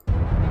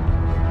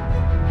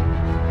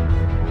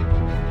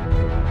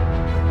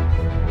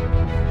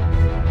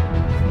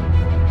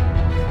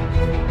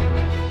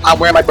I'm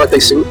wearing my birthday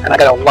suit, and I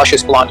got a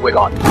luscious blonde wig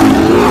on.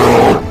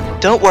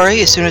 Don't worry,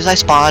 as soon as I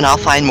spawn, I'll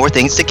find more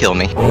things to kill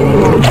me.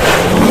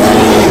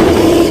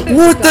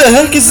 What the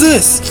heck is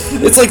this?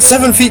 It's like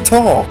 7 feet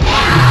tall.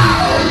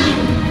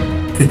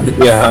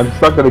 Yeah, I'm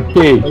stuck in a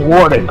cage.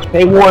 Warning.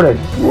 Hey, warning.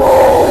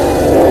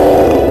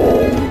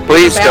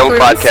 Please don't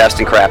podcast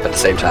and crap at the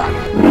same time.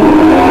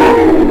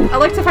 I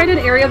like to find an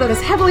area that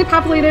is heavily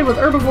populated with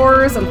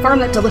herbivores and farm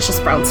that delicious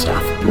brown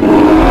stuff.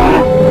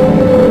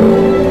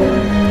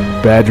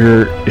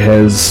 Badger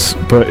has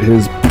put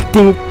his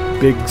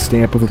big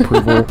stamp of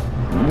approval.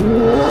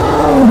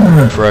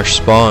 Fresh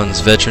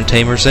spawns, veteran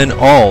tamers, and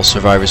all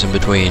survivors in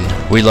between.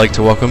 We'd like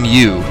to welcome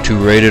you to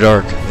Rated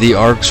Ark, the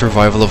Ark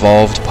Survival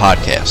Evolved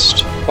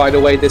podcast. By the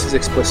way, this is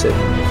explicit.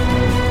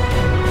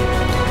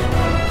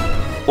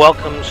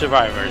 Welcome,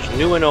 survivors,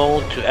 new and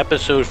old, to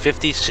episode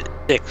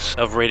 56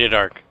 of Rated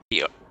Ark,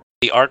 the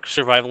Ark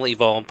Survival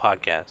Evolved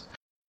podcast.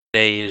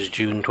 Today is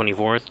June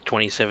 24th,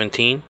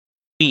 2017.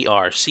 We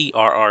are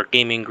CRR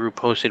Gaming Group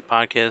hosted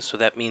podcast, so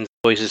that means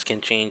voices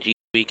can change each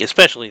week,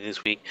 especially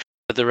this week.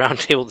 But the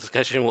roundtable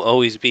discussion will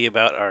always be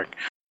about Ark.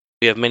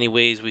 We have many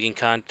ways we can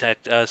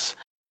contact us,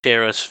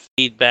 share us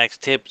feedbacks,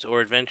 tips,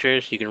 or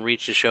adventures. You can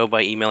reach the show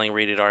by emailing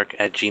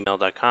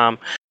ratedark@gmail.com.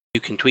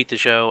 You can tweet the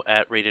show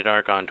at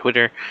ratedark on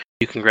Twitter.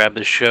 You can grab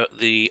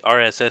the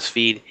RSS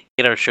feed,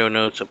 get our show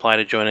notes, apply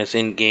to join us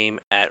in game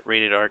at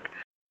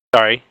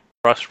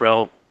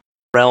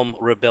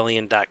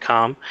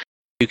RustRealmRebellion.com.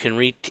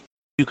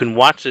 You can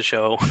watch the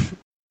show,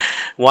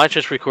 watch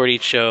us record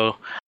each show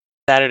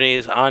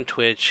Saturdays on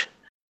Twitch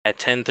at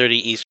 10:30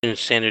 Eastern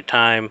Standard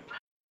Time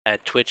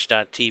at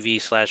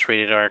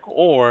twitch.tv/ratedark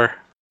or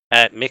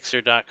at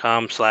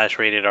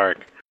mixer.com/ratedark.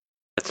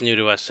 That's new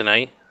to us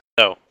tonight.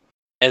 So,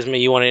 Esme,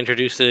 you want to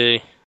introduce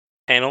the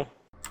panel?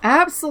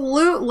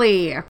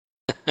 Absolutely.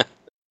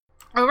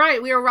 All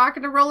right, we are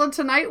rocking and rolling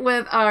tonight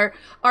with our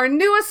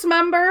newest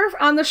member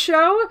on the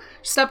show.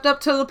 Stepped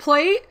up to the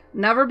plate,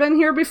 never been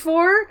here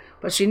before,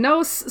 but she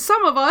knows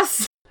some of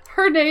us.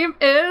 Her name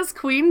is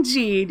Queen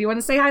G. Do you want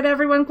to say hi to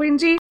everyone, Queen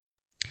G?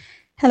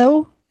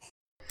 Hello.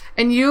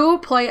 And you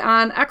play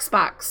on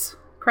Xbox,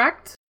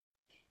 correct?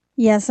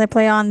 Yes, I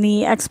play on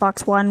the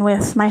Xbox One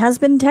with my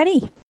husband,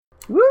 Teddy.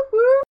 Woo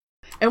woo.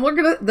 And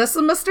this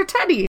is Mr.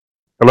 Teddy.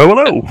 Hello,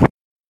 hello.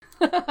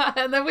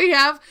 And then we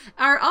have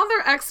our other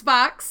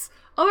Xbox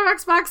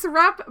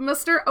rep,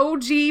 Mr.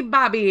 OG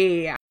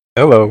Bobby.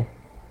 Hello.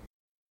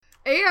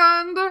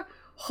 And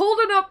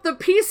holding up the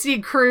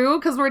PC crew,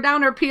 because we're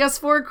down our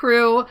PS4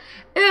 crew,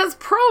 is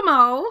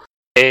Promo.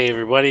 Hey,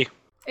 everybody.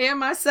 And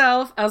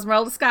myself,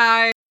 Esmeralda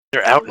Sky.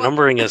 They're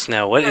outnumbering us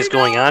now. What is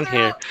going on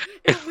here?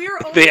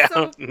 They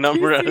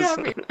outnumber us.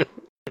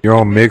 You're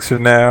on Mixer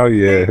now?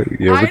 Yeah,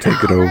 we're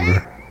taking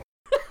over.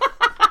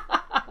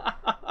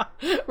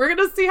 We're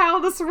going to see how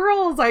this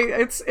rolls.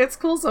 It's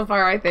cool so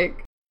far, I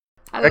think.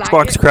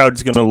 Xbox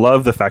crowd's going to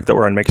love the fact that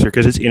we're on Mixer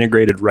because it's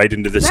integrated right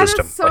into the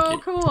system. That is so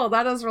cool.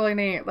 That is really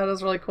neat. That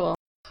is really cool.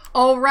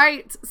 All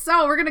right.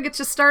 So we're going to get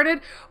you started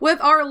with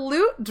our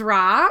loot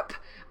drop.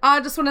 I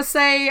just want to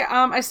say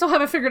I still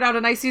haven't figured out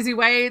a nice, easy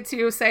way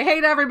to say hey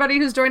to everybody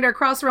who's joined our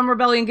Cross Realm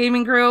Rebellion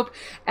gaming group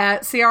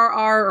at CRR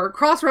or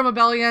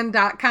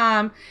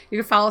crossrealmrebellion.com. You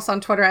can follow us on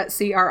Twitter at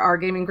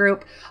CRR Gaming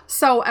Group.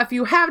 So if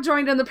you have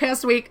joined in the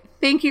past week,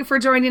 thank you for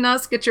joining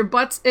us. Get your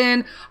butts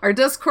in our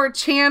Discord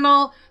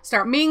channel.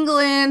 Start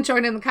mingling,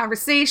 join in the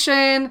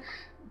conversation.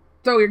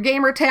 Throw your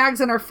gamer tags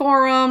in our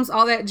forums,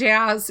 all that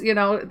jazz. You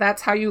know,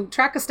 that's how you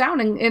track us down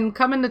and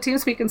come into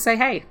TeamSpeak and say,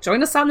 hey,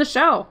 join us on the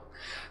show.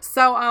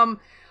 So,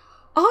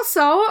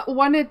 also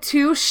wanted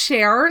to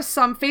share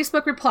some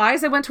Facebook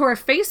replies. I went to our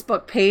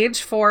Facebook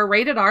page for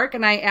Rated Ark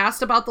and I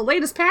asked about the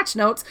latest patch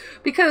notes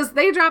because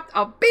they dropped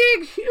a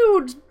big,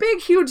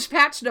 huge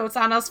patch notes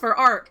on us for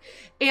Ark.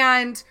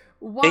 And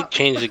they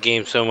changed the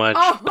game so much.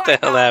 What the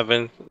hell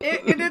happened?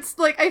 It's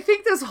like, I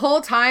think this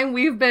whole time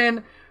we've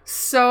been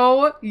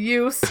so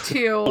used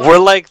to. We're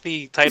like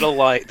the tidal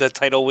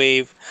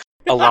wave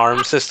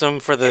alarm system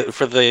for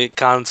the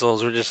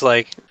consoles. We're just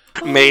like,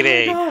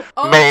 Mayday,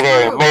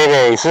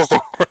 Mayday, system.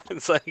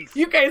 It's like,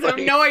 you guys have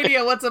no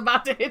idea what's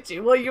about to hit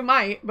you. Well, you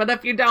might, but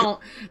if you don't,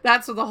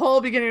 that's what the whole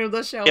beginning of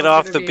the show. Get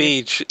off the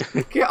beach.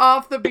 Get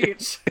off the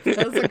beach.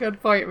 That's a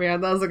good point,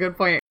 man. That was a good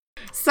point.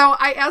 So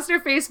I asked our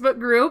Facebook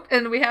group,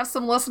 and we have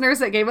some listeners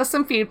that gave us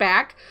some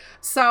feedback.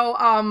 So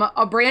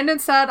Brandon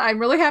said, I'm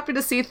really happy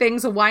to see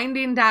things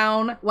winding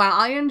down. While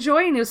I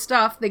enjoy new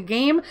stuff, the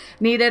game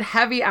needed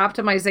heavy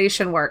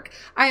optimization work.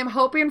 I am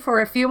hoping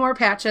for a few more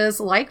patches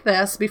like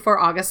this before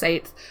August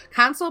 8th.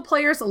 Console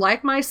players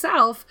like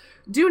myself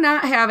do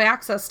not have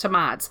access to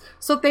mods.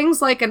 So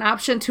things like an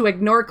option to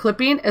ignore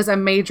clipping is a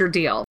major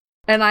deal.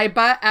 And I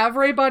bet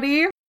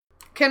everybody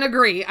can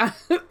agree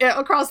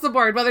across the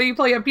board, whether you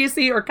play a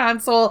PC or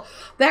console,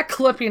 that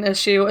clipping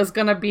issue is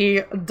going to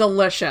be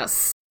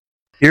delicious.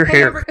 You're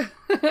here.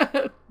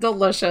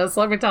 Delicious,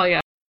 let me tell you.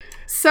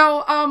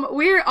 So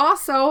we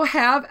also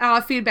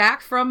have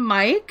feedback from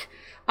Mike.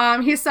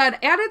 He said,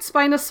 added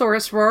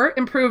Spinosaurus roar,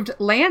 improved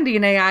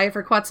landing AI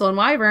for Quetzal and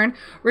Wyvern,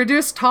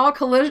 reduced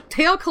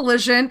tail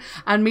collision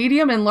on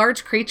medium and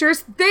large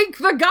creatures. Thank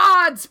the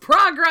gods!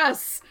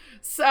 Progress!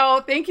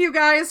 So thank you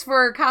guys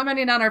for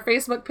commenting on our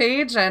Facebook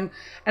page, and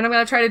I'm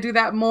going to try to do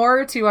that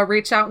more to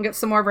reach out and get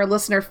some more of our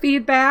listener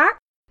feedback.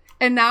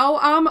 And now,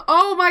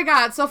 oh my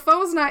god, so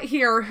Foe's not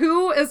here.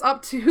 Who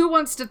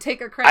wants to take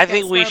a crack I at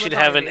think we Scarlet should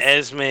have an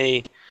Diaries?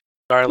 Esme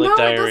Scarlet No, it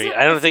Diary. doesn't-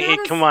 I don't it's think not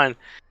it. as- Come on,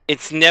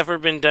 it's never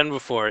been done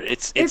before.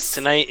 It's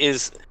tonight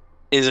is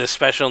a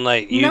special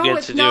night. You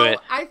get to do it.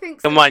 I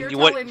think Come since on, you're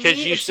what? telling Because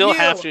me, you it's still you.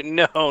 have to.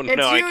 No, It's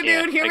I you, can't.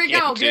 dude. Here I we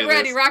can't go. do Get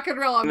ready. this. Rock and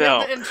roll. I'm No.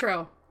 doing the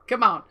intro.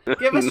 Come on.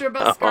 Give us your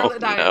best No,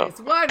 Scarlet no. Diaries.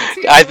 1,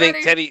 2, I ready?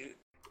 think Teddy.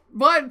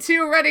 1,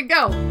 2, ready,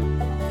 go.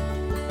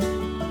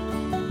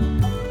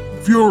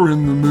 If you're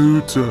in the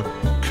mood to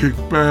kick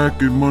back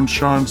and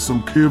munch on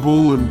some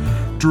kibble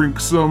and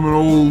drink some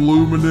old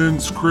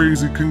Luminance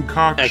crazy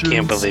concoctions I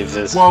can't believe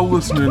this. while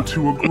listening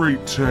to a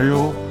great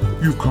tale,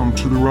 you've come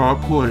to the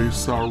right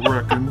place, I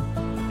reckon.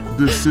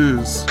 This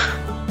is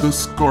the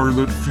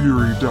Scarlet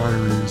Fury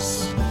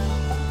Diaries.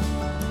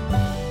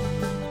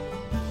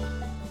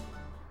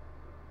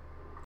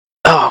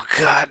 Oh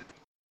God.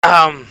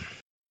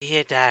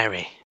 Dear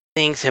diary,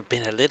 things have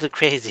been a little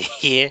crazy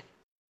here.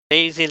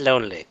 Crazy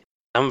lonely.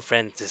 Some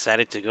friends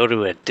decided to go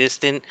to a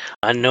distant,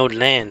 unknown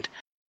land,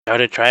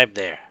 start a tribe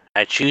there.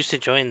 I choose to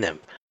join them.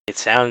 It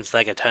sounds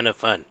like a ton of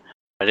fun,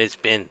 but it's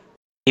been.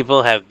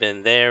 People have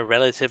been there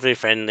relatively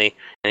friendly,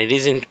 and it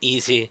isn't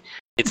easy.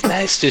 It's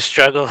nice to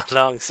struggle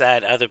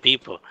alongside other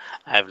people.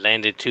 I've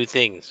landed 2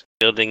 things.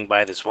 Building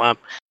by the swamp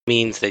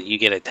means that you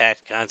get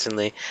attacked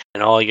constantly,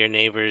 and all your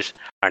neighbors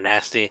are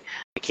nasty.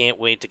 I can't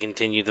wait to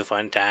continue the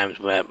fun times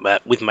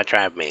but with my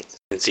tribe mates.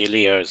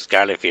 Sincerely yours,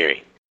 Scarlet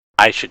Fury.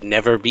 I should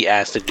never be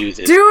asked to do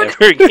this Dude,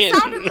 ever again. it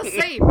sounded the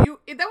same.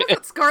 That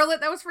wasn't Scarlet.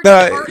 That was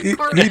No,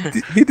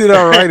 freaking he did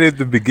all right at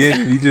the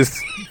beginning. He just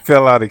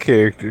fell out of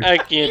character. I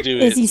can't do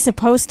Is it. he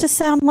supposed to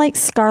sound like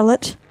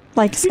Scarlet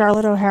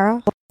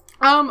O'Hara?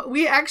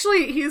 We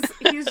actually, he's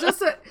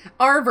just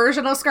our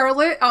version of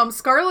Scarlet.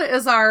 Scarlet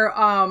is our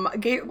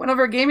one of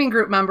our gaming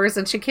group members,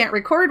 and she can't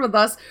record with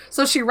us,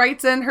 so she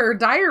writes in her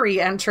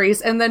diary entries,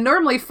 and then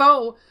normally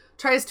Foe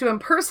tries to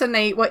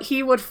impersonate what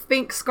he would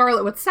think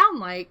Scarlet would sound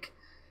like.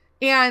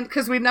 And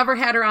because we've never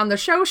had her on the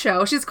show,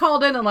 she's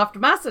called in and left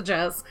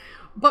messages.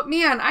 But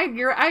man, I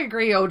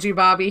agree, OG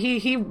Bobby.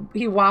 He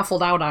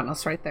waffled out on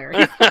us right there.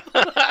 Is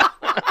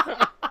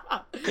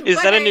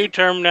that a new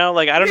term now?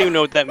 Like, I don't even know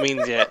what that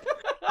means yet.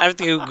 I have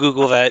to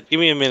Google that. Give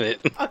me a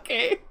minute.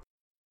 Okay.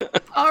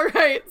 All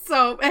right.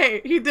 So, hey,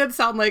 he did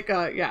sound like,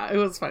 it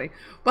was funny.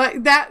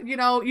 But that, you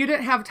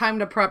didn't have time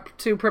to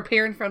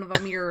prepare in front of a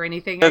mirror or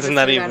anything. That's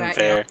not even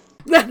fair.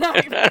 That's not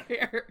even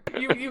fair.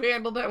 You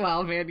handled it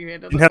well, man. You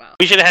handled it well.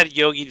 We should have had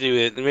Yogi do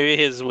it. Maybe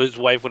his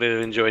wife would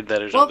have enjoyed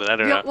that or something. I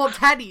don't know. Well,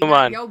 Teddy, Come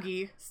not on.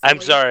 Yogi. I'm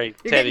sorry, You're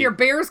Teddy. getting your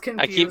bears I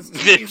keep confused.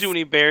 there's too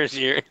many bears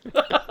here.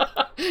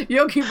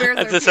 Yogi Bears.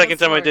 That's are the second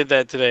time I PS4. did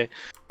that today.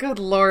 Good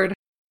lord.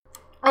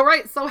 All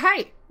right, so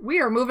hey, we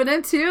are moving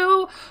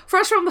into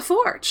Fresh from the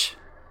Forge.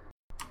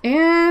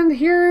 And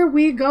here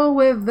we go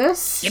with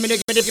this.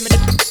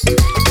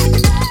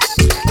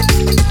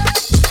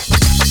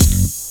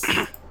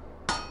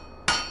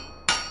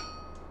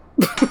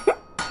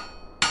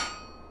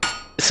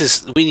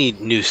 We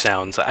need new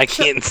sounds. I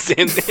can't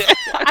stand it.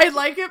 I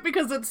like it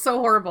because it's so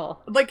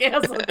horrible. Like, it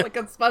has like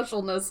a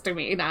specialness to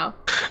me now.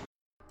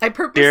 I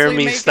purposely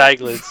Jeremy make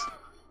Stieglitz.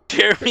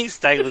 Jeremy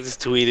Stieglitz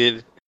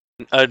tweeted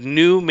a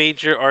new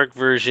major arc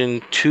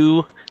version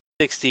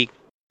 260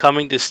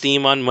 coming to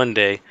Steam on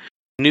Monday.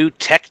 New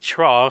tech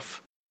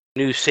trough,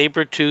 new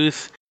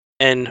Sabretooth,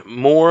 and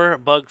more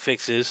bug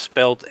fixes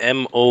spelled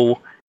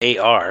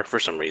MOAR for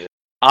some reason.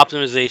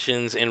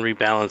 Optimizations and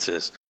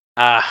rebalances.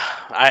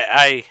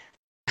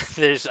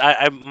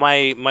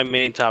 My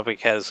main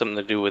topic has something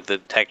to do with the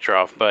tech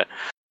trough, but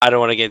I don't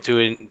want to get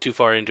too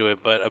far into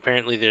it. But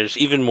apparently, there's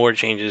even more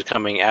changes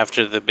coming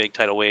after the big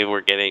tidal wave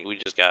we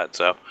just got.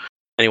 So,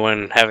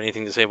 anyone have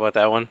anything to say about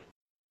that one?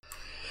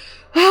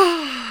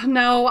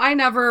 No, I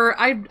never.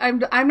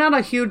 I'm not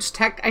a huge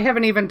tech. I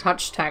haven't even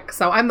touched tech,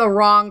 so I'm the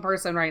wrong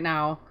person right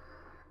now.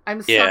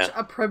 I'm such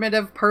a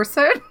primitive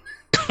person.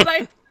 But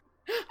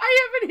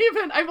I haven't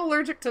even. I'm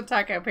allergic to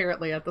tech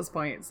apparently at this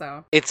point.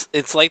 So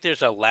it's like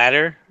there's a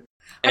ladder,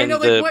 and I know,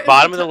 the like,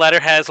 bottom of the ladder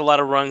has a lot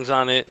of rungs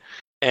on it,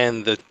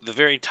 and the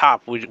very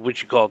top,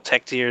 which you call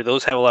tech tier,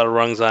 those have a lot of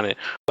rungs on it.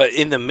 But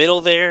in the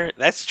middle there,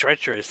 that's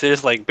treacherous.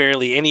 There's like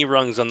barely any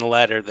rungs on the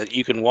ladder that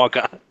you can walk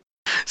on.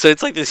 So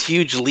it's like this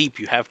huge leap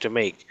you have to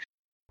make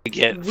to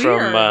get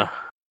from.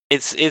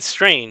 It's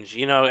strange,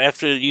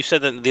 After you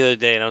said that the other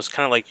day, and I was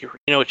kind of like,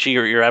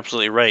 you're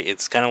absolutely right.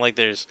 It's kind of like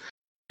there's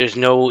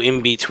no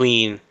in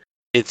between.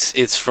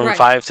 It's from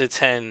 5 to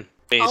 10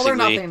 basically. all or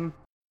nothing.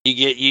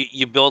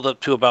 You build up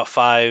to about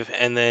 5,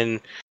 and then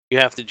you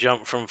have to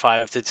jump from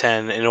 5 to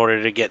 10 in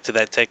order to get to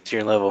that tech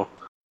tier level.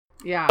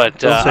 Yeah.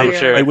 But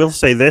I will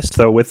say this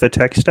though, with the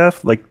tech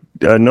stuff, like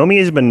Nomi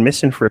has been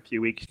missing for a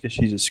few weeks because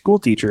she's a school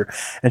teacher,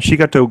 and she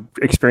got to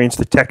experience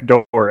the tech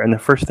door. And the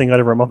first thing out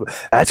of her mouth,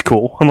 "That's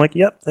cool." I'm like,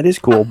 "Yep, that is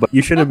cool," but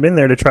you should have been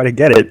there to try to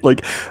get it.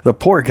 Like the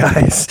poor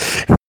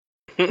guys.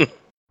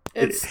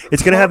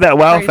 It's gonna have that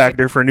wow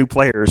factor for new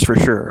players for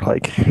sure.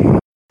 Like,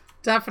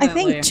 definitely. I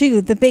think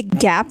too the big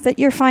gap that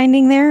you're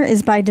finding there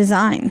is by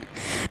design.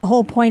 The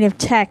whole point of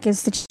tech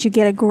is that you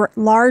get a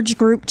large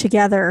group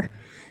together,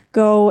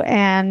 go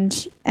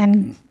and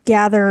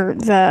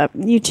gather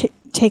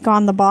take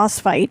on the boss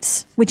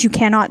fights, which you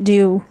cannot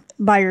do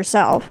by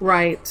yourself.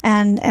 Right.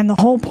 And the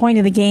whole point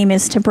of the game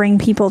is to bring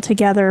people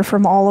together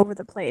from all over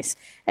the place,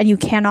 and you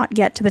cannot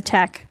get to the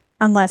tech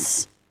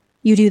unless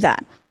you do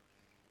that.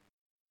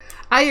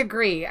 I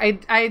agree.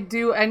 I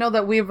do. I know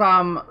that we've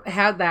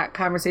had that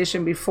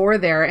conversation before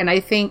there, and I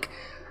think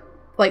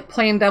like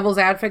playing devil's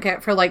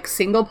advocate for like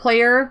single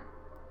player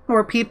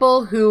or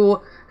people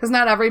who, because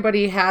not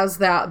everybody has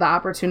the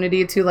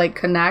opportunity to like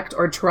connect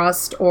or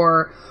trust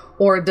or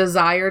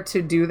desire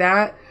to do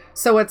that.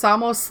 So it's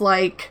almost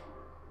like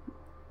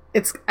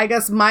I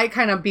guess my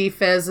kind of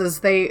beef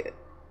is they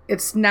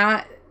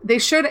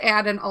should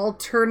add an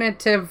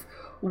alternative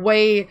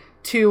way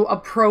to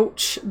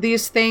approach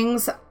these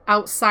things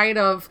outside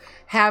of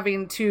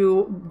having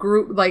to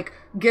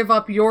give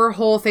up your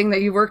whole thing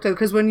that you worked with.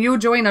 Because when you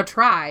join a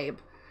tribe,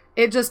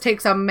 it just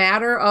takes a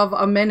matter of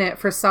a minute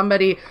for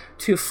somebody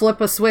to flip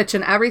a switch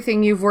and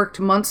everything you've worked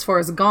months for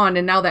is gone,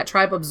 and now that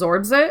tribe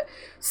absorbs it.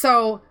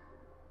 So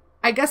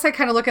I guess I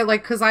kind of look at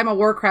like, because I'm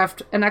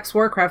an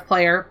ex-Warcraft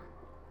player,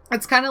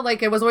 it's kind of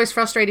like it was always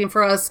frustrating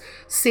for us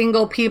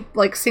single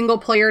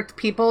player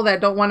people that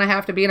don't want to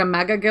have to be in a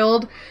mega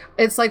guild.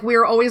 It's like we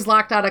were always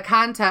locked out of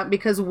content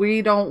because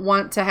we don't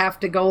want to have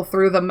to go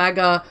through the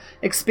mega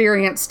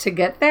experience to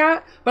get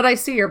that. But I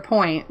see your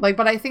point.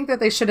 But I think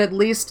that they should at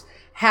least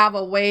have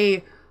a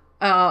way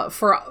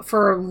for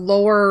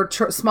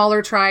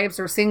smaller tribes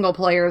or single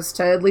players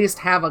to at least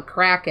have a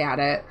crack at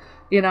it.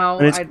 You know,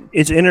 and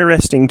it's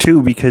interesting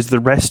too because the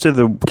rest of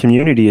the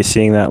community is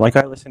seeing that. Like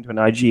I listen to an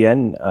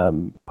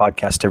IGN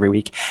podcast every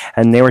week,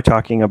 and they were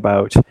talking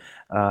about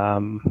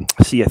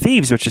Sea of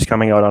Thieves, which is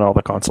coming out on all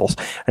the consoles,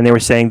 and they were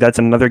saying that's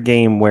another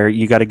game where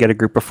you got to get a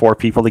group of 4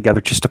 people together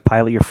just to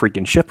pilot your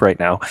freaking ship right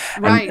now,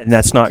 and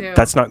that's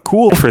not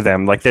cool for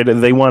them. Like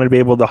they want to be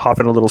able to hop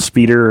in a little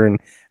speeder,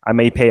 and I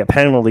may pay a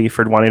penalty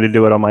for wanting to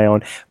do it on my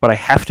own, but I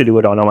have to do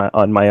it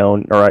on my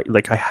own, or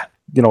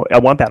I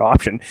want that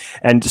option.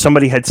 And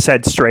somebody had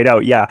said straight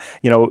out,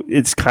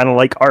 it's kind of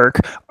like Ark.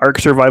 Ark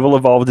Survival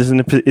Evolved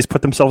is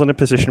put themselves in a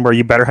position where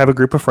you better have a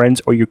group of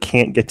friends or you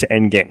can't get to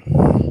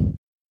endgame.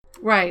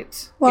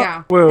 Right. Well,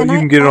 yeah. Well, you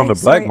can get it on the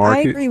black market.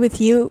 I agree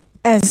with you,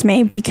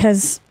 Esme,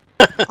 because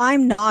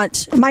I'm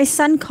not. My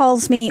son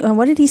calls me, and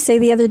what did he say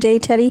the other day,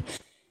 Teddy?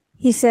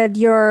 He said,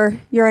 "You're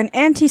an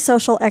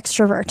antisocial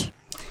extrovert."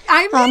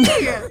 I mean,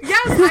 yes,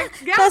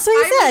 that's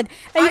what he said.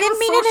 And he didn't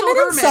mean it in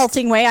an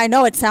insulting way. I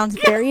know it sounds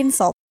very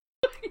insulting,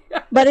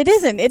 but it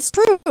isn't. It's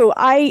true.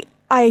 I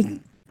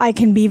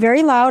can be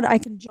very loud. I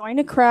can join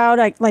a crowd.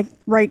 Like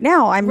right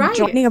now, I'm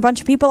joining a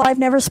bunch of people I've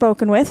never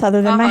spoken with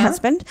other than my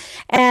husband,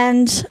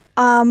 and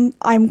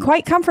I'm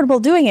quite comfortable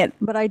doing it.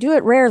 But I do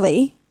it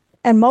rarely,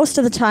 and most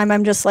of the time,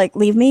 I'm just like,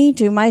 leave me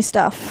do my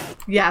stuff.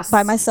 Yes,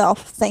 by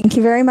myself. Thank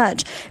you very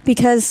much.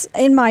 Because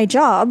in my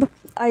job,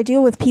 I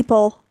deal with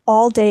people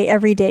all day,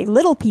 every day,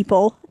 little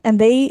people, and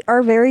they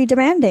are very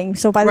demanding.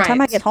 So by the time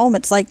I get home,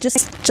 it's like,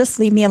 just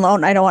leave me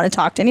alone. I don't want to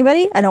talk to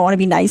anybody. I don't want to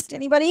be nice to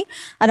anybody.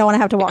 I don't want to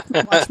have to watch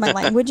my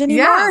language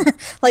anymore.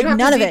 Like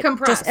none of it.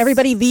 Just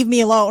everybody leave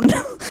me alone.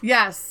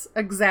 Yes,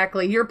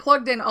 exactly. You're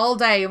plugged in all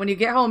day. When you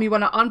get home, you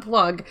want to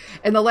unplug.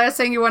 And the last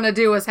thing you want to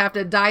do is have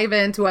to dive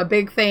into a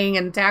big thing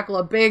and tackle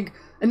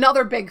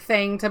another big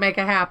thing to make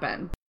it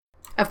happen.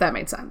 If that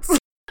made sense.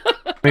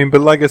 I mean,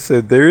 but like I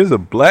said, there is a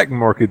black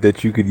market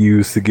that you could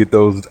use to get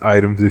those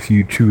items if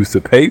you choose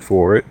to pay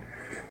for it.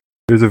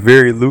 There's a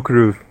very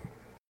lucrative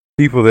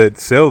people that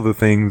sell the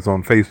things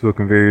on Facebook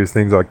and various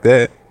things like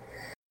that.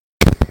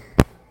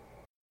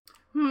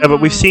 Yeah,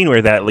 but we've seen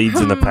where that leads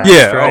in the past.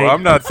 Yeah, right?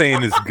 I'm not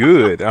saying it's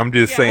good. I'm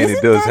just saying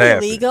it does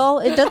happen. Illegal?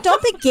 Don't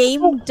the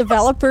game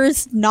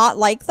developers not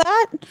like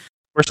that?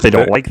 Of course, they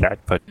don't like that,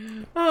 but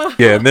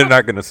yeah, and they're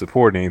not going to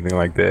support anything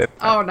like that.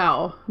 Oh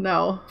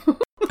no.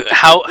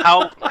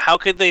 How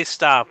could they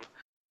stop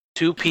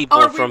 2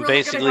 people from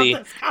basically?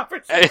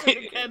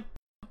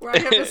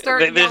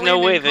 There's no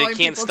way they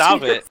can't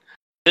stop it.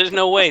 There's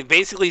no way.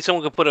 Basically,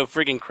 someone could put a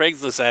freaking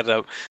Craigslist ad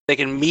up. They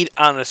can meet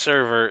on a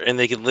server and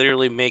they could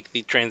literally make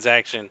the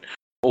transaction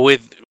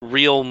with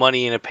real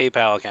money in a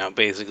PayPal account.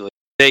 Basically,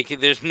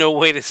 there's no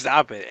way to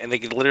stop it, and they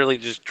could literally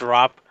just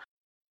drop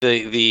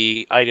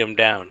the item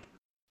down.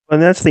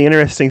 And that's the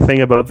interesting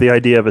thing about the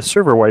idea of a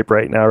server wipe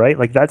right now, right?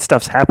 Like that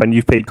stuff's happened.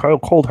 You've paid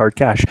cold hard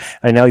cash,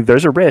 and now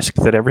there's a risk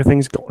that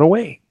everything's going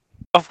away.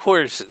 Of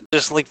course,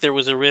 just like there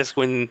was a risk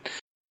when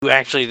you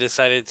actually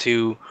decided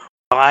to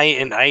buy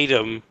an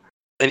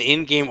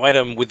in-game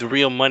item with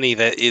real money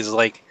that is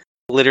like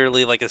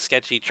literally like a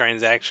sketchy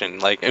transaction.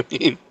 Like, I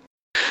mean,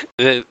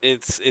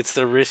 It's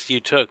the risk you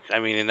took. I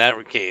mean, in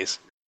that case,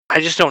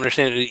 I just don't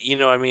understand. You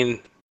know, I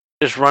mean,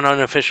 just run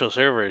unofficial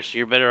servers.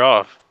 You're better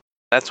off.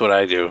 That's what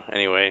I do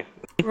anyway.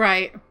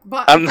 Right,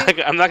 but I'm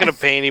not gonna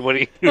pay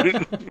anybody.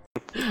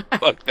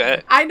 Fuck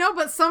that. I know,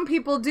 but some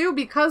people do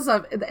because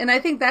of, and I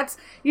think that's,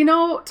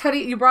 Teddy,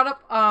 you brought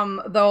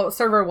up the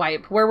server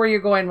wipe. Where were you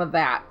going with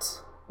that?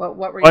 What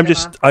were you?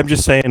 I'm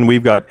just saying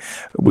we've got,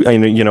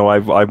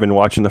 I've been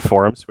watching the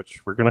forums,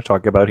 which we're going to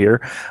talk about here,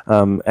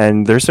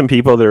 and there's some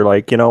people that are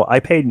like, I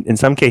paid in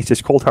some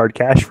cases cold hard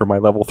cash for my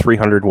level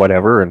 300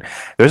 whatever, and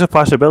there's a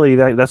possibility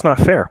that that's not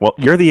fair. Well,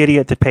 you're the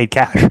idiot that paid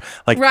cash.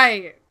 Like,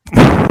 right.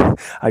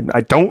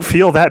 I don't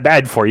feel that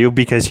bad for you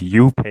because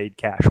you paid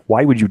cash.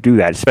 Why would you do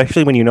that?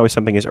 Especially when you know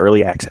something is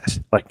early access.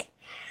 Like,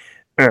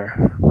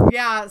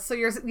 yeah, so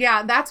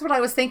that's what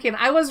I was thinking.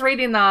 I was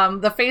reading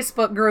the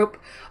Facebook group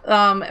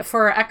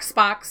for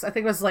Xbox. I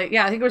think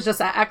it was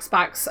just an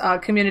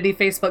Xbox community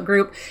Facebook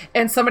group,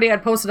 and somebody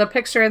had posted a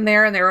picture in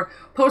there, and they were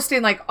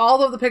posting like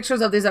all of the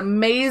pictures of these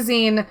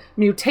amazing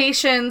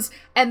mutations,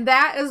 and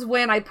that is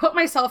when I put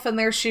myself in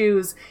their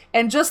shoes,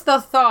 and just the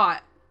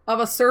thought of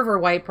a server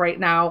wipe right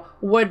now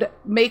would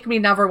make me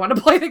never want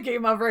to play the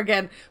game ever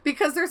again,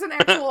 because there's an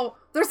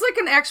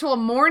actual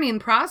mourning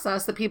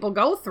process that people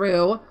go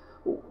through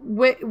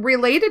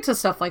related to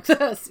stuff like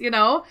this,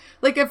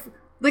 like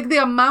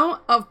the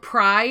amount of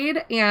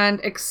pride and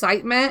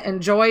excitement and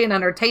joy and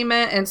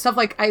entertainment and stuff.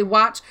 Like,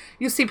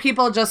 you see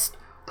people just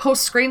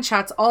post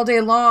screenshots all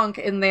day long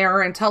in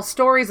there and tell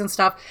stories and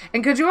stuff,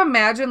 and could you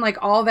imagine like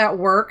all that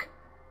work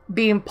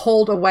being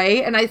pulled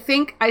away? And I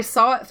think I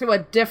saw it through a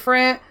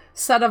different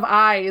set of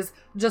eyes,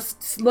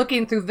 just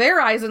looking through their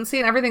eyes and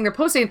seeing everything they're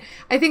posting.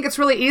 I think it's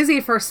really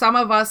easy for some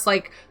of us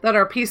like that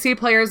are PC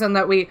players and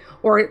that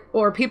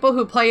or people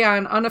who play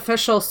on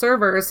unofficial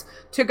servers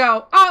to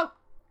go, oh,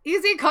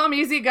 easy come,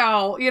 easy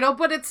go,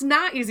 but it's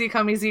not easy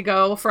come, easy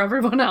go for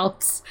everyone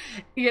else,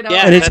 Yeah,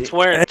 and that's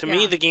where, to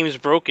me, the game is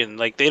broken.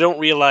 Like, they don't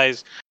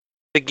realize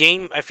the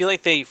game. I feel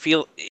like they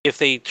feel if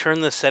they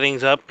turn the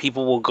settings up,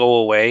 people will go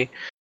away.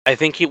 I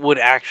think it would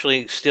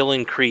actually still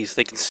increase.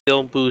 They can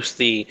still boost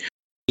the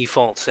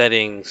default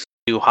settings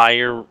to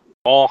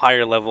all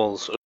higher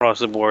levels across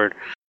the board,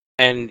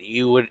 and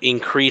you would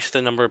increase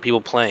the number of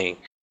people playing.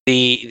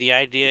 The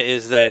idea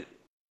is that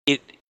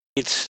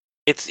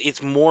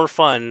it's more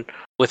fun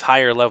with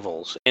higher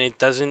levels, and it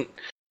doesn't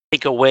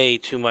take away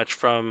too much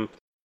from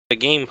the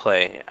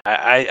gameplay.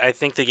 I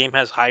think the game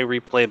has high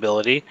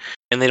replayability,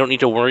 and they don't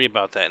need to worry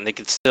about that, and they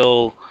can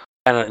still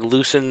kind of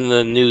loosen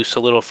the noose a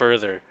little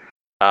further.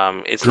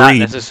 It's not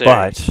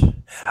necessary.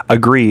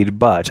 Agreed,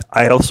 but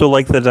I also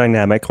like the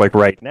dynamic. Like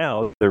right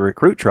now, the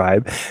recruit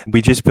tribe,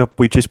 we just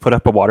put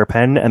up a water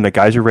pen, and the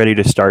guys are ready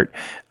to start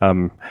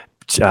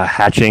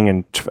hatching,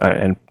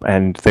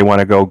 and they want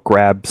to go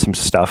grab some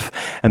stuff.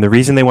 And the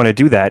reason they want to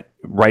do that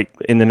right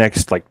in the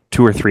next like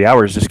 2 or 3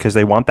 hours is because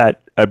they want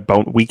that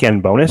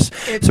weekend bonus.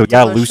 It's so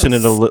yeah, delicious.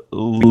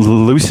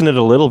 loosen it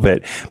a little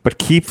bit, but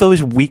keep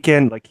those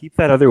weekend, like keep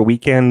that other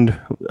weekend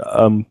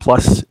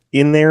plus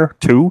in there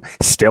too,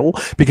 still,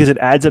 because it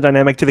adds a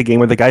dynamic to the game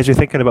where the guys are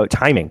thinking about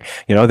timing.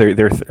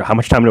 They're how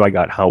much time do I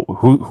got?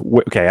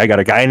 Okay, I got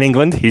a guy in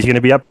England. He's going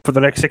to be up for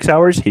the next 6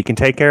 hours. He can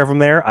take care of him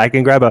there. I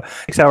can grab a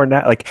 6 hour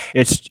nap. Like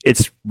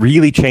it's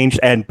really changed.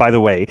 And by the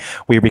way,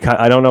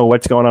 I don't know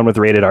what's going on with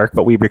Rated Arc,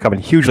 but we've become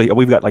hugely.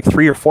 We've got like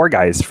 3 or 4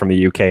 guys from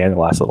the UK in the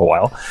last little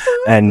while,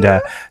 and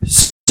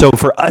so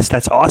for us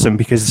that's awesome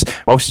because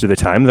most of the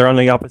time they're on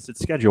the opposite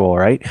schedule,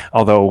 right?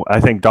 Although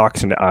I think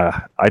Doc's and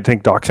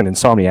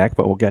Insomniac,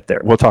 but we'll get there.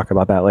 We'll talk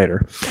about that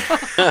later.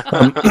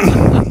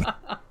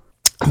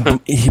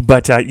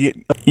 But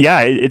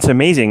it's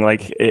amazing.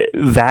 Like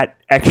that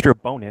extra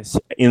bonus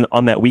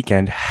on that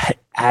weekend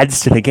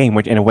adds to the game,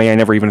 which in a way I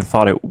never even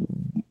thought it.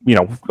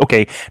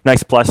 Okay,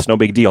 nice plus, no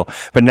big deal.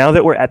 But now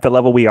that we're at the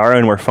level we are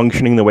and we're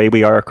functioning the way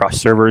we are across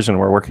servers and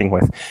we're working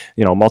with,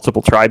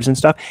 multiple tribes and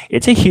stuff,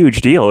 it's a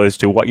huge deal as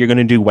to what you're going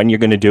to do, when you're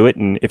going to do it,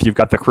 and if you've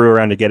got the crew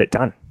around to get it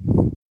done.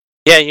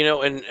 Yeah,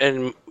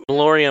 and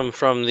Melorium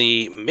from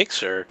the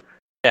Mixer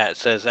chat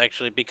says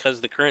actually because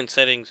the current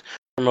settings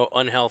promote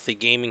unhealthy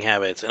gaming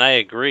habits, and I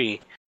agree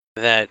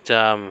that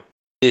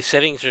the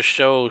settings are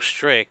so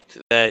strict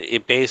that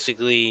it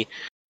basically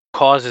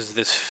causes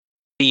this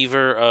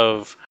fever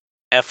of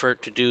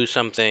effort to do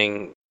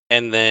something,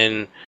 and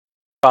then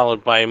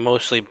followed by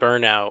mostly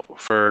burnout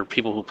for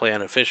people who play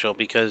unofficial,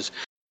 because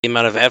the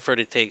amount of effort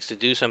it takes to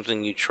do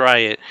something, you try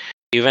it,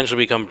 you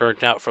eventually become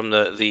burnt out from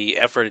the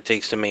effort it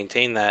takes to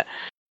maintain that,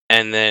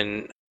 and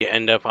then you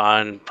end up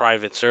on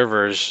private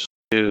servers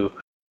to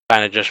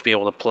kind of just be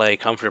able to play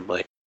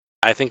comfortably.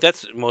 I think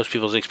that's most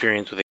people's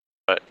experience with it,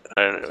 but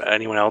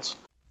anyone else?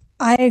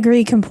 I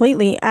agree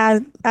completely.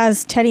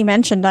 As Teddy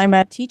mentioned, I'm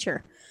a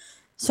teacher,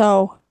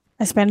 so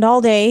I spend all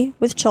day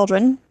with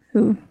children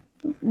who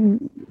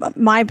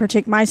my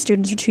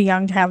students are too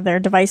young to have their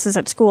devices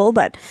at school,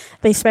 but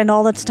they spend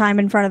all this time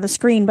in front of the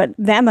screen. But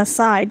them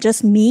aside,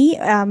 just me,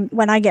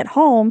 when I get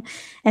home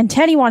and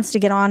Teddy wants to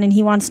get on and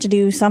he wants to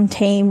do some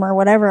tame or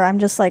whatever, I'm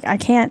just like, I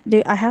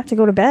have to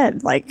go to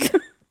bed. Like,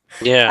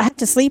 Yeah. I have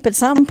to sleep at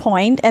some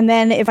point, and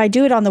then if I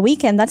do it on the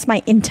weekend, that's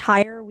my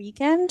entire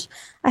weekend.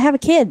 I have a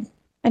kid.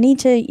 I need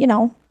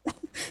to,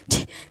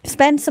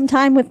 spend some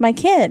time with my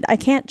kid. I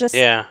can't just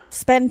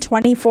spend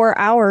 24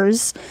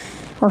 hours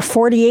or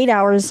 48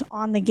 hours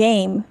on the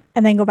game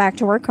and then go back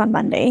to work on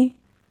Monday.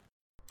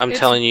 I'm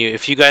telling you,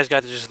 if you guys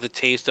got just the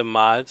taste of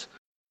mods,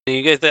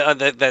 you get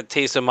that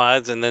taste of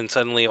mods, and then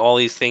suddenly all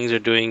these things are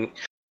doing,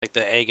 like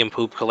the egg and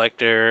poop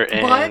collector,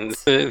 and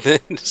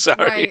sorry.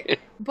 Right.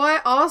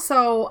 But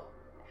also,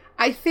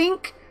 I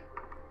think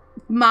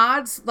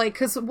mods,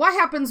 because what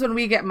happens when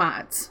we get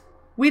mods?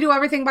 We do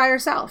everything by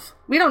ourselves.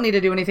 We don't need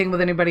to do anything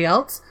with anybody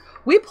else.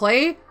 We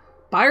play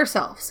by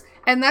ourselves.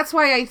 And that's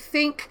why I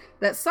think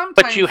that sometimes...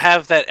 But you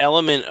have that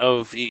element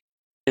of you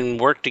can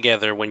work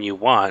together when you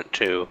want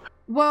to.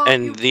 Well,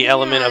 and the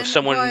element of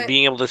someone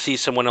being able to see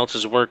someone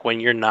else's work when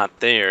you're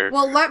not there.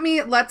 Well, let me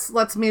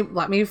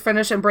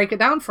finish and break it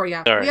down for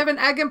you. Sorry. We have an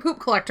egg and poop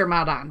collector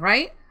mod on,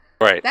 right?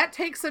 Right. That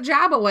takes a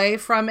job away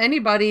from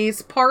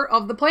anybody's part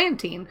of the playing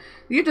team.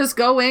 You just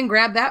go in,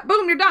 grab that,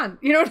 boom, you're done.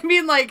 You know what I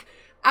mean?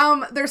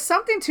 There's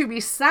something to be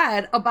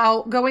said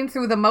about going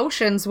through the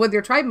motions with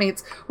your tribe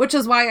mates, which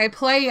is why I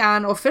play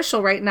on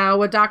official right now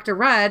with Dr.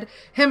 Red.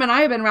 Him and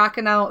I have been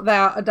rocking out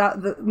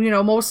the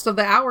most of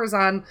the hours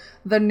on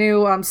the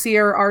new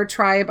CRR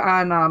tribe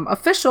on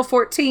official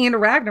 14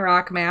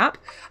 Ragnarok map.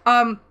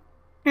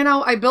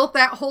 I built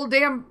that whole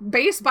damn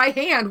base by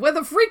hand with a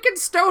freaking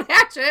stone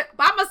hatchet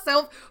by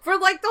myself for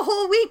the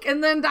whole week.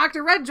 And then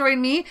Dr. Red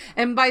joined me.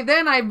 And by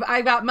then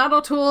I got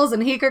metal tools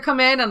and he could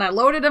come in and I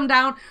loaded him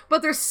down.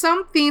 But there's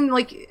something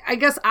I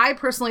guess I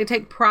personally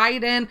take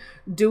pride in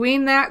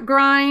doing that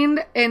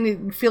grind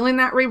and feeling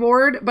that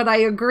reward. But I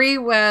agree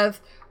with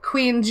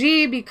Queen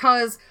G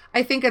because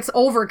I think it's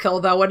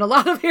overkill though in a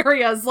lot of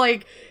areas.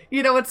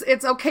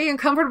 It's okay and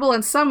comfortable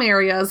in some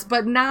areas,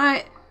 but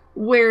not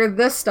where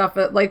this stuff,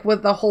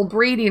 with the whole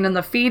breeding and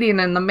the feeding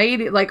and the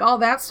mating, all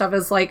that stuff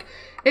is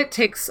it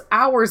takes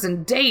hours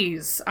and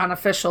days on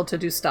official to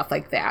do stuff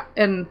like that.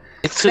 And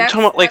it's talking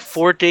about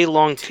 4-day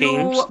long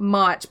teams. Too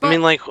much. But I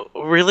mean,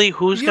 really,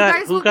 you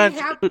guys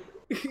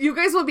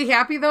will be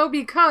happy though,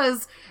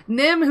 because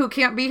Nim, who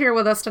can't be here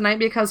with us tonight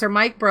because her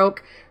mic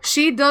broke,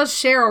 she does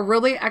share a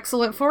really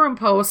excellent forum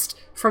post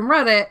from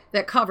Reddit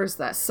that covers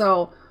this.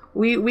 So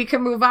we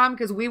can move on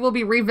because we will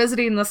be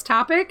revisiting this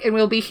topic and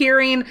we'll be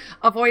hearing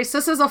a voice.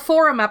 This is a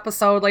forum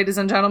episode, ladies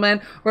and gentlemen,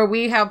 where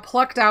we have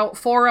plucked out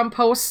forum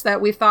posts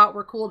that we thought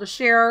were cool to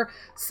share.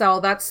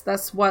 So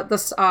that's what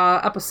this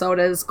episode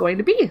is going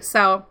to be.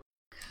 So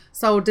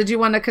did you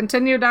want to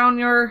continue down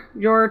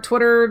your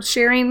Twitter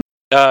sharing?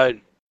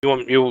 You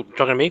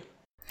talking to me?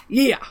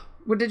 Yeah.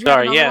 Did you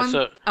sorry, have yeah, one?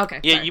 so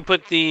okay. Yeah, sorry. you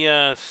put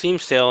the seam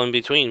sale in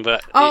between,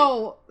 but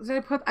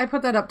did I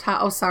put that up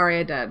top? Oh, sorry,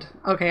 I did.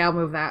 Okay, I'll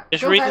move that.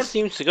 Just read the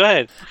seam sale. Go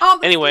ahead. Oh,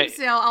 the anyway,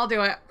 seam sale. I'll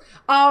do it.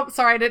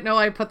 Sorry, I didn't know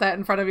I put that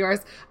in front of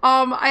yours.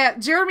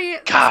 Jeremy.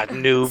 God,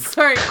 noob.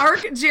 Sorry,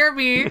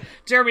 Jeremy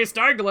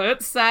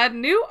Starglitz said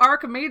new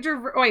Arc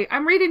major. Wait,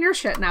 I'm reading your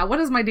shit now. What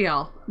is my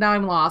deal? Now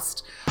I'm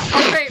lost.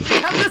 Okay, we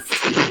have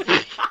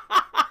this.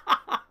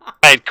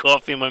 I had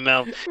coffee in my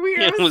mouth. We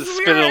are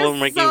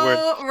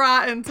so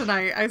rotten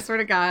tonight. I swear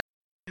to God.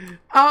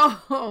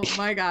 Oh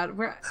my God,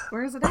 where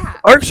is it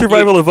at? Ark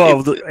Survival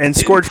Evolved and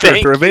Scorched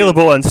Earth are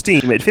available on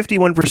Steam at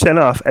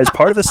 51% off as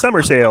part of the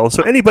summer sale.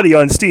 So anybody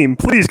on Steam,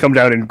 please come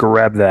down and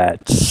grab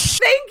that.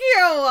 Thank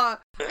you. I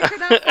could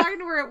not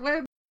find where it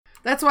went.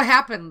 That's what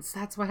happens.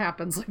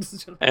 Ladies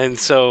and gentlemen. And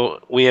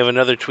so we have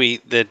another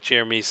tweet that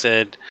Jeremy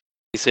said.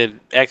 He said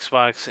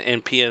Xbox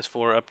and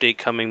PS4 update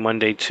coming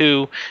Monday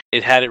too.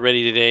 It had it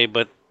ready today,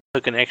 but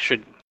took an extra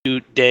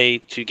day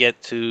to get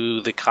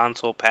to the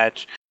console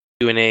patch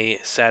Q&A,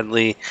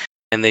 sadly,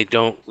 and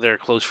they're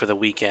closed for the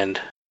weekend.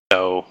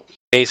 So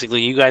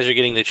basically you guys are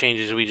getting the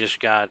changes we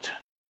just got,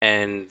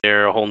 and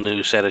there are a whole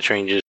new set of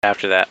changes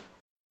after that.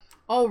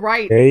 Oh,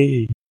 right.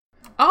 Hey.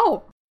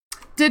 Oh,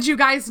 did you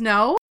guys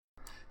know?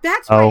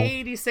 That's why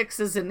 86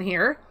 is in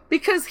here.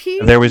 Because he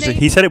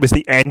said it was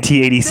the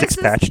anti-86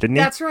 patch, didn't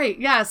he? That's right.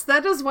 Yes,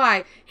 that is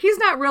why. He's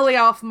not really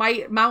off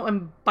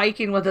mountain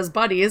biking with his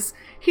buddies.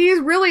 He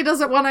really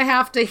doesn't want to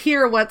have to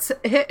hear what's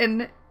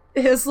hitting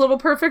his little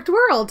perfect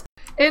world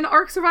in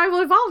Ark Survival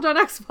Evolved on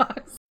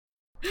Xbox.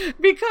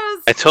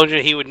 Because I told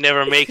you he would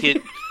never make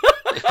it.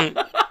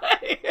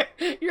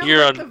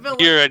 You're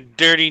a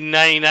dirty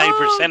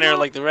 99%er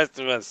like the rest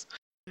of us.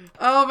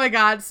 Oh my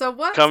God. So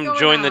what's Come going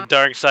join on? the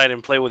dark side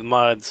and play with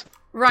mods.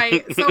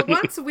 Right. So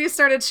once we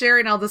started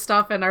sharing all this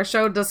stuff in our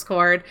show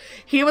Discord,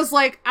 he was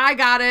like, I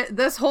got it.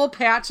 This whole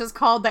patch is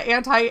called the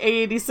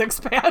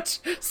anti-A86 patch.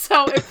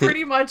 So it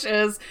pretty much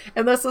is.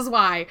 And this is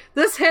why.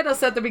 This hit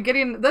us at the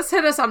beginning. This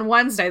hit us on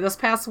Wednesday, this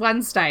past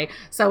Wednesday.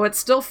 So it's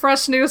still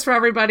fresh news for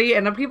everybody.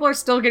 And people are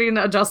still getting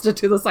adjusted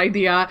to this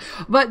idea.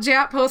 But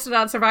Jap posted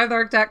on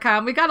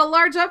SurviveTheArk.com. We got a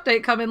large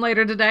update coming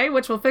later today,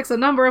 which will fix a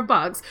number of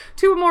bugs.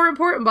 2 more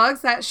important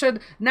bugs that should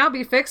now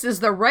be fixed is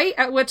the rate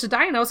at which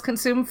dinos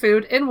consume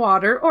food in water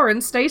water or in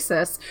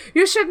stasis.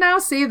 You should now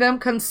see them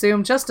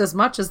consume just as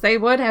much as they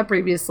would have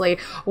previously.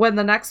 When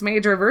the next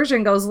major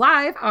version goes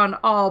live on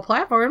all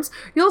platforms,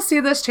 you'll see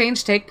this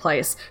change take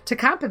place. To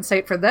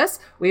compensate for this,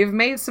 we've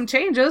made some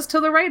changes to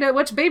the rate at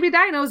which baby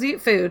dinos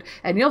eat food,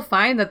 and you'll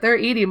find that they're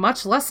eating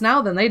much less now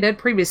than they did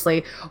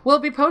previously. We'll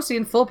be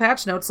posting full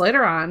patch notes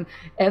later on.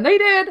 And they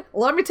did,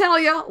 let me tell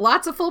you,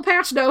 lots of full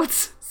patch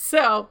notes.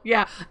 So,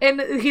 yeah.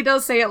 And he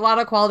does say a lot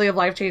of quality of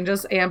life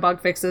changes and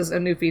bug fixes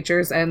and new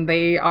features, and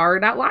they are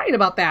not lying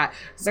about that.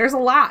 There's a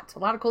lot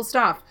of cool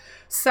stuff.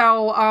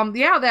 So,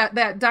 yeah,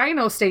 that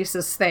dino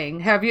stasis thing.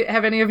 Have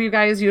any of you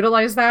guys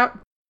utilized that?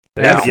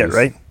 Yeah, yeah,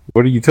 right.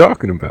 What are you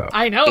talking about?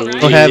 I know, right?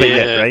 Don't have it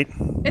yet, right?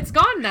 It's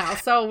gone now,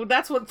 so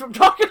that's what I'm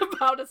talking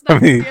about. It's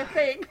not going to be a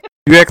thing.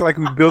 You act like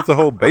we built a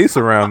whole base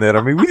around that.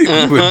 I mean, we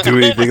wouldn't do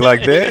anything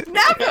like that.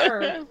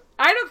 Never!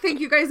 I don't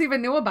think you guys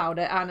even knew about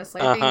it,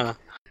 honestly.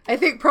 I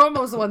think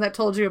Promo's the one that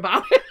told you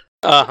about it.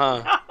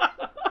 Oh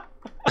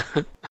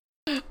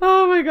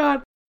my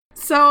god.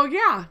 So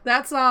yeah,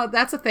 that's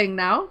a thing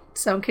now.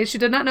 So in case you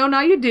did not know, now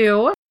you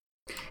do.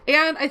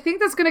 And I think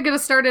that's going to get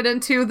us started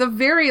into the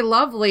very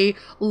lovely,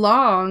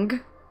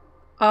 long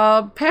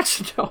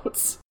patch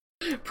notes.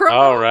 Promo,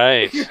 all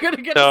right. You're going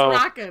to get us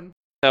rocking.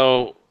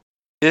 So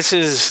this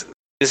is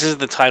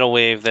the tidal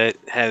wave that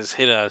has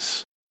hit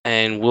us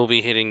and will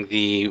be hitting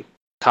the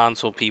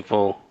console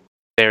people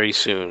very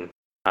soon.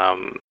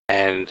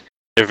 And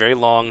they're very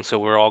long, so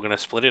we're all going to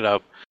split it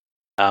up.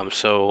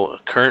 So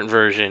current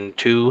version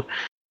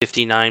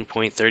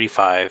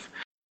 259.35,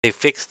 they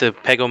fixed the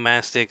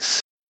Pegomastics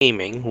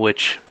aiming,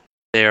 which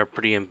they are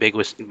pretty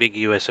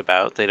ambiguous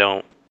about. They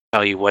don't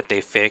tell you what they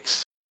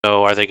fixed.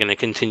 So are they going to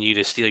continue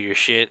to steal your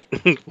shit?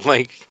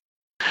 Like,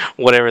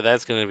 whatever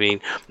that's going to be.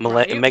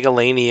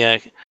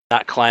 Megalania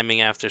not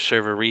climbing after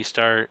server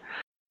restart.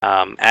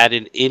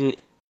 Added in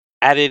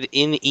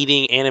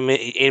eating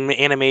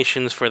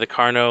animations for the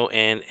Carno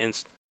and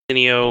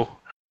Incinio.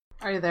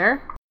 Are you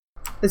there?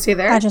 Is he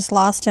there? I just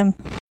lost him.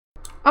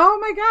 Oh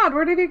my god,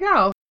 where did he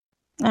go?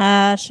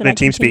 Should I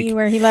continue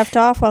where he left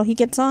off while he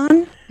gets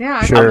on?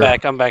 Yeah, sure.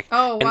 I'm back.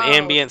 Oh, wow. An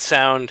ambient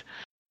sound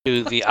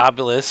to the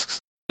obelisks.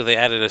 So they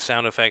added a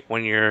sound effect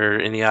when you're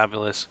in the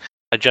obelisk.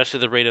 Adjusted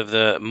the rate of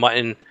the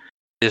mutton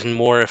is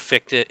more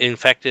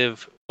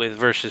effective with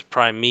versus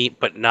prime meat,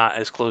 but not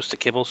as close to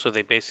kibble. So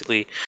they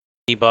basically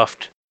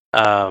debuffed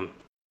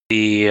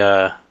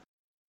the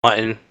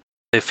mutton.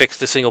 They fixed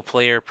the single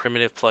player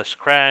primitive plus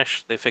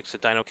crash. They fixed the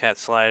Dino Cat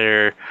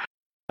slider.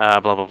 Blah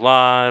blah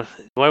blah.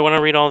 Do I want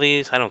to read all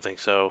these? I don't think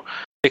so.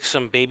 Fix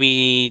some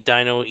baby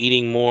dino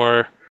eating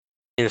more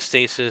in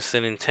stasis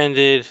than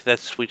intended.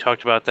 We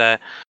talked about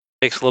that.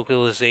 Fix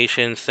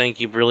localizations.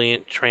 Thank you,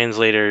 brilliant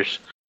translators.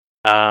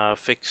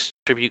 Fix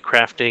tribute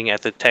crafting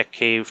at the Tech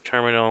Cave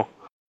terminal.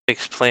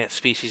 Fix plant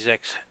species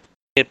X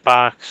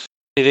hitbox.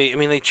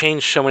 They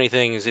changed so many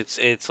things.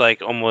 It's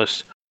like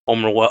almost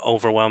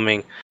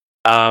overwhelming.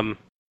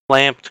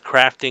 Clamped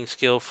crafting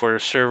skill for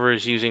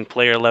servers using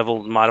player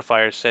level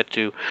modifiers set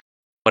to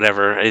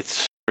whatever.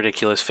 It's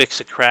ridiculous. Fix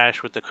a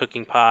crash with the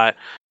cooking pot.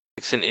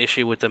 Fix an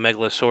issue with the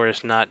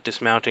Megalosaurus not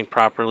dismounting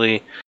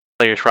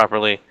players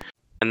properly.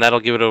 And that'll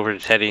give it over to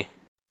Teddy.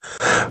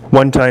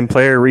 One-time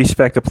player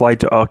respec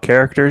applied to all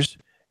characters.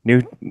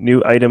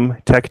 New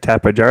item Tech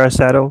Tapajara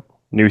saddle.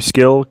 New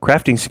skill,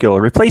 crafting skill,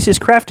 replaces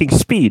crafting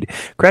speed.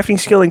 Crafting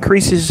skill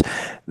increases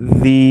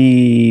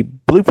the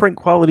blueprint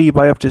quality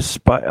by up to a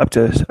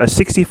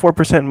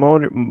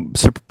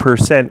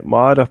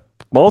 64%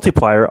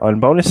 multiplier on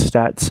bonus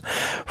stats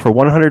for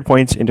 100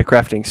 points into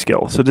crafting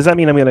skill. So does that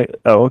mean I'm going to...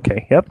 Oh,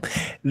 okay, yep.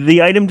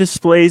 The item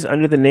displays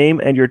under the name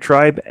and your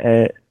tribe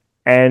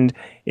and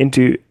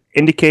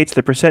indicates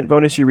the percent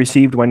bonus you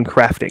received when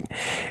crafting.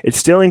 It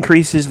still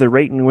increases the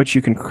rate in which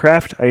you can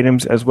craft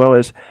items as well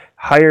as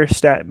higher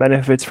stat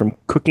benefits from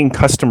cooking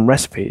custom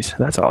recipes.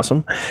 That's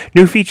awesome.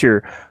 New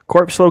feature,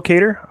 Corpse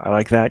Locator. I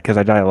like that because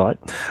I die a lot.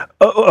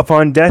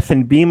 Upon death,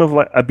 a beam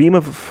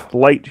of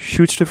light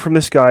shoots from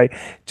the sky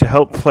to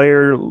help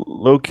player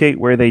locate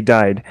where they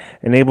died.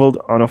 Enabled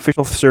on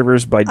official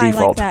servers by default.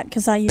 I like that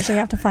because I usually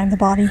have to find the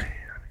body.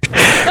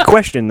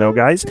 Question though,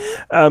 guys.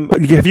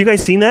 Have you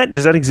guys seen that?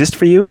 Does that exist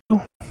for you?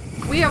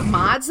 We have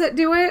mods that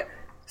do it.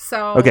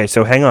 So okay,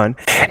 so hang on.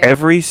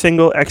 Every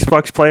single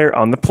Xbox player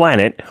on the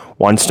planet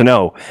wants to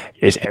know,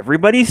 is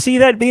everybody see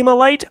that beam of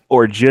light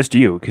or just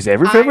you? Because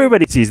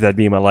everybody sees that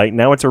beam of light,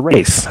 now it's a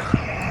race.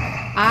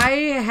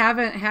 I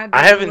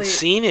haven't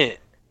seen it.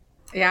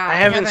 Yeah, I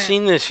haven't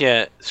seen this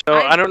yet. So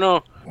I don't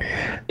know.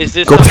 Is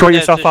this Go throw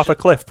yourself off a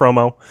cliff,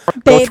 Promo.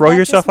 Go throw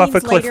yourself off a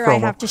cliff, later Promo. I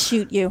have to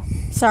shoot you.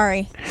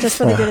 Sorry, just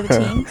for the good of the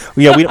team.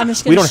 Yeah, we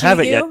don't have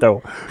it yet,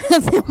 though.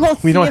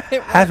 We don't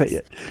have it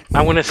yet.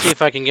 I want to see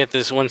if I can get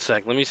this. One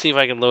sec. Let me see if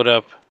I can load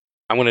up.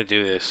 I'm going to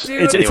do this.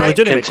 It's a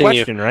legitimate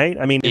question, right?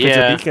 I mean, if it's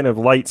a beacon of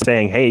light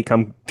saying, hey,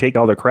 come take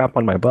all the crap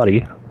on my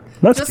buddy.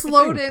 Just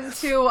load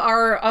into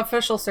our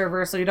official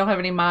server so you don't have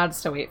any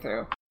mods to wait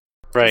through.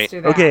 Right.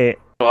 Okay.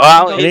 Well,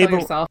 I'll enable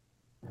yourself.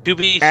 To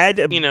be,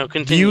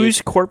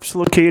 use Corpse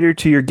Locator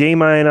to your Game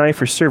INI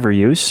for server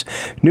use.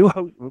 New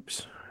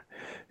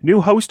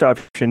New host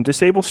option,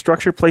 disable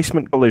structure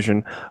placement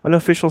collision.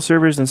 Unofficial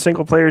servers and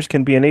single players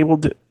can be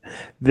enabled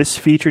this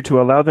feature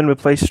to allow them to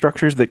place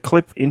structures that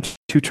clip into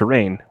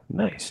terrain.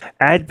 Nice.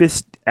 Add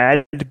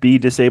B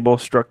disable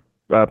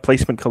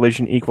placement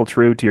collision equal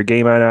true to your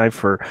game AI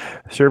for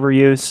server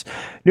use.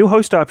 New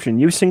host option,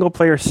 use single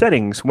player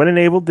settings. When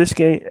enabled, this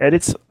game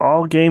edits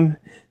all game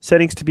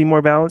settings to be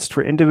more balanced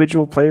for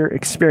individual player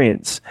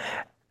experience.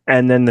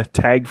 And then the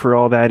tag for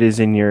all that is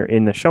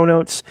in the show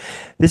notes.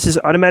 This is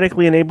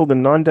automatically enabled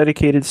in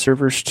non-dedicated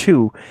servers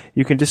too.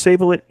 You can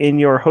disable it in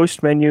your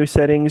host menu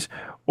settings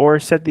or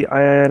set the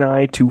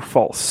INI to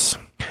false.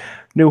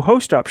 New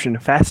host option,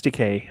 fast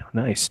decay.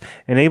 Nice.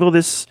 Enable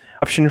this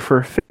option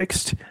for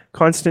fixed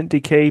constant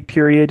decay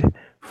period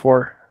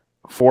for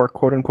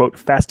quote-unquote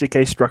fast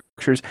decay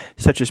structures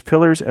such as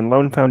pillars and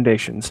lone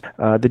foundations.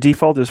 The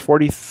default is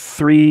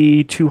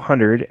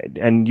 43,200,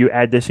 and you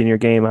add this in your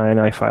game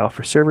INI file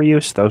for server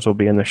use. Those will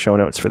be in the show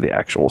notes for the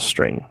actual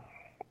string.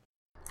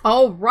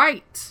 All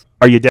right.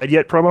 Are you dead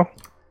yet, Promo?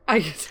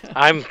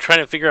 I'm trying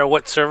to figure out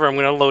what server I'm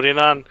going to load in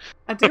on.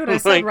 Dude, I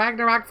said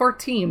Ragnarok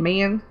 14,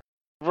 man.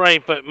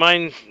 Right, but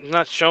mine's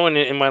not showing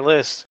it in my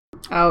list.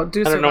 Oh,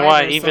 do I don't know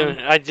why.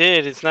 I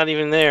did. It's not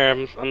even there.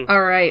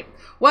 All right.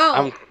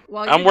 Well,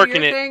 I'm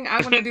working it. Thing,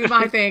 I'm going to do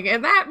my thing.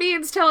 And that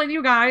means telling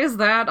you guys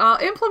that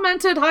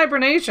implemented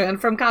hibernation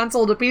from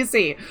console to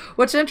PC,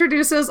 which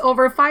introduces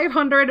over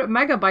 500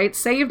 megabytes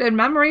saved in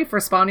memory for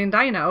spawning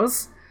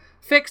dinos.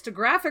 Fixed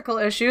graphical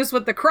issues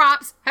with the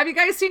crops. Have you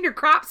guys seen your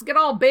crops get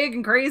all big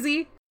and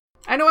crazy?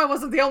 I know I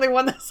wasn't the only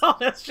one that saw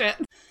this shit.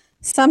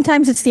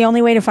 Sometimes it's the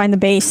only way to find the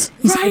base.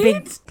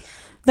 Right?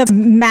 The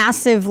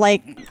massive, the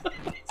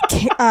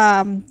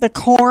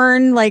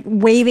corn,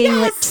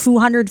 waving,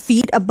 200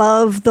 feet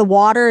above the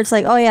water. It's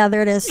like, oh yeah,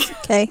 there it is.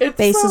 Okay,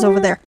 base is over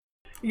there.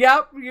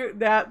 Yep,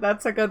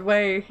 that's a good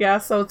way. Yeah,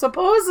 so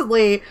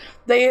supposedly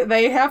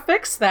they have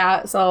fixed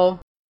that. So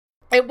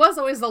it was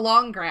always the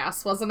long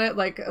grass, wasn't it?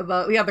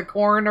 The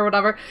corn or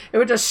whatever. It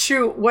would just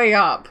shoot way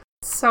up.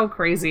 So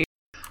crazy.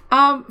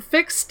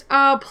 Fixed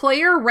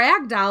player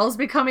ragdolls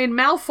becoming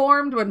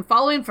malformed when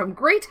falling from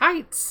great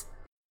heights.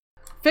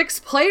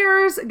 Fixed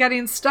players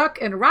getting stuck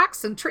in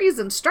rocks and trees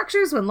and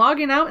structures when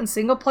logging out in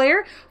single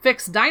player.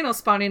 Fixed dino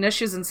spawning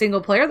issues in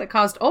single player that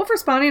caused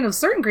overspawning of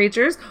certain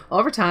creatures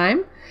over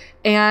time.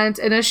 And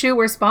an issue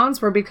where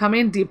spawns were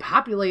becoming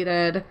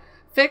depopulated.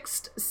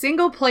 Fixed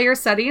single player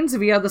settings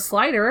via the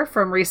slider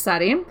from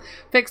resetting.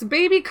 Fixed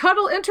baby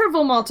cuddle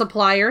interval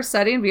multiplier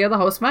setting via the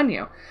host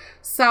menu.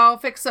 So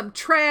fix some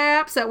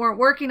traps that weren't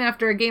working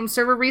after a game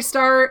server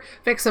restart.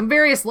 Fix some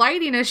various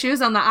lighting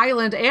issues on the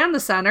island and the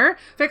center.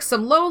 Fix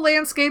some low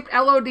landscaped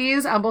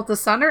LODs on both the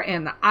center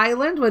and the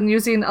island when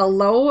using a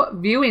low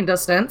viewing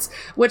distance,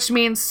 which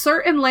means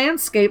certain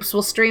landscapes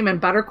will stream in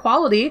better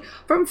quality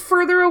from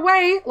further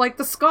away, like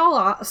the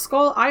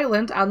Skull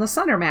Island on the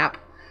center map.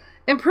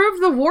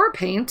 Improve the war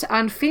paint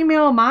on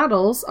female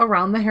models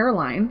around the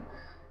hairline.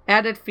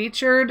 Added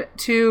features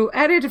to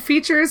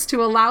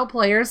allow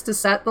players to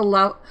set the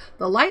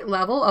light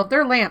level of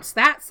their lamps.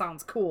 That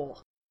sounds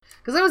cool.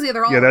 Because it was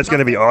either all. Yeah, that's going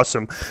to be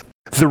awesome.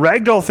 The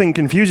ragdoll thing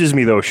confuses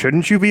me, though.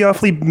 Shouldn't you be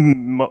awfully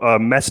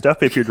messed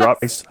up if you're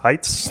dropping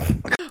heights?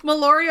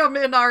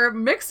 Malorium in our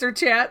Mixer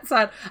chat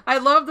said, I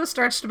love the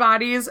stretched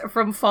bodies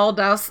from Fall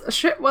Dust.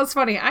 Shit was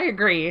funny. I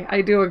agree.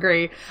 I do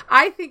agree.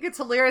 I think it's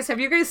hilarious. Have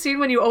you guys seen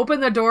when you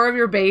open the door of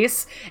your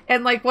base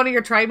and one of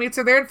your trimates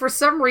are there and for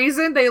some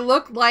reason they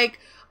look like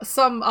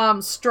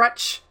some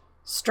stretch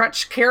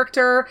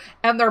character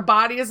and their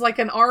body is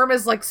an arm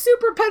is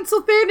super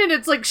pencil thin and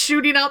it's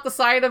shooting out the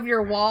side of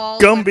your wall.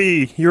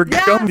 Gumby. You're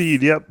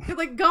Gumby, yep. You're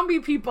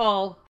Gumby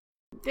people.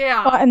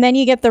 Yeah. And then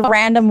you get the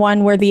random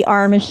one where the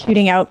arm is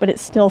shooting out but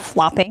it's still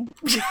flopping.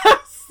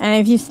 Yes.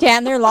 And if you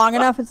stand there long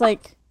enough, it's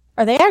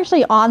are they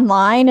actually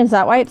online? Is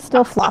that why it's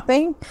still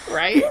flopping?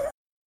 Right?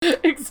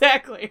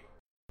 Exactly.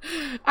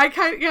 I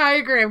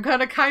agree. I'm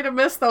kind of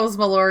miss those,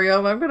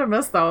 Malorium. I'm gonna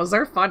miss those.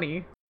 They're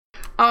funny.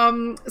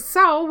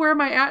 So where am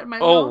I at?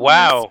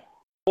 Wow.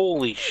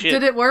 Holy shit.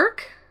 Did it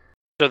work?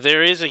 So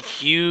there is a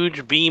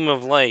huge beam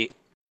of light.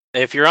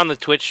 If you're on the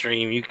Twitch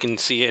stream, you can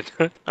see it.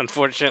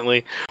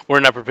 Unfortunately, we're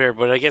not prepared,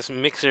 but I guess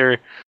Mixer,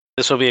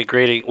 this will be a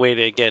great way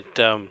to get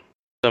some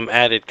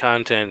added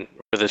content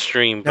for the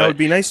stream. That would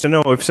be nice to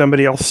know if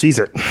somebody else sees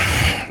it.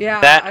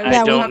 Yeah,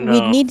 I don't know.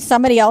 We need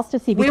somebody else to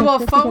see. We will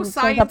faux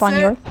science up on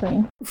your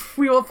screen.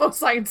 We will faux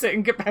science it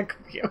and get back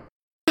with you.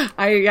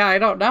 I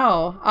don't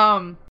know.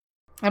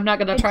 I'm not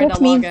going to try to log in. It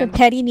just means that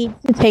Teddy needs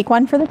to take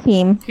one for the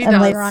team,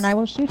 and later on I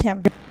will shoot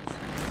him.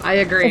 I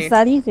agree. It's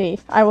that easy.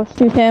 I will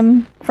shoot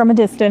him from a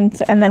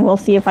distance, and then we'll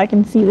see if I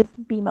can see this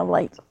beam of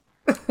light.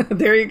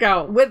 There you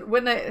go.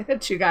 When it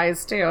hits you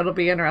guys, too, it'll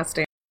be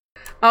interesting.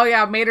 Oh,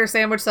 yeah, Mater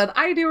Sandwich said,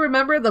 I do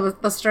remember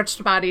the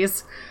stretched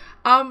bodies.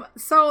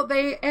 So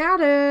they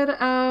added,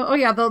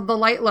 the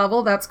light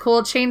level, that's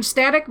cool. Change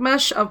static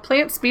mesh of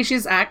plant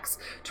species X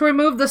to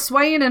remove the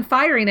swaying and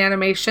firing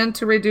animation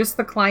to reduce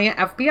the client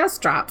FPS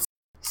drops.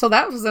 So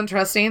that was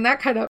interesting. That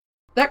kind of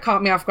That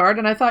caught me off guard,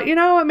 and I thought,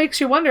 it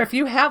makes you wonder if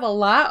you have a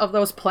lot of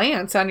those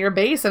plants on your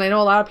base, and I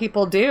know a lot of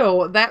people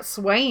do, that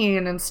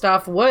swaying and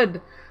stuff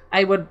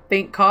I would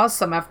think, cause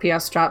some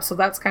FPS drops, so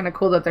that's kind of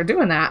cool that they're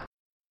doing that.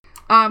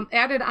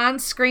 Added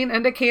on-screen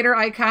indicator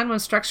icon when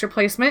structure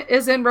placement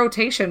is in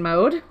rotation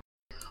mode.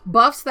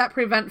 Buffs that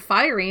prevent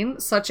firing,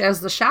 such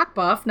as the shock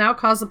buff, now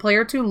cause the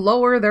player to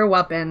lower their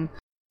weapon.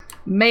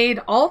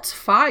 Made alt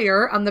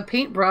fire on the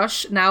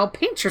paintbrush, now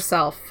paint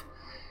yourself.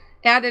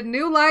 Added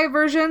new live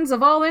versions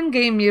of all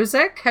in-game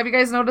music. Have you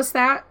guys noticed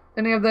that?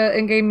 Any of the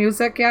in-game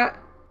music yet?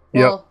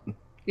 Well,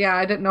 yeah,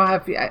 I didn't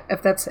know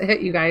if that's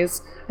hit you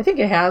guys. I think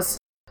it has.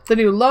 The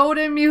new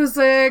load-in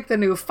music, the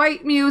new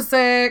fight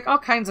music, all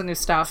kinds of new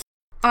stuff.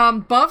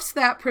 Buffs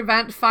that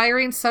prevent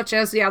firing, such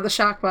as, the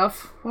shock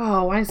buff.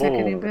 Whoa, why is that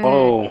getting big?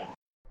 Oh.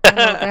 I don't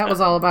know what that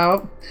was all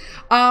about.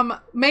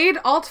 Made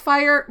alt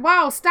fire.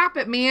 Wow, stop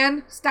it,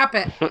 man. Stop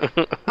it.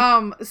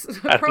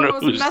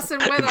 Promo's messing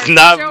with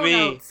our show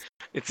notes.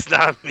 It's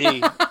not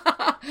me.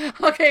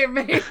 Okay,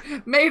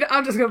 made.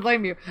 I'm just gonna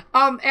blame you.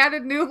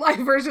 Added new live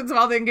versions of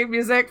all the in-game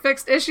music.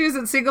 Fixed issues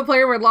in single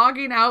player where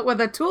logging out with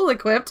a tool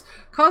equipped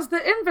caused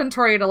the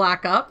inventory to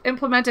lock up.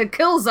 Implemented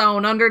kill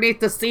zone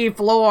underneath the sea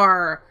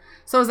floor.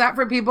 So is that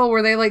for people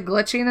where they like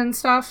glitching and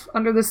stuff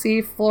under the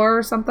sea floor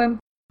or something?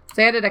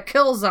 They added a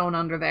kill zone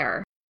under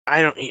there.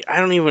 I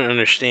don't even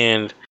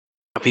understand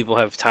how people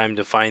have time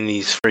to find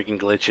these freaking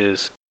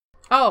glitches.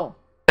 Oh,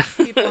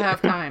 people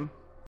have time.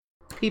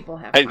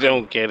 I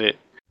don't get it.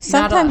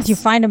 Sometimes you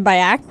find them by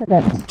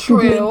accident.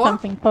 True. Doing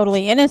something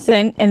totally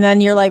innocent, and then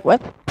you're like,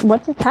 what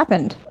just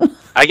happened?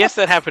 I guess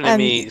that happened to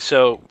me.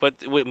 So, but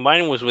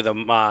mine was with a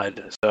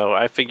mod, so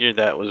I figured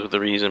that was the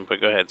reason. But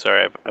go ahead.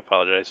 Sorry, I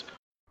apologize.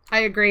 I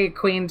agree,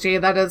 Queen G.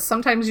 That is,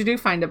 sometimes you do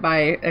find it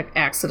by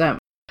accident.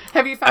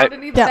 Have you found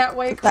any that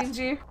way, Queen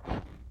G?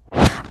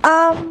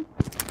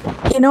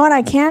 You know what?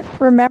 I can't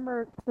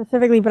remember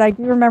specifically, but I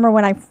do remember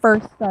when I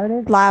first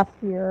started last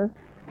year,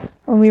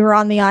 when we were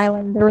on the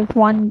island, there was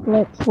one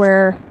glitch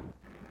where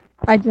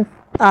I just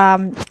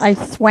I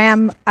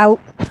swam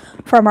out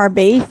from our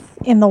base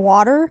in the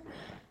water,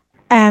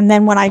 and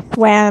then when I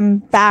swam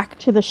back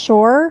to the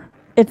shore,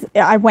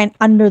 I went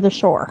under the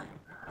shore.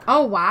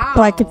 Oh wow!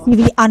 So I could see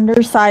the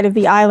underside of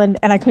the island,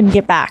 and I couldn't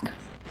get back.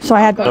 So I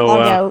had to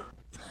log out,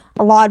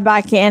 log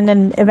back in,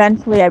 and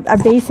eventually I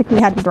basically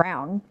had to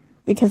drown,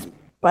 because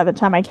by the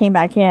time I came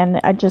back in,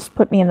 it just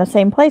put me in the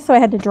same place. So I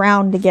had to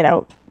drown to get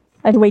out.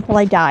 I had to wait till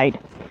I died.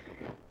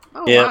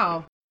 Oh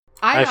wow!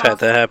 I've had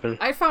that happen.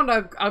 I found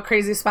a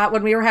crazy spot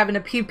when we were having a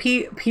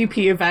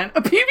PP event.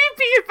 A PvP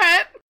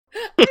event.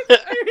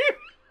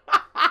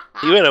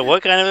 You had a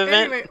what kind of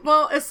event? Anyway,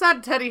 well, it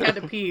said Teddy had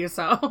to pee,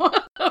 so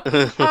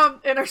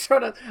in our show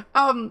notes,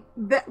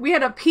 we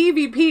had a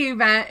PvP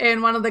event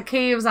in one of the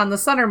caves on the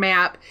center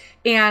map,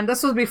 and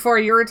this was before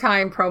your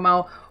time,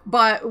 Promo.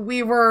 But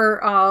we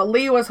were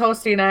Lee was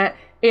hosting it,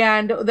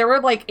 and there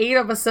were like 8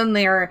 of us in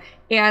there,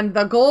 and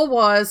the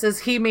goal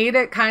is he made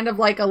it kind of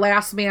like a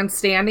last man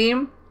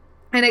standing.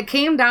 And it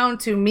came down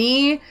to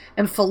me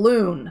and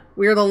Falloon.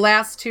 We were the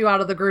last 2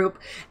 out of the group.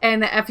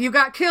 And if you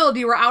got killed,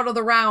 you were out of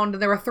the round.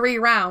 And there were 3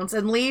 rounds.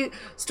 And Lee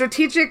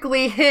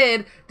strategically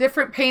hid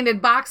different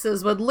painted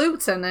boxes with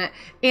loots in it.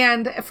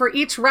 And for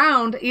each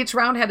round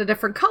had a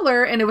different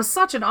color. And it was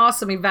such an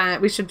awesome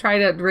event. We should try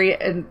to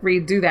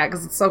redo that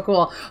because it's so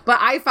cool. But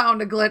I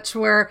found a glitch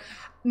where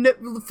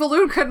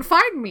Falloon couldn't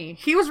find me.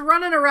 He was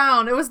running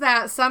around. It was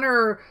that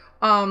center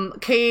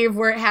cave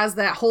where it has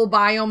that whole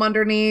biome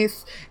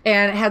underneath,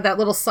 and it had that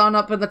little sun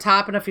up in the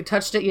top, and if you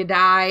touched it you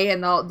die,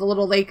 and the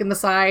little lake in the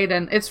side,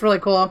 and it's really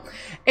cool.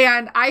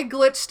 And I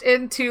glitched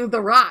into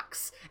the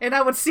rocks, and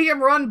I would see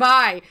him run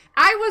by.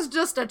 I was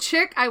just a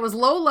chick. I was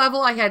low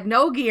level. I had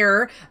no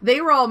gear.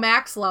 They were all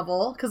max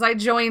level because I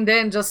joined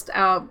in just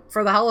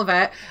for the hell of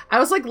it. I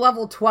was like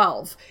level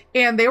 12,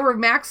 and they were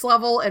max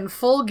level and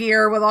full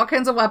gear with all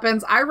kinds of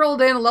weapons. I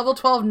rolled in a level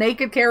 12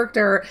 naked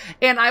character,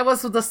 and I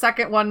was the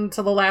second one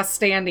to the last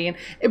standing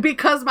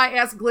because my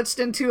ass glitched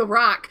into a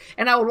rock,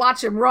 and I would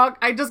watch him run.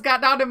 I just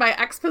got down to my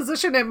X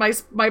position and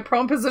my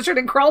prone position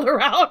and crawled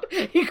around.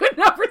 He could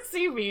never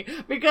see me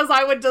because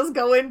I would just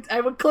go in.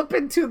 I would clip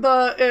into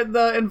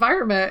the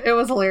environment. It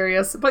was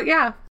hilarious. But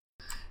yeah,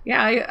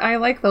 I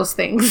like those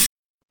things.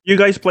 You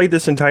guys played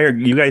this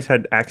you guys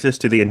had access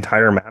to the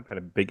entire map, had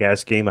a big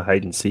ass game of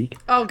hide and seek.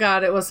 Oh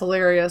god, it was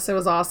hilarious. It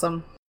was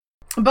awesome.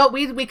 But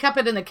we kept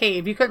it in the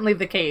cave. You couldn't leave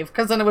the cave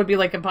because then it would be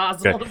like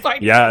impossible to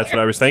find. Yeah, that's what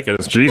I was thinking.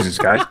 Jesus,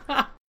 guys.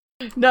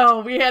 No,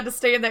 we had to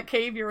stay in that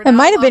cave. It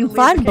might have been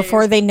fun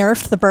before they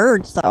nerfed the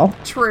birds, though.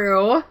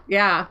 True.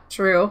 Yeah,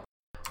 true.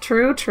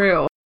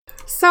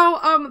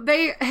 So,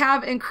 they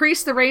have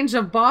increased the range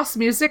of boss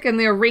music in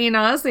the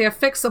arenas. They have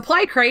fixed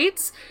supply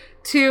crates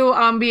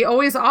to be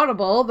always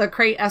audible, the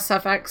crate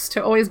SFX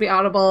to always be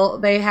audible.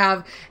 They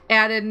have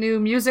added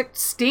new music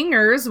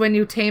stingers when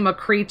you tame a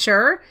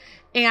creature.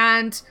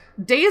 And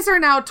Days are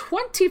now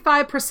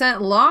 25%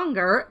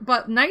 longer,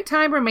 but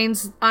nighttime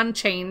remains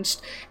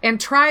unchanged.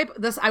 And tribe,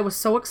 I was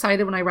so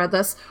excited when I read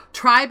this.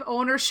 Tribe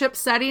ownership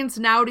settings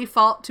now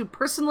default to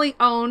personally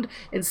owned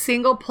and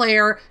single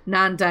player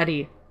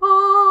non-deady.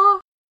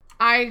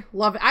 I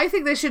love it. I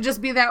think they should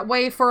just be that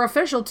way for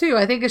official too.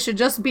 I think it should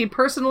just be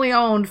personally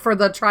owned for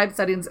the tribe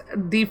settings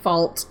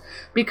default,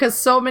 because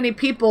so many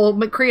people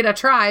create a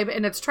tribe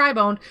and it's tribe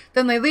owned,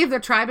 then they leave their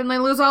tribe and they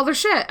lose all their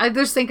shit. I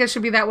just think it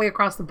should be that way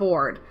across the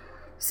board.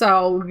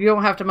 So you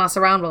don't have to mess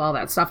around with all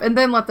that stuff, and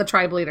then let the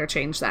tribe leader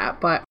change that.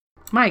 But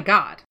my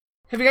God.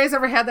 Have you guys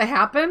ever had that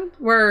happen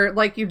where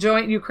like you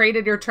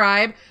created your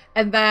tribe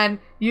and then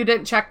you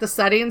didn't check the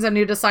settings and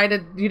you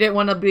decided you didn't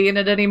want to be in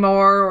it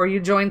anymore, or you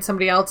joined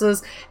somebody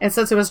else's, and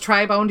since it was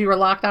tribe owned, you were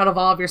locked out of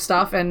all of your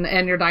stuff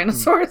and your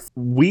dinosaurs?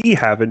 We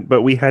haven't,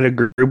 but we had a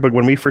group. But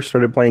when we first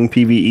started playing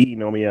PvE,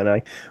 Nomi and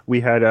I,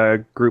 we had a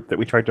group that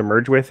we tried to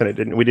merge with,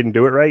 and we didn't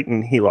do it right,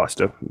 and he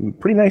lost a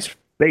pretty nice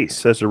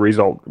base as a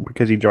result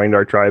because he joined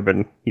our tribe,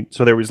 and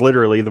so there was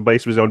literally the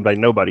base was owned by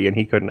nobody, and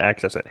he couldn't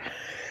access it.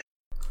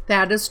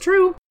 That is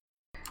true.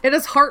 It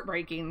is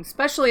heartbreaking,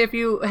 especially if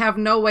you have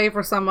no way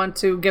for someone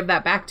to give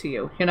that back to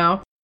you, you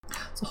know?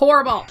 It's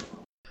horrible.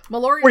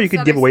 Malorian, or you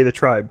could give away the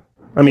tribe.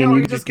 I mean,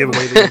 you could just give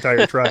away the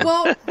entire tribe.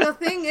 Well, the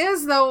thing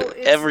is, though...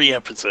 Every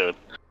episode.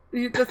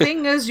 The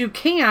thing is, you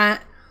can't,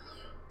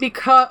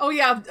 because... Oh,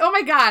 yeah. Oh,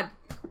 my God.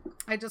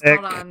 I just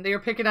hold on. They were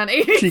picking on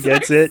 86. She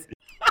gets it.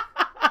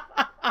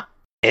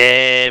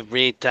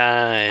 Every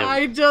time.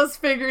 I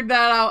just figured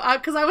that out.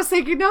 Because I was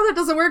thinking, no, that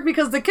doesn't work,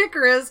 because the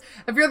kicker is,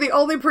 if you're the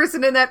only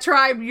person in that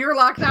tribe, you're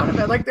locked out of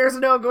it. Like, there's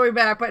no going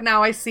back. But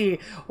now I see.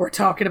 We're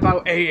talking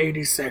about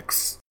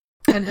A86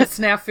 and his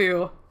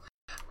snafu.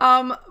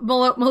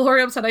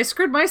 Malorium said, I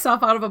screwed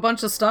myself out of a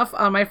bunch of stuff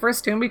on my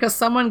first tune because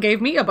someone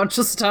gave me a bunch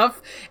of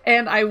stuff,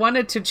 and I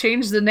wanted to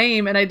change the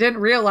name, and I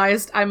didn't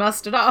realize I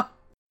messed it up.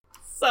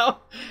 So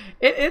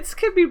it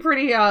could be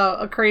pretty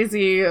a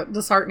crazy,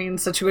 disheartening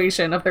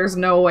situation if there's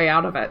no way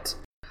out of it.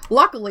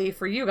 Luckily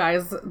for you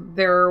guys,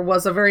 there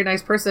was a very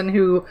nice person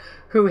who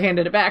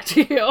handed it back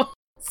to you.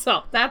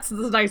 So that's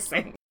the nice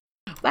thing.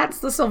 That's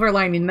the silver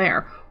lining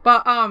there.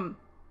 But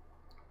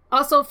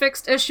also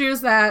fixed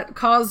issues that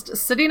caused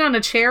sitting on a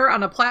chair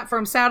on a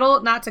platform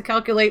saddle not to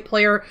calculate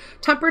player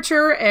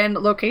temperature and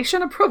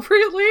location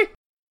appropriately.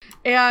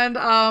 And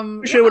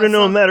wish I would have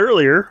known that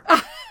earlier.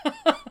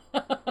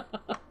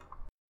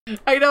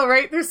 I know,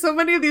 right? There's so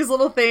many of these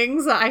little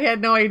things I had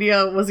no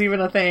idea was even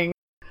a thing.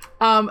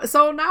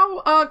 So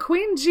now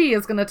Queen G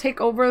is going to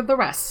take over the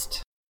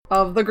rest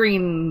of the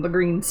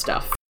green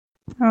stuff.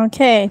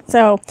 Okay,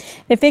 so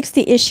they fixed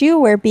the issue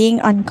where being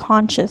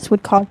unconscious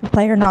would cause the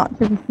player not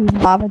to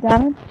receive lava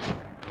damage.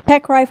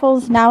 Tech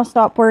rifles now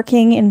stop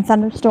working in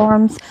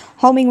thunderstorms.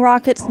 Homing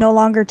rockets no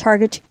longer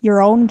target your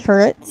own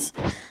turrets.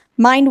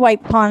 Mind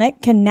Wipe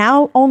Tonic can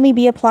now only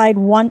be applied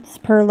once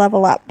per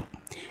level up.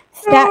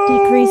 Stat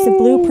decrease of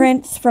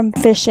blueprints from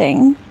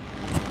fishing.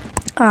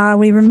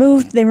 They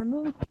removed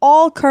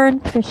all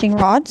current fishing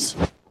rods.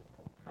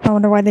 I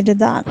wonder why they did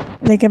that.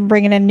 They can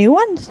bring in new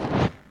ones?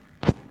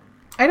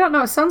 I don't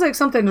know. It sounds like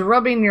something's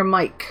rubbing your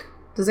mic.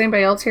 Does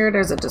anybody else hear it,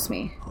 or is it just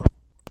me?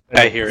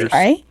 I hear it.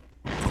 Alright.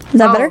 Is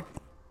that better?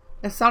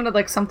 It sounded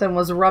like something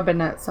was rubbing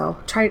it, so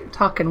try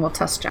talking, we'll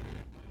test check.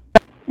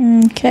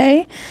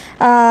 Okay.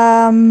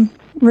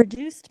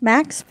 Reduced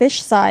max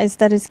fish size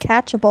that is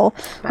catchable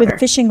with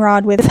fishing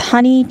rod with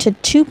honey to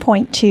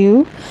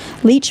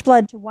 2.2, leech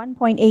blood to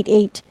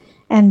 1.88,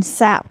 and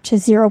sap to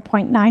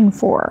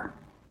 0.94.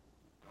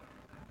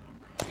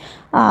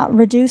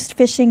 Reduced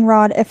fishing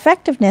rod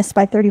effectiveness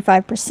by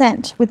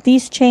 35%. With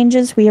these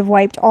changes, we have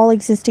wiped all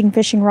existing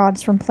fishing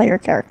rods from player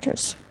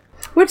characters.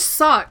 Which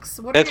sucks.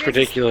 That's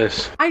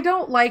ridiculous. I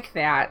don't like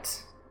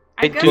that.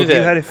 If you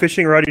had a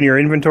fishing rod in your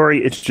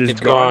inventory, it's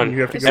just gone.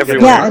 You have to go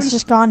everywhere. Yeah, it's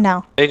just gone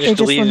now. They just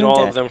deleted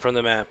all of them from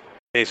the map,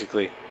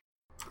 basically.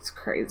 It's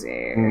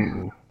crazy.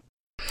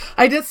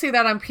 I did see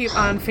that on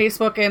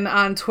Facebook and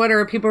on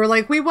Twitter. People were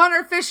like, "We want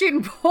our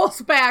fishing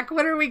poles back.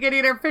 When are we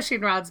getting our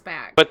fishing rods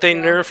back?" But they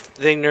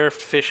nerfed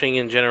fishing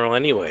in general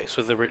anyway.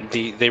 So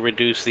they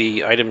reduce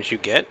the items you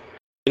get.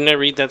 Didn't I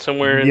read that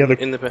somewhere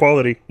in the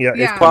quality? Yeah,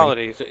 it's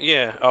quality.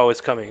 Yeah. Oh,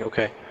 it's coming.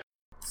 Okay.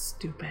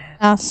 Stupid.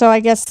 So I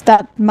guess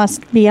that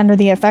must be under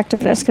the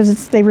effectiveness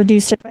because they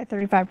reduced it by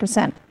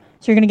 35%.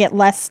 So you're going to get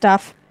less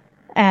stuff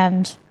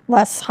and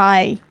less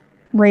high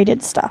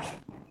rated stuff.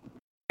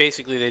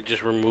 Basically, they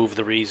just remove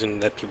the reason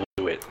that people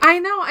do it. I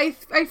know.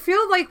 I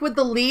feel like with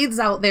the leads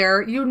out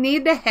there, you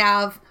need to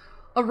have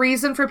a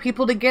reason for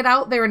people to get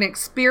out there and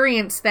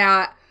experience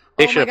that.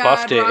 They should have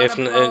buffed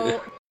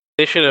it.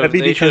 They should have. That'd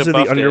be because of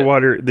the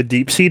underwater, the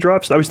deep sea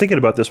drops. I was thinking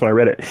about this when I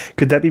read it.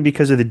 Could that be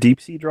because of the deep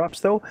sea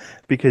drops, though?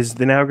 Because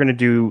they're now going to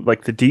do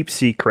like the deep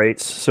sea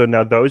crates. So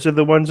now those are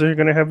the ones that are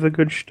going to have the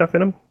good stuff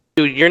in them.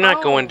 Dude, you're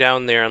not going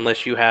down there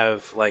unless you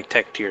have like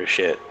tech tier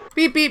shit.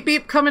 Beep, beep,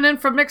 beep, coming in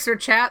from Mixer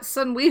Chat.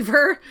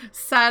 Sunweaver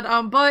said,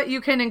 but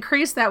you can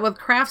increase that with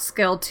craft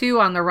skill, too,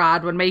 on the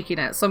rod when making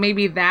it. So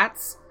maybe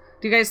that's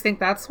Do you guys think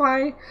that's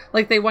why?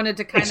 Like they wanted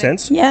to kind Makes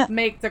sense. Yeah.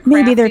 make the crafting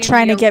Maybe they're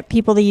trying to get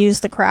people to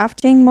use the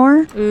crafting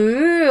more.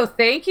 Ooh,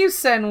 thank you,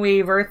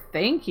 Senweaver.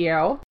 Thank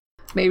you.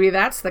 Maybe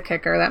that's the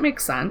kicker. That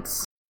makes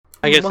sense.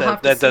 I guess We'll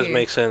have that to does see.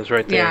 make sense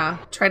right there. Yeah,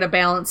 try to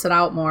balance it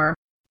out more.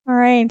 All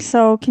right,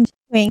 so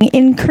continuing.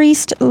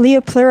 Increased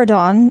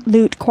Leopleurodon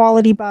loot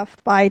quality buff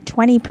by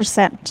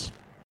 20%.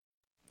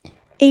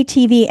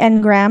 ATV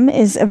Engram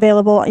is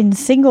available in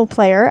single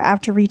player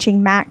after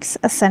reaching max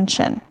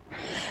ascension.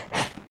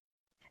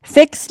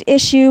 Fixed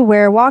issue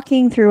where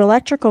walking through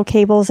electrical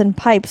cables and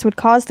pipes would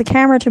cause the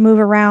camera to move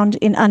around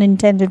in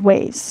unintended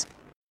ways.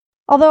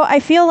 Although I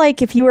feel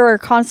like if you were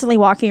constantly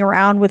walking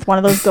around with one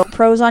of those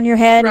GoPros on your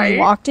head and you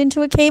walked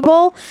into a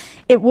cable,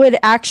 it would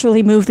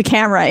actually move the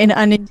camera in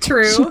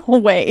unintentional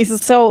ways.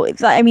 So,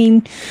 I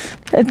mean,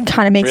 it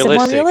kind of makes it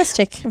more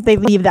realistic if they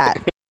leave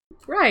that.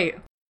 Right.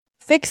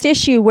 Fixed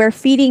issue where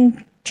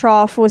feeding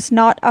trough was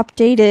not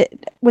updating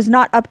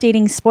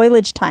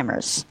spoilage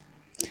timers.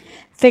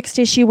 Fixed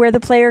issue where the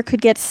player could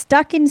get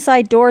stuck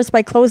inside doors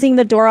by closing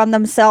the door on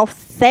themselves.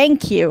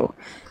 Thank you.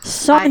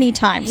 So many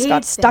times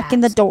got stuck in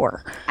the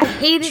door. I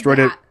hated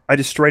that. I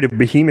destroyed a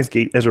behemoth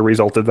gate as a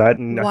result of that,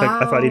 and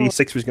I thought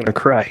 86 was going to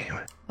cry.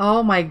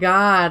 Oh my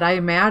god, I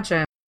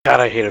imagine. God,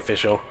 I hate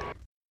official.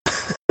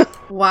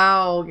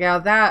 Wow,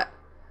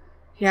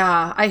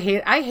 yeah, I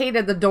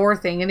hated the door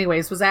thing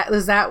anyways. Was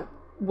that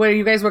where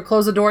you guys would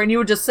close the door and you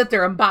would just sit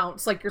there and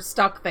bounce like you're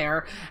stuck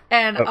there?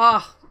 And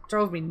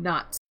drove me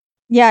nuts.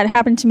 Yeah, it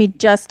happened to me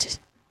just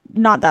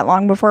not that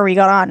long before we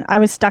got on. I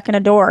was stuck in a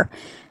door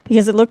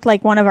because it looked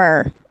like one of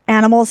our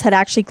animals had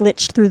actually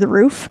glitched through the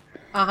roof.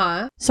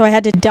 Uh-huh. So I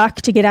had to duck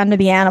to get under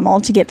the animal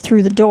to get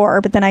through the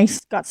door, but then I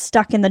got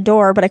stuck in the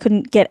door, but I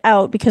couldn't get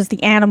out because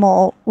the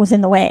animal was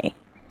in the way.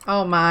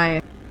 Oh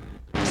my.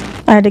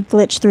 I had to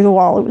glitch through the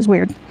wall. It was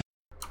weird.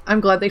 I'm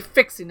glad they're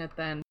fixing it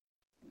then.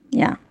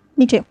 Yeah,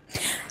 me too.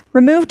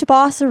 Removed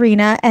boss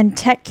arena and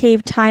tech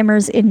cave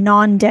timers in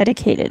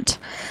non-dedicated.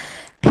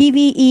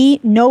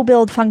 PvE no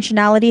build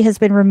functionality has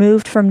been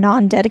removed from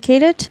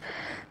non-dedicated.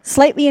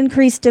 Slightly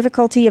increased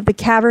difficulty of the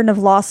Cavern of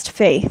Lost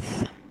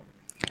Faith.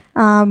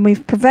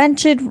 We've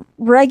prevented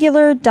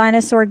regular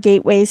dinosaur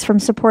gateways from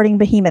supporting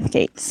behemoth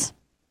gates.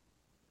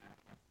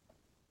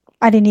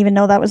 I didn't even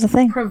know that was a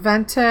thing. What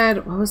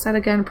was that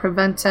again?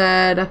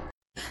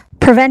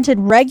 Prevented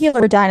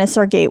Regular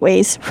dinosaur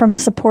gateways from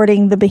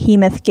supporting the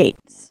behemoth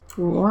gates.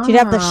 Wow. You'd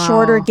have the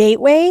shorter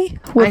gateway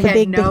with the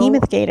big no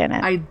behemoth gate in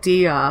it.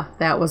 Idea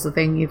that was a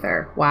thing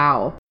either.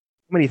 Wow.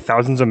 How many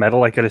thousands of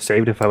metal I could have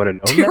saved if I would have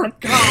known Dear that?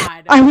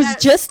 God. I was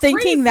just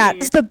thinking that.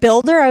 As the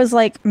builder, I was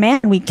like,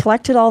 man, we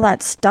collected all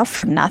that stuff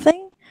for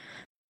nothing?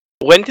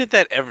 When did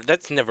that ever?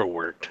 That's never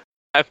worked.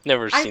 I've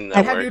never seen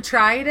that Have work. you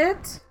tried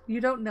it? You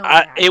don't know.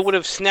 It would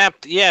have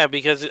snapped, yeah,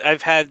 because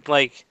I've had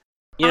like,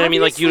 you know what I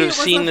mean? Like you'd have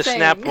Obviously, it seen was the a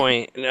snap thing.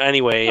 point.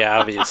 Anyway, yeah,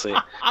 obviously.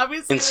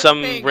 Obviously, In it was a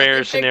some thing, rare they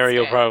fixed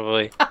scenario, it.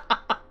 probably.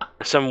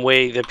 Some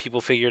way that people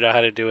figured out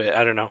how to do it.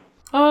 I don't know.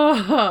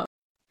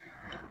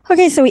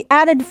 Okay, so we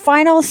added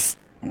final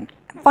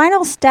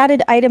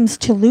statted items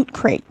to loot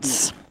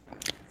crates.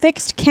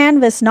 Fixed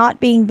canvas not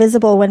being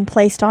visible when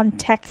placed on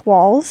tech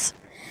walls.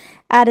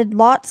 Added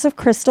lots of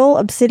crystal,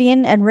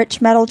 obsidian, and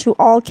rich metal to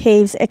all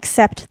caves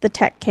except the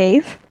tech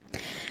cave.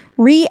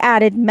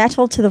 Re-added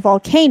metal to the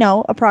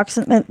volcano,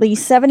 approximately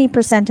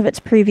 70% of its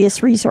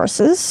previous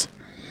resources.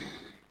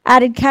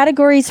 Added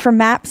categories for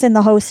maps in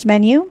the host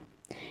menu.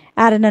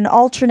 Added an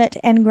alternate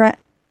engram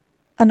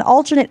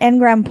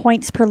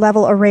points per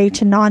level array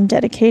to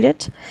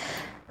non-dedicated.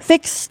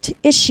 Fixed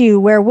issue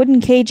where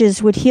wooden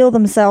cages would heal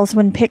themselves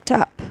when picked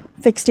up.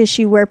 Fixed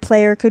issue where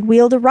player could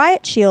wield a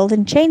riot shield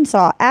and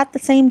chainsaw at the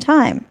same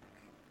time.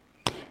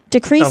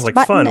 Decreased Sounds like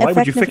button fun. Why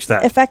would you fix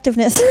that?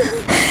 effectiveness.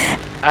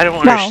 I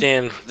don't No.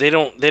 understand. They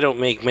don't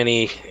make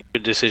many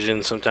good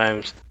decisions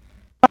sometimes.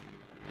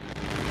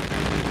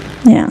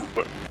 Yeah.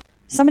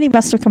 Somebody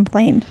must have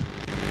complained.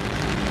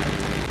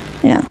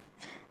 Yeah.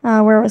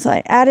 Where was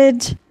I?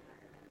 Added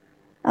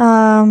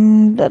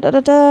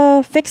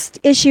fixed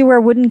issue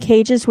where wooden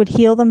cages would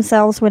heal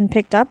themselves when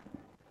picked up.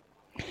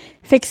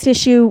 Fixed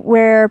issue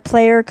where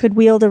player could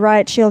wield a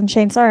riot shield and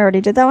chainsaw. I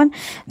already did that one.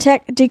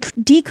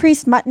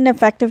 Decreased mutton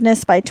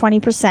effectiveness by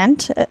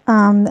 20%.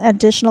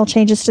 Additional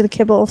changes to the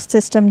kibble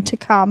system to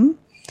come.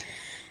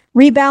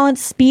 Rebalance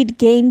speed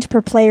gained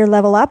per player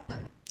level up.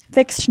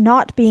 Fixed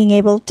not being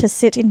able to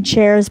sit in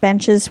chairs,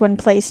 benches when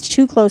placed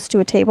too close to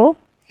a table.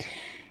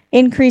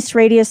 Increased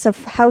radius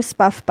of house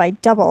buff by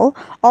double.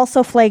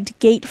 Also flagged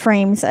gate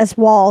frames as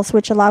walls,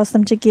 which allows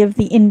them to give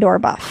the indoor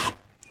buff.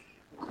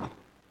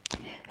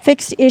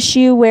 Fixed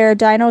issue where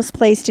dinos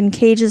placed in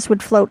cages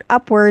would float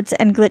upwards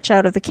and glitch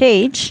out of the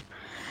cage.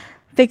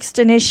 Fixed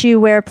an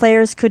issue where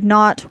players could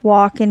not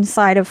walk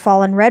inside of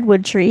fallen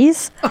redwood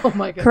trees. Oh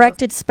my god.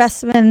 Corrected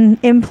specimen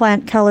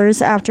implant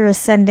colors after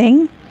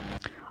ascending.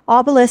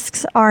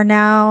 Obelisks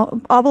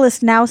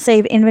now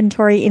save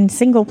inventory in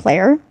single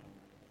player.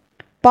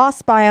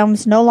 Boss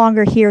biomes no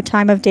longer hear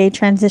time of day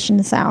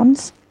transition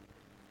sounds.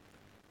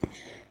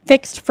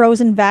 fixed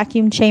frozen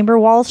vacuum chamber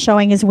walls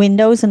showing as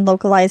windows and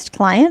localized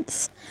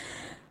clients.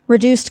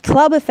 Reduced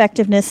club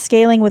effectiveness,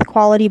 scaling with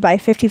quality by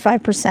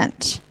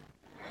 55%.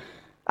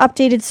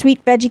 Updated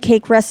sweet veggie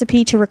cake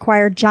recipe to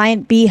require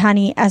giant bee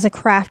honey as a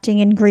crafting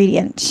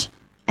ingredient.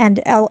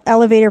 And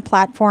elevator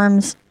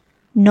platforms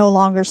no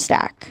longer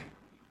stack.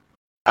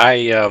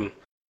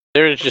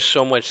 There's just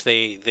so much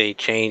they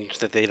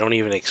changed that they don't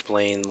even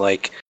explain,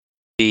 like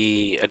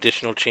the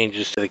additional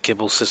changes to the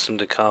kibble system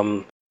to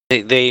come.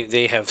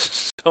 They have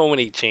so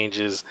many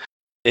changes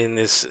in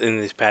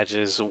these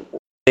patches.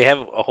 They have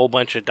a whole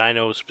bunch of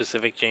Dino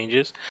specific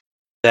changes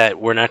that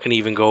we're not going to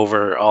even go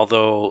over,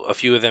 although a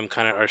few of them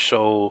kind of are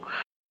so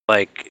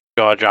like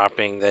jaw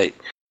dropping that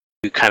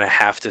you kind of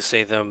have to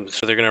say them.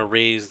 So they're going to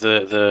raise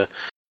the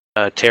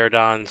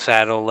Pterodon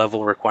saddle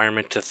level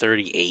requirement to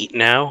 38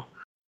 now,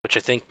 which I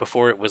think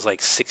before it was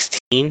like 16,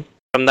 if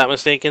I'm not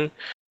mistaken.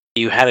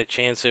 You had a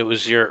chance, it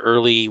was your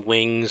early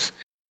wings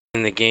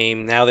in the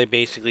game. Now they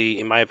basically,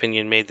 in my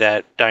opinion, made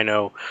that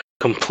dino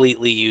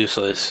completely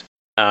useless.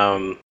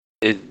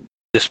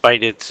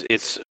 Despite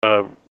its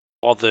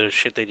all the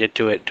shit they did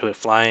to it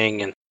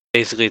flying, and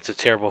basically it's a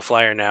terrible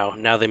flyer now.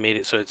 Now they made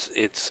it so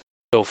it's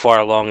so far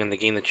along in the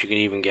game that you can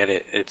even get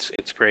it.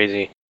 It's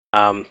crazy.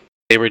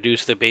 They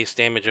reduced the base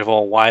damage of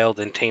all wild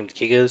and tamed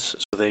Gigas,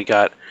 so they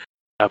got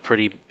a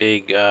pretty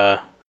big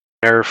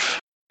nerf.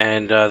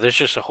 And there's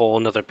just a whole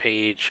another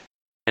page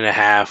and a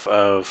half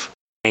of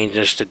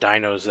changes to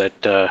dinos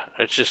that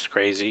it's just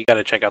crazy. You got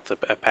to check out the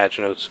patch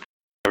notes,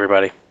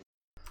 everybody.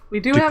 We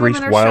do have them in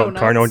Decreased our wild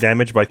show carno notes.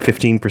 damage by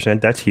 15%.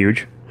 That's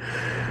huge.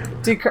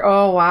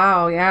 Oh,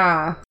 wow,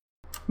 yeah.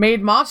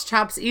 Made moss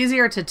chops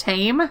easier to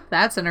tame.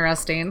 That's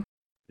interesting.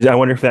 I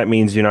wonder if that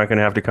means you're not going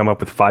to have to come up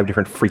with 5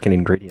 different freaking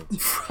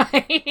ingredients.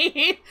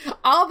 Right?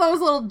 All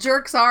those little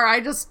jerks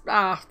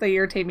they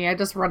irritate me. I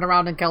just run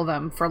around and kill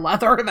them for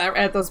leather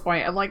at this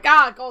point. I'm like,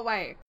 go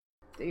away.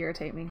 They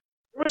irritate me.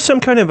 There was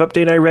some kind of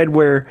update I read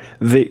where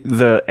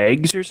the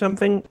eggs or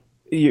something,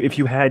 if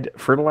you had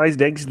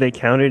fertilized eggs, they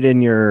counted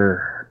in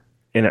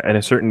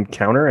a certain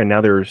counter, and now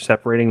they're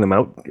separating them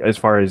out as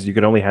far as you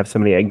could only have so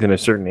many eggs in a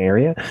certain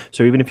area.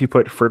 So even if you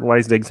put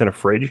fertilized eggs in a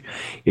fridge,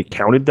 it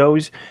counted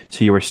those.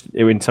 So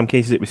in some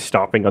cases, it was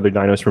stopping other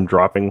dinos from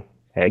dropping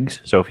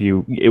eggs. So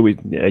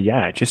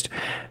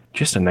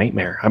just a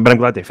nightmare. But I'm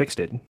glad they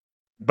fixed it.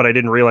 But I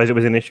didn't realize it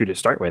was an issue to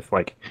start with.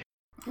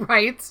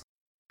 Right.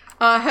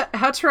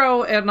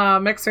 Hetero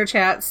in Mixer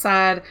Chat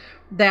said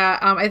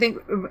that I think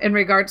in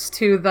regards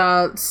to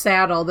the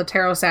saddle, the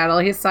Taro saddle,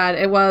 he said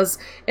it was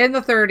in the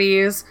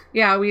 30s.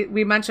 Yeah,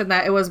 we mentioned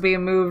that it was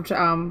being moved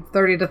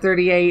 30 to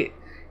 38.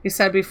 He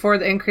said before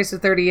the increase to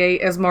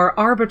 38 is more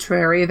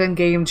arbitrary than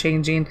game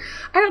changing.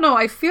 I don't know.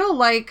 I feel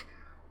like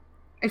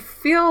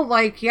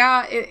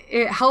yeah,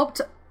 it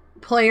helped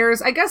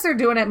players. I guess they're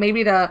doing it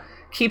maybe to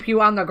keep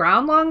you on the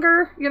ground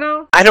longer, you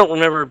know? I don't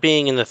remember it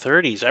being in the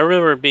 30s. I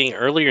remember it being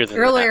earlier than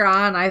Earlier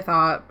on, I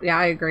thought, yeah,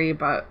 I agree,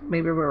 but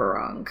maybe we were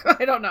wrong.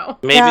 I don't know.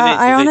 Maybe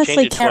I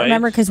honestly can't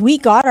remember because we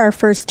got our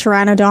first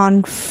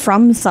Pteranodon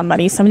from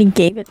somebody. Somebody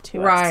gave it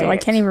to us, so I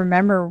can't even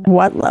remember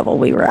what level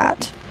we were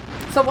at.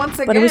 So once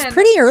again... But it was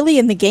pretty early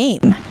in the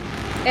game.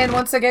 And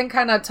once again,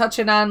 kind of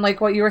touching on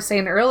like what you were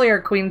saying earlier,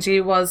 Queen G,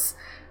 was...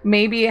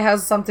 maybe it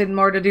has something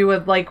more to do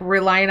with like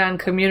relying on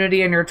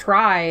community and your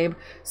tribe.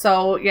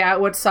 So yeah,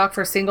 it would suck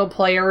for single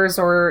players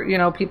or, you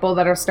know, people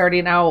that are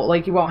starting out,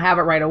 like you won't have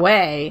it right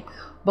away.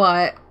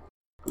 But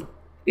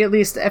at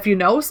least if you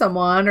know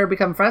someone or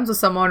become friends with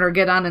someone or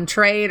get on and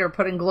trade or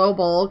put in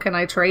global, can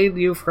I trade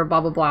you for blah,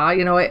 blah, blah?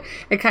 You know, it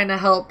kind of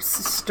helps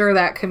stir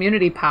that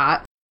community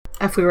pot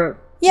if we were.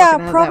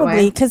 Yeah,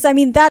 probably. Because I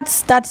mean,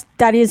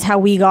 that is how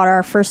we got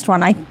our first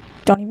one. I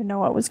don't even know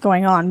what was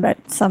going on, but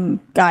some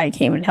guy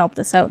came and helped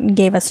us out and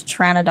gave us a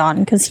Pteranodon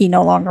because he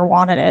no longer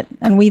wanted it.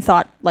 And we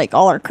thought like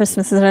all our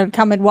Christmases had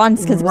come at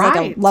once because it was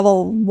like a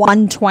level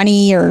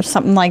 120 or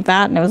something like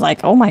that. And it was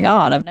like, oh my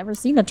God, I've never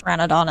seen a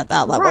Pteranodon at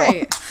that level.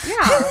 Right,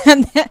 yeah.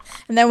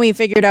 and then we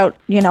figured out,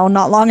 you know,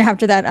 not long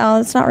after that, oh,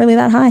 it's not really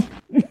that high.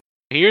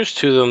 Here's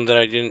two of them that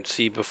I didn't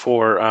see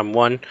before.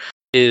 One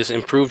is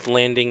improved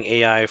landing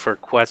AI for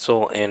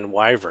Quetzal and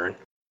Wyvern,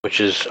 which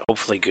is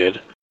hopefully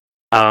good.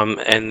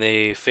 And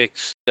they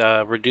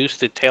reduced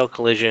the tail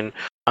collision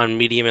on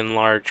medium and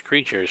large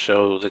creatures,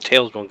 so the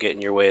tails won't get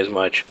in your way as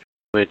much,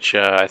 which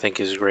I think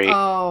is great.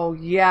 Oh,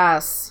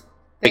 yes.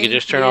 They could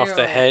just turn off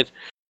the head.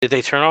 Did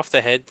they turn off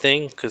the head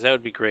thing? Because that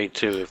would be great,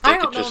 too. If they I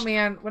don't could just know,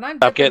 man. When I'm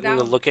stop getting down...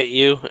 to look at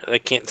you, I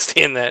can't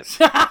stand that.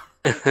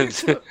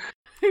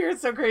 You're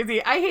so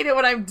crazy. I hate it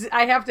when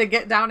I have to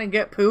get down and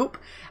get poop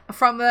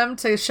from them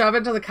to shove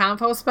into the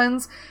compost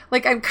bins.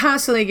 Like, I'm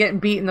constantly getting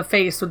beat in the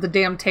face with the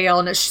damn tail,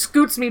 and it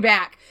scoots me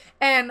back.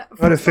 And You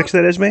know how to fix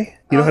that, Esme? You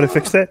know how to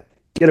fix that?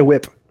 Get a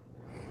whip.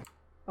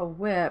 A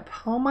whip.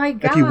 Oh my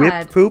God. If you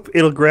whip poop,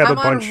 it'll grab I'm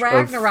a bunch on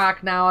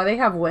Ragnarok now. They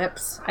have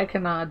whips. I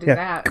cannot do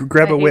that.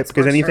 Grab I a hate whip,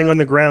 because anything Scorcher. on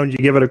the ground, you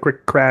give it a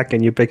quick crack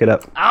and you pick it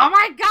up. Oh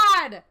my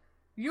God!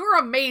 You're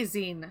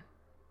amazing.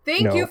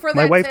 Thank you for that.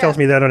 My wife tip. tells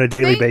me that on a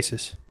daily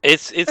basis.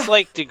 It's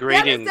like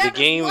degrading the that is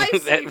game.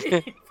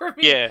 life-saving for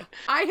me. Yeah.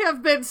 I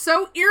have been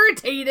so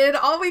irritated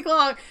all week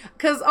long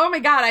because, oh my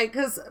god,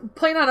 because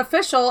playing on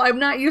official, I'm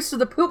not used to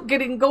the poop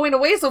going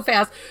away so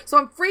fast. So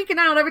I'm freaking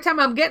out every time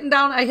I'm getting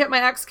down. I hit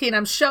my X key and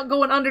I'm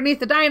going underneath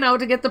the dino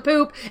to get the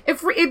poop.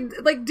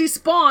 It like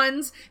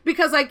despawns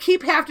because I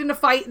keep having to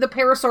fight the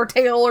Parasaur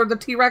tail or the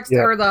T-Rex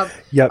or the.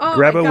 Yeah, oh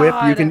grab a whip.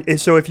 God. You can.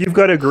 So if you've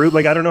got a group,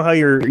 like I don't know how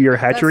your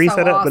hatchery so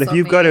set up, but if awesome,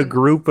 you've got a man.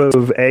 group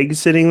of eggs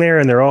sitting there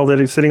and they're all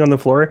sitting on the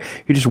floor,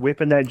 you just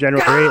whip in that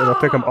general area and they'll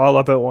pick them all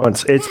up at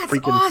once. It's That's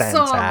freaking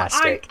awesome.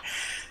 fantastic.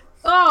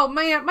 Oh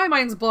man, my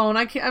mind's blown.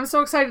 I'm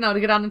so excited now to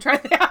get on and try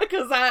that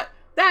because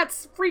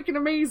that's freaking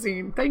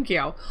amazing. Thank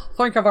you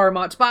very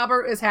much.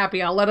 Bobber is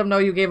happy. I'll let him know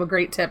you gave a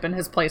great tip in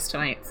his place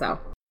tonight. So,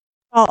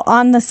 Well,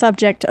 on the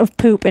subject of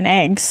poop and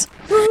eggs,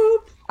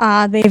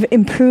 they've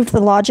improved the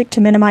logic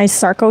to minimize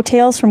Sarco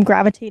tails from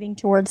gravitating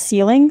towards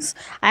ceilings.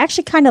 I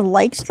actually kind of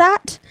liked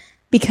that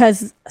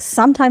because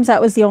sometimes that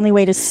was the only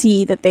way to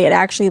see that they had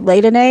actually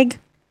laid an egg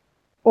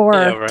or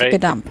took a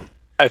dump.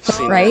 I've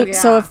seen right? that.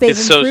 So if they've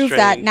It's so improved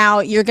that, strange. now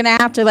you're going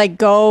to have to like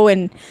go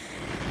and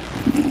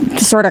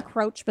sort of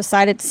crouch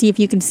beside it to see if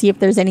you can see if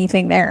there's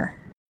anything there.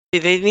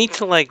 They need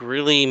to like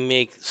really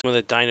make some of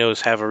the dinos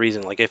have a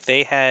reason. Like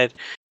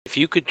if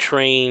you could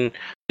train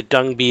the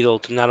dung beetle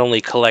to not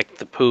only collect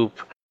the poop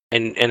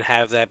and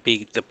have that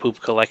be the poop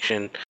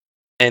collection,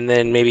 and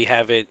then maybe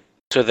have it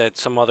so that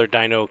some other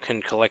dino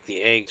can collect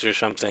the eggs or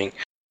something.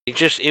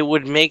 It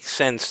would make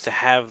sense to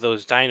have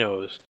those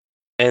dinos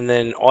and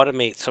then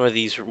automate some of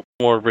these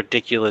more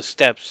ridiculous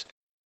steps,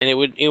 and it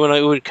would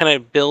kind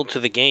of build to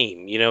the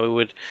game. It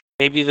would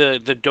maybe the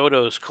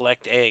dodos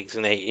collect eggs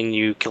and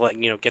you collect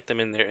get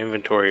them in their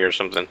inventory or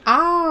something.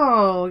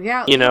 Oh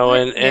yeah.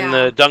 And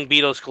the dung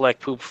beetles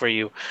collect poop for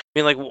you. I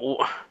mean, like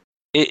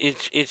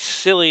it's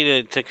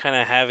silly to kind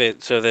of have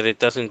it so that it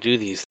doesn't do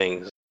these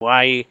things.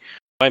 Why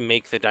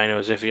make the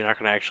dinos if you're not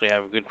going to actually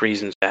have good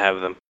reasons to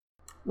have them?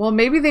 Well,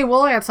 maybe they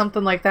will add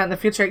something like that in the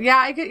future. Yeah,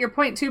 I get your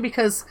point too,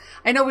 because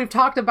I know we've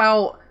talked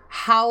about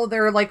how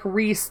they're like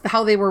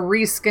how they were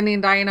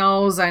reskinning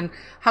dinos and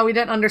how we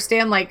didn't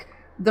understand like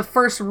the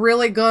first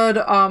really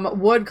good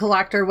wood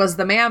collector was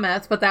the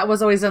mammoth, but that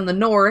was always in the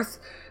north.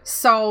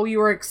 So you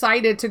were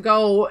excited to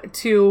go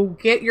to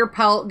get your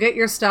pelt, get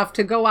your stuff,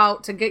 to go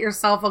out to get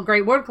yourself a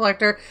great wood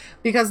collector,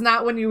 because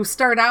not when you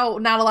start out,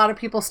 not a lot of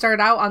people start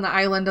out on the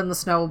island in the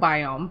snow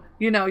biome.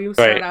 You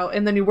start out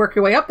and then you work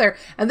your way up there,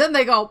 and then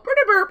they go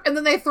pretty burp, and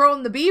then they throw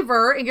in the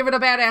beaver and give it a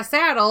badass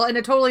saddle, and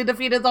it totally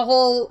defeated the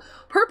whole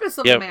purpose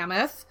of the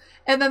mammoth.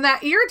 And then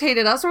that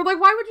irritated us. We're like,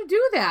 why would you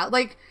do that?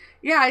 Like,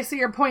 yeah, I see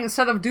your point.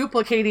 Instead of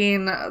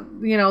duplicating,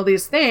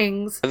 these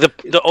things.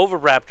 The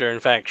Oviraptor, in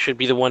fact, should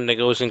be the one that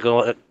goes and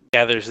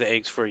gathers the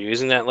eggs for you.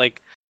 Isn't that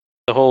like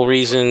the whole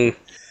reason?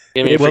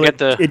 I mean,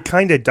 It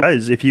kind of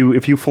does. If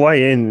you fly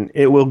in,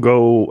 it will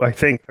go. I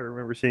think I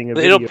remember seeing a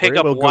video. It'll pick where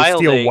up it will wild go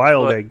steal eggs,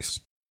 wild eggs.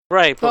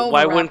 Right, but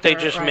why wouldn't they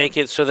just right. make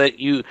it so that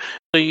you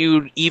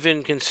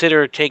even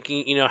consider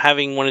taking,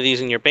 having one of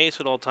these in your base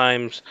at all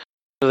times,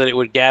 so that it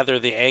would gather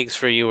the eggs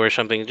for you or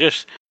something?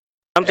 Just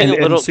something a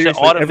little to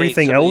seriously, automate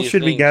everything some of else these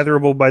should be things.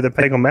 gatherable by the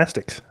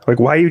Pagomastics. Like,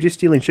 why are you just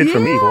stealing shit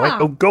from me?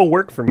 Why go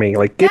work for me?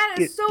 Like, That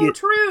is so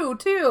true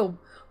too.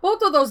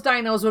 Both of those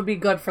dinos would be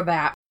good for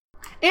that.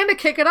 And to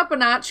kick it up a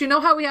notch, you know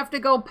how we have to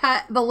go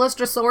pet the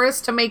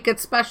Lystrosaurus to make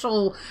its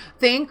special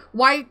thing?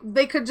 Why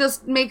they could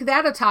just make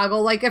that a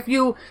toggle. Like if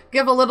you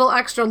give a little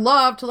extra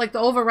love to like the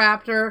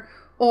Oviraptor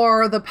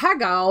or the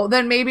Pego,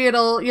 then maybe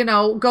it'll,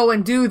 go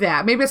and do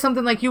that. Maybe it's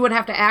something like you would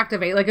have to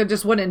activate. Like it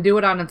just wouldn't do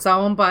it on its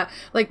own, but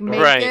like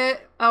make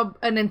it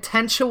an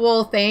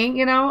intentional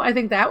thing, I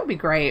think that would be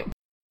great.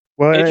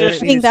 Well, I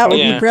think that would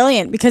be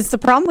brilliant, because the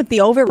problem with the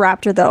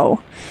Oviraptor,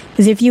 though,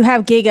 is if you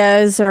have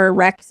Gigas or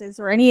Rexes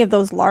or any of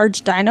those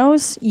large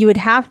dinos,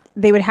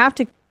 they would have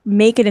to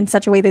make it in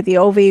such a way that the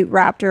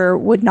Oviraptor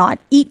would not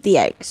eat the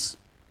eggs.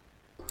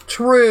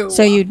 True.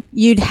 So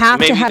you'd have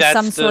Maybe to have that's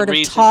some the sort of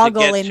reason to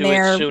toggle get in to it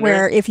there sooner.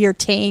 where if you're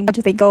tamed,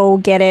 they go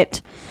get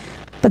it,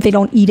 but they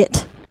don't eat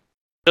it.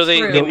 So they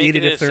They'll make eat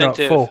it an if they're not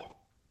incentive. full.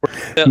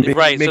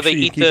 Right, Make so they sure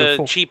you eat keep it the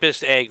full.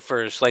 cheapest egg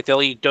first. Like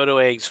they'll eat dodo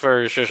eggs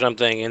first or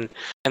something, and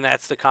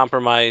that's the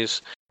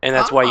compromise. And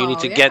that's why you need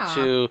to get to.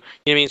 You know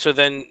what I mean? So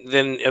then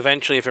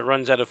eventually, if it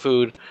runs out of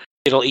food,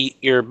 it'll eat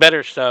your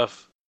better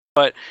stuff.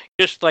 But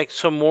just like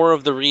some more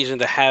of the reason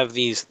to have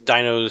these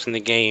dinos in the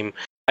game,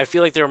 I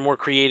feel like there are more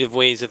creative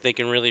ways that they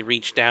can really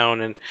reach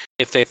down, and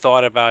if they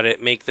thought about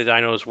it, make the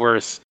dinos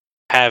worth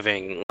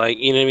having. Like,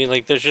 you know what I mean?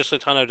 Like there's just a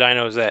ton of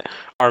dinos that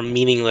are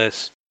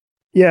meaningless.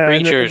 Yeah,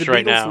 and creatures the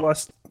right Beatles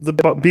now. The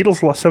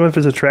Beatles lost some of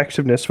his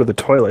attractiveness with the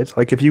toilet.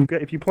 Like if you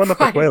plumb up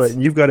a toilet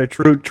and you've got a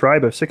true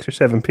tribe of 6 or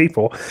 7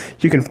 people,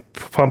 you can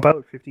pump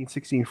out 15,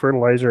 16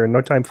 fertilizer in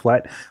no time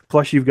flat.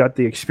 Plus you've got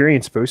the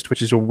experience boost,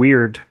 which is a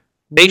weird.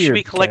 They should be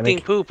mechanic. collecting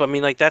poop. I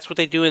mean, like that's what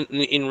they do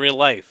in real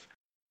life.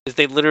 Is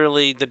they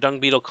literally the dung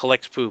beetle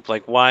collects poop.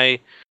 Like why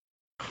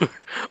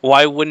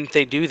wouldn't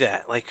they do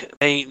that? Like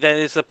that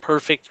is the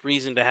perfect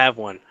reason to have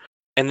one.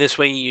 And this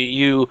way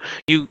you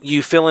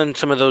fill in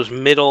some of those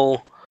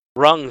middle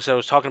rungs I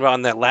was talking about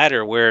on that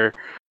ladder, where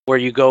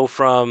you go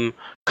from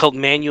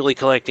manually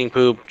collecting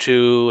poop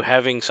to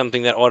having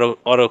something that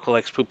auto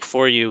collects poop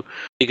for you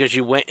because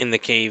you went in the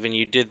cave and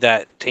you did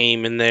that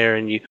tame in there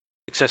and you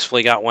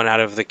successfully got one out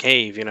of the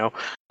cave.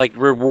 Like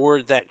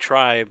reward that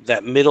tribe,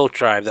 that middle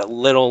tribe, that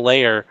little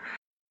layer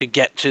to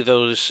get to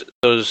those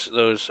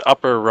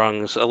upper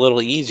rungs a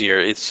little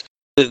easier.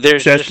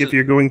 There's Just if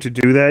you're going to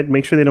do that,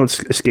 make sure they don't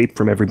escape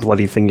from every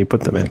bloody thing you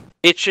put them in.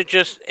 It should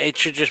just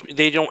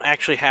they don't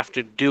actually have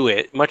to do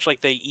it. Much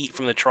like they eat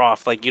from the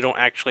trough, like you don't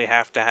actually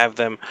have to have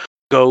them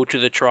go to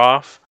the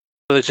trough.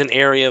 So it's an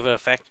area of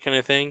effect kind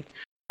of thing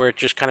where it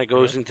just kind of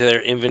goes into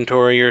their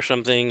inventory or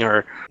something,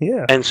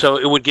 and so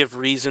it would give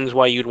reasons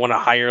why you'd want to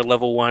hire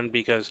level 1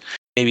 because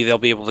maybe they'll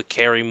be able to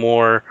carry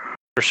more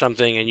or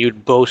something, and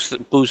you'd boost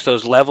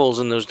those levels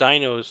in those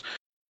dinos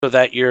so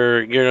that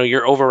your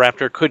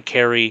Oviraptor could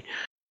carry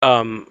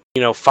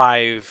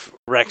 5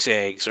 Rex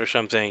eggs or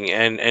something,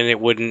 and it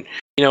wouldn't,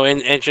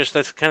 and just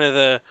that's kind of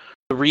the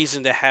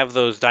reason to have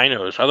those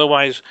dinos.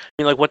 Otherwise,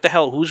 like what the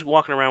hell? Who's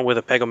walking around with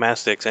a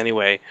Pegomastix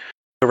anyway,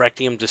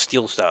 directing them to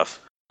steal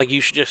stuff? Like you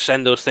should just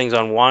send those things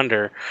on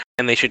wander,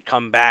 and they should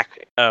come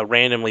back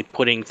randomly,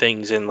 putting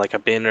things in like a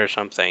bin or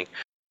something,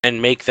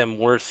 and make them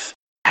worth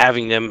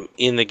having them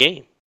in the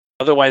game.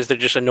 Otherwise, they're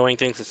just annoying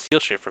things that steal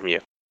shit from you.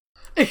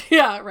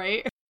 Yeah,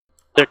 right.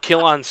 They're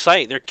kill on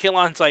sight. They're kill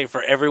on sight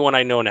for everyone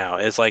I know now.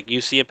 It's like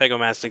you see a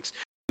Pegomastix,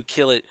 you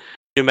kill it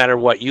no matter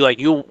what.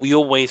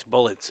 You'll waste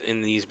bullets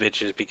in these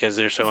bitches because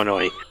they're so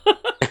annoying.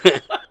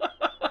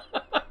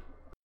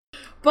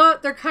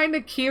 But they're kind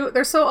of cute.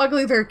 They're so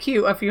ugly they're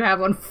cute if you have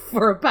one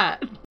for a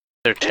pet.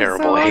 They're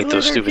terrible. I hate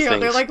those stupid things.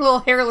 They're like little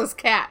hairless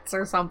cats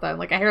or something,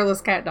 like a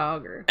hairless cat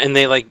dog. And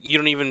they you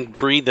don't even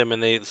breed them,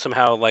 and they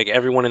somehow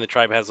everyone in the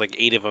tribe has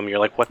 8 of them. You're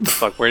like, what the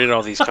fuck? Where did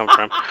all these come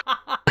from?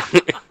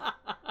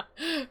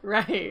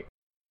 Right.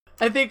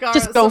 I think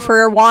just go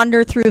for a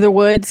wander through the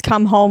woods,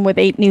 come home with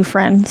 8 new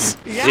friends.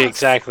 Yes. Yeah,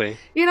 exactly.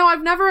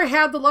 I've never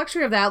had the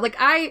luxury of that. Like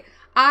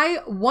I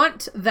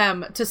want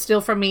them to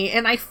steal from me,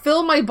 and I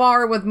fill my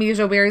bar with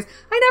mijo berries.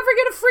 I never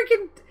get a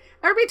freaking.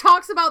 Everybody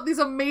talks about these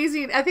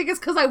amazing. I think it's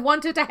because I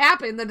want it to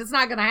happen that it's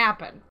not going to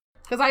happen.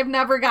 Because I've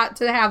never got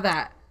to have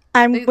that.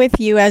 I'm with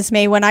you,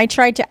 Esme. When I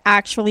tried to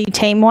actually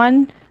tame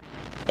one,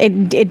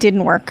 it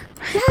didn't work.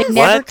 Yes. They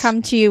never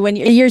come to you when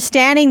you're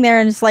standing there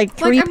and it's like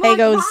 3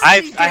 Pegos.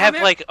 I have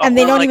and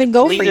they don't even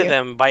go for you. Of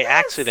them by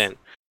accident.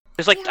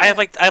 There's I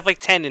have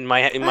 10 in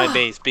my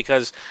base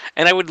because,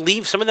 and I would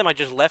leave some of them. I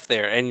just left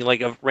there, and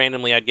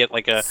randomly I'd get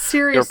your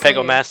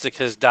Pegomastix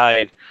has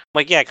died. I'm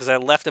like, yeah, because I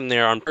left him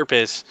there on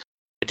purpose.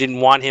 I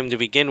didn't want him to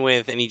begin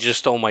with, and he just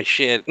stole my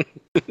shit.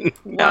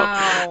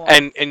 Wow.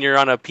 And you're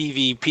on a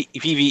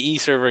PvE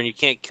server, and you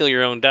can't kill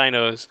your own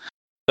dinos,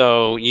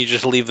 so you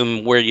just leave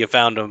them where you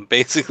found them,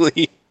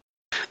 basically.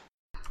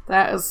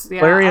 That is,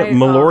 yeah.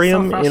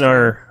 Malorium so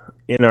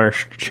in our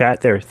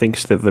chat there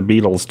thinks that the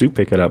beetles do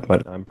pick it up,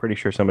 but I'm pretty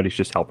sure somebody's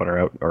just helping her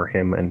out or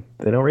him, and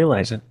they don't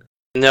realize it.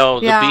 No,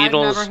 the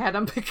beetles. I've never had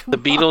them pick them the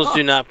beetles up.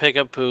 do not pick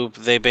up poop.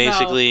 They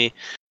basically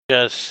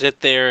just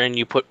sit there, and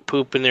you put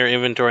poop in their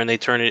inventory, and they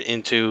turn it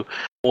into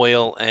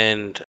oil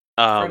and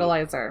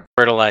fertilizer.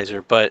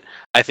 But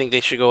I think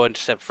they should go a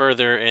step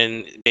further,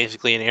 and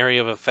basically an area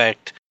of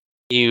effect.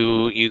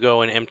 You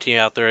go and empty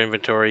out their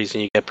inventories,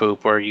 and you get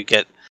poop, or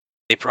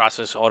they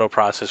auto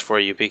process for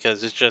you,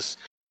 because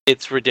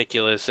it's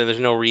ridiculous, and there's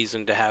no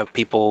reason to have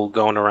people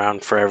going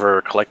around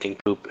forever collecting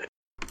poop,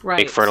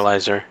 make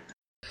fertilizer.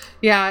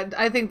 Yeah,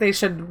 I think they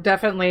should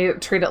definitely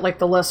treat it like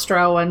the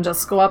Listro and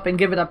just go up and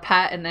give it a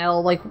pet, and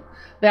it'll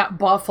that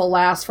buff will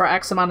last for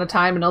X amount of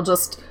time, and it'll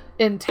just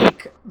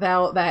intake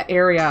that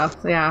area.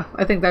 Yeah,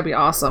 I think that'd be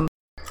awesome.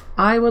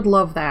 I would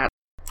love that.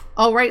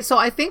 All right, so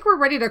I think we're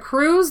ready to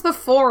cruise the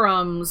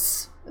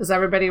forums. Is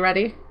everybody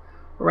ready?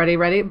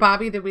 Ready?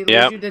 Bobby, did we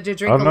lose you? Did you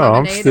drink the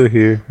lemonade? I'm still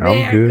here.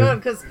 Man, I'm good.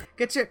 Because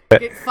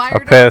get fired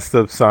up. I passed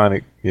up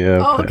Sonic.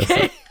 Yeah.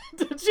 Okay.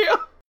 Did you?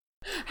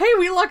 Hey,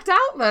 we lucked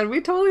out then.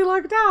 We totally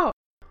lucked out.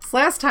 This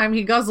last time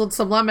he guzzled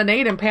some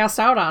lemonade and passed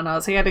out on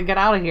us. He had to get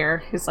out of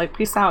here. He's like,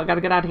 peace out.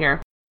 Gotta get out of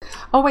here.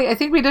 Oh, wait. I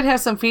think we did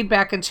have some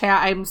feedback in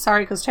chat. I'm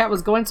sorry because chat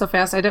was going so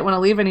fast. I didn't want to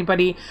leave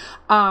anybody.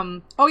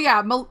 Oh,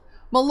 yeah.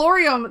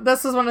 Malorium,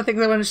 this is one of the things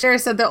that when Sherry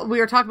said that we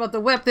were talking about the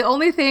whip, the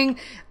only thing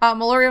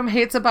Malorium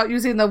hates about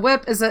using the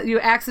whip is that you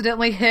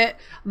accidentally hit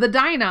the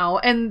dino,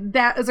 and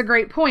that is a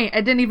great point.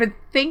 I didn't even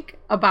think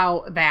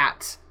about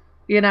that.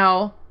 I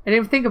didn't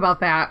even think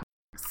about that.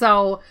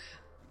 So,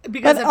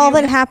 because but all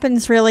that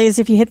happens really is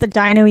if you hit the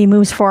dino, he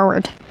moves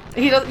forward.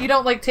 You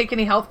don't take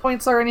any health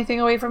points or anything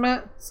away from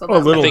it. So a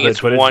little bit,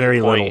 but it's very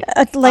little.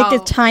 A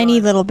tiny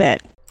little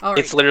bit. Right.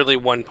 It's literally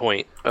 1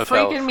 point of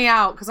health. Freaking me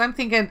out because I'm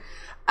thinking.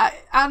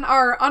 On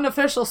our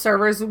unofficial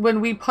servers,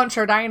 when we punch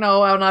our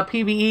dino on a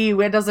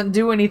PvE, it doesn't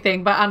do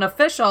anything. But on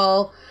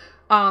official,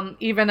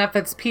 even if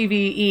it's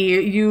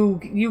PvE,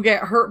 you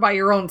get hurt by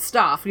your own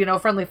stuff.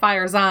 Friendly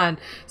fire's on.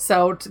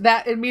 So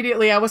that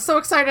immediately, I was so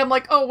excited. I'm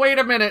like, oh, wait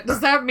a minute. Does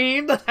that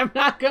mean that I'm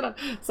not gonna?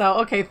 So,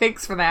 okay,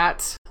 thanks for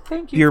that.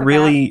 Thank If you're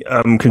really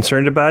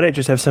concerned about it,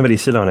 just have somebody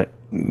sit on it.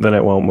 Then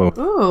it won't move.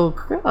 Ooh,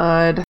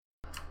 good.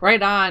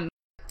 Right on.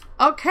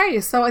 Okay,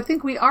 so I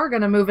think we are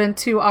going to move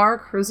into our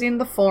Cruising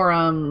the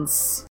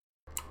Forums.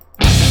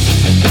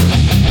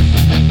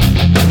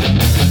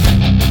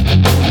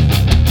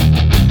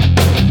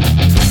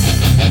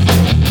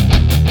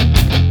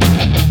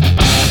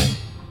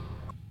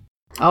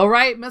 All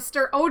right,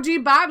 Mr.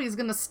 OG Bobby's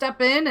going to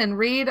step in and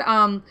read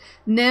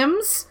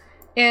NIMS.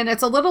 And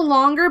it's a little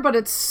longer, but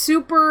it's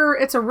a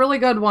really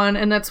good one.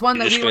 And it's one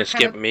You're that just we were gonna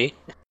skip me?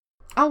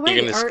 Oh,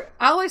 wait.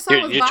 All I saw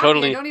was Bobby.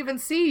 Totally... I don't even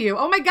see you.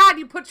 Oh, my God.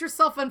 You put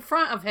yourself in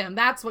front of him.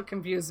 That's what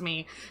confused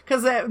me.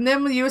 Because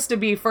Nim used to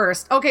be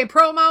first. Okay,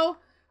 Promo.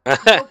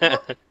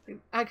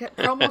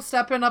 Promo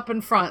stepping up in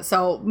front.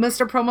 So,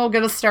 Mr. Promo,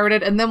 get us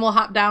started. And then we'll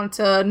hop down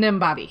to Nim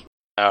Bobby.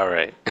 All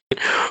right.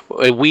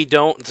 We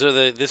don't...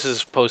 So, this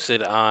is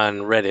posted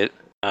on Reddit.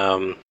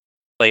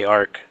 Play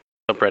Arc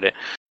subreddit.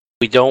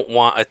 We don't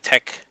want a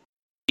tech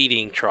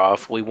feeding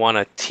trough. We want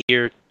a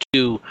tier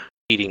 2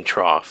 feeding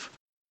trough.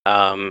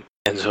 And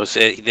so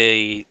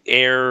the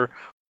Air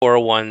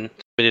 401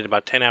 submitted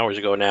about 10 hours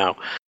ago now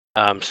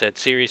said,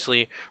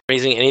 seriously,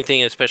 raising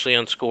anything, especially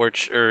on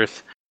scorched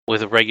earth,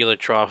 with a regular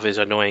trough is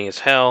annoying as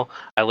hell.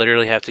 I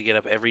literally have to get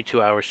up every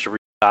 2 hours to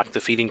restock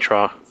the feeding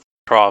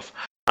trough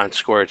on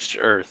scorched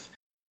earth.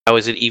 How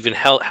is this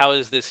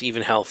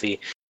even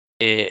healthy?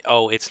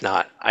 It's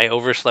not. I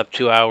overslept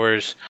 2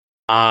 hours.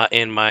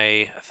 And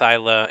my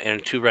Thyla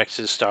and 2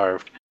 Rexes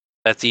starved.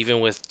 That's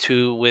even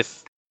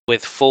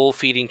with full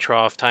feeding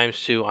trough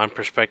times 2 on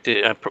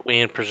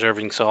and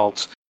preserving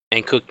salts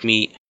and cooked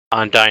meat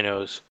on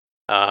dinos,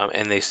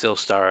 and they still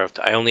starved.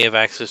 I only have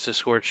access to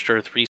scorched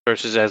earth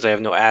resources as I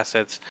have no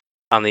assets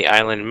on the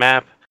island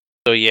map.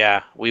 So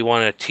yeah, we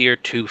want a tier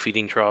 2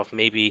 feeding trough,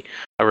 maybe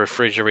a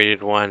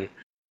refrigerated one.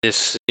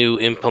 This new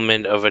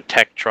implement of a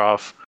tech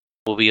trough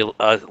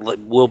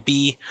will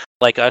be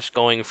like us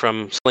going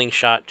from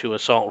slingshot to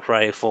assault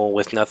rifle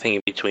with nothing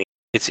in between.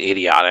 It's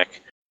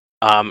idiotic.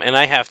 And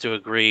I have to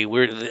agree.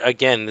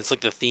 It's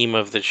like the theme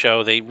of the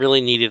show. They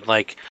really needed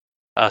like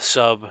a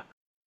sub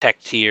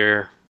tech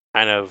tier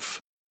kind of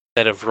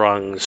set of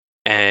rungs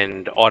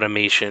and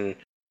automation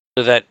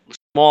so that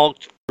small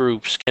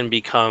groups can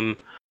become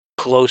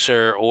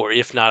closer or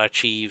if not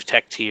achieve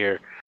tech tier.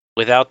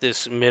 Without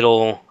this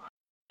middle,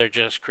 they're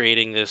just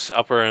creating this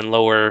upper and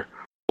lower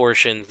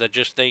portions that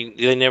just they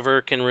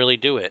never can really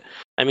do it.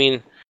 I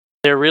mean,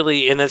 they're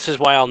really, and this is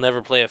why I'll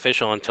never play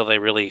official until they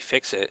really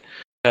fix it,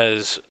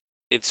 because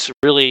it's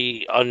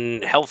really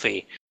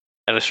unhealthy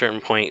at a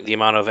certain point, the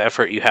amount of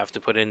effort you have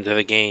to put into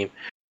the game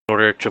in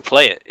order to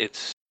play it.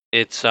 It's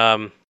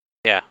a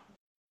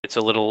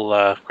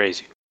little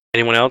crazy.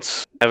 Anyone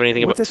else have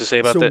anything to say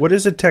about that? So what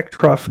does a tech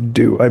trough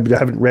do? I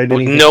haven't read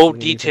anything. No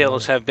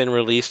details have been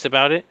released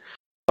about it,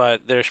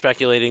 but they're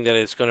speculating that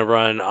it's going to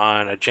run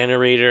on a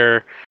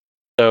generator,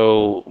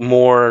 so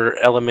more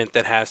element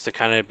that has to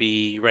kind of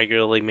be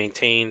regularly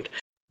maintained,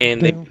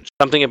 and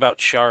something about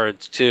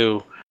shards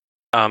too.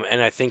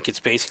 And I think it's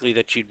basically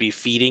that you'd be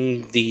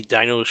feeding the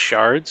dinos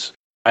shards.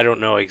 I don't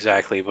know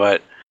exactly,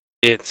 but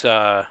it's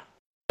so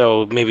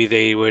maybe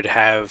they would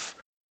have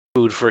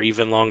food for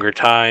even longer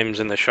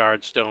times and the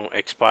shards don't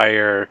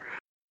expire,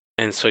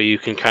 and so you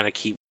can kind of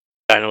keep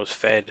dinos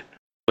fed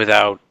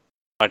without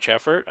much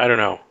effort. I don't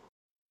know,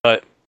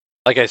 but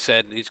like I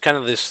said, it's kind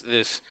of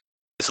this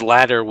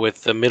ladder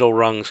with the middle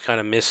rungs kind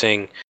of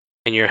missing,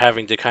 and you're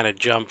having to kind of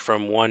jump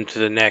from one to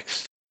the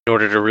next in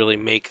order to really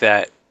make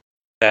that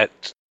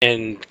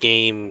end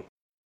game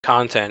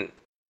content.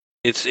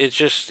 It's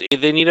just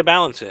they need to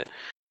balance it,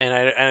 and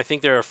I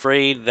think they're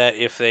afraid that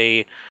if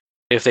they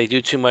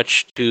do too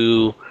much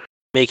to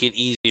make it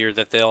easier,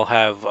 that they'll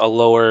have a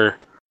lower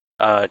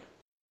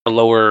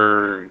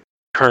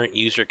current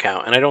user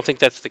count, and I don't think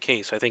that's the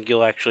case. I think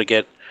you'll actually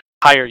get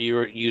higher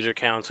user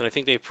counts, and I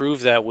think they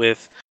proved that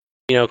with,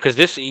 because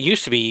this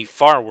used to be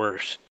far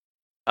worse.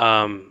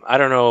 I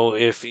don't know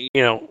if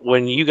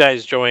when you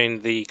guys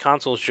joined, the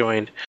consoles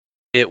joined,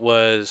 it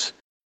was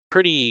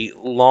pretty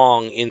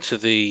long into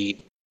the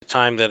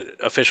time that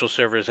official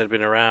servers had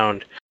been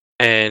around,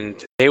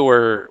 and they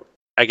were,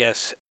 I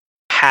guess,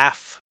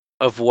 half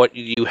of what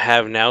you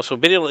have now. So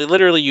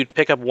literally you'd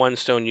pick up 1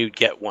 stone, you'd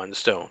get 1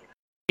 stone.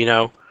 We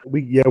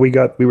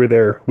were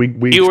there.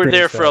 You were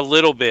there for a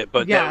little bit,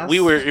 but yes.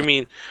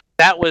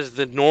 That was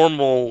the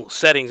normal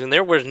settings, and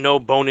there was no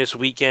bonus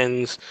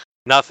weekends,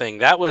 nothing.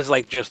 That was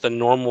like just the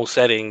normal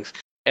settings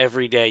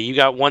every day. You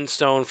got 1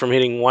 stone from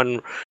hitting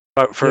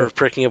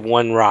picking up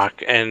 1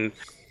 rock, and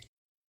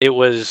it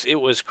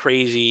was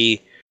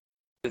crazy.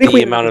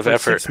 The amount of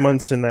effort. 6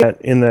 months in that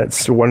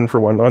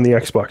 1-for-1 on the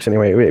Xbox.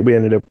 Anyway, we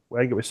ended up. I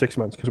think it was 6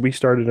 months because we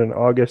started in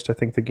August. I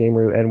think the game,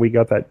 and we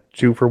got that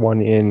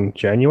 2-for-1 in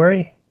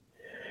January.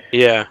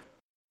 Yeah,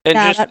 and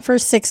that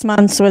first 6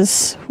 months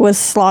was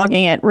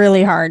slogging it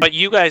really hard. But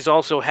you guys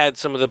also had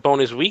some of the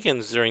bonus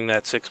weekends during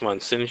that 6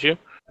 months, didn't you?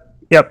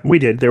 Yep, we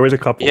did. There was a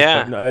couple.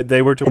 Yeah, but,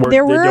 they were to work.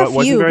 There were a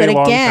few, but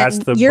again,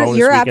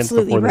 you're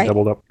absolutely right. They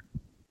doubled up.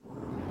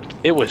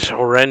 It was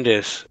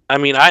horrendous. I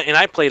mean,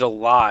 I played a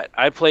lot.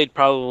 I played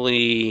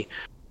probably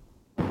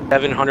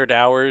 700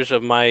 hours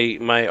of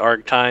my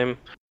ARC time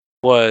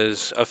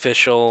was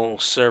official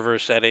server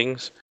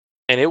settings,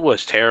 and it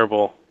was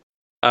terrible.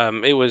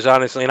 It was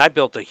honestly, and I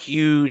built a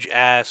huge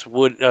ass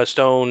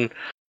stone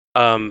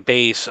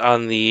base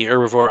on the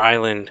Herbivore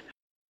Island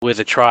with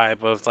a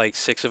tribe of like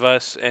 6 of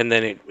us, and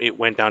then it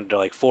went down to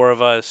like 4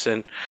 of us,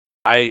 and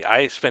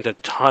I spent a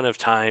ton of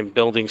time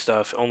building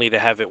stuff only to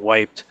have it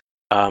wiped.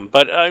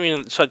 But I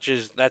mean,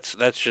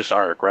 that's just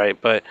ARC, right?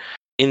 But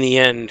in the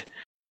end,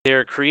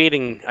 they're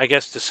creating, I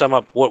guess to sum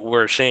up what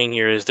we're saying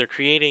here, is they're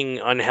creating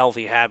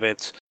unhealthy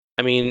habits.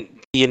 I mean,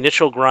 the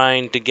initial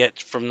grind to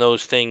get from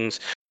those things,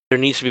 there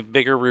needs to be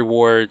bigger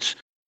rewards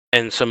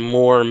and some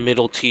more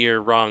middle tier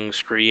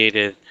rungs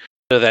created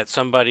so that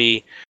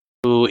somebody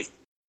who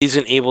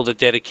isn't able to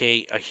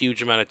dedicate a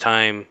huge amount of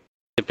time,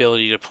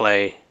 ability to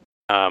play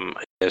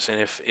this.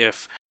 And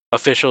if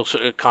official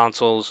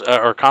consoles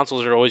or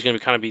consoles are always going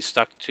to kind of be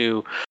stuck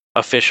to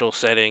official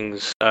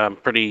settings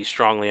pretty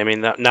strongly. I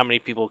mean, not many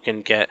people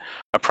can get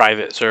a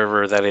private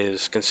server that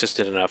is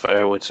consistent enough,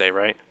 I would say,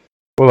 right?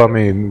 Well, I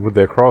mean, with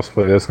that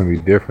crossplay, that's going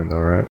to be different, though,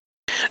 right?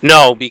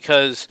 No,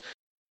 because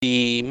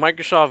the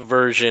Microsoft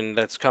version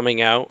that's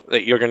coming out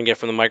that you're going to get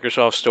from the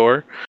Microsoft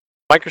Store,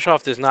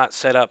 Microsoft is not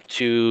set up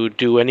to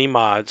do any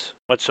mods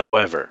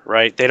whatsoever,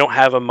 right? They don't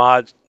have a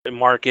mod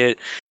market.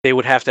 They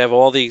would have to have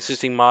all the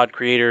existing mod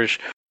creators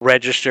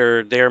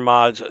register their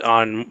mods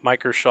on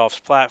Microsoft's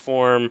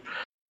platform,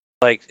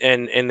 like,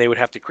 and they would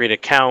have to create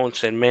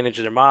accounts and manage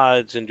their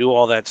mods and do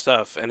all that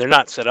stuff, and they're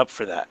not set up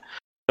for that.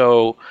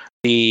 So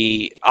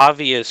the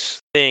obvious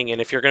thing,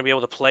 and if you're going to be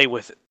able to play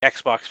with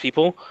Xbox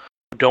people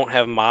who don't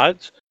have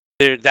mods,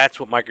 that's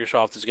what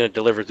Microsoft is going to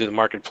deliver through the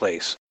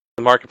marketplace.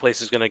 The marketplace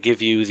is going to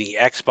give you the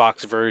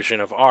Xbox version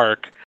of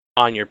ARC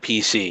on your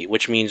PC,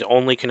 which means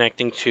only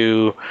connecting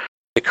to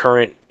the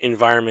current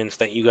environments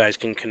that you guys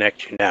can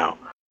connect to now.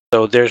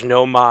 So there's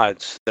no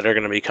mods that are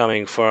going to be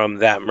coming from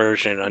that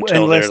version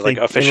until they're like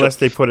official. Unless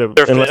they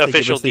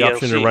give us the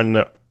option to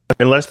run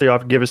unless they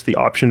give us the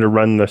option to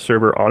run the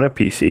server on a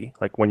PC,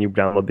 like when you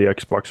download the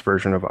Xbox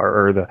version of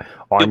your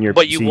PC.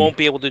 But you won't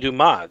be able to do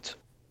mods.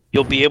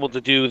 You'll be able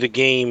to do the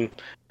game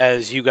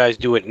as you guys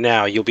do it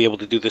now. You'll be able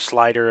to do the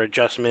slider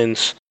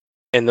adjustments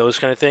and those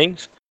kind of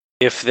things.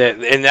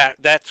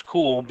 That's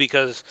cool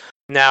because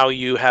now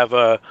you have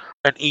an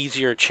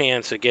easier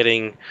chance of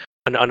getting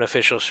an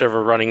unofficial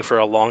server running for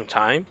a long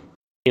time.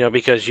 You know,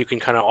 because you can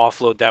kind of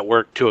offload that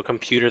work to a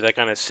computer that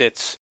kind of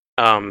sits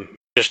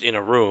just in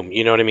a room.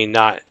 You know what I mean?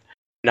 Not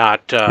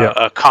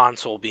a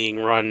console being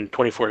run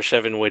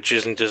 24/7, which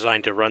isn't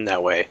designed to run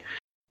that way.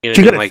 You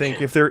got to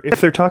think if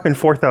they're talking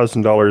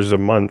 $4,000 a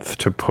month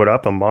to put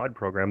up a mod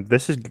program,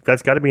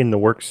 that's got to be in the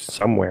works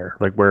somewhere,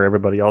 like where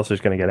everybody else is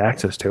going to get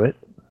access to it.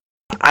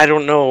 I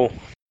don't know.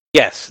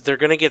 Yes, they're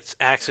going to get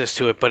access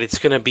to it, but it's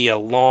going to be a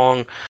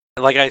long.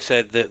 Like I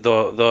said,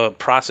 the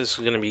process is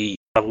going to be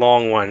a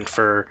long one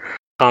for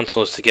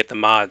consoles to get the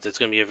mods. It's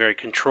going to be a very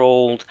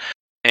controlled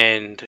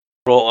and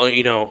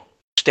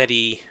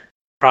steady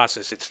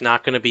process. It's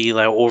not going to be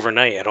like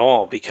overnight at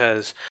all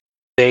because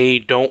they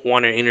don't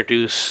want to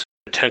introduce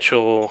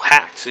potential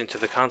hacks into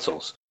the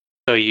consoles.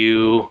 So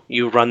you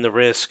run the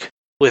risk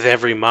with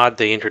every mod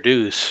they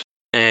introduce,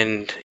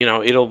 and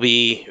it'll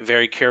be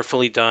very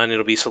carefully done.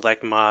 It'll be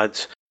select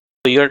mods.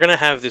 So you're going to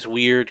have this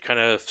weird kind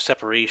of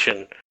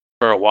separation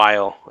for a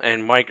while.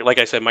 And like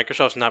I said,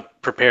 Microsoft's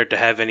not prepared to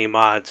have any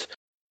mods.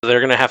 So they're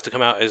going to have to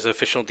come out as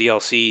official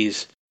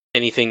DLCs,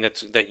 anything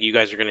that you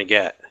guys are going to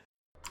get.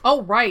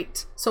 Oh,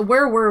 right. So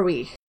where were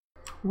we?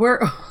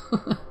 We're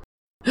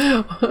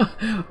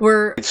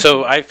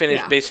So I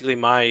finished basically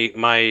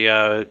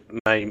my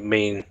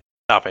main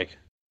topic.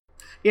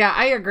 Yeah,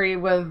 I agree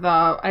with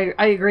I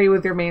agree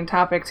with your main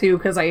topic too,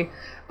 because I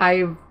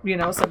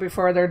said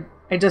before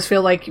I just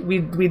feel like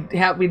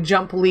we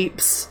jump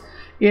leaps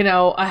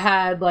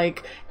ahead,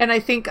 like, and I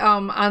think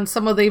on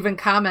some of the even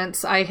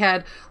comments I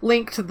had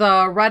linked the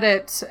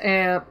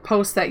Reddit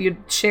post that you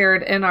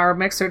shared in our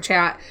Mixer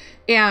chat,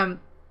 and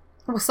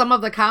some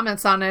of the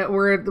comments on it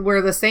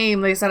were the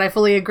same. They said, I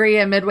fully agree,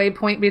 a midway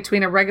point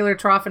between a regular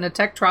trough and a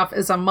tech trough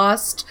is a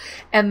must.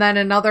 And then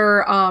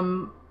another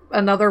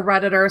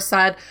Redditor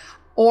said,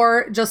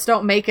 or just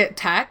don't make it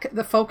tech.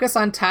 The focus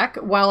on tech,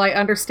 while I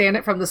understand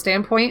it from the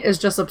standpoint, is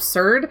just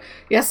absurd.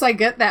 Yes, I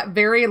get that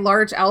very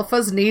large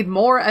alphas need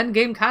more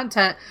endgame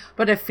content,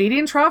 but a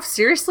feeding trough,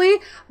 seriously?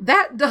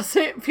 That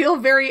doesn't feel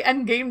very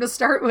endgame to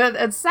start with.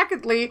 And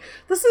secondly,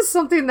 this is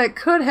something that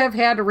could have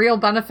had a real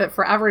benefit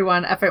for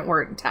everyone if it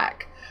weren't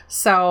tech.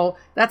 So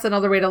that's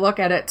another way to look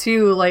at it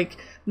too. Like,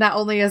 not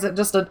only is it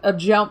just a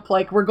jump,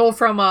 like we're going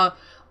from a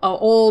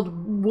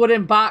old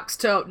wooden box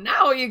to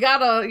now you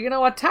got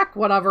a tech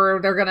whatever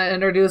they're gonna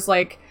introduce.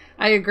 Like,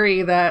 I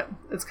agree that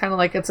it's kind of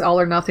like it's all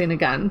or nothing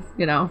again,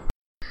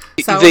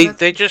 So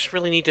they just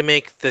really need to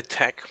make the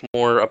tech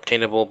more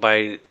obtainable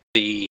by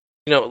the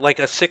like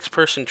a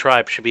 6-person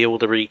tribe should be able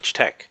to reach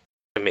tech.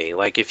 To me,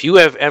 like, if you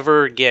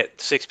ever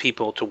get 6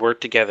 people to work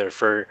together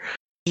for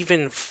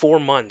even 4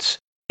 months,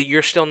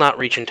 you're still not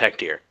reaching tech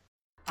tier.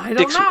 I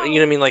don't know. You know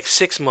what I mean? Like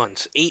 6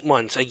 months, 8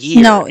 months, a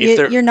year. No,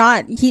 you're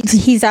not.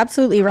 He's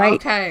absolutely right.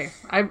 Okay,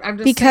 I'm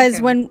just because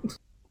thinking.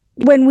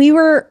 when we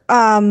were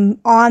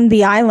on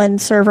the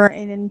island server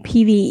and in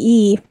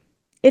PvE,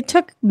 it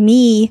took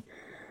me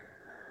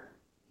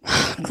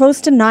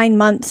close to 9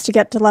 months to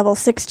get to level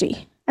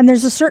 60. And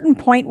there's a certain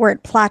point where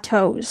it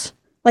plateaus.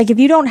 Like if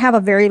you don't have a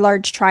very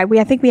large tribe,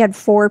 I think we had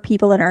 4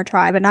 people in our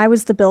tribe and I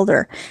was the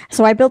builder.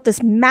 So I built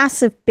this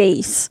massive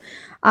base,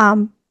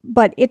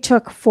 but it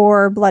took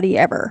 4 bloody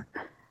ever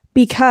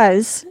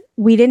because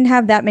we didn't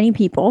have that many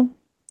people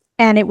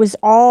and it was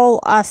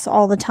all us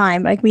all the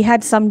time. Like we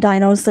had some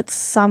dinos that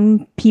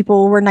some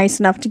people were nice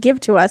enough to give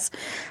to us,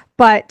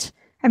 but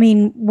I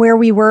mean, where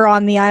we were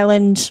on the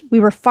island,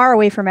 we were far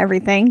away from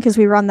everything because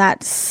we were on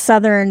that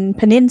southern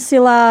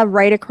peninsula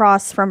right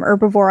across from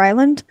Herbivore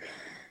Island.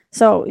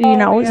 So, it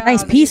was a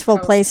nice, peaceful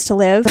place to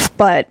live,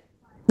 but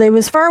it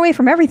was far away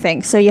from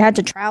everything. So you had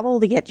to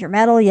travel to get your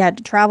metal, you had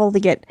to travel to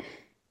get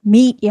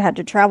meat, you had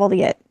to travel to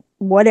get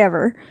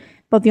whatever.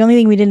 But the only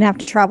thing we didn't have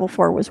to travel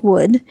for was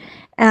wood.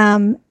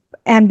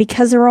 And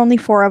because there were only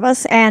 4 of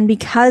us, and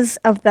because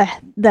of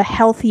the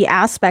healthy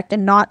aspect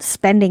and not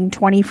spending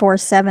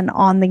 24/7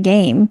 on the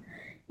game,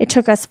 it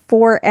took us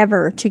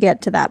forever to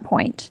get to that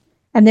point.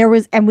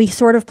 And we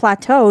sort of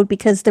plateaued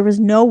because there was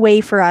no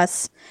way for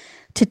us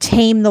to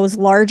tame those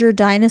larger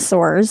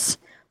dinosaurs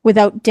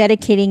without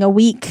dedicating a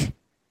week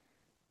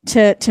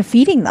to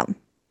feeding them.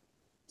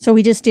 So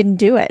we just didn't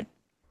do it.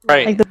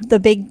 Right. Like the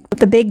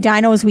big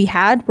dinos we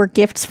had were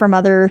gifts from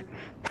other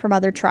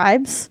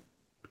tribes.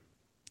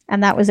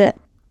 And that was it.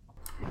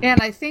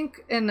 And I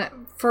think,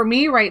 for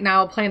me right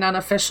now, playing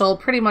unofficial,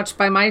 pretty much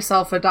by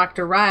myself with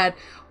Dr. Red,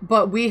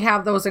 but we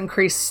have those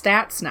increased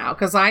stats now,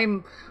 because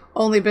I'm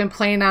only been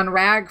playing on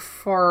RAG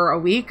for a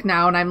week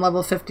now, and I'm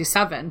level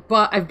 57,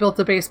 but I've built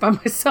the base by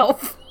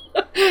myself.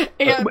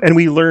 and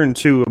we learned,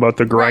 too, about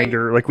the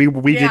grinder. Right. Like,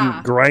 we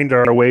didn't grind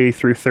our way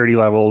through 30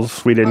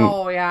 levels. We didn't...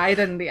 Oh, yeah, I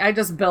didn't. I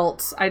just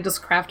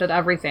crafted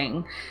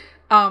everything.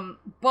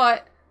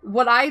 But...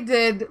 what I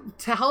did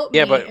to help me...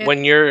 Yeah, but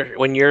when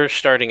you're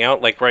starting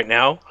out, like right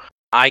now,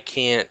 I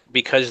can't,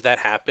 because that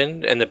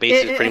happened and the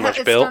base is pretty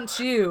much built.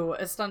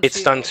 It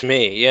stunts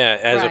me, yeah.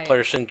 As a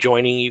person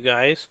joining you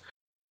guys,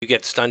 you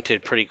get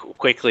stunted pretty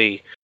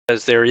quickly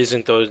because there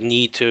isn't those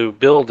need to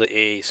build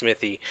a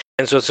smithy.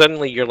 And so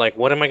suddenly you're like,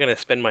 what am I going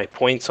to spend my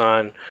points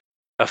on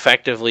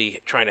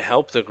effectively trying to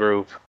help the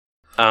group?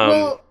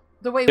 Well,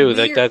 the way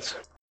that's...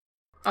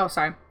 Oh,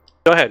 sorry.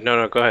 Go ahead.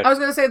 No, go ahead. I was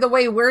going to say the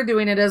way we're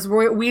doing it is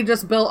we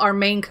just built our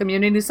main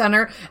community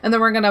center, and then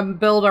we're going to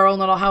build our own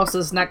little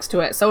houses next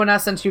to it. So in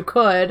essence, you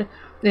could,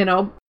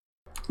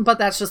 but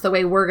that's just the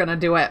way we're going to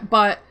do it.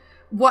 But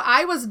what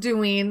I was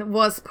doing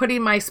was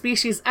putting my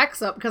species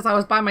X up because I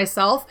was by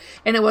myself,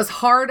 and it was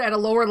hard at a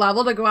lower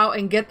level to go out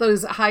and get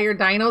those higher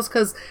dinos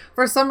because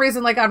for some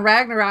reason, like on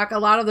Ragnarok, a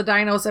lot of the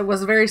dinos, it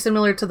was very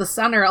similar to the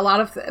center. A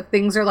lot of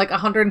things are like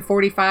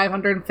 145,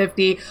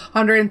 150,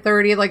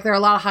 130, like they're a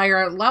lot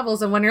higher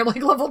levels. And when you're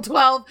like level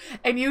 12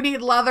 and you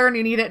need leather and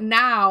you need it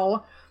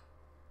now,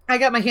 I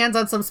got my hands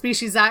on some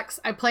species X.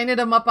 I planted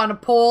them up on a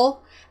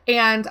pole,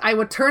 and I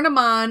would turn them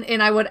on,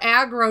 and I would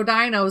aggro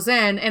dinos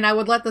in, and I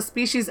would let the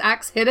species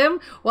X hit him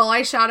while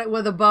I shot it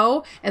with a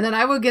bow, and then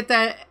I would get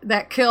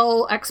that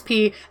kill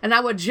XP, and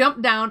I would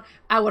jump down.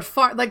 I would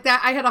farm like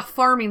that. I had a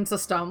farming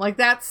system.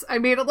 I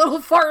made a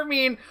little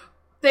farming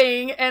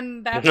thing,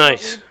 and that's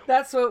nice.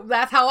 That's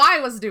how I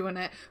was doing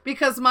it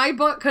because my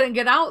butt couldn't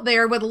get out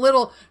there with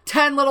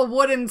 10 little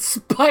wooden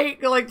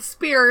spike like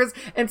spears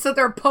and sit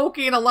there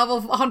poking a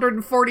level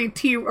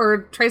 140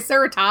 or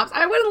Triceratops.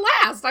 I wouldn't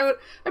last.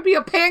 I'd be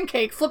a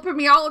pancake flipping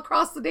me all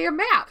across the damn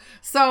map.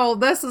 So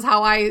this is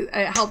how it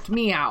helped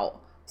me out.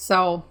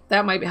 So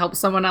that might help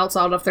someone else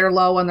out if they're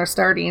low and they're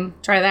starting.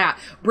 Try that.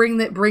 Bring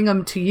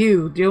them to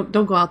you.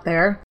 Don't go out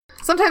there.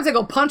 Sometimes I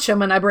go punch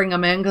them and I bring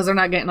them in because they're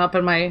not getting up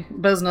in my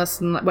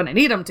business when I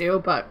need them to,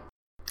 but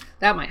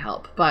that might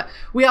help. But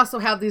we also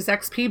have these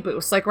XP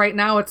boosts. Like right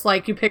now, it's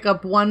like you pick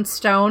up 1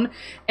 stone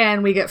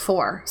and we get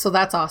 4. So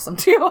that's awesome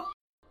too.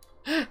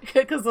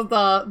 Because of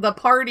the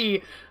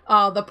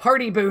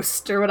party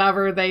boost or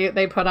whatever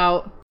they put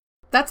out.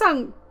 That's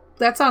on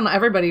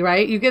everybody,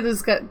 right? You get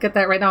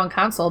that right now on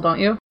console, don't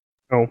you?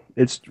 Oh,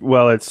 it's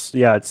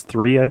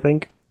 3, I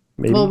think.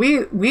 Maybe. Well,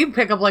 we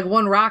pick up like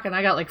 1 rock, and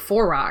I got like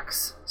 4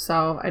 rocks,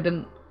 so I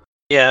didn't.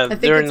 Yeah,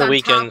 during the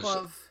weekends.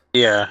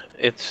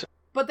 It's.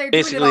 But they're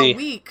doing it all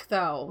week,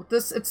 though.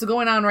 It's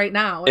going on right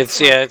now.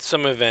 It's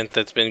some event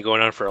that's been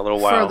going on for a little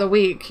while. For the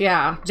week,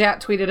 yeah. Jat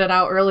tweeted it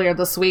out earlier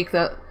this week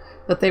that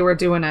they were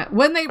doing it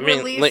when they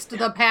released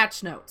the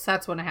patch notes.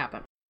 That's when it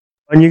happened.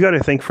 And you got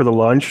to think for the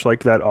launch,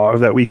 like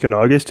that week in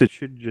August, it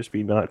should just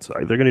be nuts.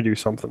 They're going to do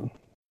something.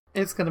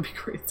 It's going to be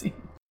crazy.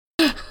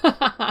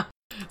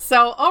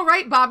 So, all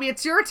right, Bobby,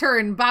 it's your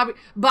turn.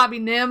 Bobby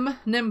Nim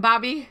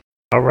Bobby.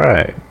 All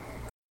right.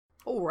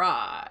 All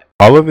right.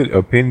 All of it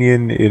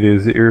opinion, it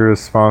is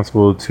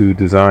irresponsible to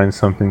design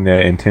something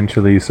that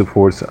intentionally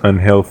supports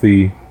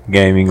unhealthy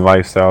gaming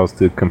lifestyles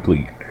to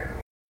complete.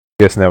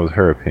 Guessing that was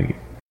her opinion.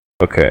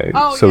 Okay.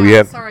 Oh, so yeah, we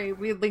have. sorry.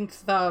 We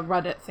linked the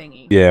Reddit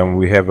thingy. Yeah, and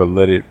we have a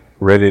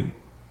Reddit,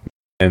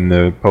 and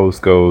the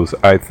post goes,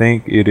 I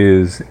think it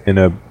is in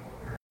a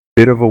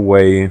bit of a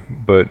way,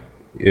 but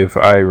if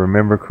I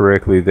remember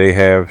correctly, they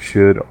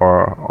should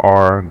or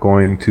are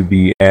going to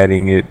be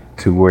adding it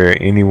to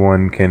where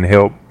anyone can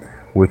help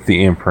with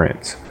the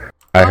imprints.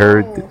 I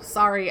heard.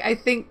 Sorry. I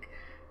think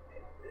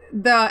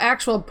the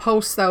actual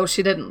post though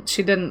she didn't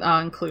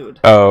include.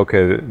 Oh,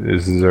 okay.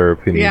 This is her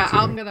opinion. Yeah, too.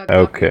 I'm gonna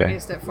copy and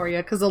paste it for you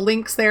because the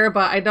link's there,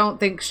 but I don't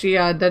think she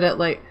did it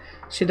like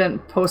she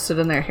didn't post it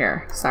in there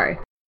here.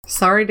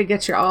 Sorry to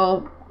get you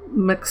all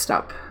mixed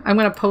up. I'm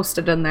gonna post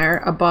it in there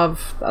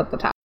above at the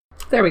top.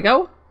 There we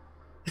go.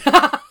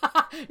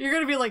 You're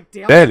gonna be like,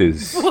 damn. That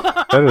is a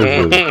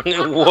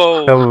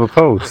Whoa. hell of a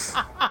post.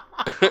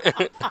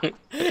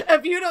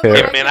 If you don't,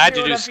 Man, I had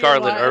to do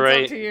Scarlet. All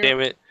right, damn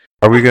it.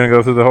 Are we gonna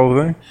go through the whole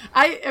thing?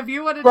 If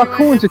you want to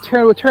raccoons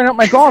would turn out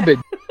my garbage.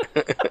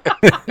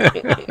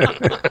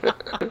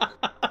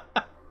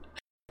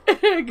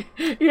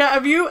 Yeah,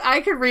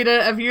 I could read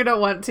it if you don't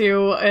want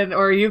to,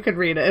 or you could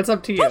read it. It's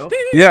up to you.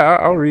 Yeah,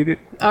 I'll read it.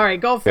 All right,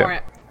 go for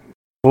it.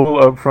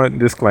 Full upfront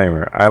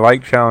disclaimer. I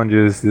like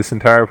challenges. This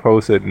entire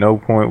post at no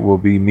point will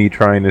be me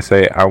trying to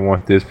say I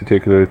want this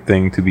particular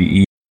thing to be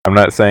easy. I'm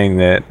not saying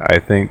that. I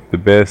think the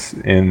best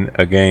in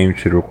a game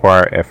should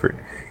require effort.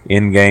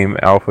 In-game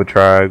alpha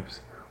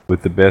tribes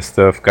with the best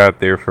stuff got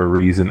there for a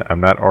reason.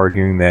 I'm not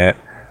arguing that.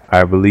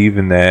 I believe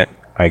in that.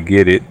 I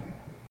get it.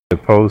 The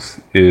post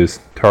is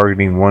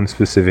targeting one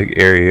specific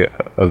area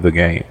of the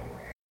game.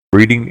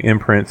 Breeding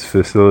imprints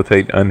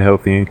facilitate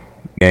unhealthy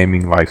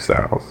gaming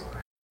lifestyles.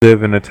 We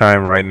live in a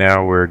time right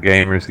now where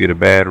gamers get a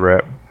bad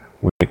rep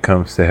when it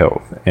comes to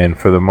health, and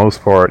for the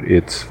most part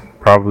it's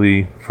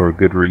probably for a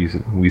good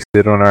reason. We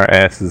sit on our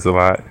asses a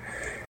lot,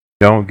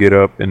 don't get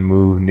up and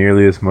move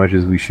nearly as much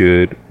as we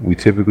should. We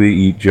typically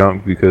eat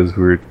junk because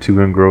we're too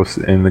engrossed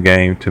in the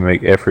game to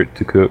make effort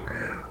to cook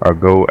or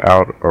go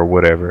out or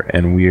whatever,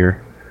 and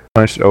we're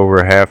punched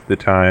over half the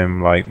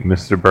time like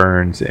Mr.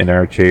 Burns in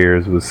our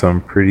chairs with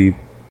some pretty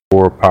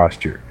poor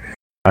posture.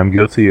 I'm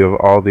guilty of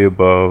all the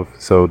above,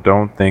 so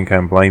don't think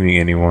I'm blaming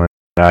anyone.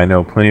 I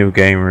know plenty of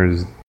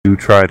gamers do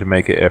try to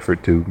make an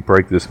effort to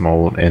break this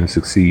mold and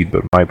succeed,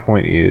 but my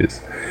point is,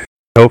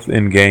 health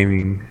in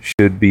gaming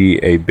should be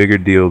a bigger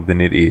deal than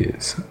it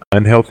is.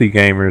 Unhealthy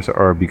gamers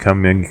are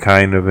becoming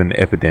kind of an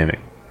epidemic,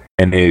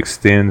 and it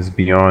extends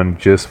beyond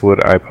just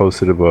what I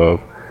posted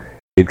above.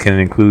 It can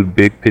include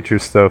big picture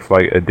stuff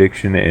like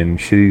addiction and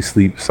shitty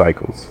sleep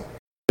cycles.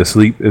 The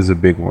sleep is a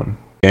big one.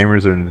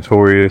 Gamers are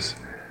notorious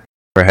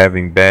for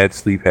having bad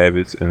sleep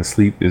habits, and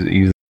sleep is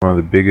easily one of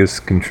the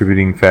biggest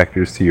contributing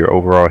factors to your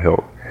overall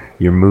health.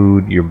 Your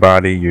mood, your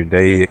body, your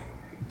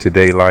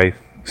day-to-day life,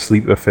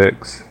 sleep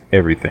affects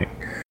everything.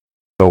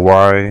 So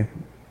why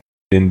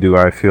then do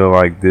I feel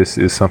like this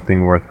is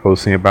something worth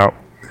posting about?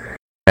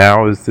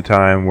 Now is the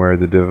time where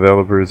the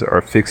developers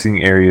are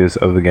fixing areas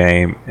of the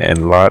game, and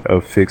a lot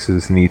of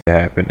fixes need to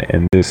happen,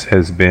 and this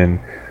has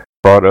been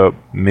brought up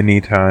many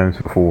times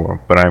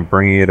before, but I'm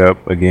bringing it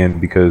up again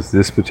because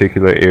this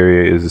particular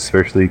area is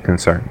especially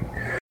concerning.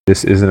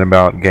 This isn't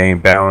about game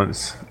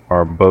balance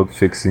or bug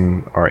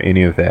fixing or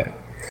any of that.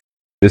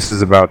 This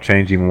is about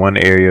changing one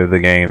area of the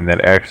game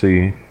that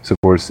actually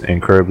supports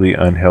incredibly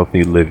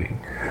unhealthy living.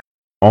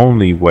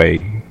 Only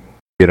way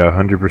get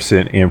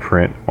 100%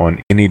 imprint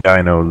on any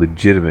dino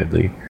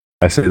legitimately.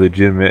 I say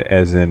legitimate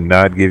as in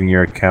not giving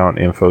your account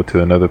info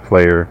to another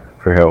player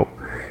for help,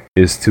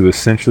 is to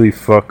essentially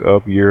fuck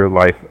up your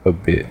life a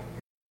bit.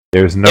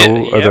 There's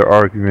no other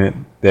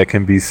argument that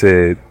can be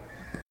said.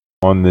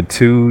 On the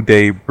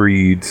 2-day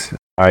breeds,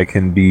 I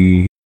can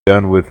be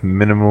done with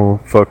minimal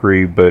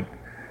fuckery, but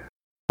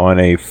on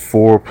a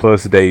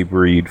 4+ day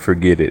breed,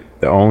 forget it.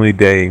 The only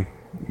day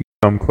you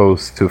come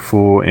close to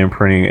full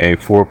imprinting a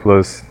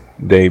 4+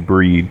 day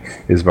breed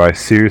is by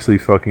seriously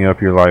fucking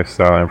up your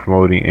lifestyle and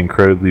promoting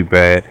incredibly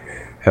bad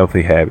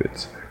healthy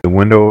habits. The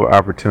window of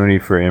opportunity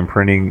for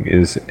imprinting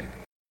is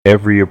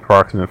every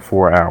approximate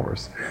 4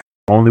 hours.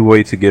 The only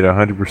way to get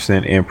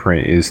 100%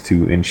 imprint is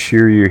to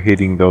ensure you're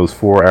hitting those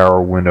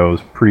 4-hour windows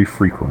pretty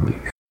frequently.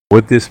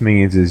 What this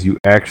means is you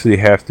actually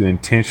have to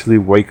intentionally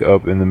wake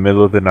up in the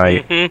middle of the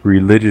night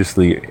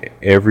religiously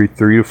every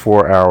 3 to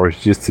 4 hours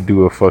just to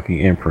do a fucking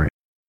imprint.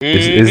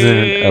 This isn't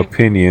an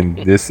opinion,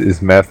 this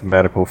is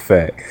mathematical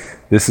fact.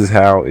 This is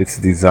how it's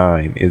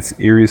designed. It's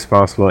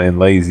irresponsible and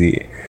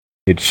lazy.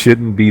 It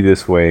shouldn't be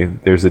this way.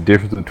 There's a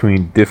difference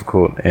between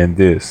difficult and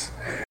this.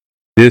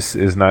 This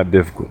is not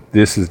difficult.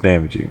 This is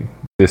damaging.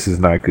 This is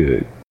not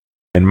good.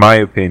 In my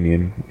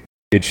opinion,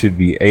 it should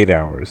be 8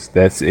 hours.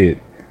 That's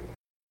it.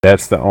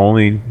 That's the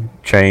only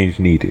change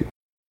needed.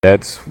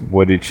 That's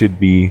what it should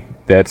be.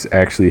 That's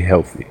actually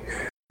healthy.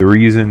 The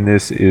reason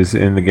this is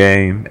in the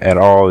game at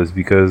all is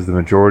because the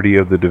majority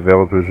of the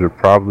developers are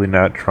probably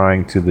not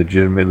trying to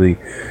legitimately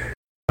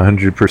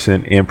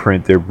 100%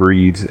 imprint their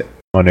breeds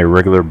on a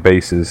regular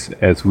basis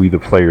as we the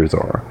players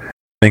are.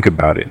 Think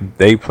about it.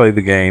 They play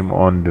the game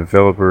on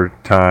developer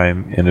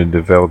time in a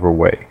developer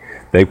way.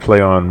 They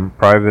play on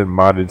private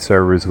modded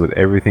servers with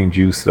everything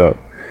juiced up.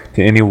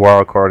 To any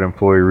wildcard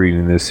employee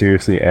reading this,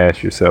 seriously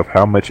ask yourself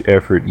how much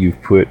effort you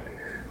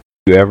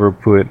ever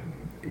put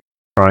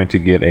trying to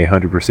get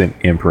 100%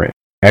 imprint.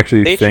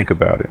 Actually think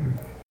about it.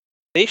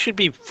 They should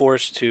be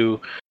forced to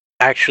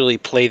actually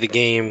play the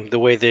game the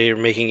way they're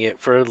making it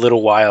for a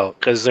little while,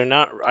 because they're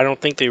not. I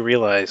don't think they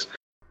realize.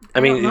 I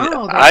mean,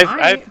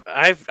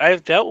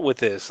 I've dealt with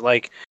this,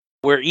 like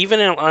where even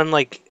on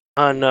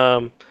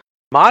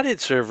modded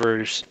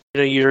servers,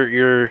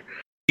 you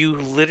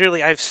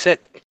literally, I've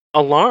set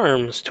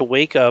alarms to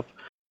wake up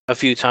a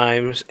few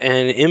times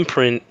and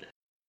imprint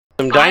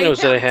some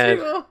dinos that I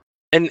have,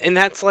 and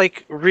that's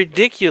like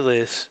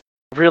ridiculous.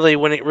 Really,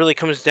 when it really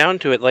comes down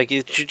to it, like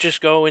it should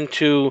just go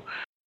into,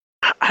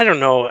 I don't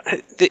know.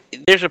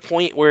 There's a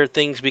point where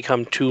things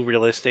become too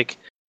realistic,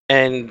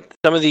 and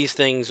some of these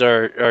things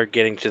are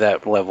getting to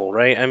that level,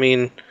 right? I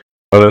mean,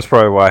 that's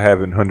probably why I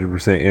haven't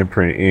 100%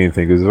 imprint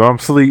anything. Because if I'm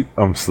asleep,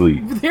 I'm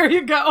asleep. There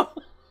you go.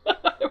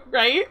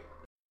 Right?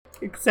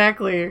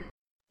 Exactly.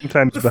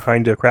 Sometimes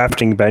behind a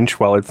crafting bench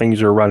while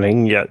things are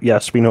running. Yeah,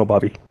 yes, we know,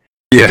 Bobby.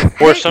 Yeah.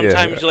 Or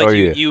sometimes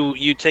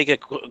you take a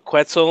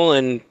Quetzal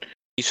and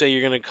you say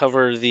you're going to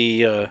cover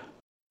the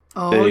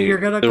you're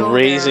gonna go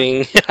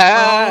raising.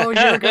 There.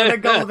 You're gonna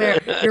go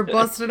there. You're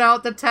busting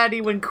out the teddy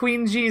when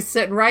Queen G's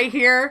sitting right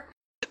here.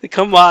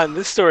 Come on,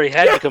 this story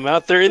had to come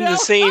out. They're in the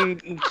same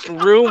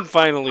room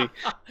finally.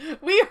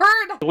 We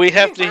heard. We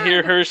have to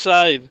hear her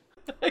side.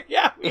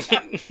 Yeah.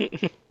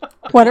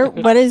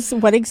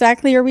 What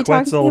exactly are we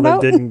talking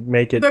about? That didn't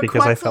make it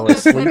because I fell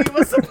asleep. He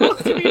was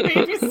supposed to be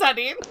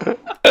babysitting.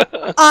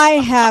 I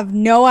have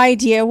no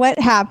idea what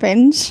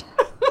happened.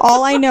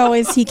 All I know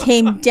is he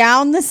came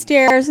down the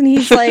stairs and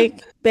he's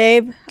like,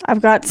 "Babe,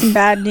 I've got some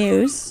bad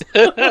news."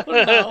 No.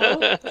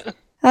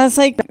 I was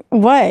like,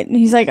 "What?" And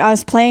he's like, "I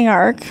was playing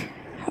Ark."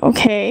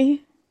 Okay.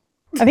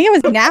 I think I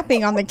was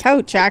napping on the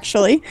couch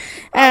actually.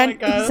 And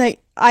he's like,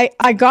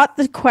 I got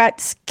the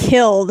Quets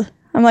killed.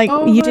 I'm like,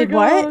 you did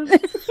what?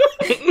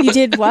 You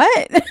did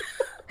what?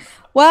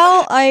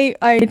 Well,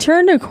 I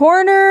turned a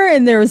corner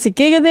and there was a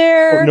Giga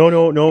there.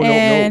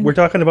 No. We're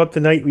talking about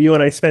the night you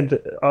and I spent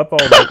up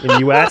all night, and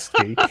you asked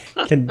me,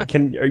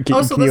 can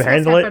you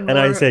handle it? And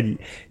I said,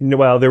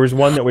 well, there was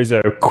one that was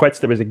a Quetz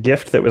that was a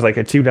gift that was like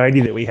a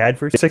 290 that we had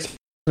for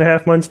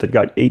 6.5 months that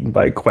got eaten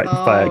by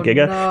by a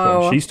Giga. No.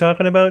 What she's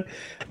talking about.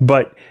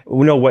 But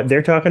what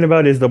they're talking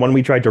about is the one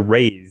we tried to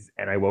raise,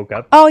 and I woke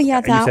up. Oh yeah,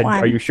 and that you said, one.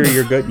 Are you sure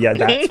you're good? Yeah,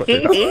 that's what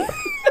they're talking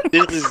about.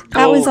 This is gold.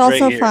 That was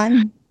also right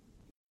fun.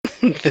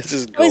 This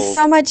is It gold. was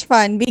so much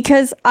fun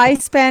because I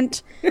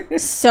spent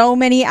so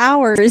many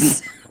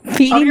hours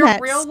feeding your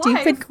that real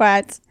stupid life.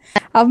 Quetz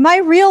of my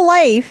real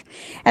life.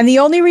 And the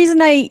only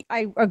reason I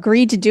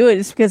agreed to do it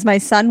is because my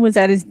son was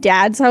at his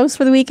dad's house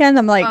for the weekend.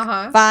 I'm like,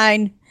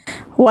 fine,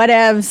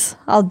 whatevs.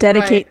 I'll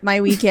dedicate my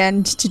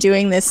weekend to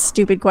doing this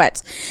stupid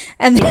Quetz.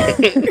 And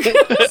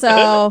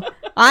so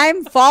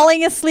I'm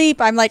falling asleep.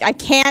 I'm like, I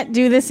can't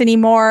do this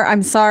anymore.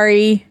 I'm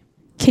sorry.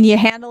 Can you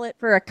handle it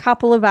for a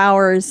couple of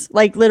hours?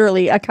 Like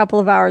literally a couple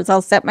of hours.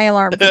 I'll set my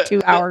alarm for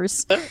 2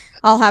 hours.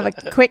 I'll have a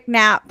quick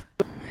nap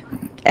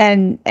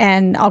and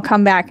I'll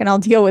come back and I'll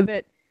deal with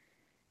it.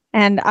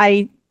 And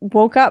I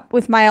woke up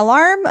with my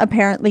alarm.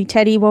 Apparently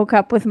Teddy woke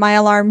up with my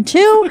alarm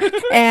too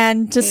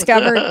and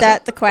discovered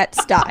that the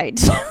Quetz died.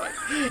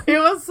 It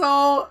was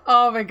so,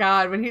 oh my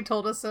god, when he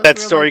told us this, That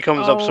we were story like,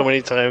 comes up so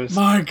many times.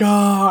 My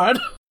god.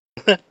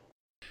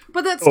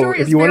 But that story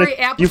is very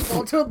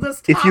applicable to this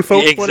topic. If you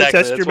folks want to Exactly,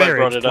 test that's your why I brought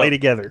marriage, it play up.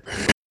 together.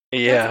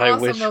 Yeah, That's I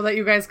awesome, wish. though, that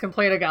you guys can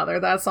play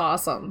together. That's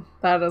awesome.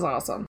 That is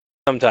awesome.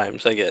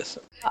 Sometimes, I guess.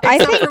 I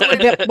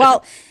think,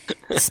 well,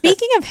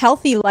 speaking of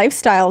healthy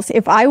lifestyles,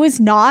 if I was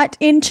not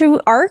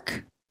into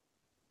Ark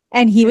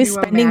and he was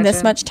spending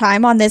this much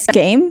time on this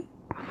game,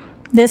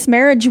 this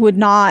marriage would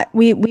not,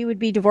 we would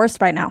be divorced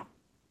by now.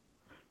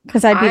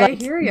 Because I'd be I like,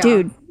 hear ya.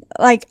 dude,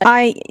 like,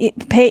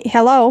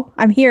 hello,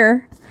 I'm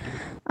here.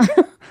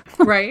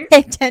 Right. Pay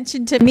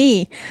attention to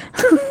me.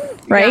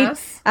 Right?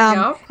 Yes.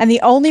 Yep. And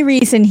the only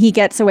reason he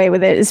gets away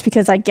with it is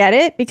because I get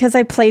it, because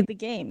I played the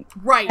game.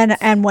 Right.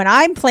 And when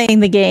I'm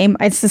playing the game,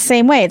 it's the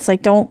same way. It's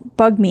like, don't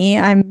bug me.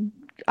 I'm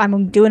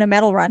doing a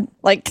medal run.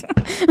 Like,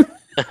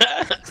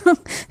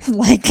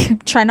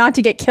 like, try not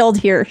to get killed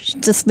here.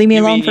 Just leave me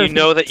alone You for a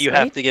know few that you minutes,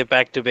 have right? to get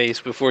back to base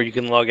before you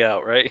can log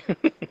out, right?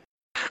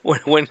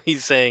 when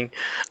he's saying,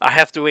 I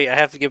have to wait, I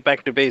have to get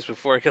back to base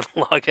before I can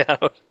log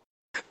out.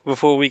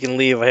 Before we can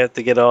leave, I have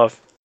to get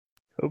off.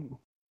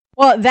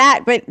 Well,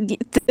 but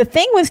the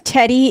thing with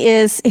Teddy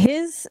is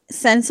his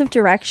sense of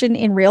direction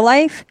in real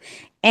life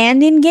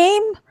and in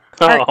game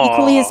are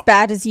equally as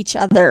bad as each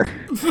other.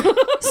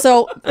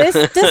 So this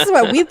is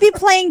what we'd be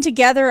playing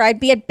together.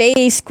 I'd be at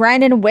base,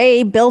 grinding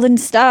away, building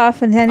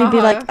stuff, and then he'd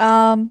be like,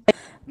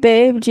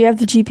 babe, do you have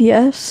the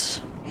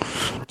GPS?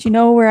 Do you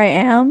know where I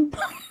am?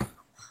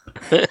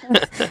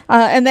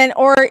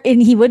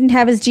 and he wouldn't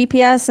have his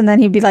GPS, and then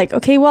he'd be like,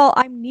 okay,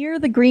 I'm near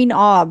the green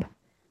ob.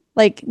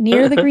 Like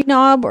near the green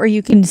knob, or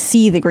you can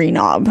see the green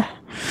knob.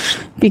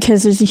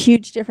 because there's a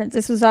huge difference.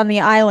 This was on the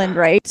island,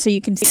 right? So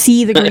you can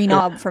see the green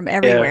orb from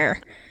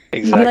everywhere.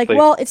 Exactly. I'm like,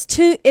 well, it's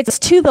to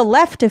the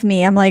left of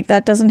me. I'm like,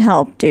 that doesn't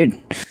help,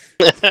 dude.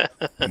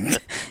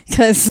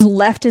 Because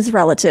left is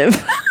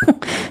relative.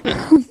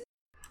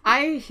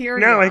 I hear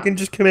you. Now I can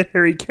just commit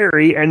Harry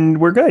Carey and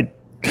we're good.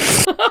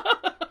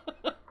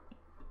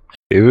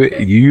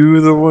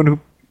 You're the one who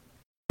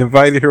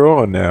invited her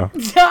on now.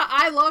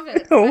 I love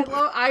it.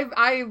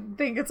 I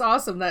think it's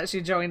awesome that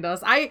she joined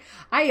us. I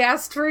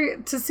asked her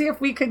to see if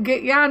we could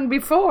get you on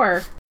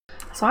before,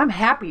 so I'm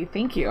happy.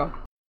 Thank you.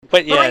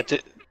 But yeah,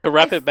 to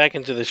wrap it back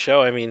into the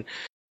show, I mean,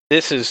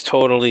 this is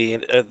totally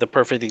the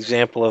perfect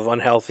example of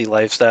unhealthy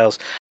lifestyles.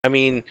 I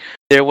mean,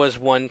 there was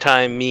one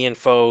time me and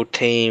Foe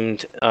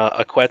tamed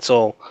a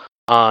Quetzal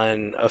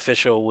on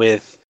official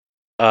with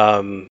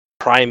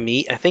prime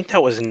meat. I think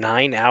that was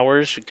 9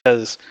 hours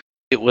because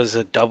it was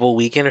a double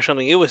weekend or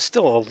something. It was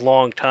still a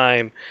long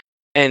time,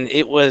 and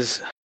it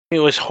was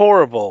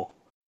horrible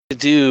to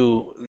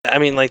do. I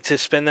mean, like, to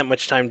spend that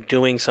much time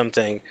doing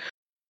something,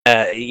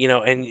 you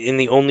know, and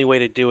the only way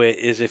to do it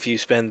is if you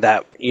spend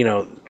that, you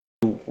know,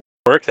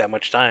 work that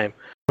much time.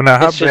 Well, now,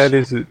 how bad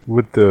is it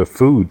with the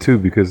food too?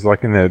 Because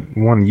like in that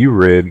one you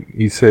read,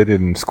 you said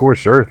in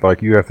Scorched Earth,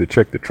 like you have to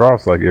check the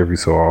troughs like every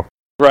so often.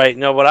 Right.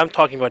 No, but I'm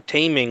talking about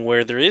taming,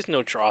 where there is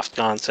no trough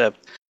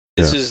concept.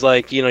 This is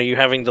like, you know, you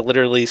having to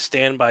literally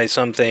stand by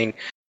something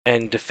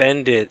and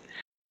defend it,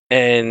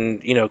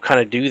 and, you know, kind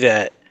of do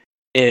that.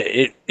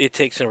 It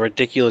takes a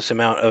ridiculous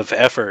amount of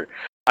effort.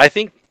 I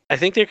think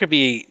there could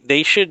be.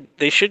 They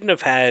shouldn't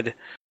have had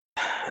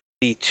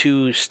the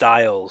two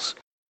styles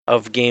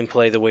of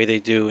gameplay the way they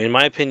do. In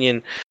my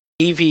opinion,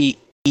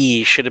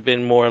 PvE should have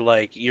been more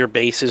like your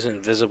base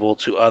isn't visible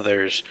to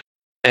others,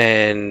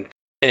 and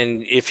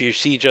if you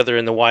see each other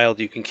in the wild,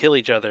 you can kill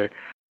each other.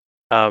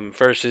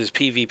 Versus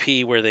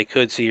PvP where they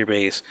could see your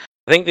base.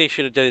 I think they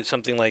should have did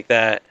something like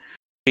that,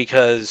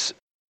 because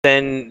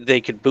then they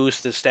could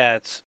boost the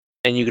stats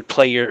and you could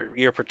play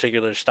your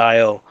particular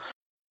style,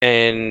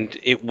 and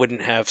it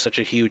wouldn't have such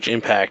a huge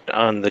impact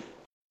on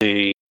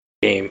the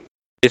game.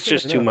 It's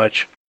just too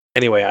much.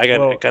 Anyway, I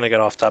kind of got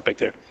off topic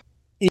there.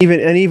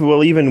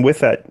 Even with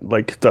that,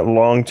 like that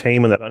long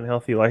tame and that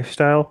unhealthy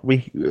lifestyle,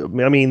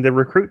 the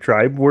recruit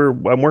tribe.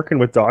 I'm working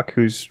with Doc,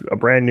 who's a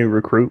brand new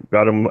recruit.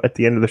 Got him at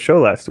the end of the show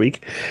last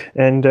week,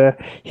 and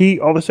he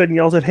all of a sudden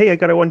yells out, "Hey, I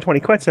got a 120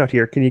 Quetz out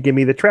here. Can you give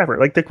me the Trapper?"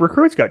 Like, the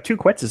recruit's got 2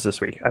 Quetzes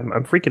this week.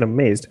 I'm freaking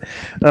amazed.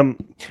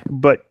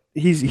 But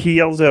he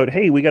yells out,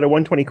 "Hey, we got a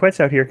 120 Quetz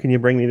out here. Can you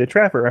bring me the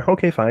Trapper?"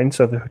 Okay, fine.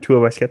 So the 2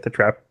 of us get the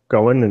trap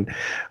going, and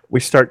we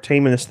start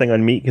taming this thing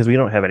on meat because we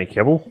don't have any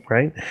kibble,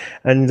 right?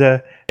 And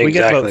we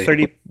get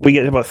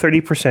about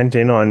 30%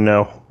 in on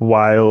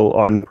while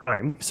on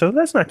Prime, so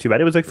that's not too bad.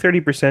 It was like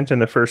 30% in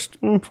the first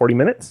 40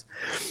 minutes.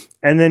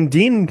 And then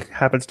Dino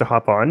happens to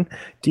hop on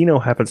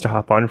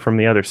from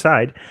the other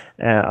side,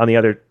 on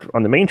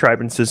the main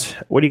tribe, and says,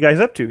 "What are you guys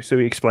up to?" So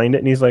we explained it,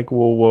 and he's like,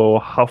 well,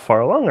 how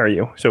far along are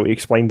you? So we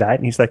explained that,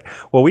 and he's like,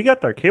 "Well, we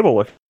got our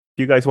kibble. If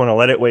you guys want to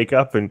let it wake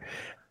up and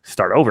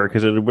start over,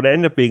 because it would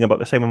end up being about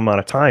the same amount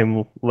of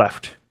time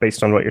left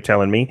based on what you're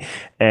telling me,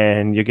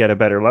 and you get a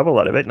better level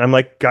out of it." And I'm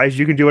like, "Guys,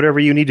 you can do whatever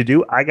you need to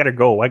do. I gotta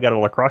go. I got a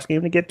lacrosse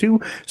game to get to.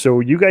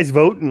 So you guys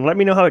vote and let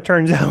me know how it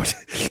turns out."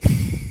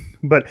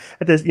 But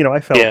at this, I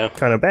felt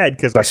kind of bad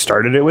because I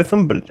started it with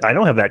them, but I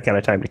don't have that kind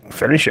of time to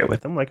finish it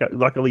with them. Like,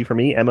 luckily for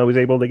me, Emma was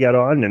able to get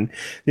on, and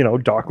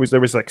Doc there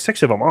was like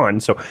 6 of them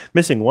on, so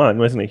missing one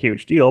wasn't a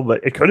huge deal,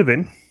 but it could have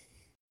been.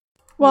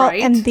 Well,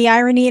 right. And the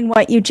irony in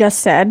what you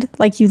just said,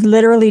 like you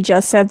literally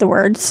just said the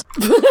words,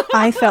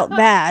 I felt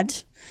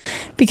bad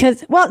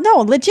because,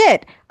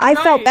 legit, I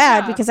felt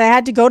bad because I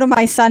had to go to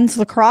my son's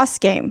lacrosse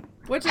game.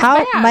 Which is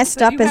how bad,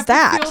 messed up is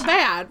that? Feel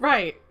bad,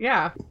 right?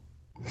 Yeah.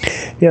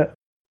 Yeah.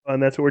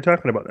 And that's what we're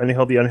talking about.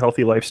 The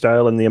unhealthy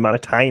lifestyle and the amount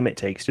of time it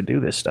takes to do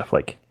this stuff.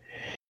 Like,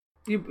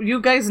 you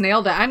guys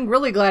nailed it. I'm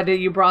really glad that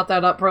you brought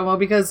that up, Promo,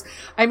 because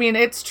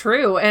it's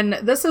true, and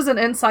this is an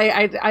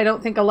insight I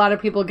don't think a lot of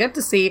people get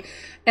to see,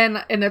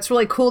 and it's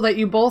really cool that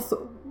you both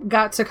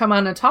got to come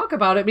on and talk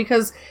about it,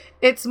 because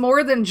it's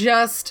more than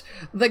just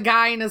the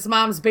guy in his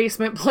mom's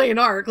basement playing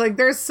Ark. Like,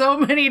 there's so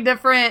many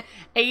different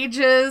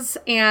ages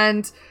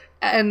and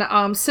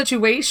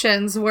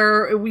situations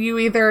where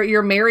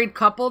you're a married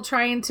couple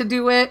trying to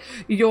do it,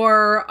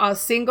 you're a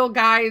single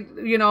guy,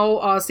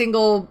 a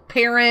single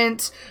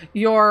parent,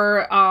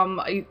 you're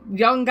a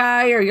young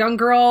guy or young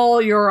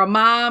girl, you're a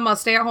mom, a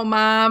stay-at-home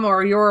mom,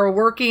 or you're a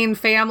working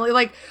family.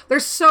 Like,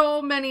 there's so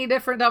many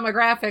different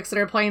demographics that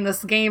are playing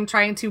this game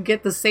trying to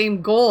get the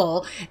same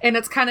goal, and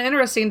it's kind of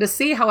interesting to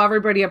see how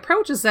everybody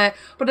approaches it.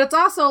 But it's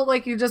also,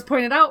 like you just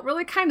pointed out,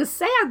 really kind of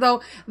sad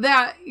though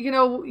that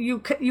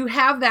you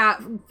have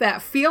that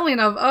feeling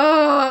of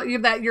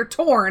that you're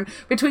torn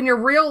between your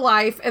real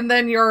life and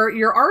then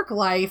your Ark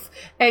life,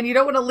 and you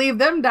don't want to leave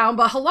them down,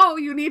 but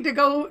you need to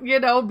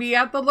go be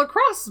at the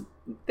lacrosse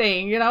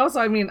thing,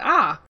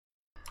 so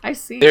I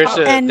see.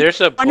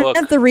 There's a book. One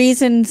of the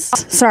reasons,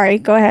 sorry,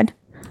 go ahead.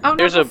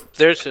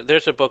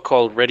 There's a book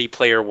called Ready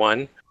Player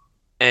One,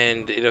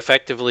 and it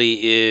effectively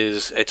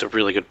it's a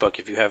really good book.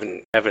 If you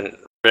haven't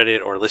read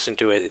it or listened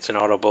to it, it's an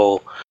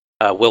Audible.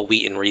 Will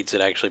Wheaton reads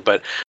it actually,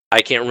 but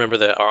I can't remember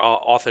the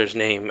author's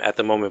name at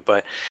the moment.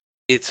 But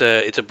it's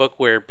a book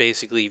where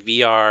basically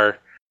VR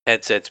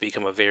headsets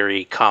become a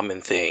very common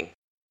thing,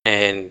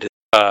 and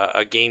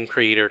a game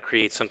creator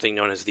creates something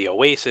known as the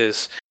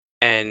Oasis,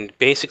 and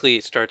basically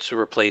it starts to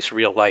replace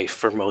real life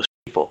for most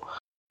people.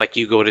 Like,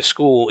 you go to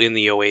school in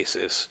the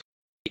Oasis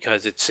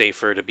because it's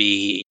safer to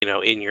be,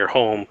 in your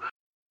home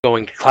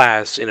going to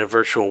class in a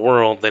virtual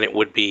world than it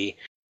would be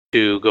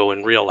to go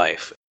in real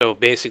life. So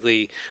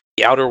basically,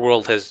 the outer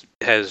world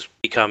has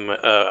become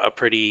a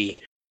pretty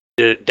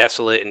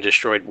desolate and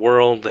destroyed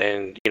world,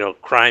 and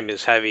crime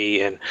is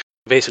heavy, and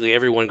basically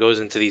everyone goes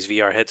into these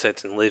VR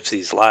headsets and lives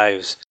these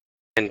lives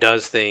and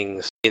does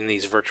things in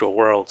these virtual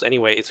worlds.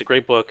 Anyway, it's a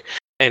great book,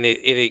 and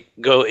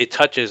it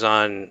touches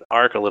on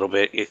Ark a little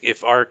bit.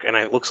 If Ark, and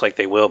it looks like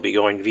they will be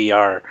going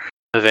VR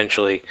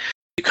eventually,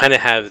 you kind of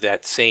have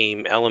that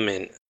same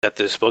element that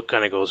this book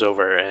kind of goes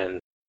over, and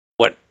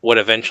what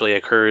eventually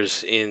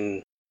occurs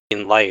in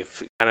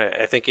life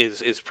I think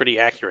is pretty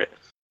accurate,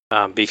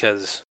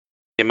 because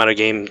the amount of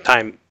game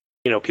time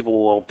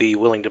people will be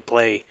willing to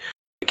play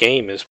the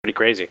game is pretty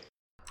crazy.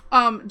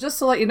 Just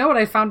to let you know what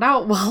I found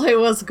out while I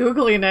was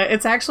Googling it,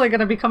 it's actually going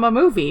to become a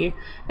movie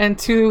in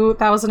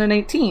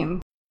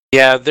 2018.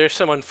 Yeah, there's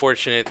some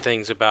unfortunate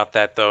things about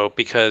that, though,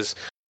 because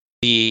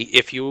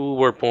if you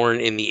were born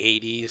in the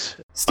 80s...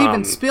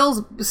 Steven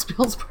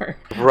Spielberg.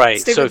 Right,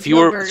 Steven so if you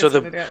were...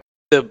 Spielberg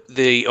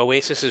the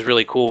Oasis is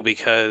really cool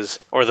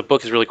or the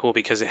book is really cool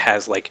because it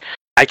has,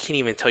 I can't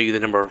even tell you the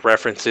number of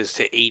references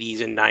to 80s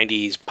and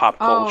 90s pop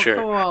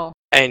culture. Oh, cool.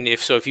 And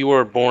if you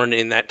were born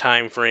in that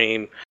time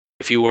frame,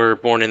 if you were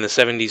born in the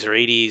 70s or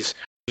 80s,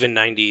 even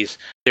 90s,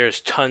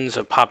 there's tons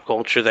of pop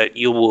culture that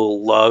you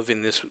will love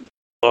in this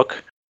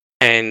book.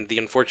 And the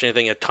unfortunate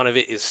thing, a ton of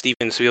it is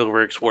Steven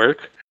Spielberg's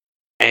work.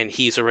 And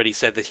he's already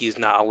said that he's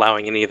not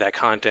allowing any of that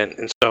content.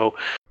 And so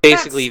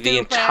basically the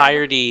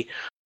entirety,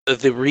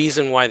 the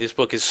reason why this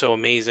book is so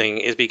amazing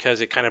is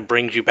because it kind of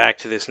brings you back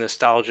to this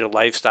nostalgia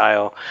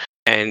lifestyle.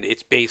 And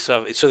it's based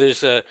off, so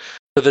there's a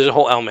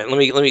whole element. Let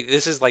me.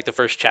 This is like the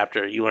first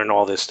chapter. You learn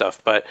all this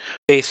stuff, but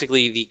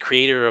basically, the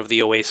creator of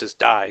the Oasis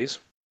dies,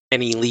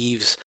 and he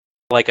leaves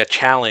like a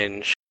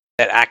challenge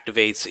that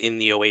activates in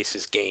the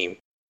Oasis game,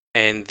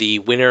 and the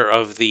winner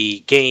of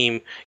the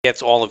game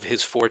gets all of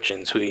his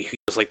fortunes. He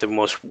was like the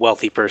most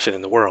wealthy person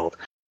in the world,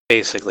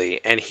 basically,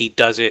 and he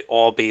does it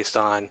all based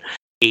on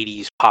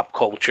 80s pop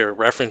culture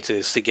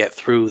references to get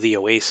through the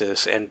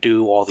Oasis and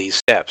do all these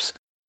steps.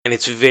 And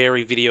it's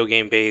very video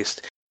game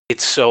based.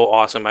 It's so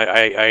awesome.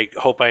 I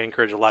hope I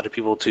encourage a lot of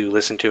people to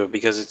listen to it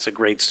because it's a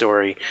great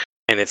story,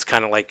 and it's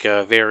kind of like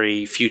a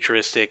very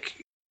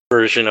futuristic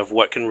version of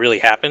what can really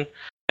happen,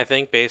 I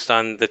think, based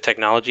on the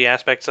technology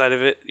aspect side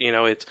of it.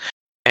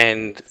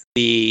 And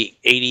the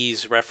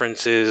 80s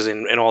references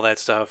and all that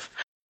stuff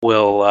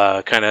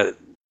will kind of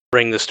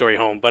bring the story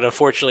home. But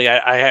unfortunately,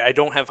 I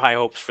don't have high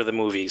hopes for the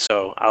movie,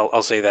 so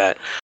I'll say that,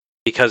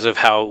 because of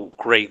how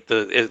great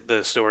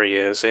the story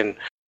is and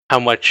how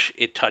much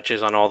it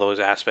touches on all those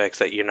aspects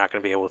that you're not going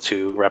to be able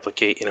to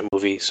replicate in a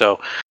movie. So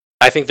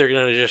I think they're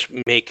going to just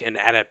make an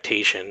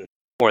adaptation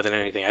more than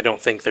anything. I don't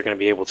think they're going to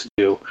be able to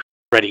do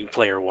Ready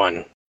Player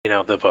One,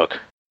 the book.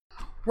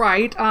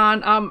 Right.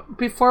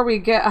 Before we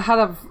get ahead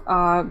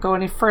of go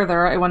any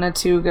further, I wanted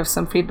to give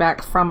some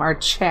feedback from our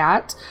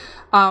chat.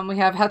 We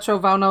have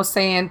Heterovono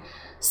saying,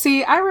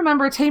 "See, I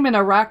remember taming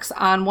a Rex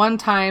on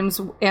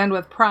 1x and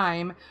with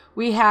Prime.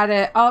 We had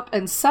it up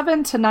in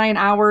 7 to 9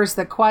 hours.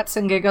 The quets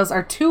and gigas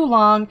are too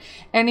long.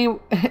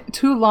 Anyone,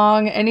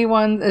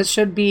 it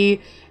should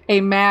be a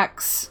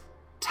max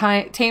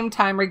tame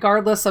time,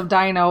 regardless of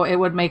dino. It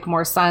would make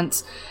more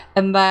sense."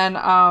 And then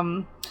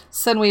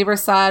Sinweaver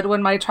said,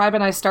 "When my tribe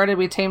and I started,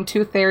 we tamed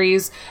 2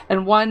 Theries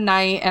in one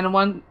night and a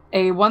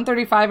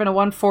 135 and a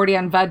 140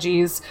 on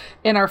veggies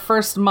in our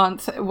first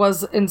month. It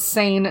was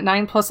insane.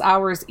 9+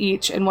 hours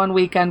each in one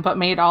weekend, but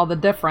made all the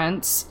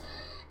difference."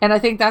 And I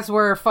think that's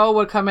where Foe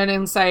would come in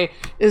and say,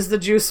 is the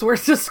juice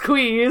worth the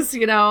squeeze? If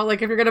you're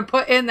going to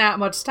put in that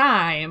much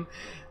time,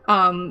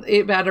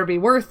 it better be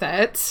worth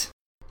it.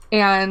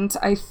 And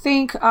I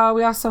think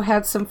we also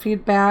had some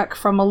feedback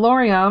from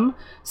Malorium,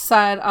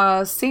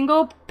 said,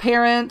 single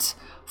parent,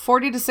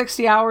 40 to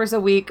 60 hours a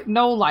week,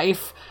 no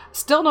life,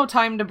 still no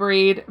time to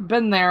breed,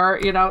 been there,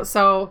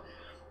 so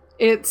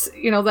it's,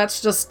 that's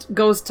just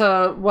goes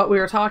to what we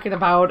were talking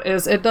about,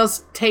 is it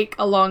does take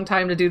a long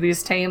time to do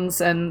these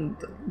tames and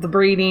the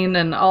breeding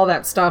and all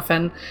that stuff.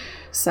 And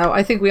so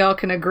I think we all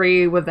can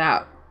agree with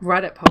that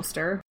Reddit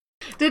poster.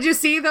 Did you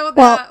see, though,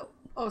 that...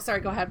 Oh, sorry,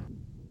 go ahead.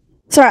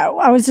 Sorry,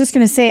 I was just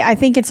going to say, I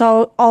think it's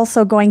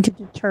also going to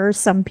deter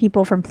some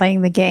people from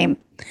playing the game.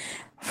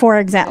 For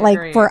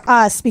example, for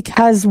us,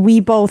 because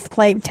we both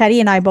play, Teddy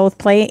and I both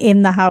play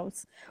in the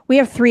house. We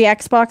have 3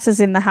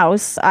 Xboxes in the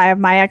house. I have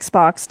my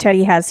Xbox,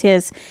 Teddy has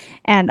his,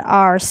 and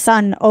our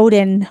son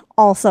Odin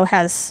also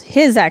has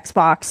his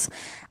Xbox.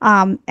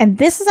 And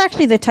this is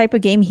actually the type of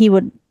game he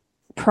would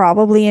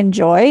probably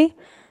enjoy,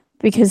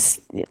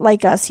 because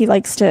like us, he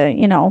likes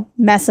to,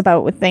 mess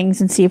about with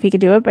things and see if he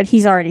could do it. But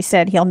he's already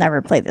said he'll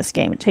never play this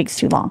game. It takes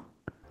too long.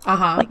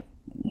 Like,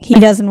 he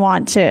doesn't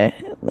want it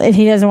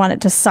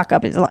to suck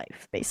up his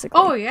life, basically.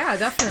 Oh yeah,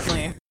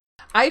 definitely.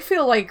 I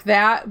feel like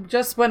that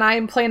just when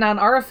I'm playing on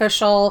our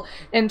official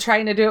and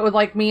trying to do it with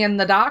like me and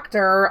the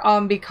doctor,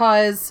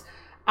 because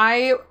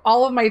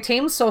all of my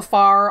teams so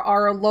far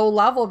are low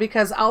level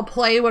because I'll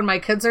play when my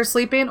kids are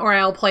sleeping or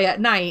I'll play at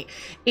night.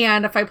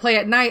 And if I play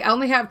at night, I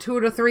only have 2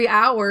 to 3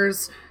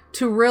 hours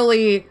to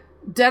really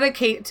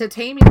dedicate to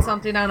taming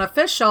something on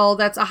official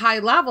that's a high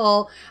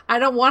level. I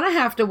don't want to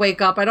have to wake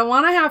up. I don't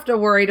want to have to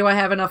worry, do I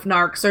have enough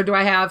narcs or do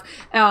I have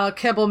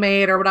kibble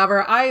made or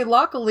whatever. I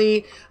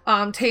luckily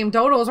tamed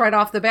dodos right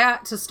off the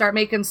bat to start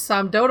making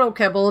some dodo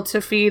kibble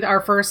to feed our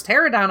first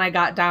pterodon I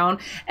got down,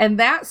 and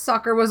that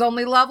sucker was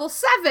only level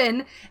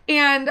 7,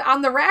 and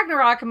on the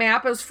Ragnarok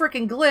map it was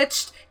freaking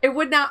glitched. It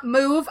would not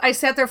move. I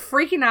sat there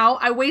freaking out.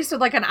 I wasted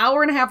like an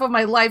hour and a half of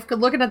my life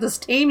looking at this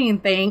taming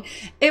thing.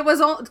 It was,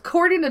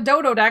 according to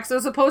Dododex, it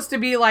was supposed to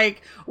be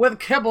like with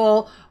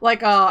kibble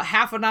like a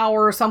half an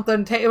hour or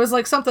something. It was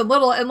like something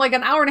little, and like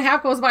an hour and a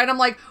half goes by and I'm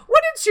like,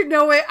 wouldn't you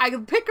know it, I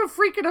pick a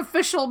freaking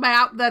official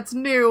map that's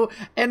new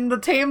and the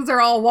tames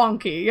are all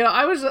wonky.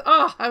 I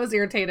was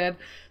irritated.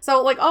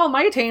 So like all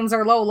my tames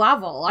are low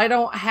level. I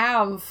don't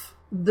have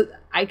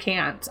I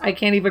can't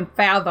even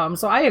fathom.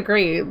 So I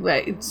agree,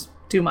 it's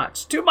too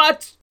much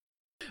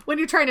when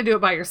you're trying to do it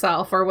by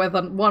yourself or with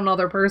one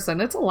other person.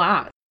 It's a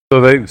lot.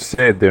 So they've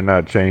said they're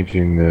not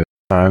changing the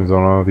times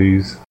on all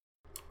these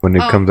when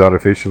it comes out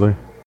officially?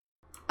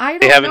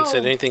 They haven't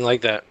said anything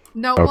like that.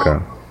 No. Okay.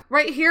 Well,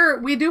 right here,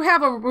 we do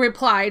have a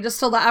reply, just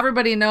to let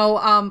everybody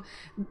know.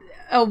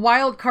 A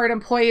wildcard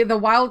employee, the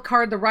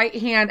wildcard, the right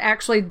hand,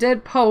 actually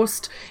did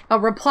post a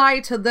reply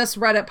to this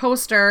Reddit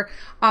poster.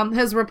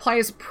 His reply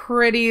is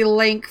pretty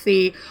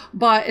lengthy,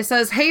 but it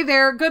says, "Hey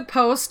there, good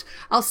post.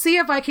 I'll see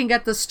if I can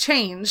get this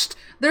changed.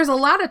 There's a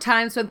lot of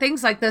times when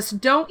things like this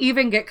don't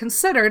even get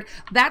considered.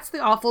 That's the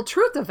awful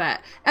truth of it.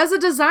 As a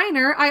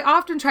designer, I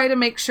often try to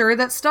make sure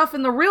that stuff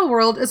in the real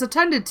world is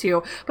attended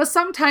to, but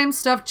sometimes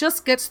stuff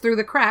just gets through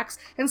the cracks,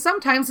 and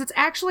sometimes it's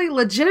actually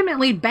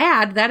legitimately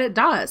bad that it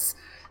does.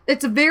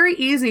 It's very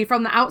easy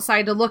from the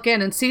outside to look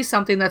in and see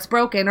something that's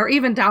broken or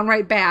even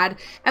downright bad,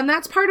 and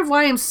that's part of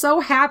why I'm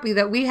so happy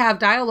that we have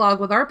dialogue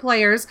with our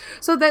players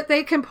so that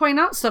they can point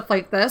out stuff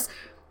like this,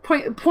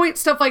 point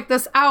stuff like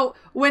this out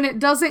when it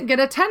doesn't get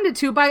attended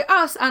to by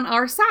us on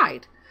our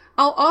side.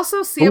 I'll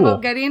also see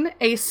about getting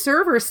a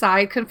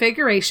server-side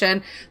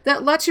configuration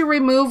that lets you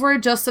remove or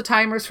adjust the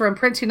timers for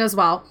imprinting as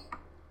well.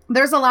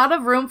 There's a lot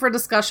of room for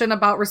discussion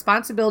about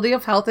responsibility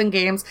of health in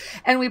games,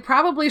 and we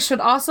probably should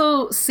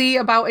also see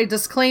about a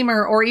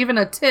disclaimer or even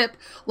a tip,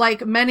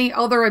 like many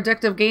other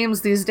addictive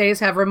games these days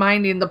have,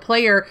 reminding the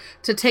player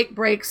to take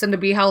breaks and to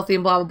be healthy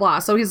and blah, blah, blah."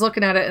 So he's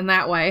looking at it in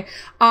that way.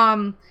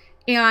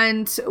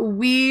 And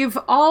we've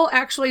all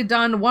actually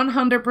done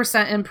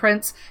 100%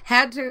 imprints.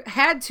 Hand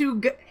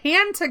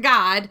to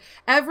God,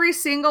 every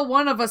single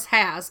one of us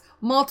has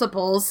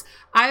multiples.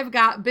 I've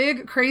got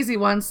big crazy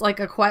ones like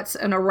a Quetz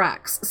and a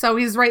Rex. So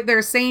he's right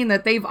there saying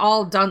that they've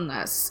all done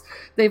this.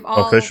 They've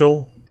all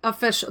official.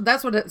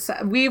 That's what it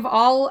said. We've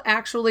all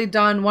actually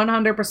done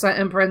 100%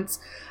 imprints.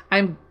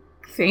 I'm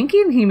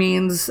thinking he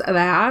means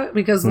that,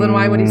 because then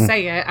why would he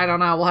say it? I don't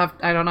know.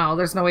 I don't know.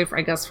 There's no way for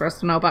us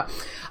to know, but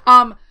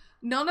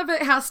none of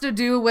it has to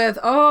do with,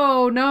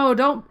 oh no,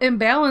 don't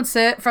imbalance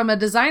it from a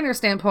designer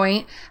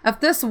standpoint.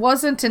 If this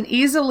wasn't an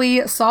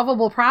easily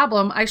solvable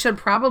problem, I should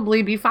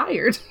probably be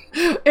fired.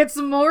 It's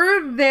more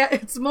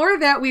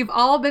that we've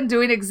all been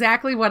doing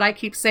exactly what I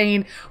keep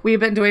saying we've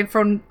been doing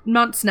for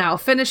months now,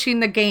 finishing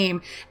the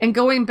game and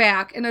going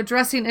back and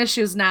addressing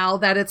issues now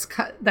that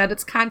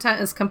its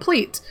content is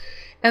complete.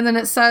 And then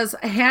it says,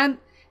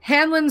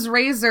 Hanlon's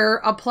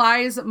razor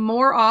applies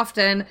more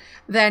often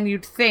than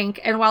you'd think,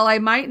 and while I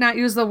might not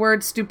use the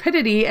word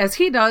stupidity as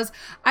he does,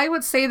 I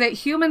would say that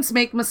humans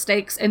make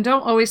mistakes and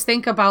don't always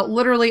think about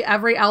literally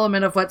every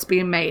element of what's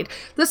being made.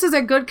 This is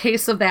a good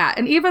case of that,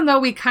 and even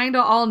though we kind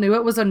of all knew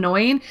it was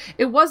annoying,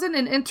 it wasn't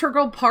an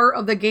integral part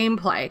of the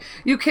gameplay.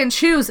 You can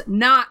choose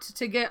not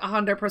to get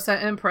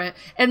 100% imprint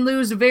and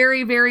lose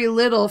very, very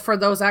little for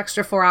those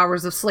extra 4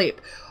 hours of sleep.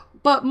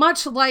 But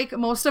much like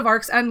most of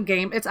ARC's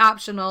endgame, it's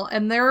optional,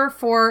 and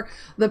therefore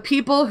the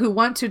people who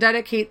want to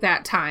dedicate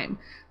that time.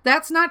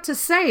 That's not to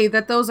say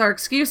that those are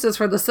excuses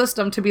for the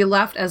system to be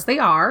left as they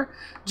are,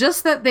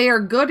 just that they are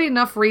good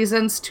enough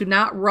reasons to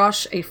not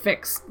rush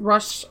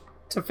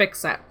to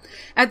fix it.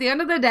 At the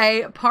end of the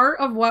day, part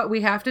of what we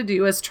have to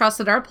do is trust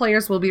that our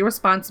players will be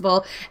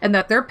responsible and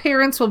that their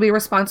parents will be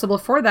responsible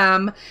for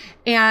them.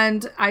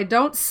 And I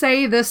don't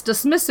say this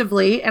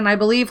dismissively, and I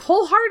believe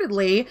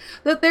wholeheartedly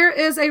that there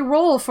is a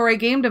role for a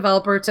game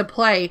developer to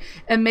play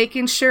in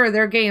making sure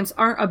their games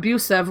aren't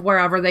abusive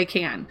wherever they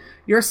can.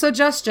 Your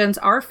suggestions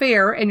are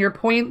fair and your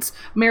points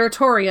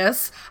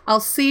meritorious. I'll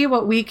see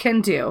what we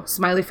can do.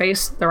 Smiley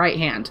face, the right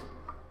hand.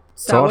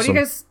 So what do you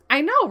guys... I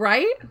know,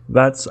 right?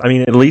 I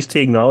mean, at least he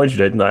acknowledged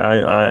it,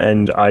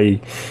 and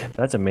I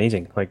that's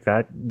amazing. Like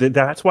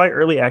that's why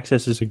early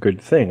access is a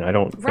good thing. I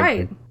don't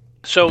right. think,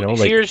 so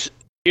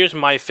here's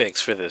my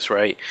fix for this,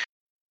 right?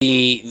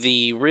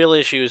 The real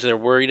issue is they're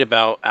worried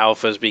about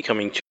alphas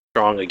becoming too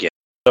strong again.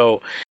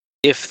 So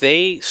if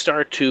they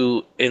start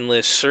to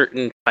enlist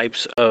certain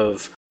types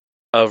of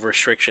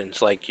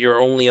restrictions, like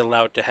you're only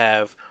allowed to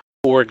have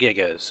 4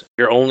 gigas,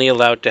 you're only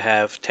allowed to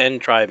have 10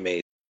 tribe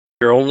mates,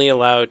 you're only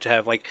allowed to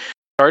have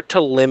start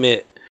to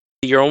limit.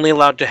 You're only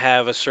allowed to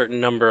have a certain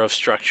number of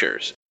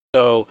structures,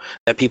 so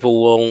that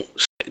people won't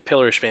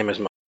pillar spam as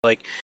much.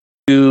 Like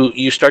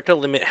you start to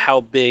limit how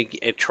big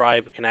a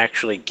tribe can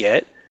actually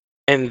get,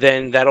 and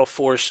then that'll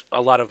force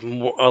a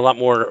lot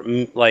more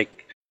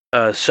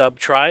sub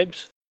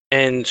tribes,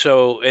 and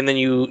then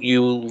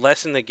you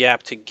lessen the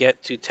gap to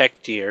get to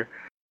tech tier,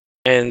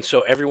 and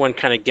so everyone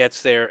kind of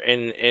gets there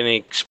and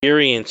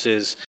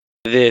experiences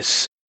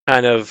this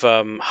kind of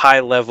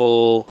high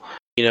level,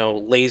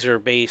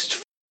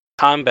 laser-based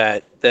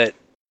combat that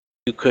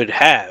you could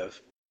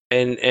have,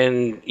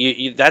 and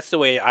you that's the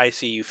way I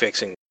see you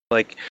fixing.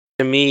 Like,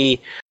 to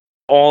me,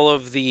 all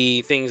of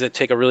the things that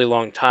take a really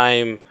long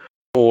time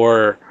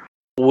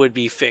would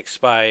be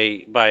fixed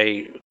by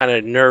kind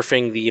of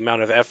nerfing the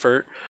amount of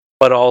effort,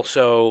 but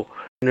also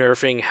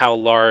nerfing how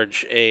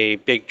large a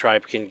big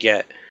tribe can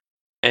get.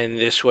 And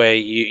this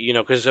way,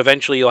 because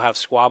eventually you'll have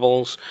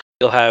squabbles,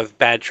 you'll have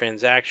bad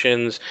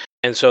transactions,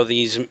 and so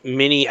these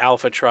mini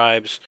alpha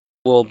tribes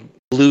will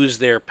lose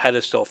their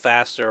pedestal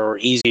faster or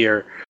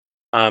easier,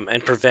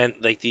 and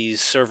prevent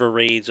these server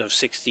raids of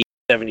 60,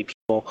 70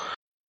 people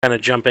kind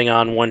of jumping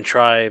on one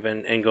tribe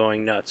and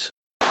going nuts.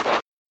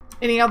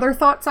 Any other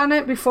thoughts on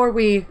it before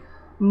we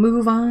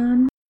move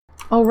on?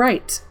 All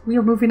right, we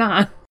are moving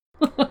on.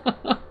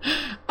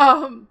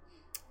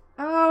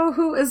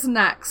 Who is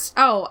next?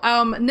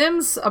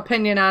 Nim's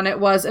opinion on it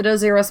was it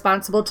is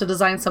irresponsible to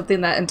design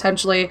something that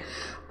intentionally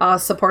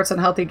supports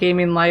unhealthy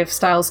gaming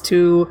lifestyles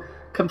to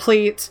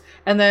complete.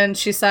 And then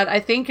she said,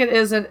 I think it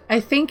is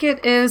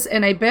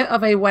in a bit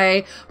of a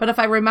way, but if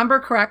I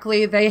remember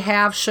correctly, they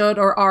should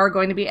or are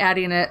going to be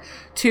adding it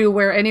to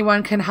where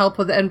anyone can help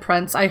with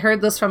imprints. I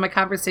heard this from a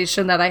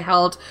conversation that I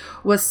held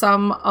with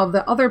some of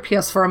the other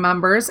PS4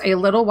 members a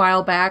little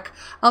while back.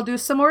 I'll do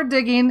some more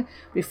digging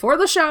before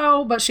the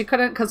show, but she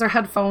couldn't because her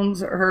headphones,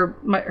 her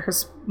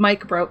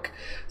mic broke.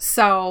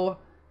 So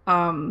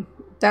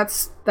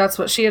that's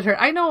what she had heard.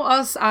 I know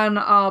us on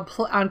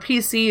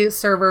PC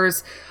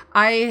servers,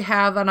 I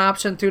have an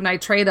option through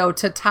Nitrado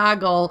to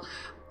toggle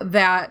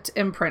that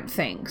imprint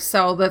thing.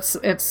 So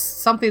it's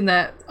something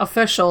that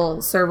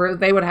official server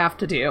they would have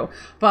to do.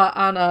 But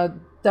on a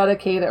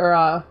dedicated or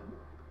a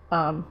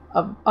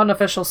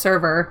unofficial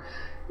server,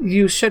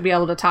 you should be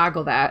able to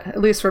toggle that. At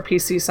least for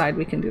PC side,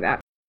 we can do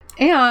that.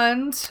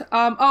 And,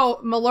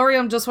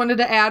 Malorium just wanted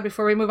to add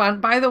before we move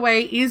on. By the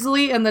way,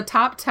 easily in the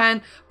top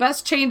 10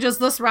 best changes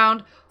this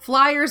round,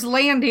 Flyers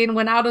landing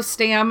when out of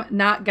stam,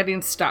 not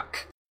getting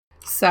stuck.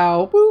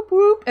 So, boop,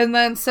 boop. And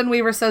then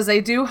Sinweaver says they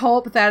do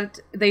hope that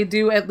they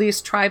do at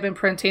least tribe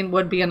imprinting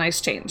would be a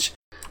nice change.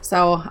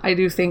 So, I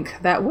do think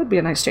that would be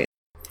a nice change.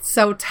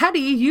 So, Teddy,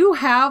 you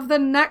have the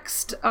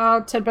next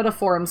tidbit of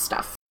forum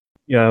stuff.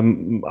 Yeah,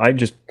 I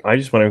just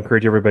want to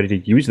encourage everybody to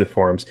use the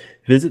forums.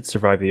 Visit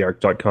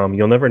survivetheark.com.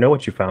 You'll never know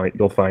what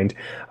you'll find.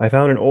 I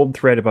found an old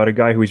thread about a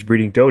guy who was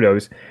breeding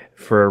dodos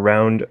for a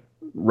round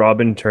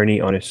robin tourney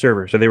on his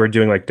server. So they were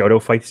doing dodo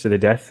fights to the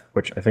death,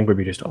 which I think would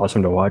be just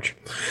awesome to watch.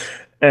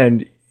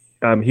 And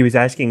he was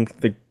asking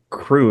the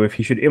crew if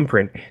he should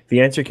imprint.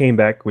 The answer came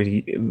back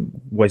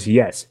was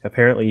yes.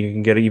 Apparently, you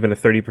can get even a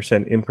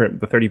 30%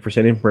 imprint, the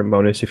 30% imprint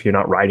bonus if you're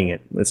not riding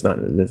it. It's not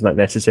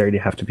necessary to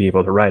have to be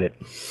able to ride it.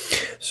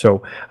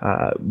 So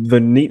the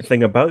neat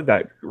thing about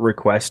that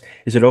request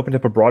is it opened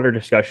up a broader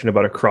discussion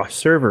about a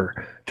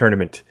cross-server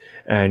tournament.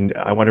 And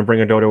I want to bring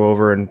a dodo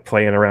over and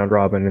play in a round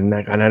robin, and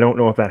I don't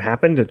know if that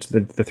happened. It's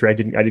the thread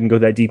I didn't go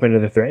that deep into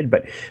the thread,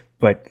 but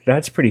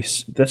that's pretty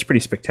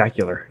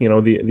spectacular.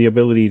 The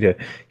ability to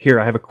hear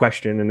I have a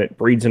question and it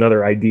breeds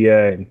another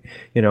idea, and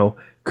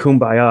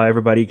kumbaya,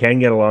 everybody can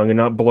get along and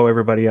not blow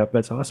everybody up.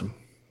 That's awesome.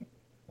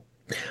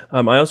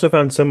 I also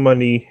found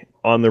somebody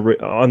on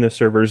the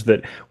servers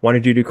that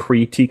wanted you to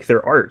critique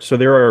their art. So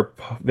there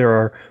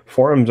are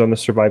forums on the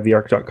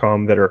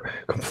survivetheark.com that are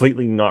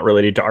completely not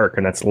related to Ark,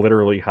 and that's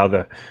literally how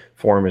the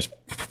forum is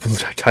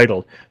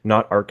titled,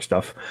 not Ark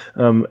stuff.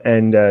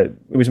 And it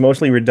was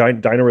mostly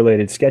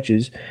dino-related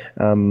sketches,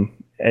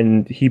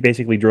 and he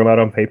basically drew them out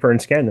on paper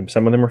and scanned them.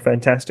 Some of them were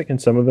fantastic,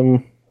 and some of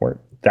them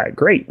weren't that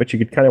great, but you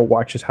could kind of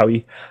watch how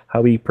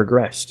he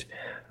progressed.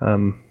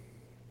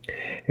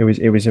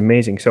 It was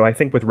amazing. So I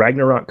think with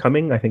Ragnarok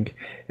coming, I think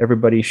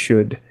everybody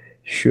should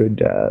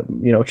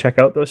check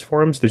out those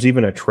forums. There's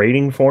even a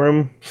trading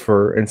forum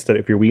for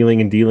if you're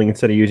wheeling and dealing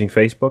instead of using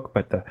Facebook.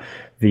 But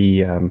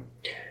the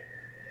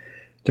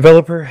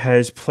developer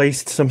has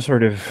placed some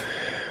sort of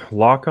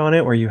lock on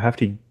it where you have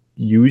to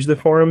use the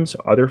forums,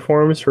 other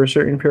forums, for a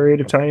certain period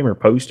of time, or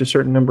post a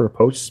certain number of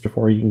posts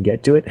before you can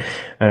get to it.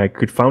 And I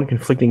found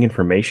conflicting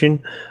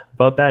information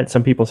about that.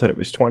 Some people said it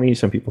was 20,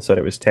 some people said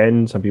it was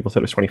 10, some people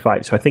said it was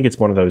 25. So I think it's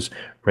one of those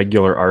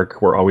regular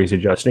ARC, we're always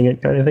adjusting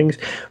it kind of things.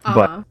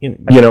 But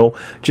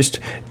just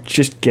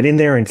get in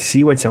there and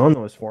see what's on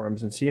those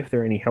forums and see if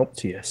they're any help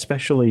to you,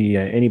 especially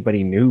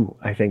anybody new.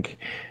 I think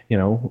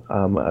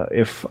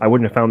if I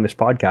wouldn't have found this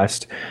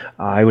podcast,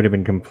 I would have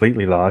been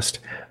completely lost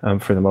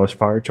for the most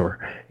part, or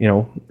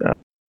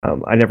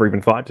I never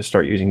even thought to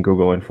start using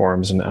Google and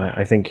forums, and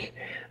I think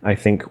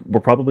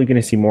we're probably going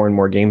to see more and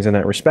more games in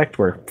that respect,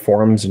 where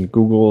forums and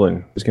Google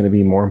is going to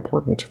be more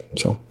important.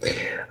 So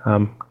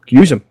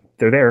use them;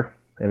 they're there,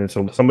 and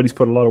somebody's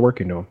put a lot of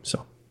work into them.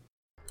 So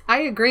I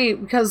agree,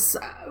 because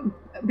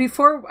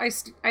before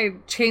I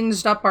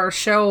changed up our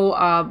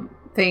show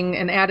thing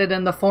and added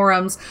in the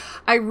forums,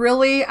 I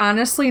really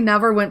honestly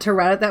never went to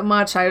Reddit that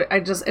much. I would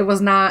go to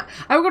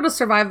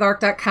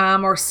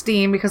survivetheark.com or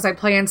Steam, because I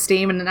play on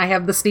Steam and I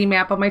have the Steam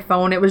app on my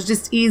phone. It was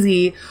just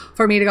easy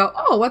for me to go,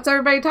 oh, what's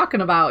everybody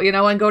talking about,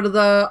 and go to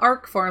the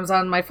ARC forums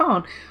on my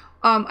phone.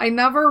 I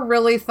never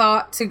really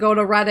thought to go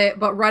to Reddit,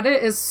 but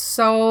Reddit is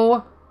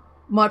so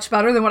much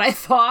better than what I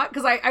thought,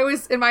 because I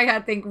always in my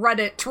head think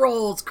Reddit,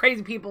 trolls,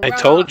 crazy people. I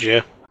told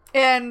you.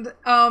 And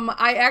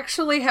I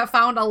actually have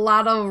found a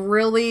lot of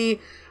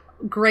really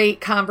great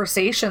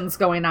conversations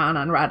going on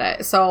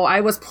Reddit. So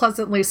I was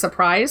pleasantly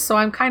surprised. So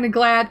I'm kind of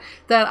glad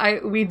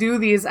that we do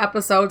these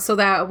episodes so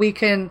that we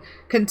can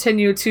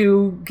continue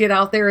to get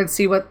out there and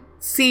see what's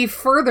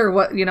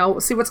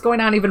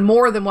going on even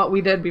more than what we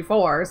did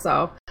before.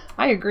 So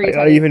I agree.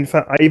 I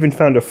even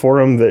found a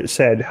forum that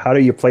said, how do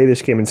you play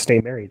this game and stay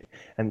married?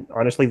 And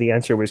honestly, the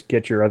answer was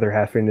get your other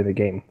half into the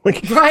game.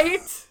 Right?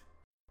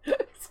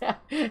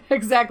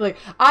 Exactly.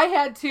 I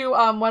had to,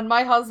 when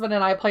my husband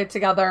and I played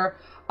together,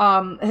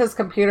 his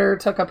computer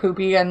took a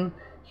poopy, and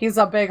he's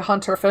a big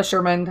hunter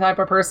fisherman type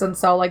of person.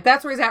 So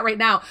that's where he's at right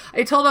now.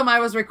 I told him I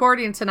was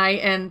recording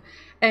tonight,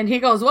 and he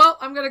goes, well,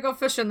 I'm going to go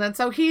fishing then.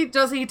 So he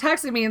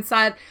texted me and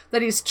said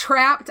that he's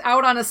trapped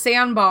out on a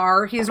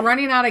sandbar. He's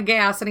running out of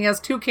gas, and he has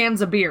 2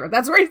 cans of beer.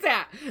 That's where he's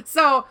at.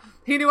 So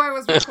he knew I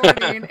was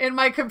recording, and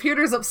my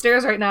computer's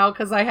upstairs right now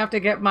because I have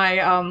to get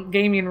my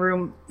gaming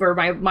room, or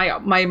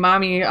my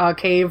mommy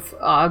cave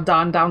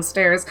done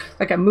downstairs.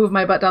 I can move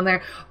my butt down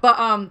there. But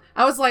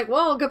I was like,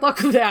 well, good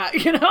luck with that.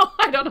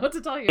 I don't know what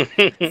to tell you.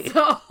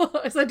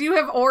 So do you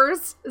have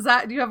oars?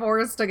 Do you have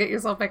oars to get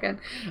yourself back in?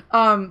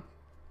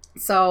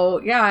 So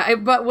yeah,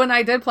 but when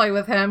I did play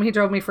with him, he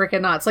drove me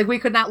freaking nuts. We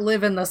could not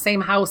live in the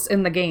same house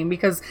in the game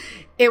because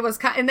it was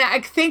and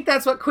I think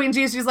that's what Queen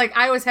Gigi's like.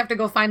 I always have to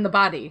go find the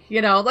body,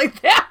 like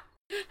that.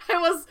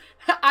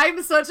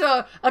 I'm such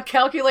a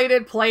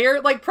calculated player.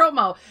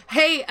 Promo,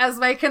 hey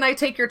Esme, can I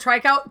take your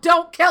trike out?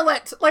 Don't kill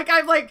it.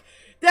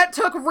 That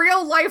took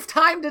real life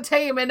time to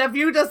tame, and if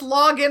you just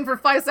log in for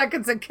 5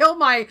 seconds and kill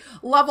my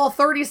level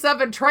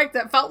 37 trike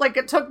that felt like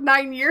it took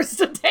 9 years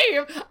to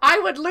tame, I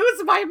would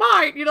lose my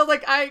mind.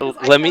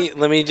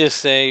 Let me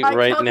just say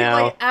right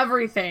now,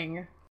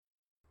 everything.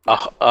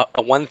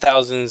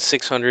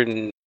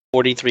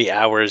 1,643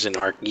 hours in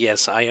ARC.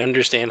 Yes, I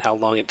understand how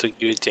long it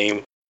took you to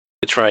tame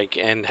the trike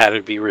and how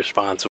to be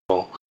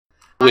responsible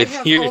with I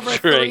have your over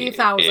trike.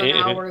 3,000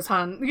 hours,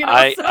 hon.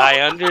 I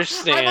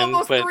understand. I'm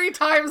almost but 3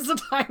 times the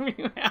time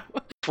you have.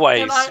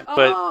 Twice,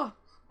 but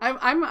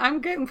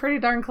I'm getting pretty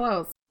darn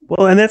close.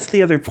 Well, and that's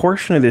the other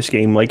portion of this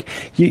game. There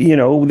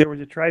was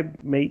a tribe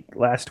mate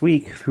last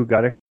week who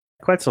got a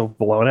Quetzal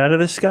blown out of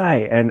the sky,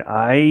 and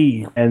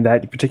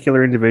that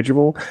particular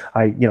individual,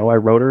 I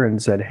wrote her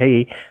and said,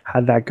 hey,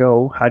 how'd that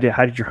go? How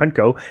did your hunt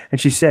go? And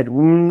she said,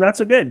 not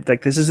so good.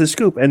 This is the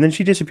scoop. And then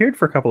she disappeared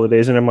for a couple of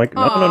days, and I'm like,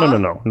 no.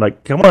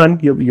 Come on,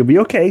 you'll be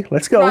okay.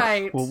 Let's go.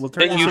 Right. We'll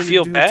turn then you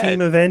feel bad.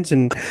 Team event,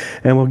 and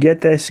we'll get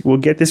this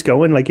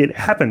going. It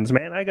happens,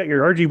 man. I got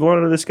your RG blown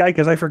out of the sky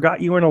because I forgot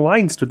you were in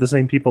alliance with the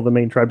same people the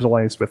main tribe's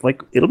alliance with.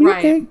 It'll be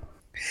okay.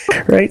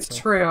 Right.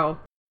 True.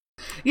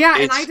 Yeah,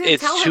 and I didn't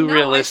tell him. It's too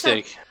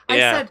realistic.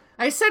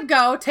 I said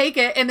go, take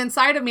it, and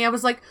inside of me I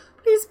was like,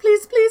 please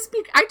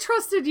speak. I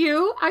trusted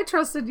you.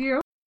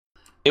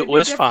 It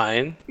was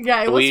fine.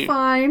 Yeah, it was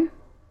fine.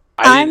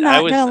 I'm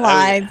not gonna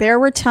lie. There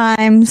were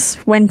times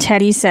when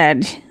Teddy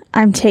said,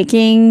 I'm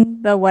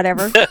taking the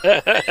whatever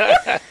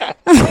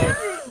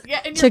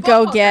to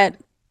go get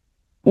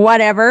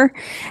whatever.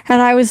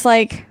 And I was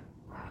like,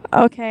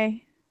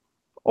 okay.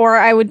 Or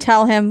I would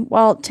tell him,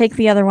 well, take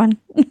the other one.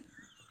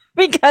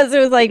 Because it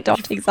was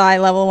don't take the high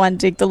level one,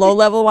 take the low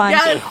level one.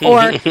 Yes.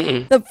 Or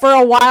for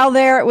a while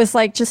there, it was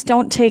just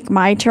don't take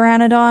my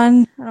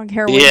Pteranodon. I don't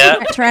care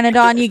what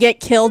Pteranodon you get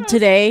killed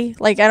today.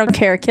 I don't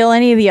care. Kill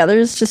any of the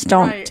others. Just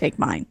don't take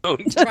mine. Don't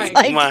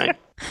take mine.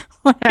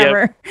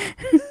 Whatever.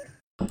 Yep.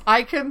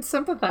 I can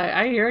sympathize.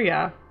 I hear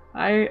ya.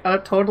 I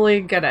totally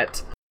get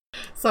it.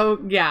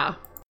 So, yeah.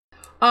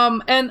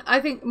 And I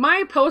think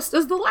my post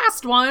is the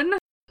last one.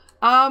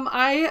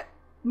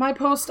 My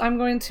post, I'm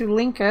going to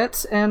link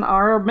it in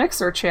our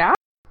Mixer chat.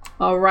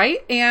 All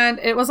right. And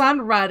it was on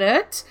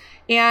Reddit.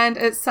 and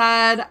it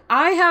said,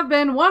 I have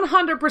been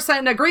 100%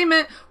 in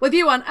agreement with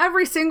you on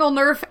every single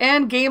nerf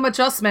and game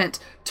adjustment.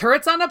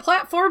 Turrets on the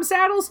platform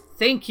saddles?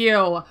 Thank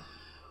you.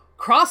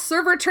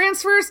 Cross-server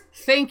transfers?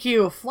 Thank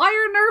you.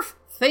 Flyer nerf?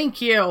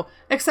 Thank you.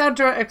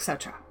 Etc.,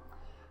 etc.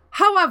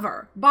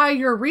 However, by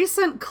your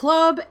recent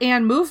club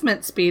and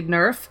movement speed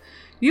nerf,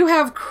 you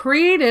have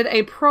created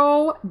a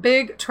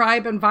pro-big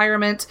tribe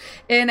environment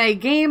in a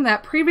game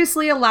that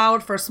previously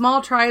allowed for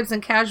small tribes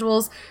and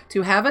casuals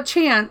to have a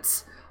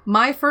chance.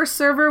 My first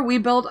server, we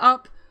built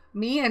up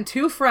me and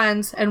 2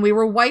 friends, and we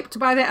were wiped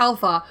by the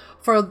alpha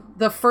for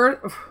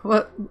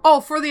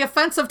the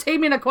offense of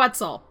taming a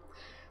Quetzal.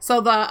 So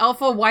the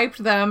alpha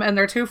wiped them and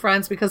their 2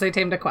 friends because they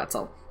tamed a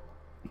Quetzal.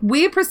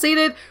 We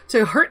proceeded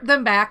to hurt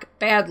them back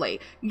badly.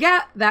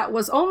 Yet, that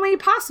was only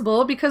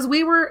possible because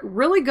we were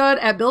really good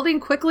at building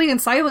quickly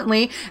and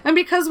silently, and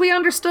because we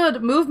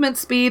understood movement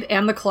speed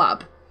and the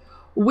club.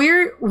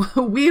 We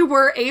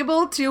were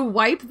able to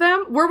wipe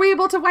them. Were we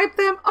able to wipe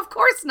them? Of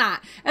course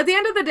not. At the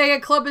end of the day,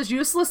 a club is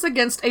useless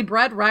against a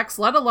bred Rex,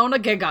 let alone a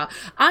Giga.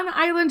 On the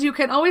island, you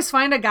can always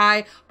find a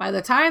guy by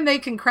the time they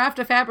can craft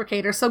a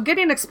fabricator, so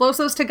getting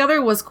explosives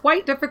together was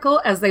quite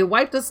difficult as they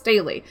wiped us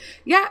daily.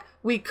 Yet,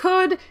 we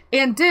could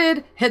and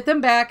did hit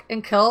them back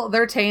and kill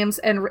their tames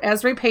and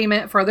as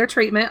repayment for their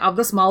treatment of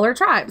the smaller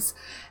tribes.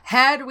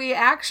 Had we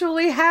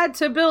actually had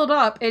to build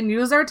up and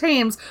use our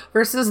tames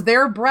versus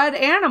their bred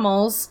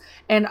animals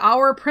and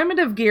our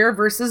primitive gear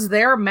versus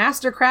their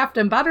mastercraft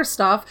and better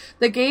stuff,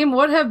 the game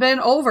would have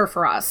been over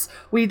for us.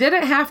 We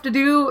didn't have to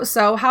do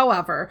so,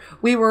 however.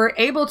 We were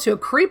able to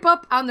creep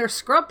up on their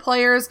scrub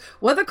players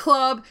with a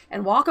club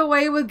and walk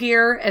away with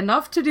gear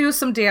enough to do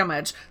some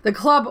damage. The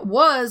club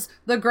was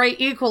the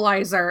great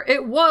equalizer.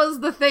 It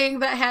was the thing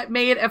that had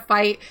made a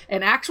fight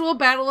an actual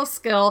battle of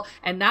skill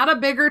and not a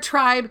bigger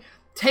tribe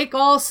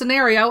take-all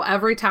scenario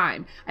every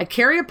time. I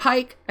carry a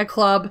pike, a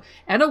club,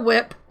 and a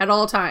whip at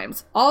all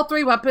times. All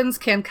 3 weapons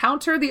can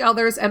counter the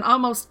others and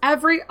almost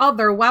every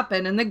other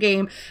weapon in the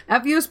game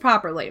if used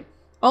properly.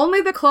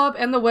 Only the club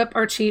and the whip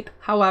are cheap,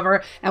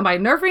 however, and by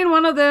nerfing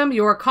one of them,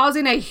 you are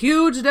causing a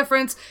huge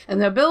difference in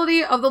the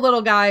ability of the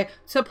little guy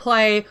to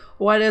play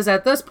what is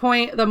at this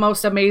point the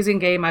most amazing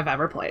game I've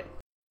ever played.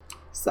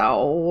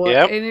 So,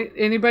 yep.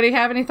 Anybody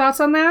have any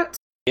thoughts on that?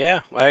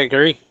 Yeah, I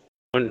agree.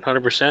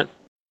 100%.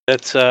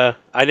 That's, I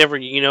never,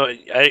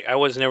 I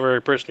was never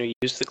a person who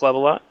used the club a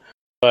lot,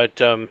 but,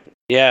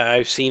 yeah,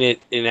 I've seen it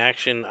in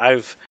action.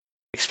 I've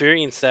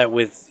experienced that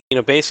with,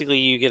 basically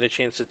you get a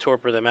chance to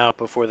torpor them out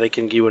before they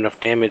can do enough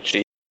damage to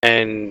you.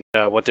 And,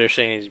 what they're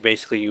saying is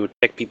basically you would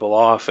pick people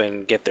off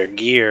and get their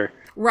gear.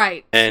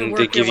 Right. And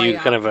to give you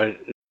kind of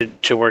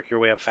to work your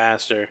way up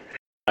faster,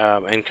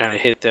 and kind of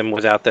hit them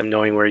without them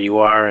knowing where you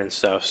are and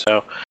stuff.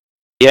 So,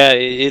 yeah,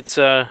 it's,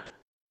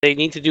 they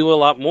need to do a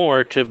lot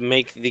more to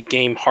make the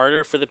game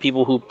harder for the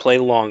people who play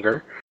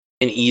longer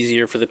and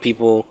easier for the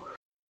people.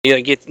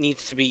 It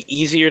needs to be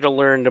easier to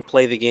learn to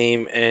play the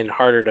game and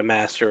harder to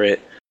master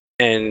it,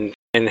 and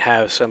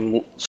have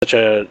such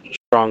a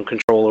strong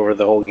control over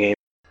the whole game.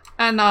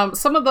 And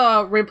some of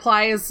the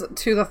replies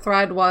to the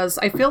thread was,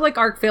 I feel like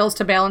ARC fails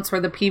to balance where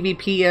the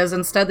PvP is.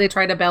 Instead, they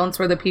try to balance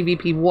where the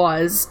PvP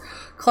was.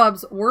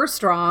 Clubs were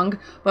strong,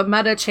 but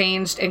meta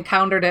changed and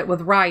countered it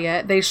with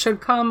Riot. They should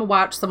come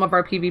watch some of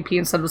our PvP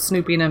instead of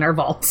snooping in our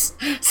vaults.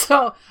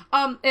 So,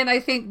 and I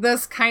think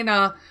this kind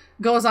of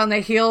goes on the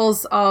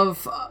heels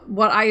of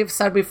what I've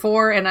said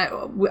before, and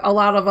a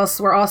lot of us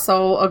were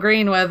also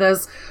agreeing with,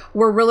 is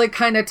we're really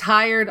kind of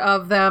tired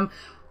of them.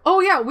 Oh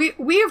yeah,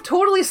 we have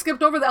totally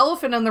skipped over the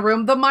elephant in the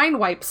room, the mind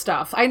wipe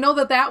stuff. I know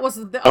that was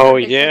the other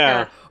big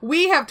kicker.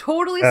 We have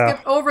totally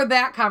skipped over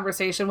that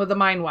conversation with the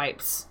mind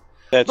wipes.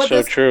 That's but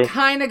so true.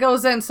 Kind of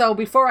goes in. So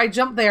before I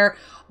jump there,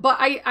 but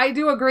I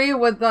do agree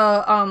with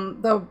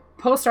the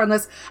poster on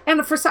this,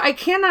 and I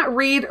cannot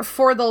read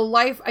for the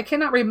life. I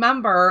cannot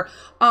remember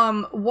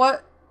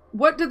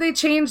what did they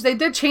change? They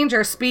did change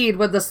our speed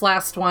with this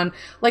last one.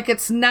 Like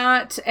it's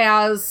not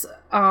as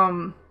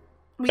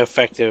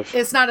effective.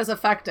 It's not as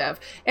effective.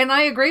 And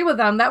I agree with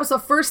them. That was the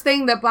first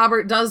thing that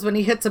Bobbert does when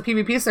he hits a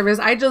PvP server.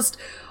 I just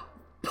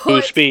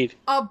put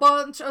a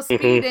bunch of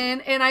speed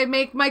in, and I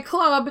make my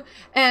club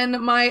and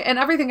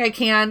everything I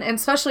can, and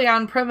especially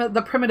on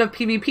the primitive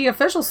PvP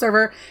official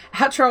server,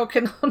 Hetero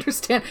can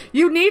understand.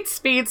 You need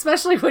speed,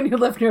 especially when you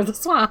live near the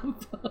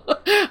swamp.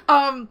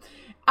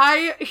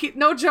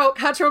 No joke,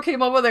 Hetero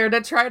came over there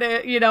to try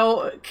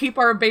to, keep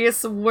our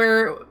base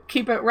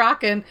keep it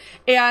rocking.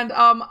 And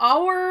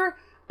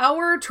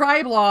our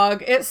tribe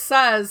log, it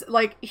says,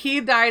 like,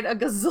 he died a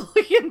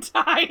gazillion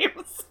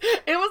times.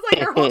 It was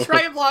like our whole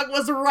tribe log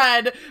was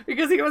red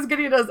because he was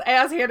getting his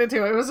ass handed to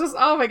him. It was just,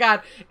 oh my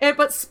god.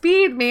 But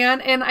speed, man,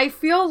 and I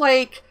feel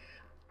like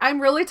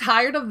I'm really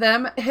tired of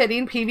them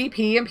hitting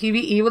PvP and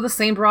PvE with the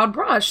same broad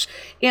brush.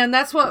 And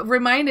that's what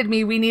reminded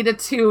me we needed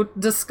to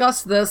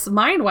discuss this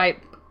mind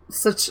wipe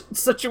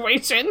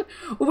situation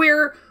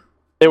where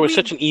there was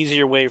such an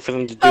easier way for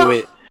them to do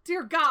it.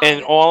 Dear God.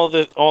 And all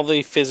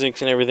the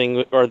physics and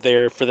everything are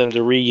there for them to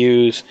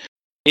reuse.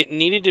 It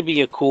needed to be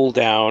a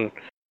cooldown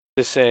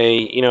to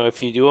say,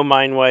 if you do a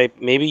mind wipe,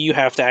 maybe you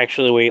have to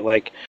actually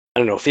wait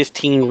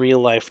 15 real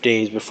life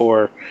days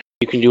before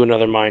you can do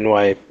another mind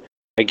wipe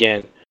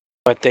again.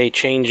 But they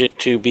change it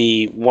to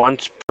be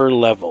once per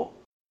level,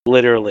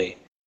 literally.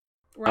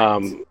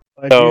 Right. Do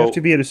you have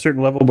to be at a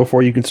certain level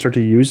before you can start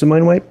to use the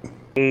mind wipe?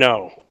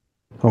 No.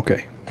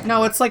 Okay.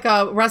 No, it's like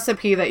a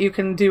recipe that you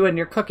can do in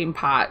your cooking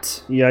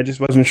pot. Yeah, I just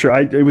wasn't sure.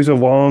 It was a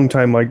long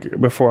time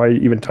before I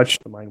even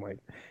touched the mind wipe.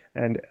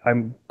 And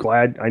I'm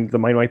glad the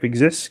mind wipe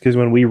exists, because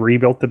when we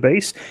rebuilt the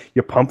base,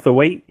 you pump the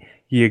weight,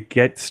 you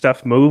get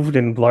stuff moved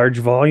in large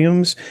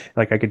volumes.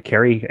 Like I could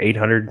carry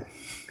 800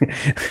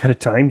 at a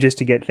time just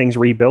to get things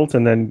rebuilt,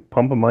 and then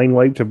pump a mind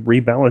wipe to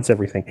rebalance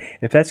everything.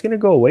 If that's going to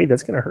go away,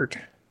 that's going to hurt.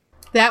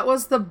 That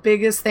was the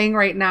biggest thing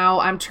right now.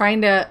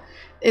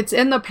 It's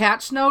in the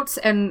patch notes,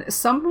 and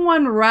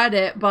someone read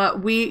it,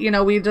 but we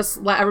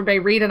just let everybody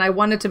read, and I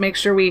wanted to make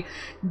sure we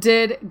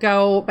did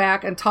go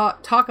back and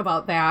talk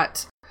about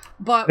that.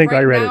 But I think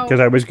I read it because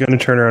I was going to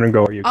turn around and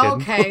go, "Are you kidding?"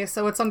 Okay,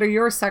 so it's under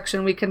your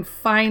section. We can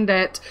find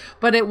it,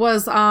 but it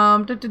was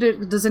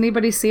does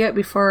anybody see it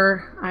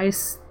before I?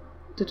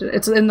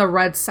 It's in the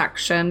red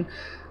section.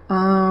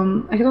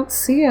 I don't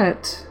see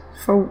it.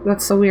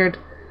 That's so weird.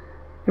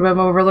 I'm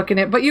overlooking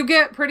it, but you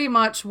get pretty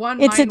much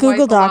one. It's a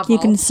Google Doc. You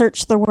can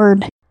search the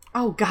word.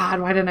 Oh God,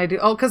 why didn't I do?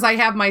 Oh, because I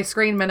have my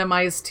screen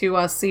minimized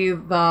to see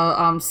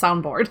the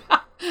soundboard.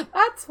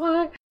 That's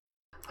why.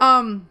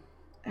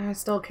 I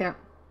still can't.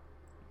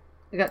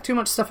 I got too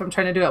much stuff I'm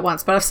trying to do at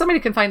once, but if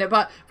somebody can find it.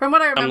 But from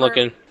what I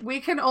remember,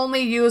 we can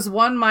only use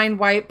one mind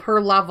wipe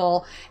per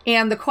level,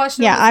 and the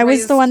question. Yeah, I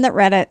was the one that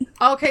read it.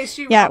 Okay,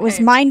 it was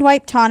mind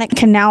wipe tonic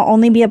can now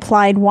only be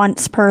applied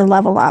once per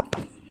level up.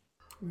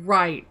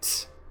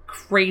 Right.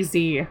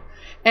 Crazy.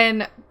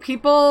 And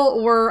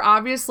people were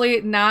obviously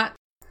not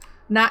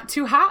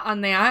too hot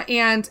on that,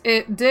 and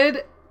it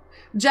did.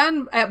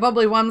 Jen at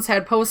Bubbly Wums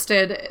had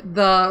posted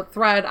the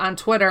thread on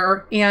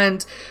Twitter,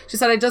 and she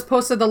said, I just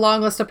posted the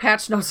long list of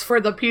patch notes for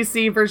the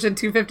PC version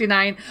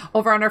 259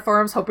 over on our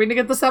forums, hoping to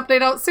get this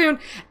update out soon.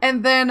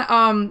 And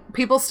then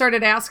people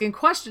started asking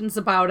questions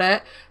about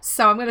it,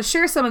 so I'm going to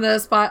share some of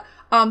this, but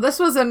this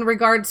was in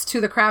regards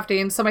to the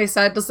crafting. Somebody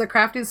said, does the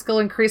crafting skill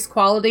increase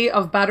quality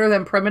of better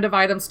than primitive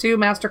items too?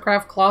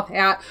 Mastercraft cloth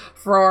hat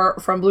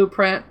from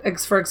Blueprint,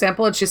 for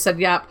example. And she said,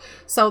 yep.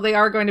 So they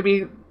are going to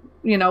be,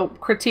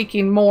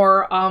 critiquing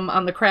more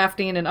on the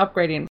crafting and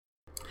upgrading.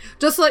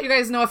 Just to let you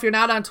guys know, if you're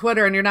not on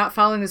Twitter and you're not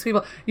following these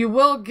people, you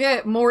will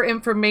get more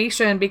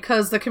information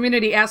because the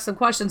community asks some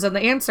questions and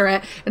they answer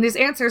it. And these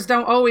answers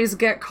don't always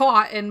get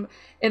caught in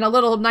a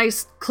little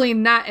nice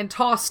clean net and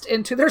tossed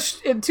into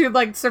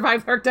like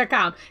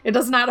survivedark.com. It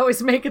does not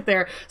always make it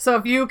there. So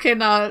if you can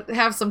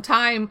have some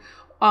time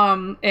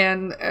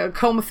and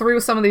comb through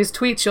some of these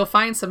tweets, you'll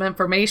find some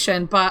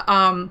information. But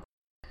I'm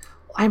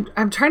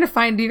trying to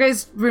find. Do you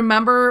guys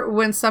remember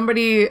when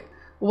somebody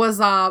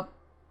was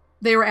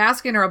they were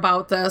asking her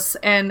about this,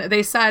 and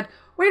they said,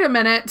 "Wait a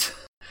minute,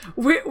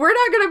 we're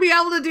not going to be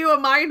able to do a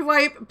mind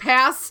wipe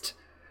past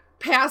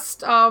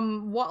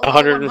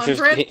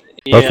 150."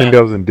 Yeah. I think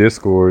that was in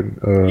Discord.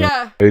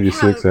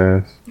 86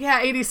 asked.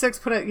 Yeah, 86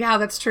 put it. Yeah,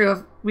 that's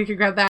true. We could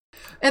grab that.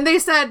 And they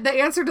said the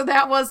answer to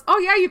that was, "Oh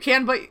yeah, you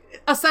can, but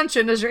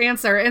Ascension is your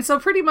answer." And so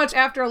pretty much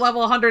after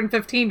level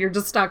 115, you're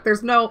just stuck.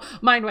 There's no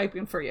mind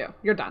wiping for you.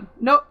 You're done.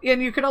 No,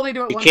 and you can only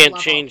do it once. You can't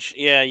change.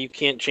 Yeah, you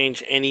can't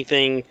change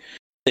anything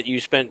that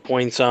you spent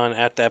points on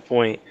at that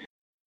point.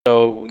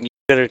 So you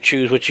better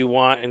choose what you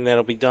want, and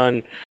that'll be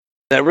done.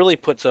 That really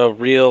puts a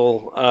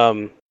real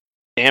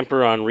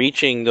damper on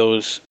reaching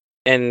those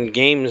end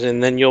games,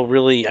 and then you're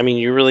really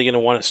going to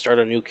want to start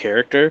a new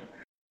character.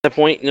 At that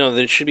point,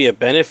 there should be a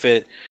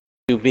benefit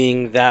to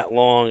being that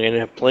long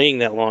and playing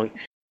that long.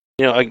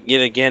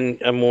 Yet again,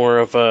 a more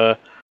of a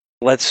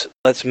let's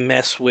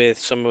mess with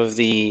some of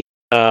the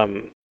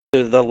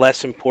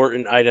less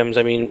important items.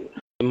 I mean,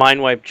 the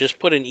mind wipe, just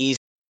put an easy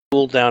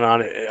cooldown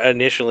on it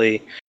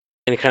initially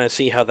and kind of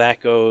see how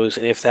that goes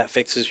and if that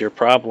fixes your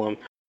problem.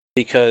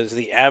 Because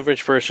the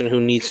average person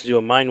who needs to do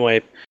a mind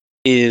wipe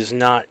is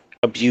not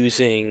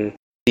abusing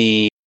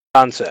the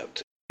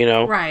concept,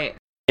 Right.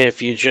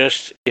 If you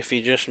just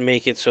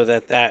make it so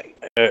that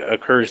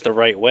occurs the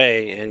right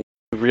way and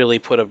really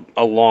put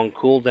a long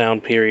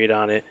cooldown period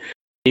on it,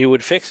 you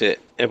would fix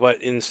it.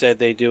 But instead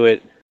they do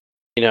it,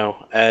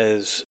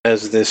 as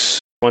this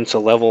once a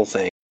level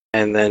thing,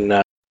 and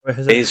then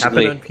has it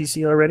happened on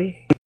PC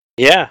already?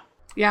 Yeah.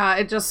 Yeah,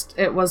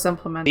 it was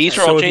implemented. These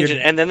are all changes,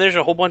 and then there's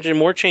a whole bunch of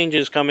more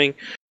changes coming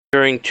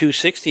during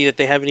 260 that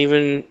they haven't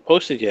even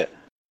posted yet.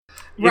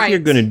 If you're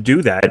going to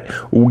do that,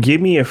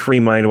 give me a free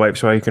mind wipe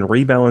so I can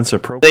rebalance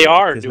appropriately. They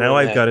are doing now.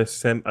 I've got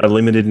a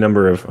limited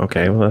number of.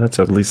 Okay, well that's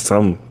at least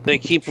some. They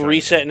keep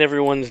resetting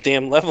everyone's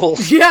damn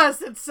levels.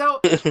 Yes, it's so.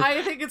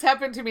 I think it's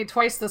happened to me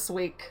twice this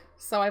week.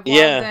 So I've logged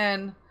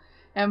in,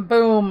 and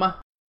boom,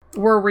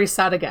 we're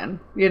reset again.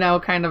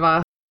 Kind of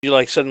a.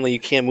 You suddenly you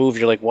can't move.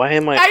 You're like, why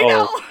am I? I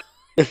know.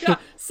 Yeah.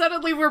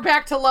 suddenly we're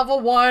back to level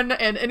 1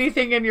 and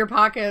anything in your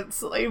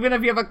pockets, even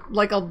if you have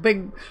a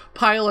big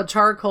pile of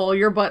charcoal,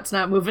 your butt's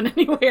not moving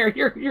anywhere.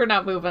 You're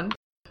not moving.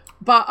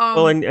 But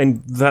well,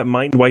 and that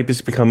mind wipe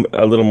has become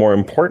a little more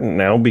important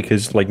now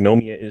because like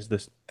Nomia is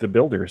the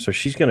builder, so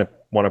she's gonna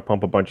want to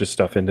pump a bunch of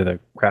stuff into the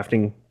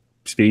crafting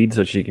speed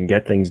so she can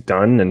get things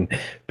done and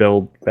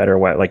build better.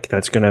 Like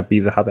that's gonna be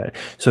the how that.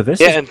 So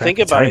this and think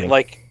about it,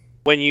 like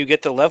when you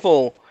get to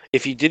level,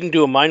 if you didn't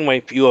do a mind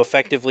wipe, you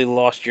effectively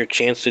lost your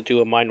chance to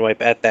do a mind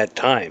wipe at that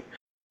time.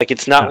 Like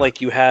it's not like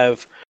you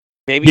have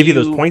maybe give you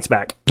those points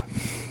back.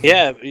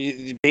 Yeah,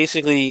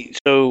 basically.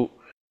 So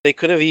they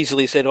could have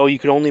easily said, "Oh, you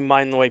can only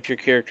mind wipe your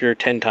character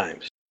 10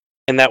 times,"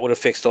 and that would have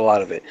fixed a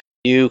lot of it.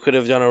 You could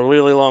have done a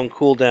really long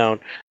cooldown,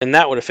 and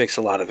that would have fixed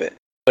a lot of it.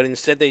 But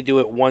instead, they do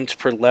it once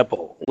per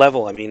level.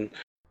 I mean,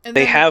 and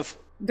they have.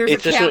 There's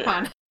a cap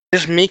on.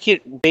 Just make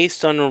it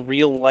based on a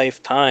real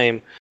life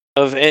time.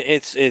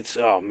 It's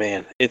oh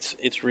man,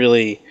 it's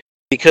really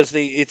because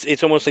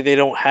it's almost like they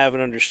don't have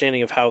an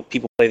understanding of how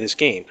people play this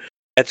game.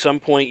 At some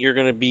point, you're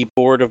going to be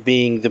bored of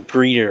being the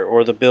breeder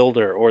or the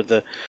builder or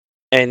the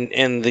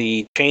and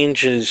the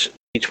changes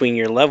between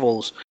your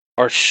levels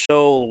are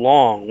so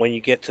long when you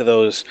get to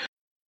those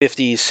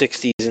 50s,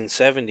 60s, and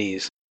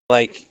 70s.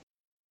 Like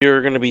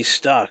you're going to be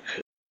stuck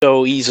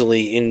so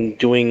easily in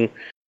doing.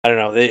 I don't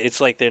know. It's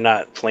like they're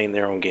not playing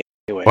their own game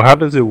anyway. Well, how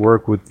does it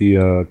work with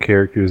the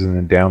characters in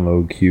the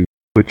download queue?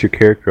 Put your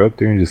character up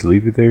there and just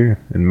leave it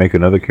there and make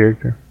another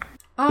character?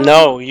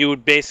 No, you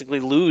would basically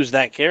lose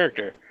that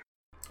character.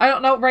 I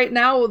don't know. Right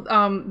now,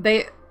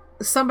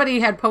 somebody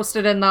had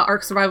posted in the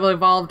Ark Survival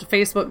Evolved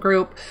Facebook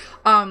group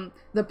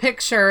the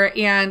picture,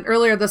 and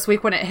earlier this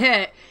week when it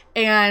hit,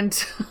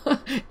 and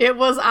it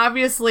was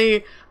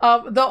obviously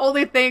the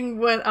only thing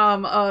when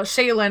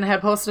Shaylin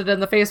had posted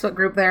in the Facebook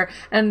group there,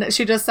 and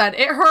she just said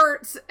it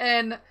hurts,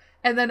 and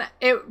then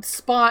it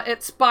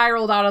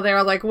spiraled out of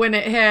there. Like when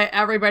it hit,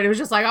 everybody was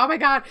just like, "Oh my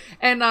god!"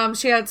 And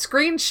she had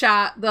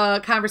screenshot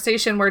the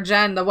conversation where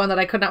Jen, the one that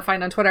I could not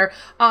find on Twitter,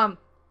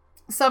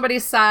 somebody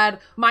said,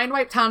 "Mind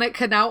Wipe Tonic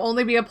can now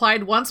only be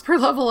applied once per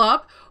level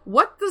up.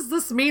 What does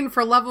this mean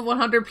for level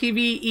 100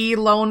 PvE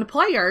lone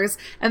players?"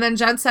 And then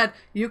Jen said,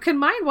 "You can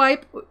mind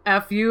wipe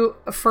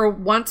for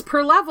once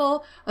per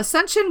level.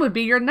 Ascension would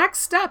be your next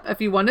step if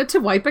you wanted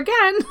to wipe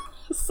again."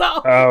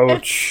 So,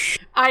 ouch.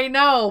 I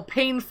know,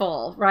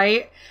 painful,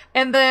 right?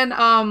 And then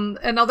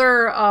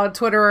another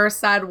Twitterer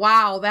said,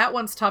 "Wow, that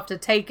one's tough to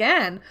take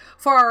in.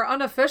 For our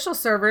unofficial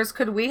servers,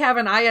 could we have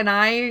an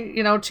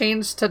INI,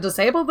 change to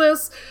disable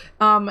this?"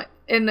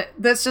 And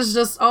this is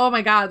just, oh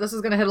my god, this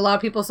is going to hit a lot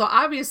of people. So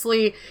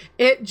obviously,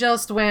 it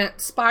just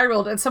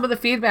spiraled. And some of the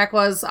feedback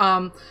was,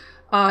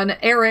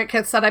 Eric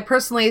had said, "I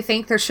personally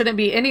think there shouldn't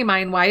be any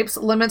mind wipes.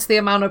 Limits the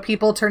amount of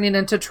people turning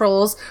into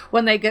trolls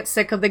when they get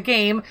sick of the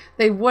game.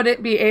 They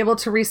wouldn't be able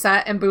to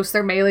reset and boost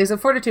their melees and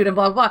fortitude and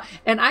blah, blah."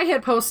 And I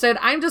had posted,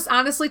 "I'm just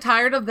honestly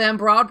tired of them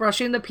broad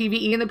brushing the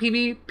PvE and the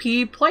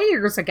PvP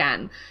players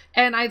again."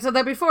 And I said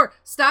that before.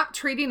 Stop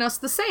treating us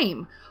the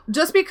same.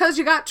 Just because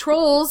you got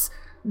trolls,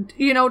 and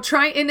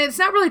it's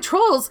not really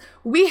trolls.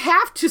 We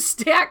have to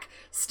stack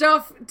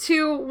stuff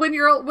to when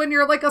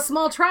you're like a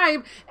small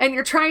tribe and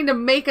you're trying to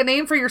make a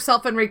name for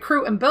yourself and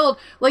recruit and build.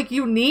 Like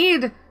you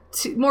need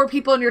more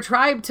people in your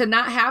tribe to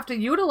not have to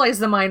utilize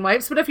the mind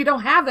wipes. But if you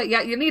don't have that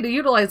yet, you need to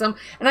utilize them.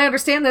 And I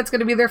understand that's going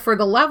to be there for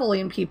the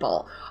leveling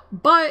people.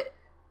 But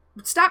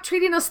stop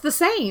treating us the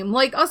same.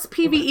 Like us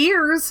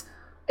PvEers,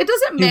 it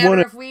doesn't matter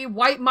if we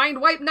mind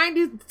wipe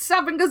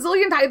 97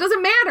 gazillion times. It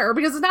doesn't matter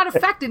because it's not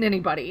affecting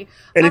anybody.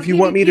 And if you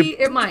want me to,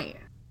 it might.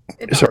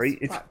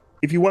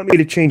 If you want me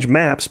to change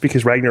maps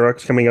because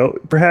Ragnarok's coming out,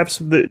 perhaps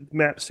the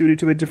map suited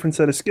to a different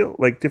set of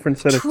different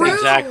set of things.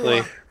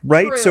 Exactly.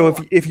 Right? True.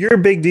 So if your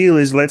big deal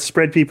is let's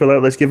spread people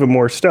out, let's give them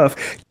more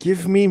stuff,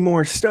 give me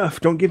more stuff.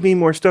 Don't give me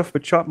more stuff,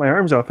 but chop my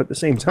arms off at the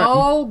same time.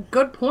 Oh,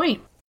 good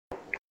point.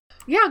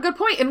 Yeah, good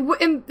point.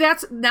 And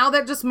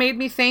that just made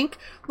me think,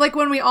 like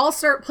when we all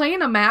start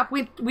playing a map,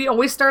 we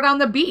always start on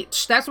the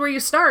beach. That's where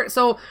you start.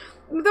 So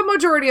the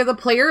majority of the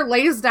player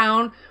lays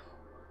down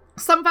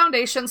some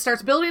foundation,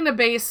 starts building a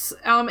base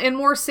in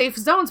more safe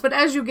zones. But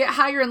as you get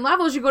higher in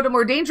levels, you go to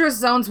more dangerous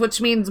zones, which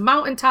means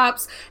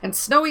mountaintops and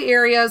snowy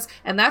areas.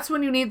 And that's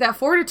when you need that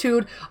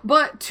fortitude.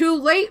 But too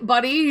late,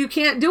 buddy. You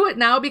can't do it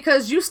now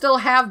because you still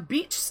have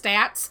beach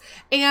stats.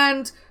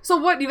 And so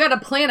what? You got to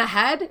plan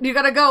ahead. You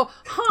got to go,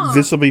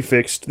 This will be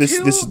fixed. This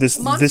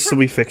will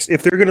be fixed.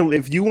 If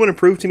you want to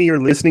prove to me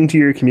you're listening to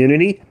your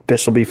community,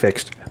 this will be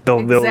fixed.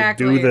 They'll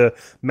do the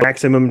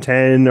maximum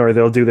 10, or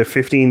they'll do the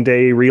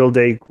 15-day real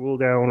day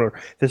cooldown, or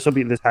this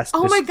has.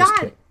 Oh my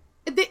god!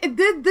 It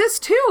did this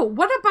too.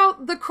 What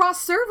about the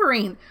cross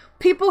servering?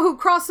 People who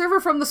cross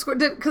server from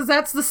the because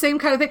that's the same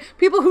kind of thing.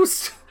 People who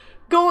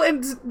go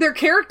and their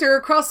character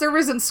cross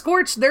servers and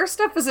Scorch, their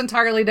stuff is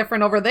entirely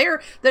different over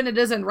there than it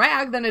is in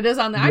Rag, than it is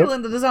on the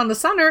island, that is on the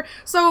center.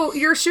 So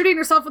you're shooting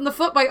yourself in the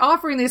foot by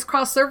offering these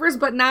cross servers,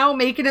 but now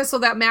making it so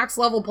that max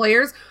level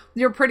players,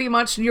 you're pretty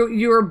much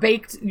you're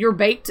baked.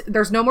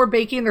 There's no more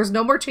baking. There's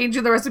no more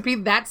changing the recipe.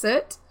 That's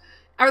it.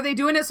 Are they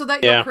doing it so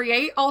that you'll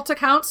create alt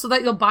accounts, so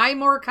that you'll buy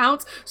more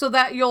accounts, so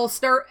that you'll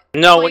start?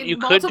 No, what you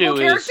could do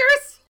characters?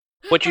 is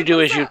what you do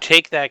is you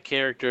take that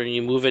character and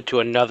you move it to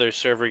another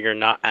server you're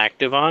not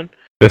active on.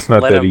 That's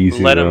not that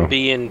easy. Let them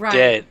be in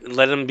dead.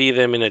 Let them be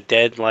them in a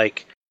dead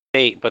like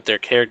state, but their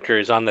character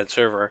is on that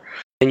server.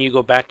 Then you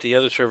go back to the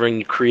other server and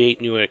you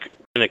create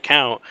an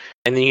account,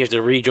 and then you have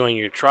to rejoin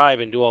your tribe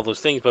and do all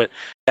those things. But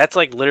that's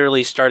like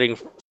literally starting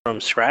from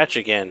scratch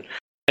again.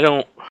 I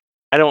don't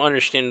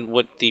understand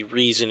what the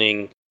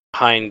reasoning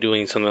behind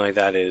doing something like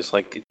that is.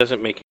 Like, it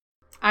doesn't make.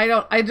 I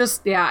don't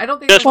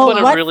think. Just put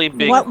a really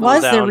big. What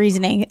was the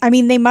reasoning? I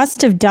mean, they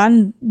must have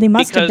done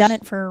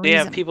it for a reason. They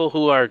have people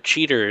who are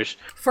cheaters.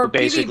 For who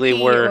basically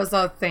PvP, it was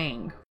a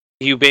thing.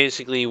 You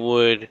basically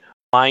would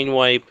mind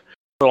wipe,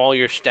 put all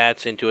your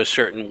stats into a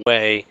certain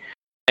way,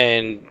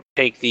 and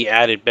take the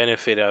added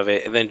benefit of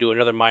it, and then do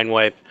another mind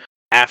wipe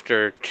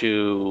after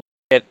to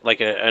get like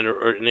an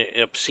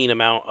obscene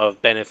amount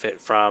of benefit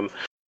from,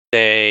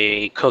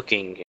 say,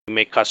 cooking. You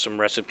make custom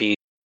recipes,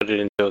 put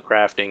it into a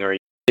crafting, or you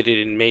did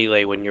it in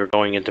Melee when you're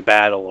going into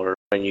battle, or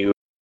when you.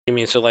 I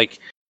mean, so like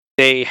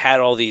they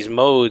had all these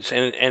modes,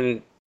 and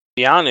to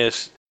be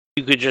honest,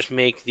 you could just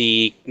make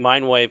the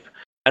mind wipe.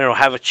 I don't know,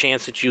 have a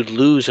chance that you'd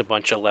lose a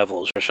bunch of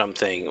levels or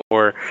something,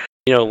 or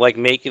like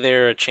make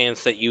there a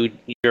chance that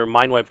your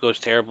mind wipe goes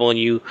terrible and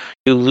you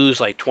lose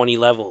like 20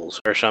 levels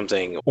or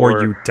something,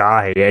 or you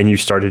die and you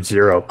start at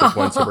 0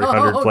 once every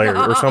 100 players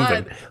or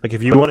something. Like,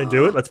 if you want to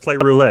do it, let's play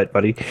roulette,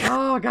 buddy.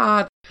 Oh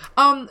God.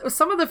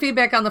 Some of the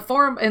feedback on the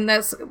forum, and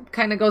this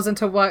kind of goes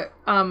into what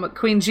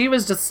Queen G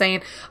was just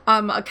saying.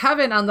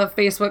 Kevin on the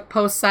Facebook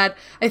post said,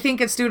 I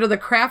think it's due to the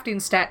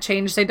crafting stat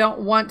change. They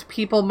don't want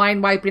people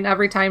mind wiping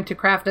every time to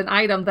craft an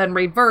item, then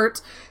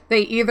revert.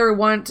 They either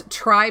want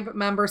tribe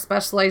member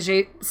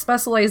specialization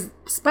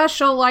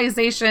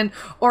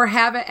or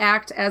have it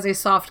act as a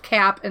soft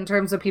cap in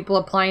terms of people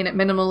applying it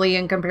minimally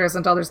in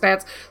comparison to other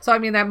stats. So I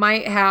mean, that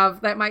might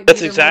That's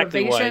be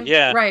exactly motivation. why,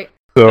 yeah. Right.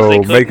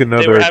 So make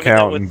another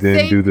account and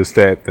then do the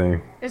stat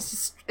thing. It's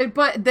just,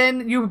 but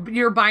then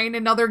you're buying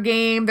another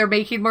game. They're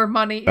making more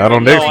money. Not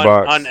on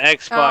Xbox. On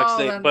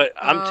Xbox, but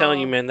I'm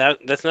telling you, man,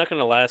 that's not going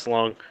to last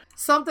long.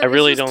 Something. I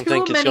really don't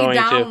think it's going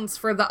to. Too many downs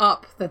for the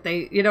up that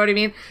they. You know what I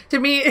mean? To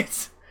me,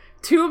 it's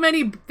too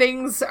many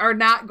things are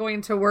not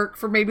going to work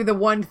for maybe the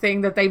one thing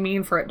that they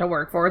mean for it to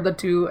work for. The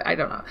two, I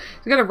don't know.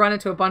 You're going to run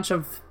into a bunch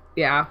of.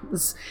 Yeah.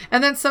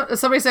 And then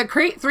somebody said,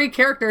 create 3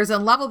 characters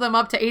and level them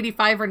up to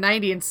 85 or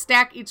 90 and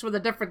stack each with a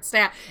different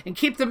stat and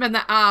keep them in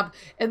the ob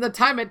in the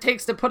time it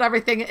takes to put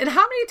everything in. And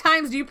how many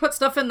times do you put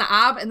stuff in the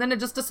ob and then it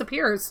just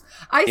disappears?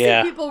 I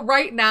see people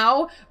right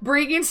now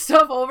bringing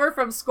stuff over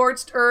from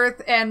Scorched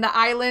Earth and the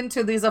island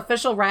to these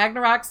official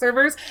Ragnarok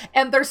servers,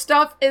 and their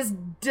stuff is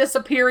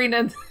disappearing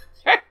in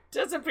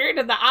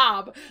the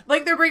ob.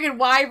 Like, they're bringing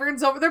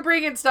wyverns over, they're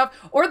bringing stuff,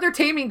 or they're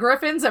taming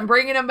griffins and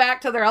bringing them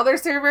back to their other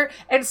server,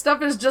 and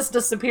stuff is just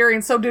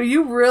disappearing. So do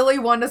you really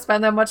want to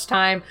spend that much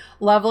time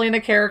leveling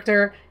a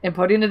character and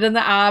putting it in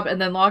the ob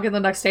and then log in the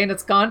next day and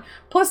it's gone?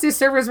 Plus, these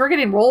servers, we're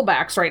getting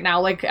rollbacks right now,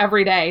 like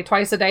every day,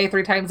 twice a day,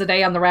 3 times a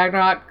day on the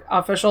Ragnarok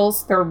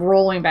officials. They're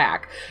rolling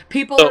back.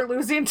 People are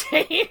losing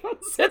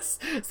tames.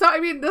 So I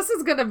mean, this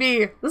is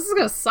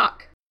gonna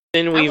suck.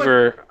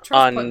 Thinweaver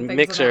on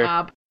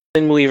Mixer.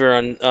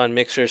 Thinweaver on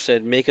Mixer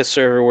said, make a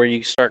server where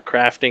you start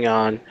crafting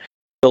on,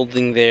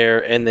 building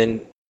there, and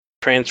then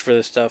transfer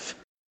the stuff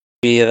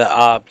via the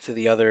ob to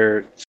the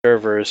other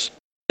servers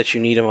that you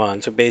need them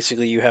on. So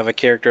basically, you have a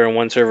character on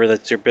one server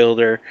that's your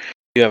builder,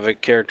 you have a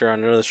character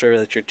on another server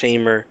that's your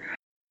tamer,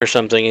 or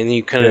something, and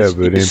you kind of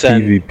but in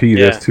PvP,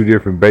 that's 2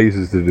 different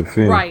bases to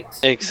defend. Right.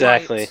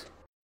 Exactly. Right.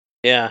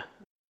 Yeah.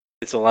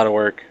 It's a lot of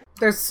work.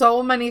 There's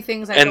so many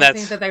things I don't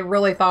think that they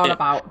really thought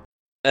about.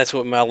 That's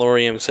what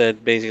Malorium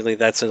said. Basically,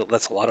 that's a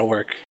lot of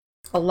work.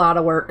 A lot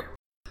of work.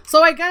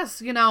 So I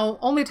guess,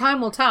 only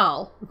time will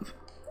tell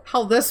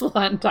how this will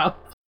end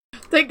up.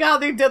 Thank God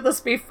they did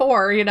this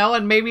before,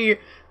 and maybe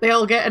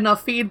they'll get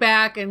enough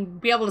feedback and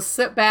be able to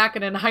sit back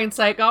and in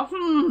hindsight go,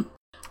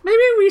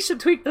 maybe we should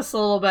tweak this a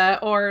little bit,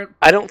 or...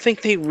 I don't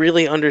think they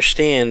really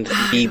understand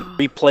the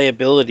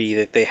replayability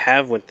that they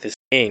have with this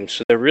game,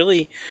 so they're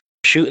really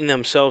shooting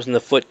themselves in the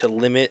foot to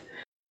limit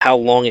how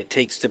long it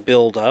takes to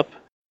build up.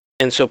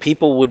 And so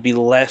people would be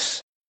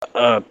less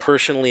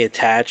personally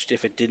attached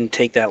if it didn't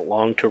take that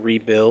long to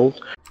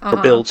rebuild or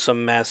build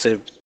some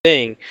massive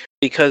thing,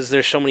 because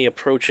there's so many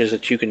approaches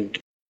that you can do,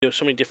 there's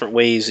so many different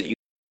ways that you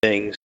do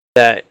things,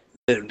 that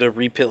the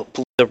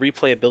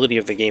replayability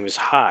of the game is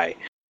high.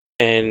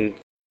 And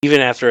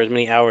even after as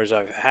many hours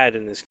I've had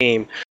in this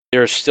game,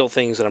 there are still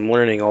things that I'm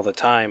learning all the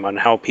time on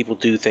how people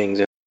do things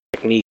and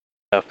technique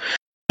and stuff.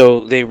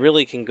 So they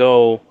really can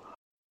go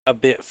a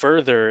bit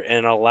further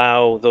and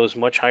allow those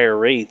much higher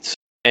rates,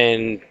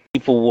 and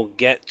people will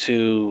get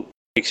to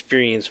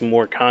experience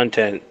more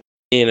content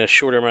in a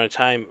shorter amount of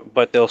time,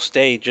 but they'll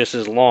stay just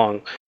as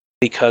long,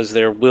 because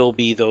there will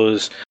be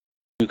those,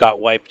 you got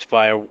wiped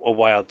by a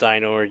wild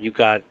dino, or you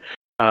got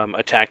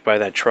attacked by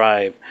that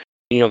tribe.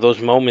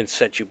 Those moments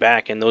set you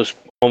back, and those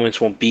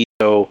moments won't be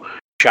so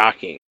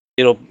shocking.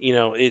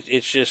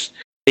 it's just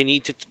they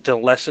need to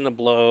lessen the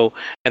blow,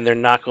 and they're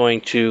not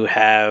going to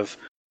have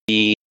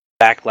the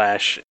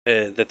backlash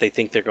that they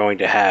think they're going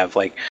to have,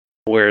 like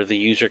where the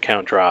user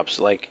count drops.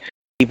 Like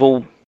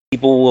people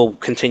will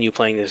continue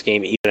playing this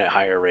game even at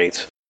higher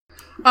rates.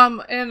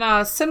 And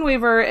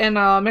Sinweaver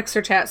in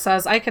Mixer Chat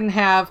says, I can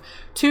have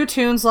 2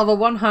 tunes level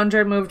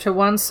 100 move to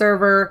one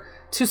server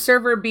to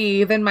server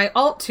B, then my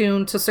alt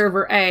tune to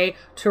server A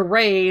to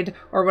raid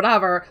or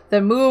whatever,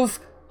 then move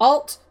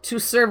alt to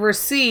server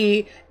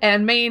C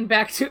and main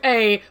back to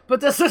A,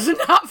 but this is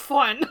not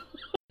fun.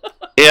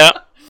 Yeah.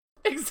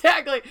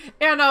 Exactly.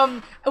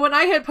 And when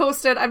I had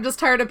posted, I'm just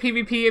tired of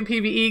PvP and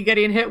PvE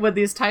getting hit with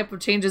these type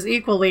of changes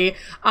equally,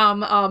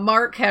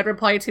 Mark had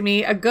replied to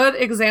me, a good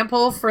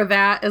example for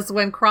that is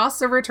when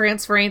cross-server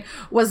transferring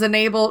was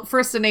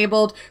first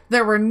enabled,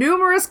 there were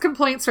numerous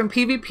complaints from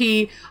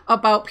PvP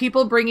about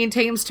people bringing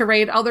teams to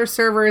raid other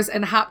servers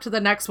and hop to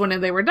the next one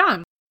and they were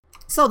done.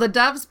 So the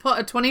devs put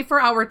a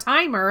 24-hour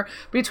timer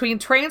between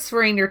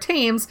transferring your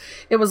teams.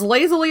 It was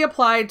lazily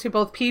applied to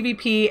both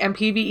PvP and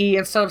PvE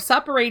instead of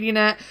separating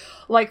it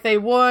like they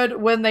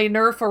would when they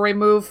nerf or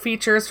remove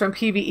features from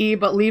PvE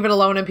but leave it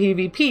alone in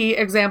PvP,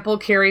 example,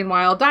 carrying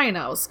wild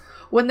dinos.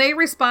 When they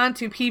respond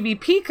to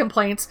PvP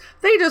complaints,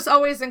 they just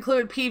always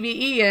include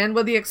PvE in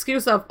with the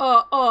excuse of,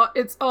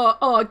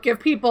 give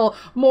people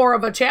more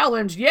of a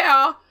challenge,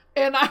 yeah.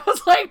 And I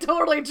was like,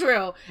 totally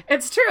true.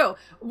 It's true.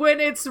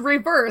 When it's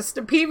reversed,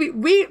 the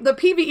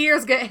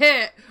PvEers get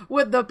hit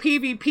with the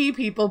PvP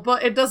people,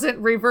 but it doesn't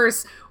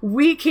reverse.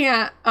 We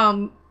can't,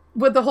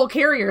 with the whole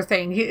carrier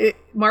thing.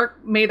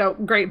 Mark made a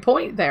great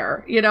point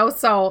there,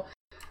 so,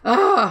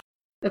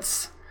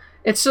 it's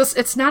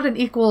not an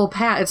equal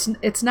path.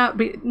 It's not,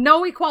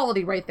 no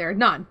equality right there.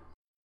 None.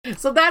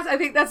 So I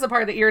think that's the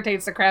part that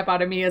irritates the crap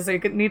out of me, is they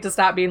need to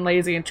stop being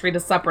lazy and treat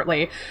us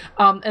separately.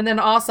 And then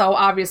also,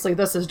 obviously,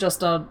 this is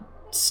just a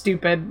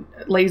stupid,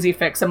 lazy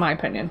fix, in my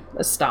opinion.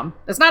 It's dumb.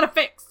 It's not a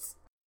fix.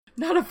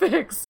 Not a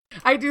fix.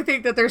 I do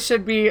think that there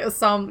should be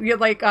some,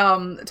 like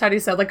Teddy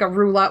said, like a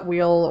roulette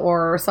wheel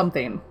or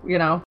something,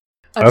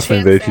 I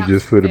think they should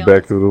just put it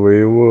back to the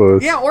way it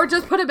was. Yeah, or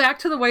just put it back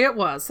to the way it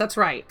was. That's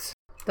right.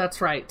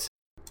 That's right.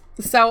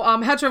 So,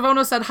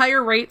 Heterovono said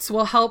higher rates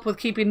will help with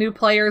keeping new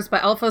players,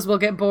 but alphas will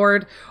get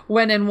bored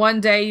when in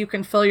one day you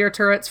can fill your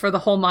turrets for the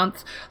whole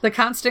month. The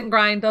constant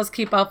grind does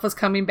keep alphas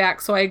coming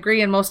back, so I agree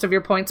in most of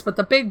your points, but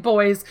the big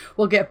boys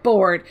will get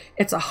bored.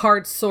 It's a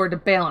hard sword to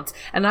balance.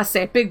 And I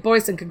say big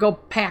boys and could go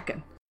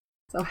packing.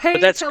 So, hey,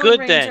 but that's good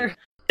Ranger. Then.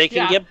 They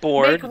can get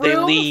bored, Make they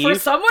room leave. for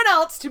someone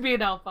else to be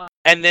an alpha.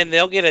 And then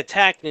they'll get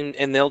attacked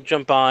and they'll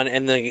jump on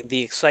and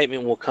the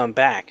excitement will come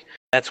back.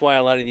 That's why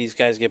a lot of these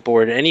guys get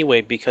bored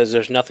anyway, because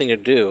there's nothing to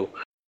do.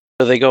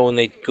 So they go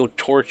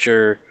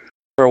torture.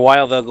 For a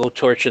while they'll go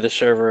torture the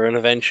server, and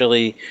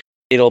eventually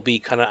it'll be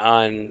kind of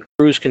on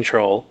cruise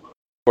control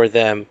for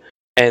them,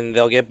 and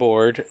they'll get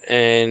bored,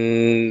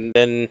 and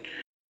then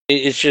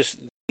it's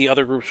just the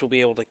other groups will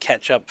be able to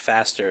catch up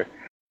faster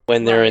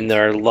when they're in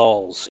their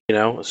lulls,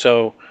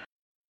 So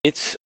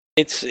it's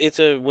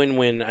a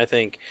win-win, I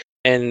think.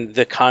 And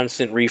the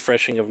constant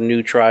refreshing of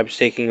new tribes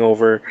taking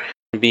over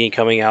and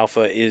becoming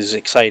alpha is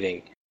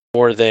exciting,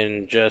 more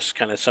than just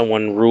kind of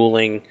someone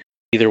ruling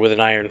either with an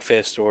iron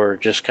fist or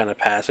just kind of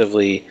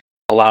passively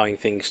allowing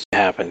things to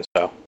happen.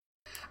 So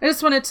I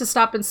just wanted to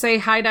stop and say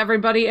hi to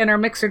everybody in our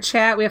Mixer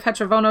chat. We have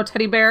Heterovono,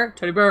 Teddy Bear,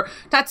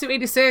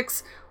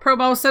 Tatsu86,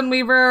 Promo,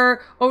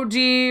 Sunweaver,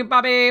 OG,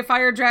 Babe,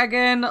 Fire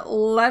Dragon,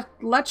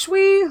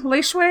 Lechwe,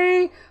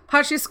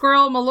 Pachi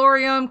Squirrel,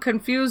 Malorium,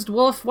 Confused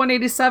Wolf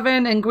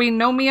 187, and Queen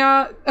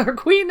Nomia.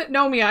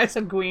 I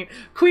said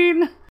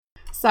Queen.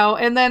 So,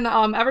 and then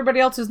everybody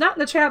else who's not in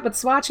the chat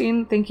but's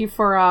watching, thank you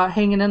for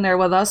hanging in there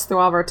with us through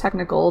all of our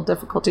technical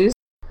difficulties.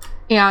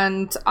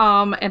 And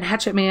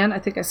Hatchet Man, I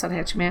think I said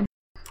Hatchet Man.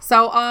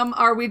 So,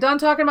 are we done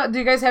talking about, do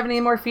you guys have any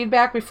more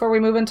feedback before we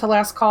move into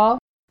last call?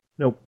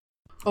 Nope.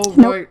 Oh,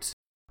 nope. Right.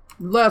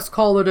 Last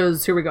call it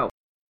is. Here we go.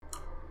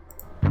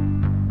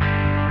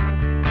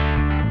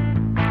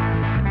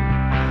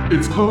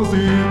 It's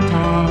closing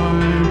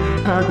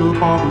time. Pack up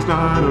all those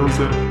dinos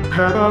and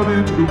head out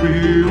into the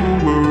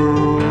real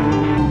world.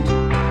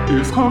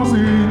 It's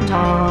closing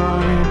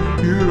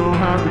time. You don't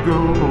have to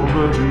go home,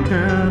 but you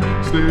can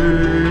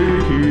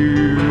stay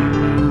here.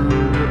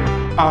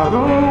 I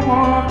don't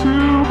want to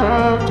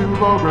have to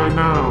log right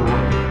now.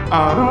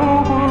 I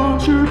don't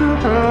want you to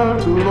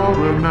have to log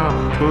right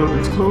now. But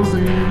it's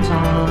closing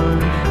time.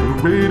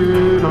 The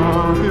Rated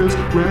R is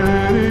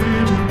ready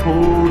to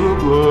pull the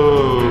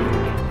plug.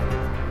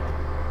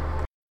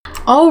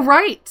 All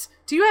right.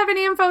 Do you have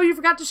any info you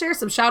forgot to share?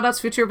 Some shout outs,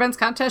 future events,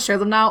 contests, share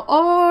them now,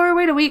 or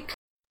wait a week.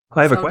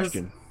 I have a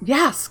question.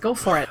 Yes, go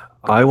for it.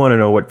 I want to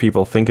know what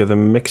people think of the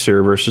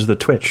Mixer versus the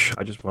Twitch.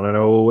 I just want to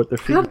know what their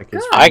feedback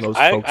is. I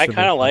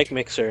kind of like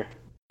Mixer.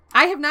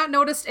 I have not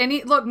noticed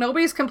any. Look,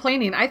 nobody's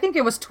complaining. I think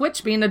it was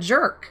Twitch being a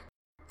jerk.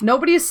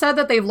 Nobody said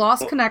that they've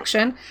lost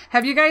connection.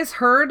 Have you guys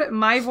heard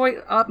my voice,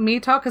 me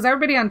talk? Because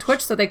everybody on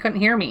Twitch said they couldn't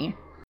hear me.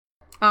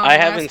 I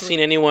haven't seen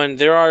anyone.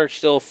 There are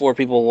still 4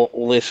 people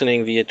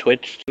listening via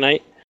Twitch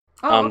tonight.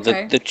 Oh,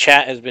 okay. The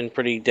chat has been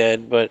pretty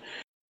dead, but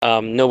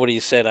nobody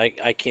said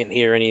I can't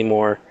hear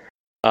anymore.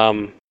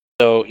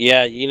 So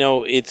yeah,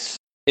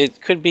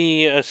 it could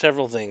be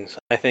several things.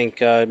 I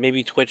think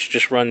maybe Twitch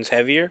just runs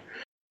heavier,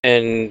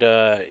 and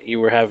you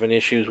were having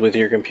issues with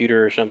your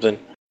computer or something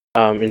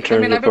in terms of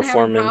I've been having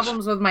performance.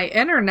 problems with my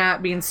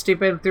internet being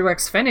stupid through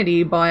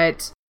Xfinity,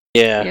 but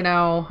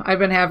yeah, I've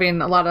been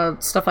having a lot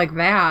of stuff like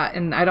that,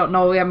 and I don't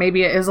know. Yeah,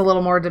 maybe it is a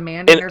little more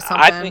demanding or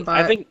something.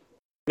 I think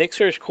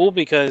Mixer is cool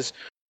because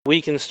we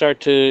can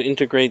start to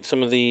integrate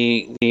some of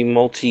the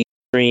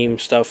multi-stream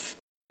stuff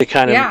to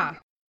kind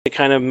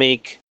of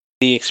make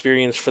the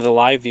experience for the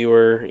live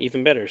viewer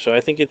even better. So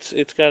I think it's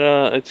got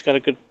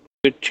a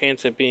good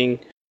chance at being.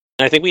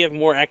 And I think we have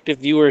more active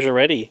viewers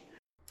already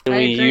than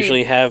we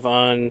usually have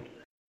on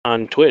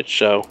Twitch.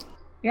 So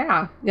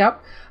yeah,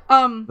 yep.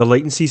 The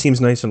latency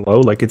seems nice and low.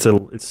 Like it's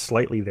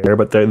slightly there,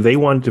 but they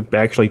wanted to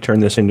actually turn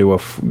this into a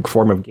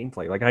form of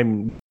gameplay. Like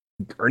I'm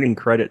earning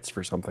credits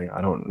for something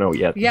I don't know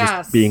yet. Yes.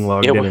 Just being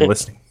logged in and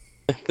listening.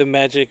 The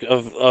magic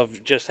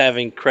of just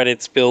having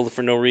credits billed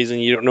for no reason.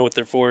 You don't know what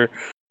they're for,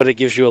 but it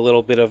gives you a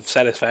little bit of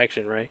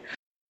satisfaction, right?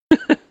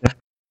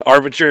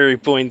 Arbitrary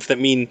points that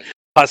mean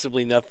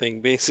possibly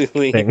nothing,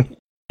 basically.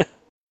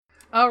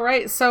 All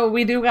right, so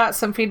we do got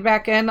some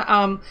feedback in.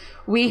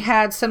 We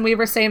had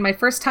Sunweaver saying, my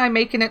first time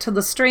making it to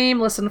the stream,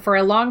 listened for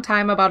a long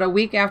time, about a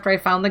week after I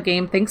found the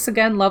game. Thanks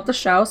again, love the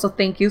show. So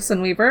thank you,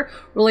 Sunweaver.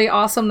 Really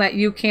awesome that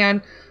you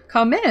can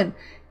come in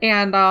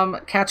and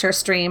catch our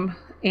stream.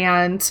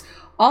 And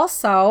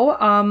also,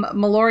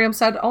 Malorium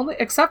said, only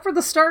except for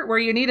the start where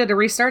you needed to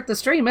restart the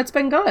stream, it's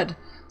been good.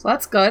 So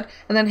that's good.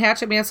 And then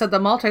Hatchet Man said the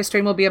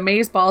multi-stream will be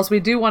amazeballs. We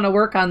do want to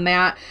work on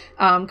that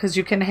because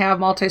you can have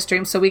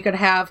multi-stream, so we could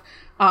have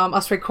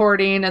us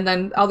recording and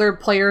then other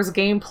players'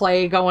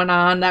 gameplay going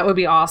on. That would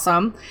be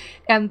awesome.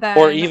 And then,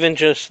 or even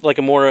just like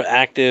a more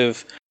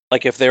active,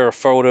 like if there are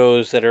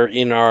photos that are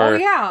in our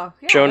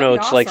show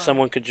notes, awesome. like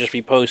someone could just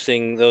be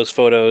posting those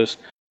photos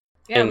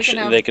and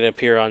they can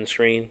appear on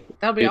screen.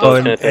 That'd be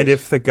awesome. And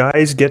if the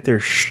guys get their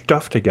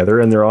stuff together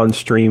and they're on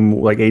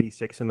stream, like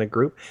 86 in the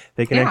group,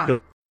 they can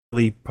actually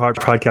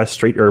podcast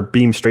straight or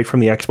beam straight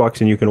from the Xbox,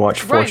 and you can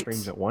watch 4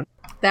 streams at once.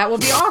 That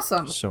would be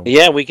awesome. So,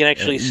 yeah, we can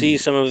actually see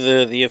some of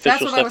the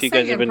official stuff you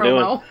guys have been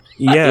doing.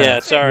 Yeah,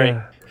 sorry.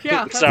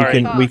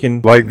 Yeah, we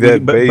can like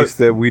that base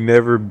that we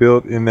never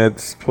built in that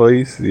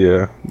place.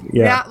 Yeah,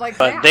 like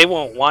but that. they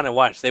won't want to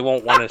watch. They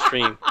won't want to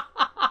stream.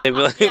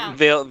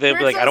 They'll be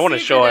like, I don't want to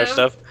show our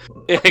stuff.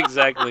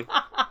 Exactly.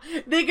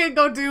 They can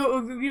go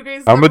do. You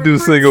guys. I'm gonna do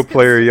single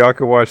player. Y'all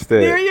can watch that.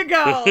 There you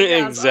go.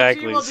 Yes,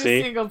 exactly. we'll do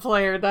single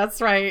player.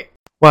 That's right.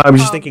 Well, I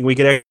was just thinking we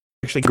could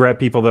actually grab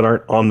people that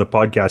aren't on the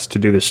podcast to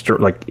do this.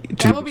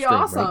 That would be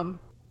awesome. Right?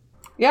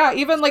 Yeah,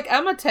 even like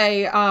Emma,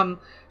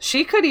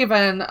 she could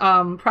even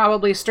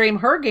probably stream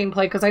her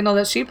gameplay because I know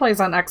that she plays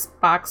on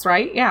Xbox,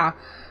 right? Yeah.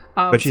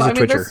 But she's a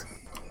Twitcher.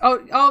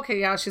 Okay,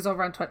 yeah, she's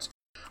over on Twitch.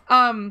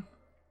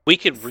 We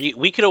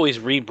could always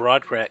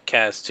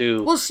rebroadcast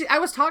too. Well, I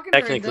was talking to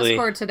her in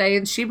Discord today,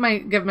 and she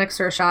might give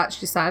Mixer a shot.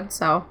 She said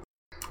so.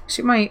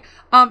 She might.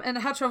 And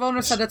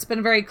Hetrovona said it's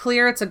been very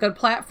clear. It's a good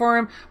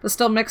platform, but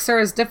still Mixer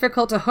is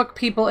difficult to hook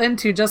people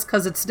into just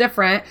because it's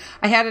different.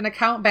 I had an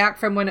account back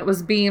from when it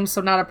was Beam,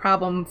 so not a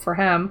problem for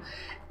him.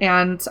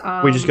 And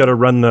we just got to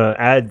run the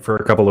ad for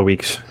a couple of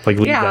weeks. Like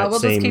leave that we'll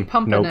same just keep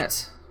pumping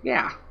it.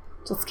 Yeah,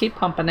 just keep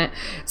pumping it.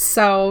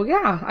 So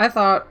yeah, I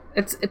thought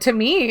to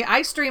me.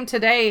 I streamed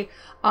today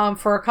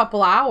for a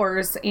couple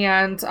hours,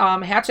 and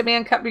Hatchet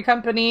Man kept me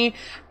company,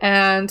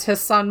 and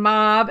his son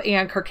Mob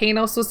and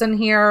Kirkanos was in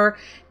here,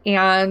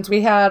 and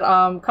we had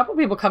a couple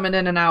people coming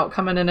in and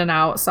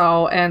out.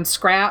 So, and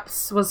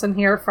Scraps was in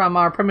here from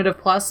our Primitive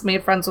Plus,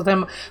 made friends with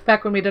him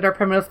back when we did our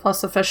Primitive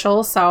Plus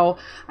official. So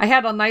I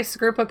had a nice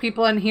group of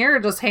people in here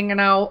just hanging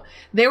out.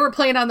 They were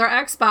playing on their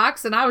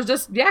Xbox, and I was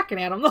just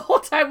yakking at them the whole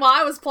time while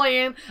I was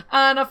playing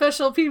on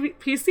official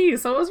PC.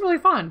 So it was really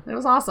fun. It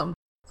was awesome.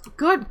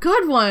 Good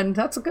one.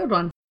 That's a good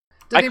one.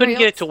 I couldn't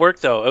get it to work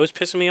though. It was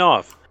pissing me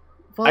off.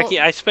 Well,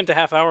 I spent a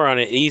half hour on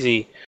it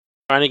easy,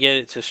 trying to get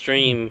it to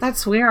stream.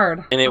 That's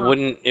weird. And it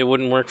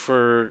wouldn't work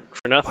for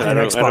nothing. I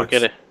don't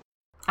get it.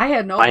 I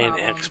had no Buy an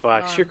problem.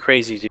 Xbox. You're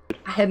crazy, dude.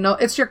 I had no.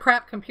 It's your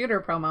crap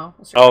computer promo.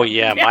 Oh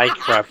yeah, my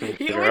crap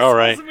computer. He always all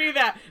right. tells me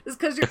that. It's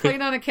because you're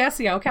playing on a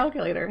Casio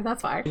calculator.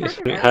 That's why.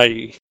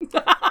 I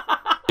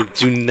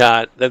do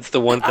not. That's the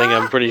one thing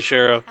I'm pretty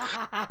sure of.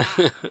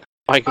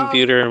 My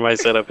computer and my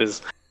setup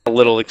is a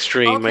little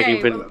extreme. Okay,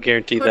 I can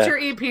guarantee put that. your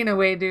EP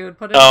away, dude.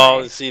 Put it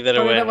away. See that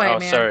put away. It away, oh,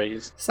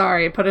 man.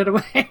 Sorry, put it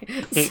away.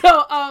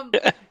 So,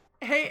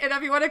 hey, and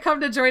if you want to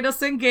come to join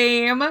us in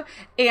game,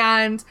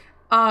 and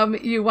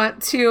you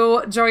want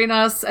to join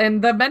us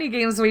in the many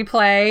games we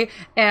play,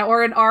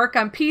 or in ARC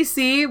on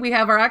PC, we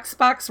have our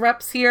Xbox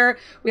reps here.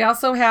 We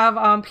also have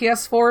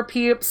PS4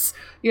 peeps.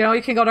 You know,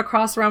 you can go to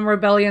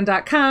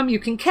crossrealmrebellion.com. You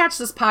can catch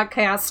this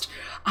podcast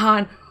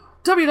on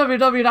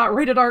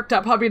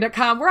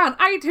www.ratedark.podbean.com. We're on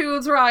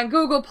iTunes, we're on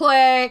Google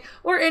Play,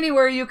 or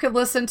anywhere you can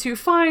listen to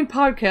fine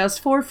podcasts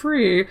for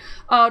free.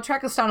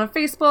 Track us down on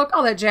Facebook,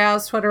 all that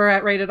jazz, Twitter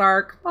at Rated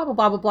Arc, blah, blah,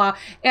 blah, blah, blah.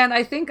 And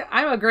I think,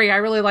 I agree, I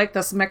really like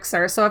this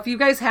Mixer. So if you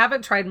guys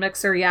haven't tried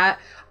Mixer yet,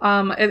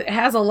 it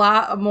has a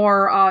lot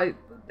more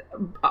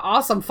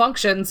awesome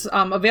functions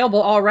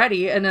available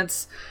already, and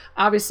it's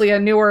obviously a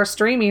newer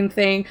streaming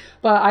thing,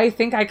 but I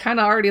think I kind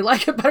of already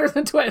like it better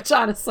than Twitch,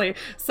 honestly.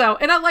 So,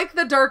 and I like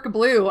the dark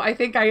blue. I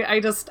think I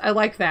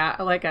like that.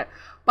 I like it.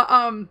 But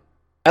I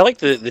like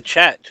the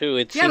chat too.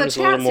 It seems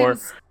a little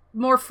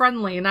more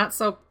friendly, not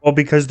so. Well,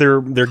 because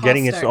they're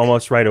getting it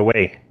almost right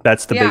away.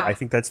 That's the big. I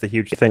think that's the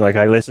huge thing. Like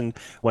I listened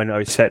when I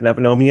was setting up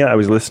Nomia, I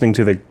was listening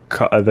to the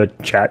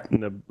chat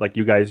and the like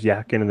you guys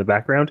yakking in the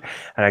background,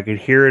 and I could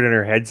hear it in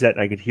her headset,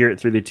 and I could hear it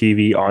through the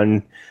TV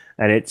on.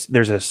 And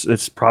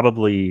it's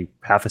probably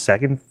half a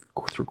second,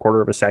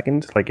 quarter of a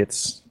second. Like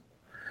it's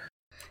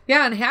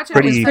and Hatchet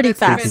pretty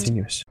fast.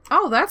 Continuous.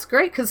 Oh, that's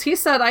great, because he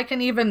said I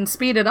can even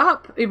speed it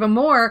up even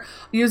more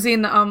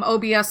using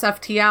OBS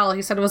FTL.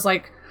 He said it was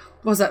like,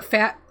 was it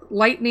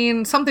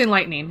Lightning? Something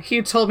Lightning. He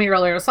told me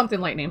earlier,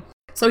 something Lightning.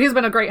 So he's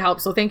been a great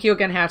help. So thank you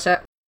again,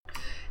 Hatchet.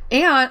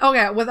 And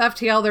with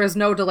FTL there is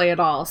no delay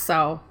at all.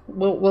 So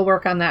we'll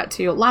work on that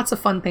too. Lots of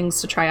fun things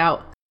to try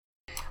out.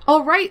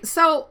 All right,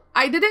 so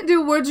I didn't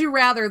do Would You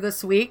Rather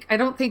this week. I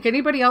don't think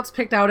anybody else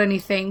picked out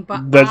anything,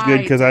 but that's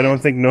good because I don't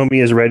think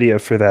Nomi is ready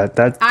for that.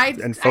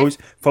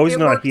 Foe's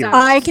not here.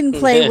 I can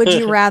play Would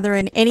You Rather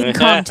in any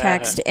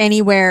context,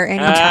 anywhere,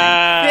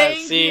 anytime.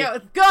 Thank you.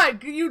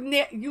 Good.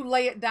 You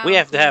lay it down. We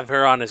have to have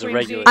her on as a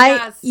regular.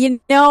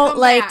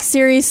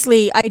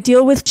 Seriously, I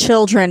deal with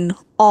children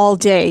all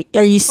day.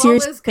 Are you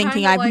seriously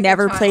thinking I've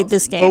never played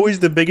this game? Foe is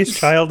the biggest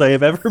child I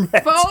have ever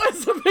met. Foe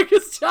is the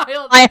biggest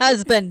child. My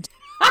husband.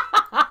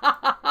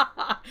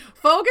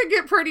 Foe can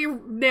get pretty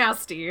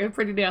nasty.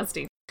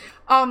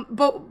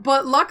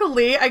 But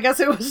luckily, I guess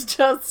it was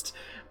just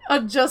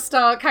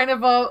kind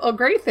of a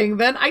great thing.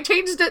 Then I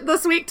changed it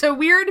this week to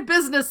weird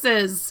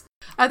businesses.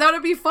 I thought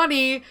it'd be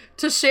funny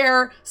to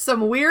share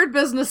some weird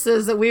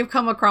businesses that we've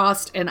come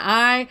across, and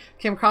I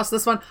came across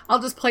this one. I'll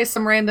just play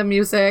some random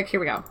music. Here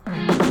we go.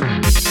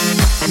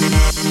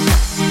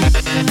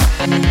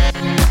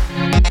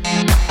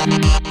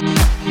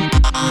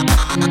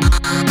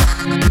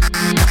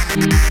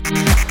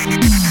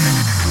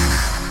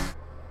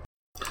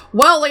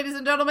 Well, ladies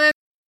and gentlemen,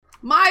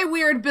 my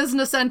weird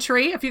business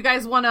entry, if you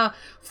guys want to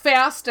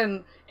fast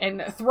and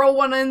throw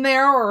one in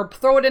there or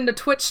throw it into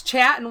Twitch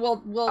chat and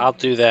we'll I'll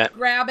do that.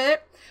 Grab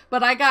it.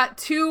 But I got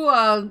two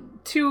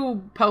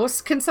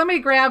posts. Can somebody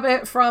grab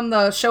it from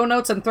the show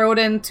notes and throw it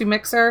into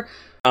Mixer?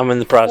 I'm in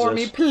the process. For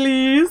me,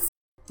 please.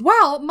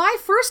 Well, my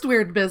first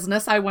weird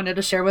business I wanted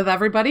to share with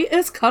everybody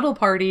is cuddle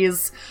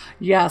parties.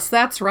 Yes,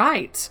 that's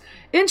right.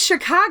 In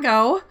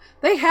Chicago,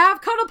 they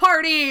have cuddle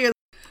parties.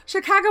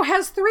 Chicago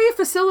has 3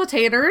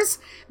 facilitators.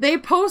 They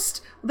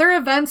post their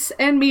events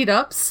and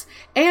meetups,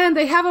 and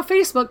they have a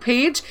Facebook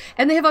page,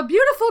 and they have a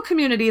beautiful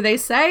community, they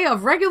say,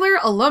 of regular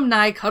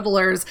alumni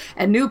cuddlers,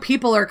 and new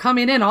people are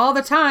coming in all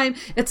the time.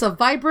 It's a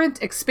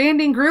vibrant,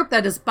 expanding group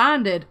that is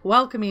bonded,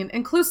 welcoming,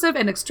 inclusive,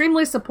 and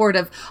extremely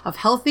supportive of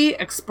healthy,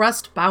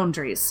 expressed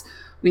boundaries.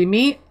 We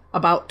meet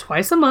about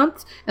twice a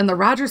month in the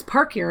Rogers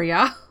Park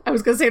area. I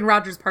was going to say in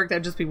Rogers Park,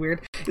 that'd just be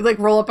weird. You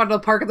roll up onto the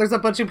park and there's a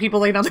bunch of people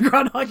laying on the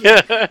ground hugging.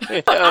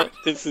 Yeah,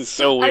 this is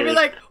so weird. I'd be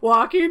like,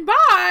 walking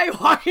by.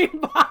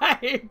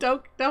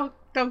 Don't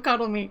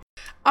cuddle me.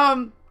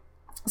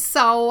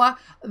 So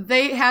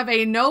they have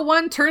a no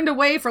one turned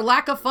away for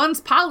lack of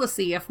funds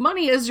policy. If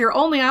money is your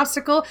only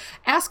obstacle,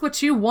 ask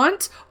what you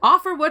want,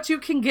 offer what you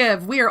can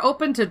give. We are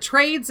open to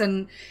trades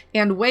and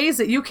ways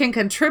that you can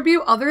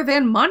contribute other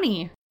than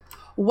money.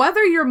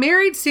 Whether you're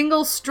married,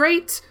 single,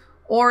 straight,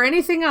 or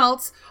anything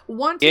else,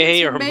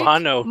 wanting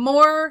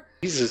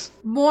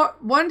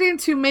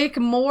to make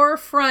more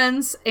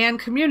friends and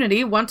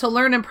community, want to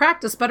learn and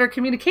practice better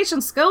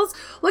communication skills,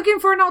 looking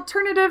for an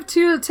alternative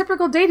to the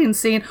typical dating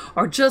scene,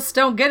 or just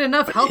don't get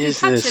enough healthy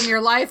touch in your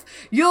life,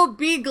 you'll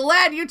be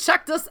glad you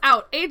checked us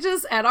out.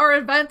 Ages at our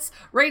events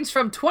range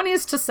from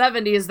 20s to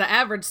 70s. The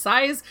average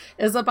size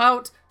is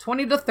about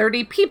 20 to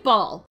 30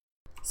 people.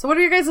 So what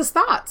are your guys'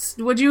 thoughts?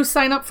 Would you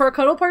sign up for a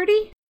cuddle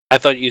party? I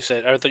thought you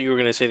were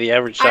going to say the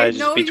average size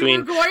is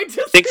between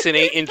 6 and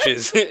 8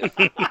 inches.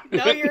 I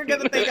know you were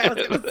going to think I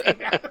was going to say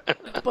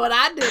that, but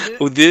I didn't.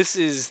 Well, this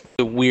is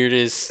the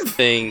weirdest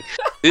thing.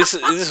 This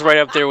is right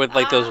up there with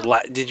those.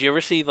 Did you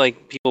ever see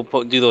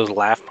people do those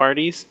laugh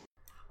parties?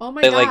 Oh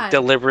my god! They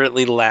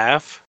deliberately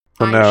laugh.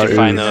 I should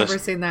find those. I've never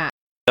seen that.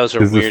 Those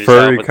are is weird. Is the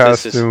furry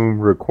costume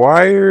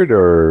required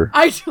or?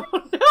 I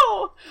don't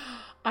know.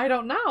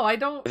 I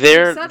don't.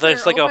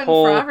 There's like a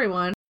whole. For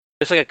everyone.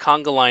 There's like a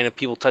conga line of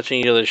people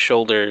touching each other's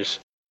shoulders,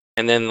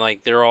 and then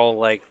they're all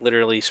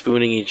literally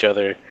spooning each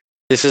other.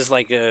 This is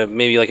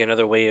maybe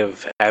another way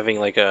of having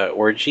a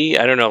orgy.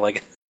 I don't know,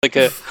 like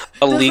a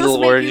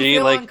legal orgy. You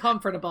feel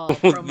uncomfortable.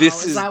 Promo?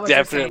 This is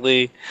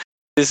definitely.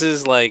 This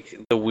is the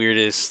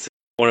weirdest.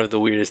 One of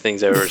the weirdest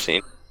things I've ever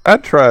seen. I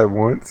tried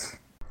once.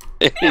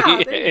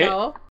 Yeah, there you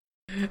go.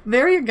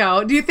 There you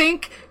go. Do you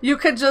think you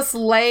could just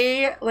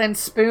lay and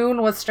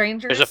spoon with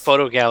strangers? There's a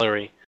photo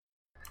gallery.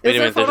 Is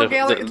there a photo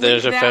gallery?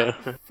 There's a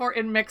photo for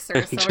in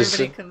Mixer, so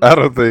everybody can. I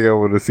don't think I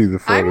want to see the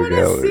I photo want to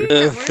gallery. see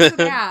it. Where's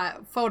that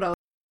photo?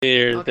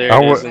 Here, Okay. there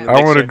I it want is in I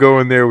want to Mixer. go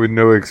in there with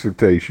no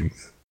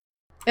expectations.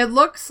 It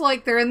looks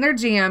like they're in their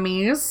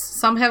jammies.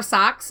 Some have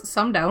socks,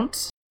 some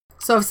don't.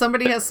 So if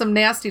somebody has some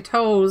nasty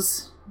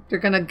toes, you're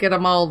gonna get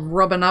them all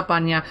rubbing up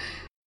on you.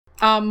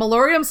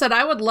 Malorium said,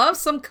 I would love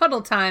some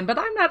cuddle time, but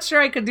I'm not sure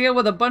I could deal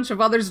with a bunch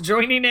of others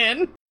joining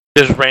in.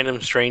 Just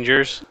random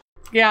strangers.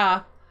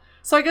 Yeah.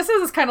 So I guess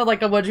this is kind of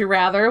like a would you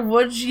rather.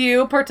 Would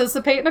you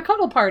participate in a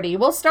cuddle party?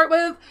 We'll start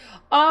with,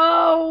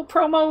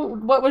 Promo,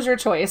 what was your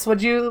choice?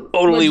 Would you...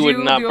 Totally would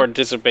not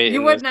participate You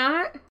in would this.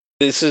 not?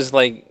 This is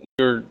like,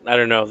 I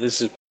don't know, this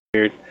is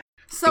weird.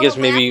 So I guess a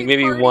maybe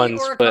laughing party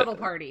once, or a but cuddle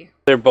party?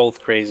 they're both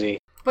crazy.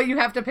 But you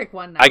have to pick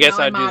one now. I guess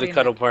Now I'd I'm do the modding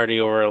cuddle it.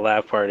 party over a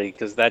laugh party,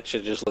 because that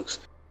shit just looks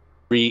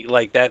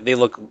like that. They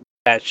look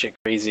that shit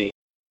crazy,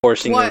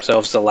 forcing What?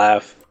 themselves to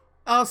laugh.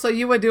 Oh, so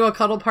you would do a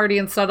cuddle party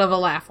instead of a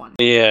laugh one.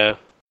 Yeah.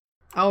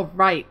 Oh,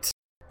 right.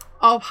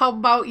 Oh, how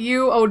about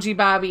you, OG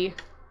Bobby?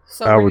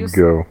 So I were would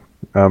go.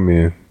 I'm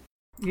in.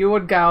 You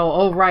would go.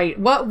 Oh, right.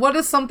 What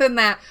is something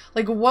that,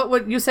 like, what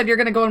would, you said you're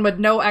going to go in with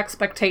no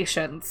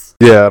expectations.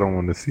 Yeah, I don't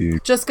want to see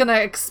it. Just going to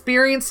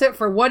experience it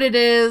for what it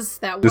is,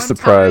 that Just one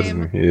surprise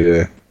time. me.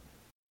 Yeah.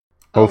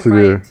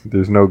 Hopefully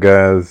there's no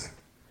guys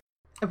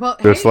Well,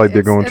 dressed hey, like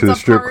they're it's- going it's to the a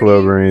strip party.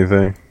 club or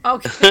anything.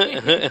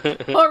 Okay.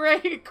 All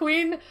right.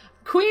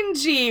 Queen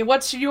G,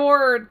 what's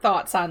your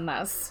thoughts on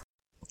this?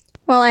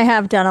 Well, I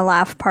have done a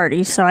laugh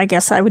party, so I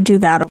guess I would do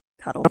that over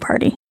a cuddle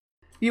party.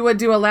 You would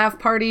do a laugh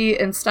party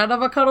instead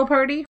of a cuddle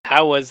party?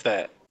 How was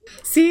that?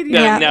 See,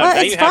 Yeah, now well,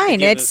 you it's have to fine.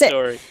 give It's the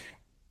story.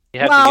 You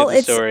have well, to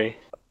give the it's- story.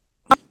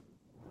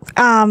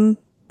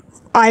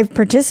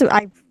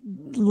 I've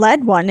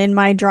led one in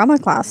my drama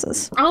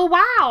classes. Oh,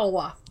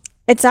 wow.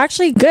 It's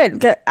actually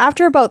good.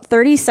 After about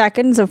 30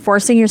 seconds of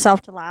forcing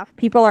yourself to laugh,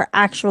 people are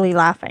actually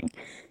laughing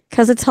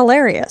because it's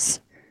hilarious.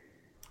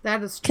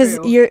 That is true.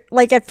 Because you're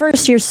like, at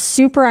first you're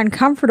super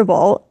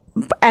uncomfortable,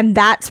 and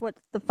that's what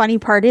the funny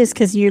part is,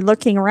 because you're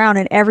looking around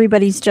and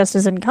everybody's just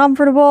as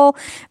uncomfortable.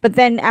 But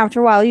then after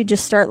a while, you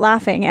just start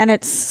laughing, and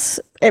it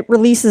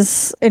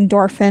releases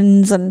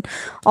endorphins and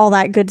all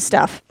that good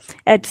stuff.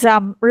 It's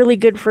really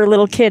good for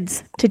little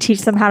kids to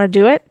teach them how to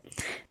do it,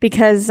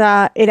 because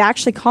it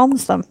actually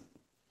calms them.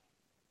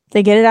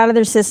 They get it out of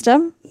their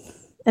system,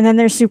 and then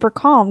they're super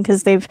calm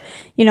because they've,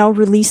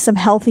 released some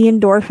healthy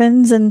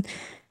endorphins, and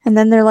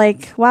then they're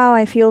like, wow,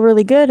 I feel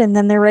really good, and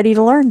then they're ready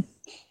to learn.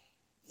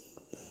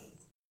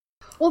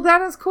 Well,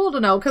 that is cool to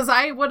know, because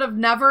I've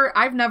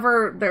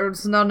never,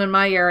 there's none in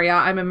my area.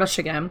 I'm in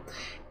Michigan,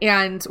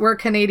 and we're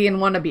Canadian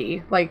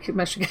wannabe, like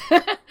Michigan.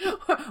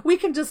 We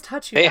can just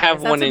touch you. They guys.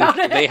 have That's one in. about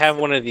it. They have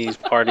one of these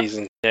parties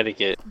in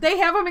Connecticut. They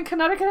have them in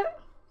Connecticut?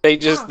 They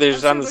just Oh,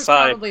 there's I'm on sure the there's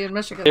side. probably in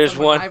Michigan There's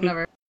somewhere. one. I've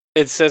never.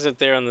 It says it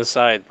there on the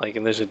side, like,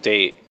 and there's a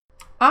date.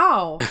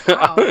 Oh,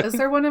 wow. Is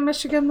there one in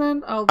Michigan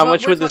then? Oh, How well,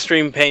 much we're would the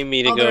stream pay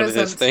me to Oh, go there to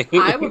this isn't.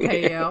 thing? I will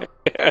pay you.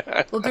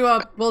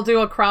 We'll do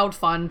a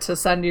crowdfund to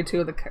send you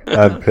to the.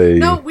 I'd pay you.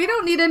 No, we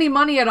don't need any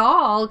money at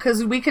all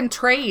because we can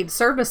trade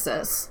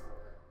services.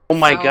 Oh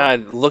my So-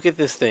 god, look at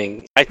this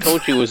thing. I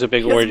told you it was a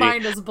big His orgy.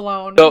 mind is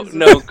blown. Go He's-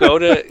 no, go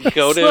to He's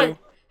like,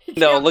 he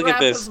no, can't look at wrap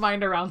this. His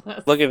mind around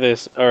this. Look at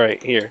this. All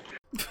right, here.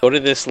 Go to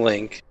this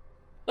link.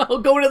 I'll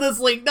go to this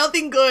link.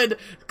 Nothing good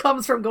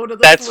comes from go to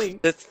this link.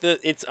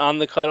 It's on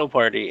the cuddle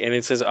party, and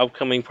it says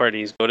upcoming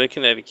parties. Go to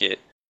Connecticut,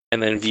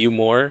 and then view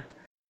more,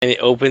 and it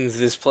opens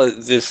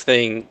this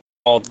thing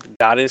called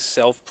Goddess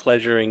Self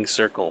Pleasuring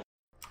Circle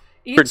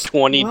for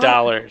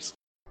 $20.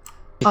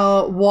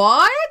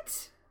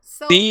 What?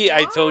 See,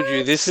 I told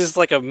you this is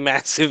like a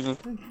massive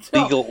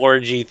legal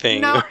orgy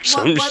thing No, or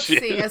some let's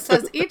shit. see. It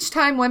says each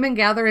time women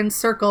gather in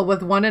circle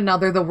with one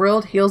another, the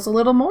world heals a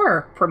little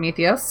more.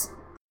 Prometheus.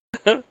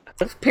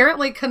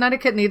 Apparently,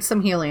 Connecticut needs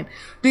some healing.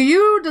 Do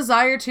you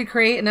desire to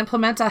create and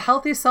implement a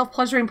healthy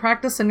self-pleasuring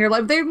practice in your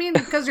life? They mean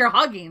because you're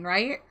hugging,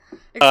 right?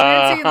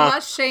 Experiencing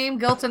less shame,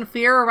 guilt, and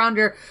fear around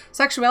your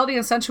sexuality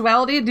and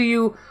sensuality. Do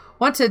you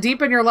want to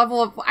deepen your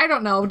level of... I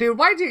don't know, dude.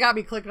 Why'd you got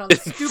me clicking on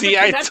this stupid See,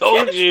 I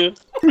told you.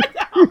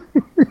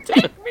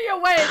 Take me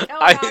away,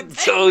 I Kellogg.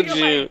 Take told me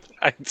you. away.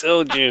 I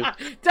told you.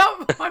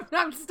 Don't...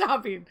 I'm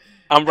stopping.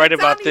 I'm right It's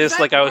about on this,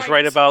 like I was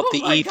right Eventbrite. about Oh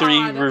the my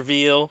E3 God.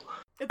 reveal.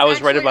 It's I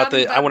was right actually about on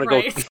the... I want to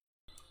go... Eventbrite.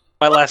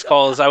 My last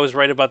call is I was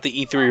right about the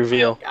E3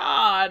 reveal.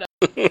 God.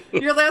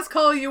 Your last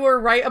call, you were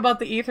right about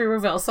the E3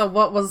 reveal. So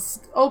what was...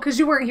 Oh, because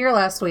you weren't here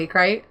last week,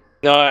 right?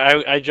 No,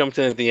 I jumped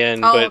in at the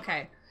end, Oh, but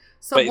okay.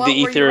 So but what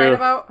the were you E3 right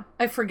about?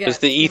 I forget. it was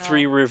the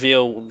E3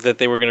 reveal that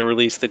they were going to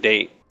release the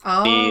date.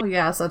 Oh,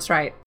 yes, that's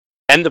right.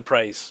 And the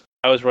price.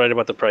 I was right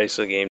about the price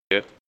of the game,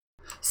 too.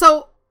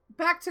 So,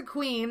 back to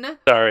Queen.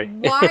 Sorry.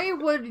 Why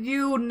would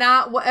you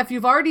not... If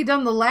you've already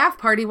done the laugh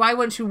party, why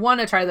wouldn't you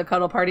want to try the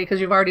cuddle party?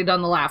 Because you've already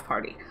done the laugh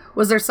party.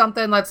 Was there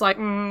something that's like,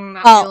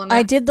 not feeling it?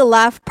 I did the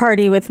laugh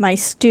party with my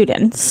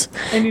students.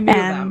 And you knew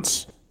them.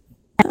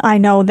 I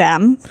know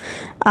them.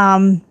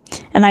 And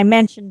I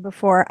mentioned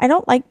before, I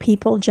don't like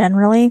people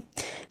generally.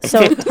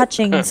 So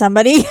touching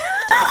somebody,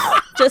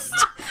 just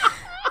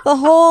the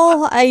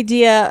whole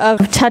idea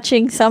of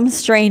touching some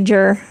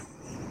stranger.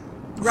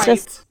 Right.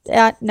 Just,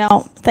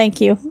 no, thank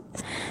you.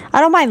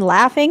 I don't mind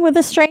laughing with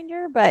a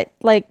stranger, but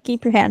like,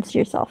 keep your hands to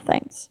yourself.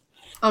 Thanks.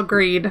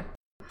 Agreed.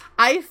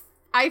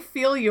 I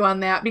feel you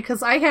on that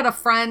because I had a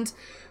friend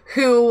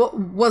who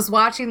was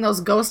watching those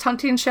ghost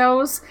hunting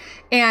shows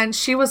and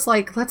she was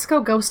like, let's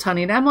go ghost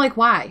hunting. And I'm like,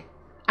 why?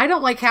 I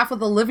don't like half of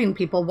the living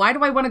people. Why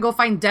do I want to go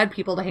find dead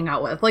people to hang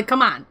out with? Like,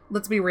 come on,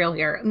 let's be real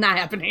here. Not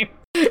happening.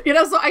 You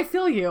know, so I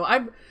feel you.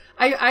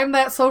 I'm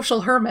that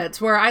social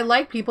hermit where I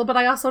like people, but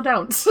I also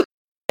don't.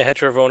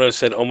 Heterovono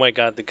said, "Oh my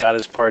God, the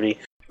goddess party.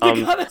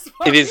 Goddess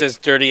party. It is as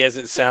dirty as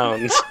it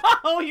sounds."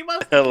 Oh, you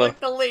must have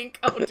clicked the link.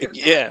 Oh, dear.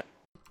 Yeah.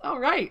 All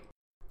right.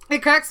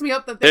 It cracks me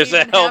up that they There's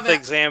a even health have it.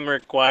 exam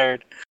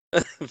required.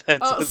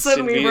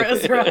 Sid Weaver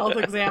is her health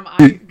exam.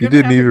 You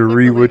didn't even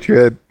read what you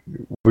had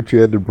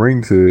to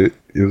bring to it.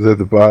 It was at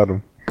the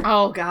bottom.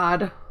 Oh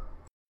God.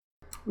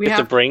 We have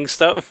to bring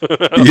stuff.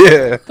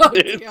 Yeah.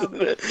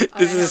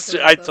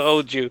 I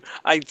told you.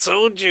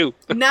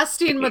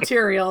 Nesting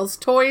materials,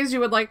 toys you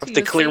would like to use.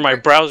 To clear my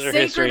browser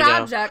history now.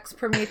 Sacred objects,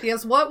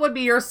 Prometheus. What would be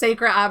your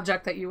sacred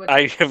object that you would?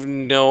 I have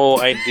no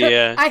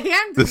idea. A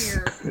hand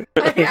mirror.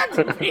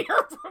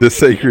 The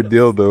sacred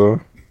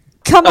dildo.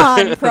 Come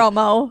on,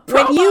 promo.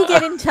 When you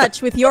get in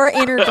touch with your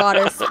inner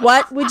goddess,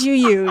 what would you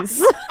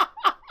use?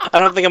 I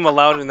don't think I'm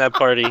allowed in that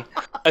party.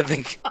 I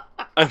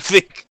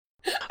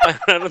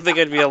don't think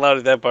I'd be allowed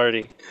at that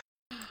party.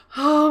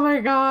 Oh my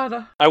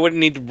God. I wouldn't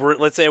need to.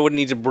 Let's say I wouldn't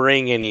need to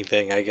bring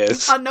anything. I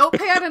guess a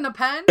notepad and a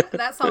pen.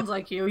 That sounds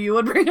like you. You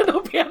would bring a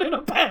notepad and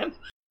a pen.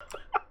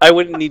 I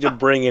wouldn't need to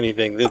bring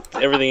anything.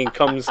 Everything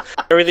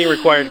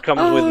required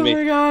comes with me. Oh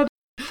my God.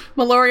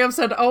 Malorium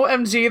said,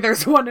 "OMG,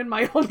 there's one in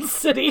my own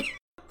city."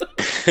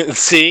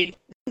 See.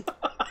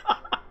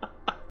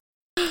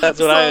 That's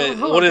what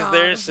what does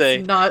theirs say?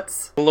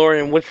 Nuts.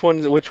 Malorium, which one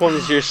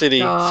is your city?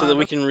 God. So that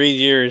we can read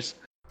yours.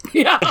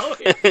 Yeah.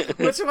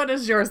 Which one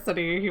is your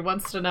city? He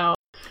wants to know.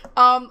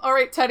 All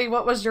right, Teddy,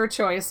 what was your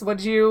choice?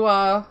 Would you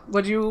The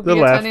be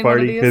laugh attending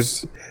party? one of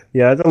these?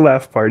 The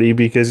laugh party,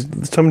 because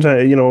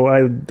sometimes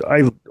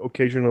I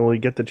occasionally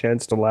get the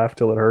chance to laugh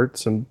till it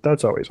hurts, and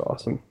that's always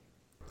awesome.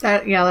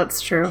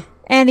 That's true.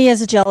 And he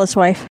has a jealous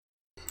wife.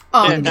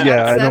 Oh, I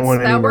don't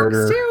want any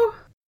murder.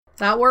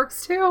 That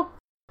works too.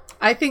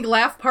 I think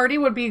laugh party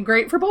would be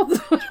great for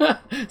both.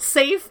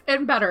 Safe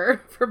and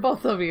better for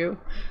both of you.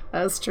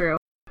 That's true.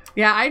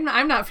 Yeah,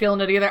 I'm not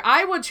feeling it either.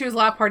 I would choose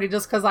laugh party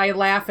just because I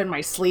laugh in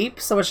my sleep,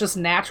 so it's just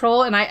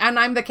natural, and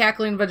I'm the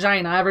cackling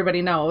vagina,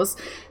 everybody knows.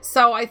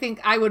 So I think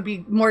I would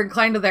be more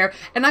inclined to there.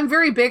 And I'm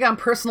very big on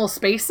personal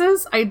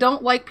spaces. I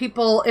don't like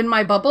people in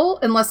my bubble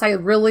unless I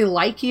really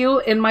like you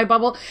in my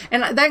bubble,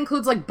 and that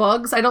includes like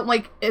bugs. I don't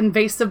like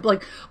invasive,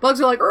 like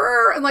bugs are like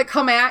and like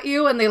come at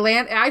you and they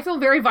land. I feel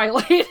very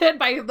violated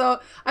by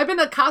I've been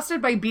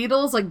accosted by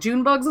beetles like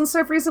June bugs and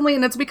stuff recently,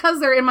 and it's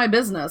because they're in my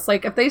business.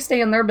 Like if they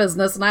stay in their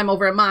business and I'm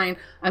over at mine,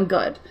 I'm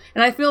good.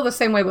 And I feel the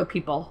same way with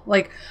people.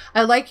 Like,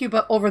 I like you,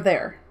 but over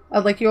there. I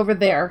like you over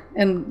there.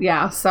 And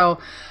yeah, so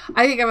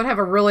I think I would have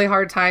a really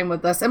hard time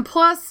with this. And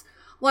plus,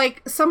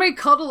 like, somebody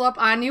cuddle up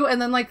on you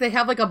and then, like, they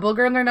have, like, a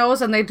booger in their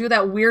nose and they do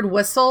that weird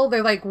whistle.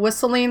 They're, like,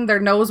 whistling their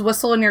nose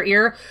whistle in your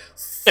ear.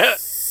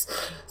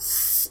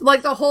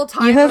 Like, the whole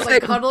time. You have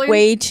like, cuddling.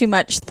 Way too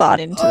much thought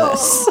into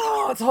this.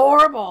 Oh, it's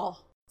horrible.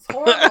 It's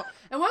horrible.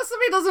 And what if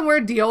somebody doesn't wear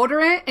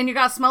deodorant and you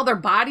gotta smell their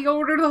body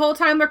odor the whole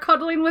time they're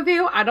cuddling with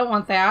you? I don't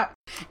want that.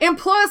 And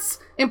plus,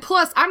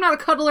 I'm not a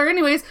cuddler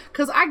anyways,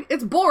 because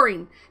it's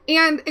boring.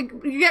 And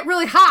you get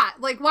really hot.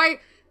 Why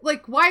do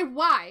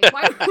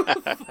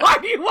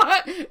you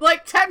want,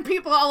 like, 10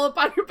 people all up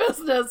on your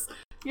business?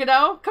 You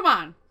know? Come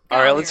on.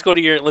 All right, let's go to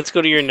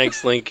your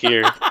next link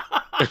here.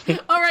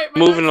 All right.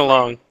 Moving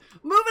along.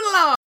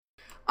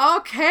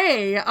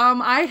 Okay.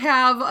 I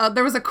have,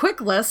 there was a quick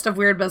list of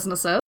weird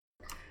businesses.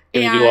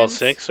 Can you do all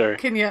 6, or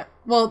can you?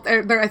 Well,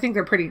 I think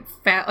they're pretty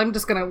fat. I'm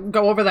just gonna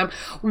go over them.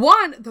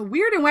 1, the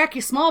weird and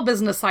wacky small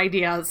business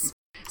ideas.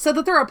 Said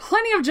that there are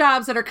plenty of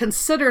jobs that are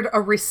considered a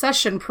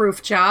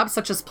recession-proof job,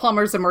 such as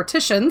plumbers and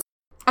morticians,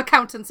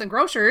 accountants and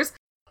grocers.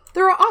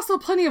 There are also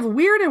plenty of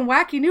weird and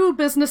wacky new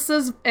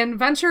businesses and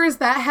ventures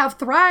that have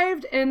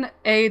thrived in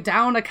a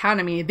down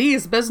economy.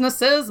 These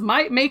businesses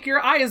might make your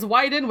eyes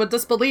widen with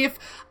disbelief.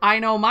 I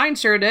know mine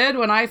sure did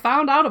when I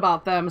found out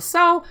about them.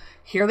 So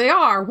here they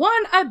are.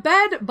 1, a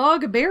bed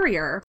bug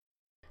barrier.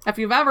 If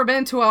you've ever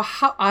been to a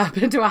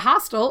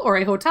hostel or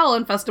a hotel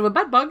infested with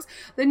bed bugs,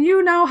 then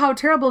you know how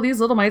terrible these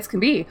little mites can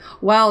be.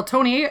 Well,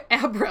 Tony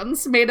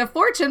Abrams made a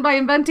fortune by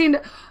inventing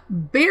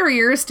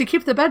barriers to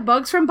keep the bed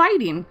bugs from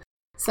biting.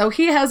 So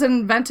he has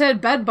invented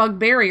bed bug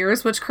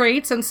barriers, which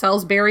creates and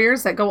sells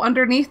barriers that go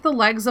underneath the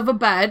legs of a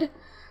bed.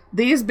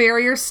 These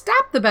barriers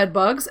stop the bed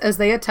bugs as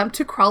they attempt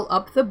to crawl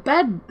up the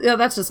bed. Yeah,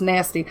 that's just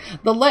nasty.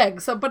 The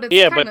legs. But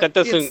it's but that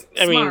doesn't.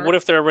 I mean, what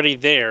if they're already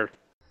there?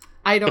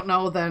 I don't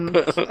know then.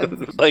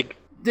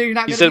 You're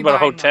not You gonna said be about a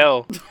buying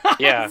hotel. one.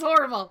 Yeah. It's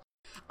horrible.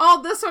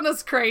 Oh, this one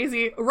is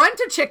crazy. Rent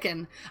a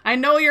chicken. I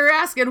know you're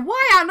asking,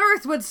 why on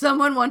earth would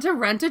someone want to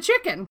rent a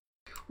chicken?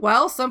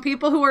 Well, some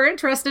people who are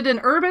interested in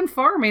urban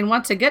farming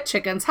want to get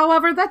chickens.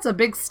 However, that's a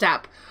big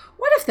step.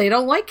 What if they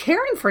don't like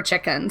caring for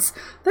chickens?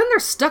 Then they're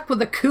stuck with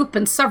a coop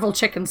and several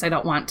chickens they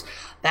don't want.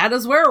 That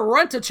is where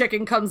Rent a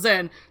Chicken comes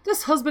in.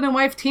 This husband and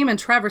wife team in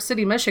Traverse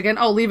City, Michigan.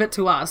 Oh, leave it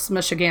to us,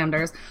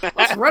 Michiganders.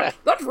 Let's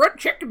rent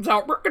chickens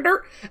out.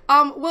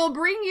 Will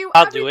bring you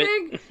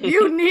everything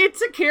you need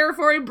to care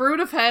for a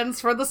brood of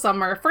hens for the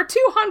summer. For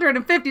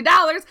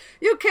 $250,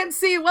 you can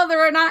see whether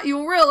or not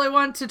you really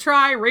want to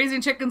try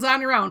raising chickens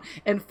on your own.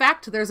 In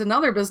fact, there's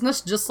another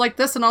business just like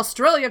this in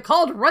Australia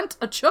called Rent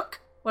a Chook.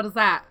 What is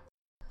that?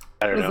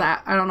 What is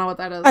that? I don't know what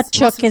that is. A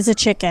chook is a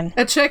chicken.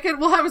 A chicken?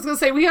 Well, I was going to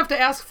say, we have to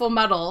ask Full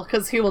Metal,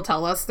 because he will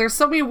tell us. There's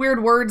so many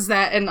weird words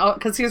that, and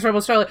because he's from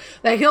Australia,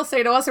 that he'll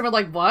say to us, and we're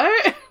like,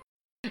 what?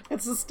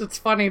 It's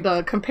funny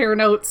to compare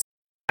notes.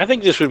 I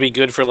think this would be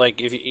good for, like,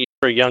 if you,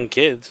 for young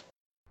kids.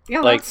 Yeah,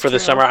 like, that's for the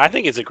true. summer. I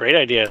think it's a great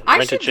idea. I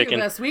Rent should a chicken.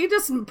 do this. We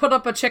just put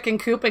up a chicken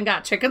coop and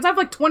got chickens. I have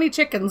like 20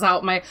 chickens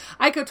out.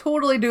 I could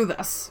totally do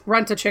this.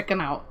 Rent a chicken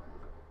out.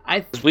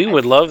 We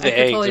would love the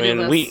eggs, totally do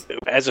man. this. We,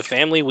 as a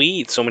family, we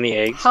eat so many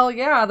eggs. Hell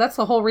yeah, that's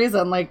the whole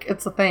reason. Like,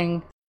 it's a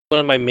thing.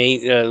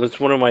 It's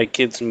one of my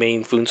kids'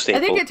 main food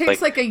staples. I think it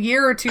takes like a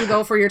year or two,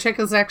 though, for your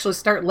chickens to actually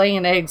start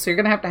laying eggs. So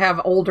you're going to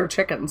have older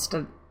chickens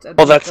to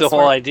well, that's make the this whole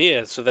work.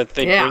 idea, so that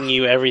they Yeah. bring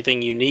you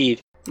everything you need.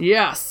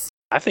 Yes.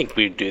 I think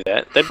we'd do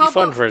that. That'd How be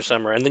fun about- for a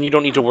summer, and then you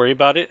don't need to worry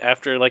about it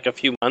after like a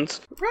few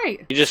months.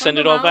 Right. You just send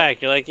it all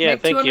back. You're like, yeah,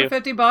 make thank you.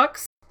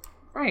 $250.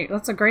 Right,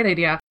 that's a great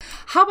idea.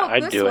 How about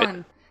I'd this do it.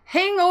 one?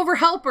 Hangover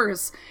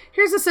helpers.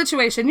 Here's the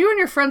situation. You and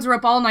your friends are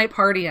up all night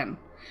partying.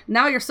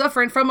 Now you're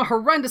suffering from a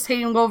horrendous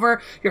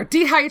hangover, you're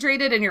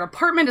dehydrated, and your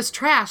apartment is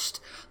trashed.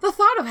 The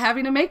thought of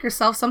having to make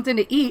yourself something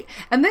to eat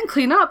and then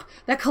clean up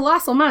that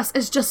colossal mess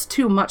is just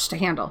too much to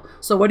handle.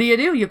 So what do?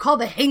 You call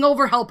the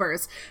hangover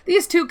helpers.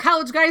 These two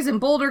college guys in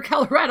Boulder,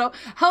 Colorado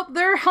help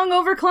their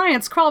hungover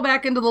clients crawl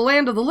back into the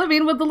land of the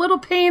living with the little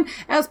pain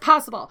as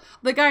possible.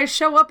 The guys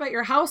show up at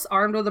your house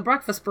armed with a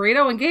breakfast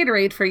burrito and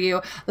Gatorade for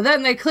you.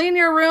 Then they clean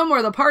your room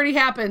where the party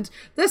happened.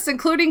 This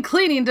including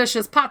cleaning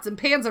dishes, pots, and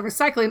pans, and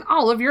recycling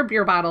all of your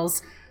beer bottles.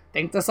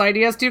 Think this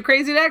idea is too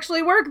crazy to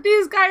actually work?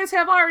 These guys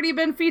have already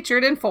been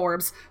featured in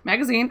Forbes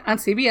magazine, on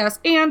CBS,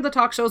 and the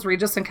talk shows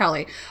Regis and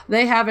Kelly.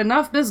 They have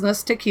enough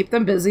business to keep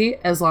them busy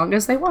as long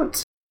as they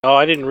want. Oh,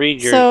 I didn't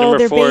read your So number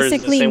they're 4 is the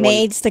basically same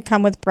maids that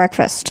come with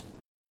breakfast. one.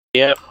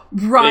 Yep.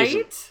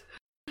 Right?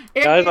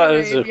 I thought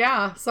it was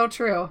Yeah, so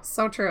true.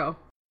 So true.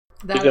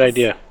 a good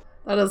idea.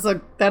 That is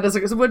a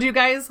so would you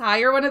guys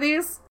hire one of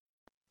these?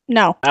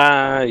 No.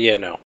 Yeah,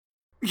 no.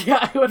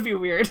 Yeah, it would be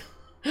weird.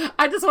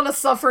 I just want to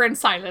suffer in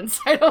silence.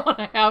 I don't want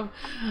to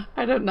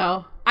I don't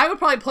know. I would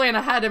probably plan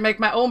ahead and make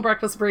my own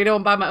breakfast burrito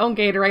and buy my own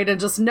Gatorade and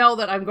just know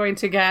that I'm going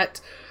to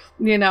get,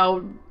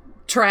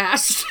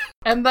 trashed.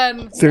 And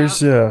then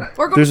There's or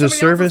go there's to a somebody else's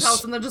service.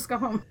 house and then just go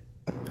home.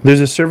 There's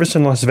a service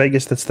in Las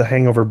Vegas that's the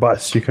hangover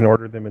bus. You can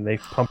order them and they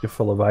pump you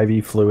full of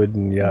IV fluid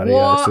and yada Whoa,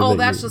 yada. so that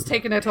that's you- just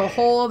taking it to a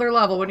whole other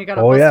level when you got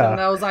to Oh bust yeah, in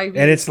those IVs.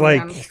 and it's like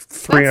man.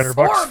 $300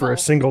 That's for a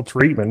single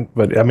treatment.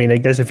 But I mean, I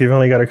guess if you've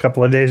only got a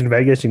couple of days in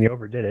Vegas and you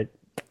overdid it,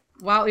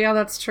 Wow, yeah,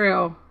 that's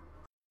true.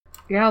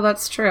 Yeah,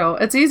 that's true.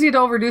 It's easy to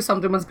overdo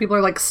something when people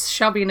are like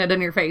shoving it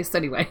in your face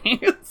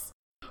anyways.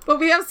 But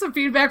we have some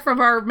feedback from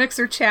our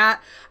Mixer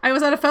chat. I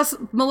was at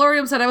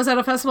Malorium said I was at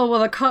a festival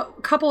with a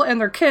couple and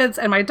their kids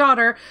and my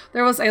daughter.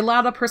 There was a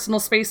lot of personal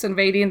space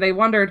invading. They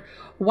wondered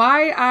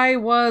why I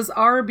was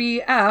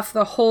RBF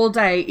the whole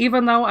day,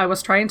 even though I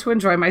was trying to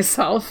enjoy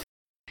myself.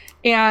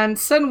 And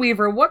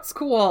Sunweaver, what's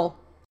cool?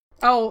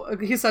 Oh,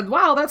 he said,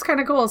 wow, that's kind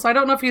of cool. So I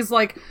don't know if he's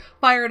like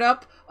fired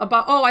up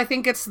about, I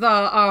think it's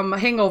the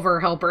hangover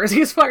helpers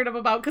he's fired up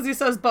about because he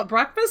says, but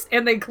breakfast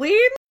and they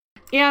clean?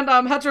 And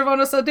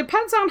Hetrovona said,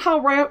 depends on how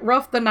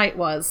rough the night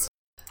was.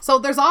 So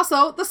there's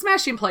also the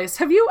smashing place.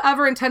 Have you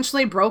ever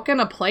intentionally broken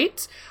a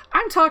plate?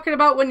 I'm talking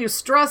about when you're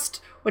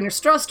stressed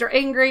or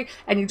angry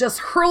and you just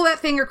hurl that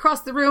thing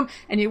across the room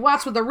and you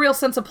watch with a real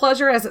sense of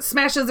pleasure as it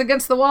smashes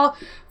against the wall.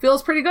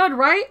 Feels pretty good,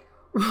 right?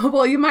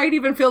 Well, you might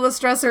even feel the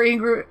stress or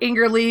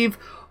anger leak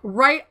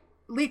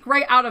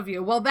right out of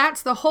you. Well,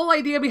 that's the whole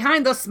idea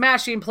behind the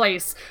smashing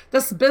place.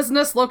 This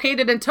business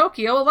located in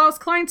Tokyo allows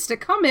clients to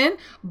come in,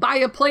 buy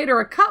a plate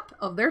or a cup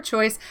of their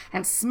choice,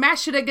 and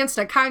smash it against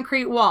a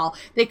concrete wall.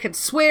 They could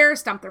swear,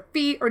 stomp their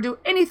feet, or do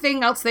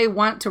anything else they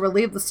want to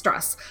relieve the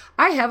stress.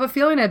 I have a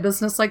feeling a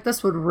business like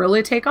this would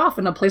really take off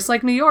in a place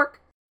like New York.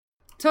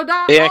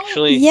 Ta-da! They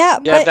actually,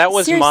 but that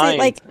was seriously, mine.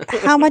 like,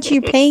 how much are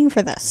you paying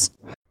for this?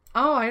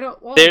 Oh, I don't.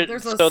 Well, There-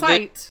 there's a so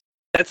site.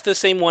 That's the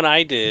same one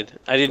I did.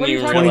 I didn't What are you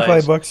even talking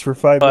realize. $25 for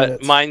 5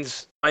 but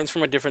minutes. mine's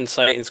from a different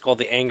site. It's called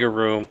the Anger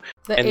Room,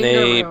 The and Anger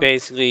they Room.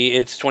 basically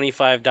it's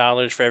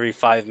 $25 for every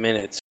 5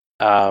 minutes.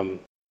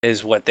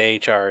 Is what they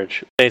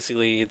charge.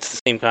 Basically, it's the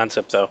same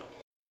concept though.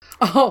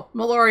 Oh,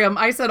 Malorium.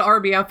 I said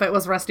RBF. It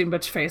was resting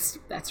bitch face.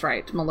 That's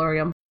right,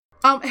 Malorium.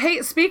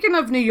 Hey, speaking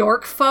of New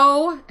York,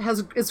 Foe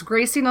is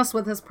gracing us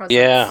with his presence.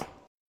 Yeah.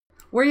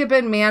 Where you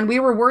been, man? We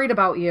were worried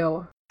about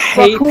you.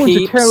 Hey,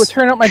 raccoons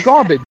turn out my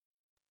garbage.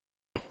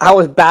 I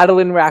was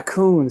battling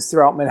raccoons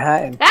throughout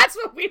Manhattan. That's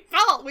what we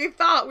felt. We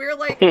thought. We were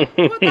like,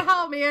 what the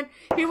hell, man?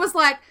 He was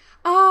like,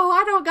 oh,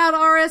 I don't got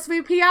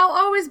RSVP. I'll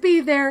always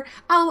be there.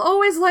 I'll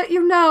always let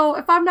you know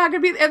if I'm not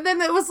going to be. And then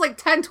it was like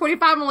 10:25.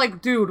 I'm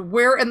like, dude,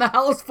 where in the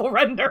hell is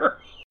Forrender?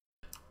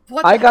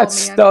 I got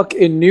stuck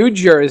in New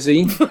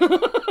Jersey.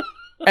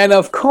 And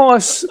of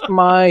course,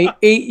 my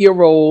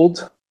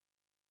 8-year-old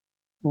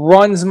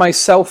runs my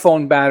cell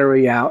phone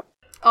battery out.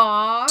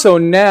 Aww. So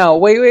now,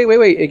 wait.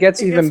 It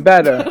gets even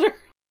better.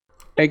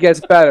 It gets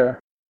better.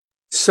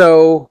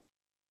 So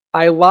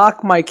I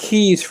lock my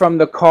keys from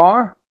the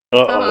car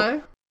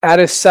at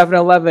a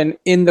 7-Eleven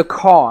in the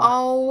car.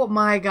 Oh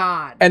my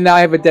god. And now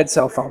I have a dead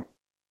cell phone.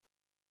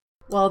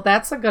 Well,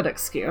 that's a good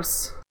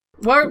excuse.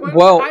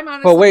 Well, I'm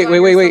honestly but wait.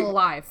 still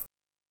alive.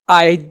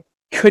 I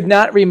could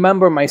not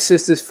remember my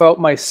sister's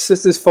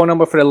phone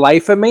number for the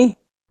life of me.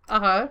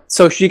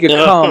 So she could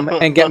come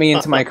and get me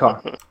into my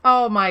car.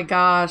 Oh my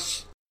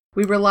gosh.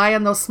 We rely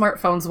on those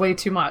smartphones way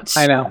too much.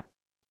 I know.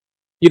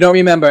 You don't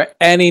remember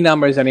any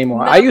numbers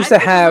anymore. No, I used to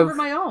remember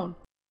my own.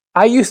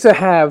 I used to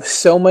have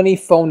so many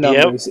phone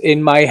numbers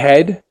in my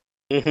head.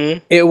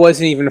 Mm-hmm. It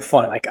wasn't even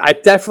funny. Like I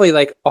definitely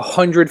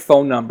 100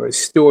 phone numbers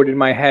stored in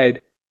my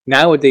head.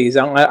 Nowadays,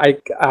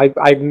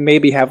 I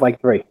maybe have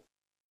 3.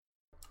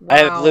 I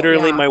have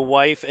literally my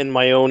wife and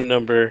my own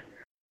number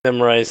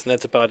memorized, and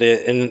that's about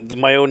it. And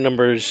my own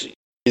numbers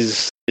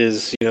is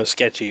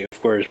sketchy,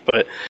 of course,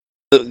 but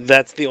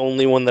that's the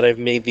only one that I've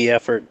made the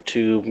effort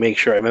to make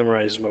sure I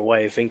memorize my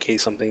wife in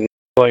case something's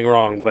going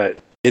wrong. But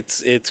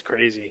it's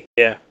crazy,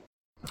 yeah.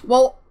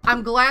 Well,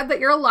 I'm glad that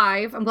you're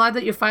alive. I'm glad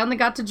that you finally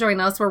got to join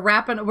us.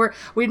 We're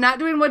not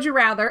doing Would You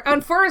Rather.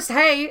 And first,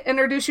 hey,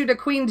 introduce you to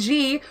Queen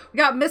G. We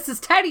got Mrs.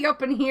 Teddy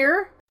up in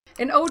here,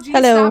 and OG.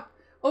 Hello.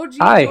 OG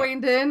Hi.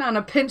 joined in on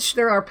a pinch.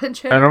 There are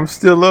pinch hitter. And I'm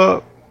still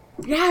up.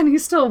 Yeah, and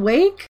he's still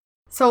awake.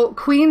 So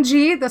Queen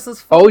G, this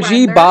is OG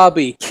weather.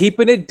 Bobby,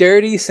 keeping it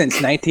dirty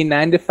since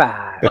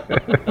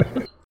 1995.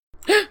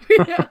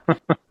 Yeah.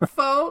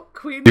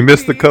 Queen You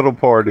missed G, the cuddle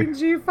party. Queen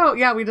G,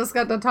 Yeah, we just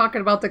got done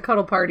talking about the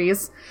cuddle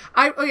parties.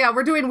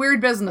 We're doing weird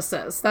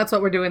businesses. That's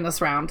what we're doing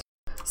this round.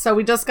 So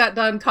we just got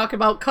done talking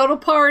about cuddle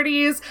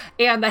parties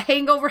and the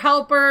hangover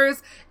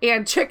helpers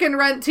and chicken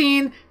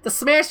renting, the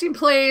smashing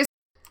place.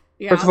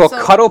 Yeah, First of all,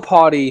 cuddle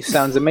party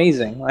sounds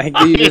amazing.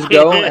 Do you just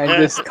go and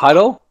just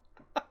cuddle?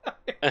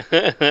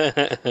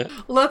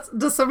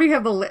 Does somebody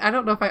have the? I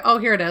don't know if oh,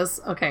 here it is.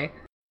 Okay.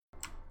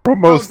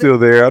 Promo's still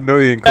there. I know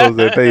he didn't close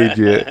that page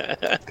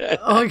yet.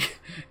 Oh,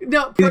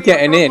 no, He's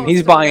getting in.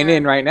 He's buying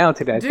in right now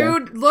to that thing.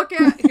 Dude, look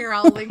at here.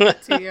 I'll link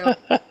it to you.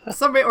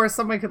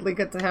 Somebody could link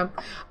it to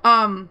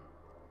him.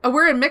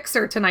 We're in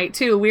Mixer tonight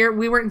too.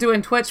 We weren't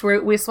doing Twitch.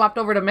 We swapped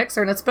over to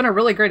Mixer, and it's been a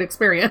really great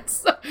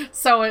experience.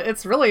 So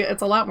it's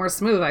a lot more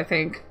smooth, I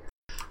think.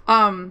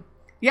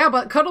 Yeah,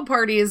 but cuddle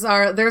parties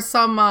there's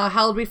some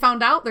held. We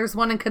found out there's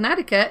one in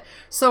Connecticut.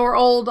 So our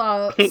old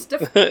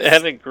stiff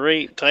had a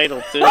great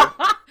title too.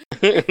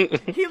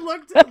 He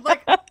looked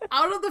like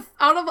out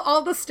of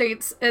all the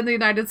states in the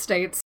United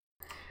States,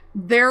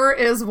 there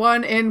is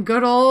one in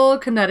good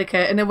old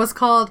Connecticut, and it was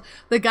called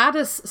the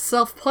Goddess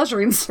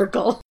Self-Pleasuring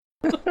Circle.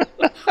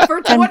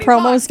 For and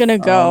promo's gonna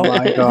go. Oh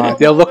my god,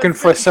 they're looking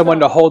for someone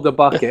to hold the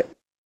bucket.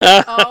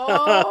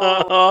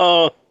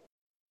 Oh.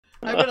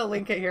 I'm gonna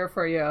link it here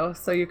for you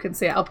so you can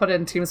see it. I'll put it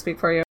in TeamSpeak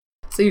for you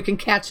so you can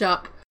catch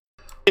up.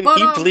 Can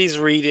you please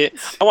read it?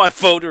 I want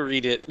Fo to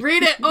read it.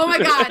 Read it. Oh my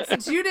god,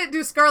 since you didn't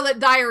do Scarlet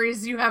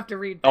Diaries, you have to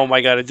read that. Oh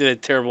my god, I did a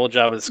terrible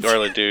job with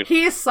Scarlet, dude.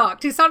 He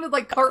sucked. He sounded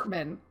like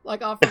Cartman,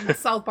 like off from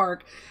South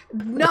Park.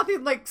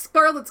 Nothing like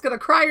Scarlet's gonna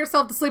cry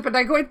herself to sleep at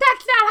night going,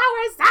 that's not how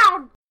I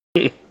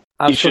sound!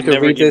 I'm supposed to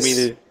read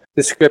this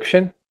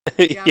description?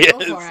 Yeah, yes.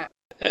 Go for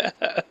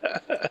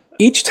it.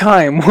 Each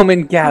time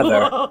women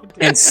gather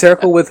and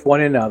circle with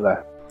one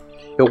another,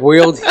 the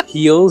world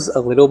heals a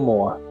little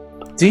more.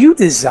 Do you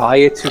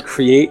desire to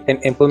create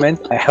and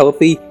implement a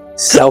healthy,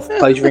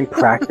 self-pleasuring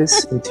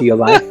practice into your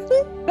life?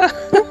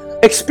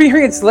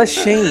 Experience less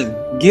shame,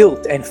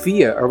 guilt, and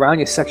fear around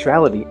your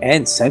sexuality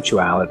and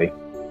sensuality.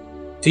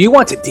 Do you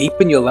want to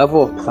deepen your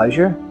level of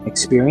pleasure?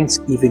 Experience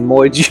even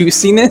more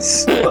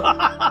juiciness?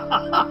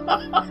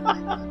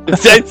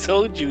 I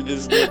told you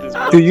this.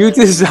 Do you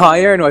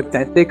desire an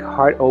authentic,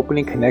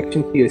 heart-opening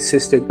connection to your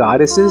sister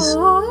goddesses?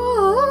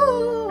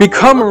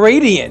 Become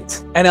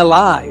radiant and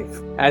alive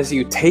as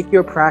you take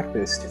your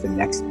practice to the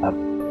next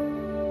level.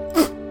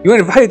 You are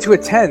invited to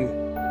attend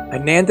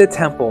Ananda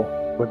Temple,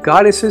 where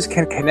goddesses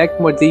can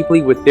connect more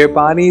deeply with their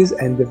bodies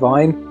and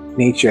divine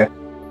nature.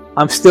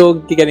 I'm still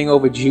getting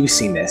over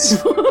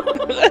juiciness.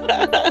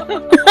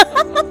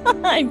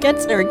 It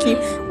gets there, Keith.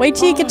 Wait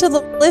till you get to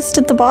the list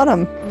at the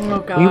bottom. Oh,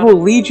 God. We will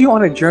lead you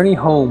on a journey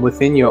home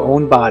within your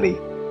own body.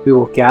 We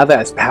will gather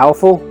as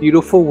powerful,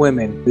 beautiful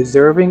women,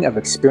 deserving of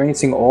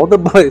experiencing all the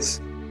bliss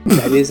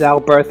that is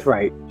our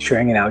birthright,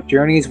 sharing in our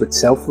journeys with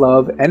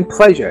self-love and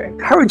pleasure,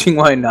 encouraging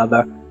one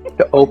another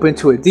to open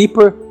to a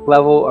deeper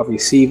level of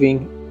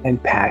receiving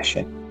and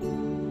passion.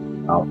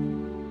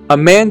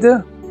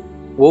 Amanda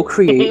will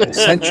create a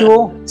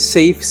sensual,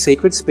 safe,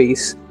 sacred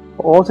space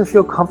for all to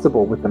feel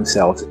comfortable with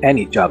themselves and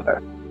each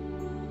other.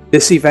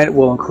 This event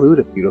will include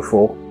a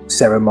beautiful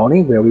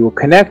ceremony where we will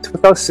connect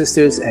with our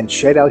sisters and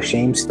shed our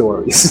shame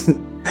stories.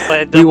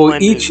 We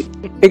will each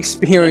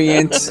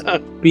experience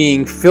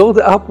being filled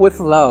up with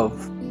love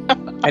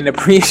and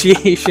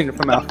appreciation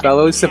from our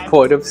fellow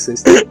supportive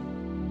sisters.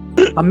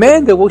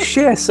 Amanda will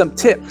share some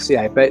tips.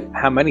 Yeah, I bet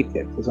how many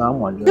tips is what I'm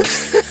wondering.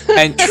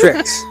 And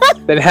tricks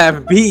that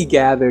have been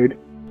gathered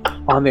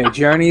on their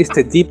journeys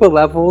to deeper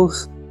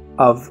levels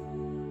of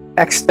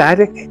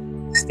ecstatic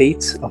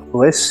states of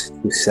bliss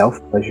through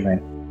self-pleasuring.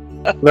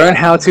 Learn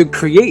how to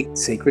create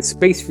sacred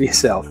space for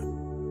yourself.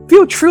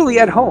 Feel truly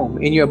at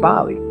home in your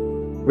body.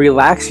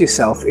 Relax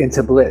yourself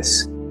into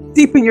bliss.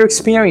 Deepen your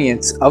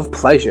experience of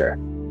pleasure.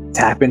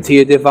 Tap into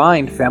your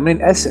divine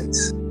feminine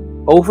essence.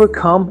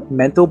 Overcome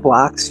mental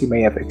blocks you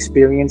may have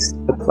experienced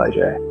the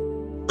pleasure.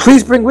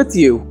 Please bring with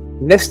you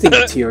nesting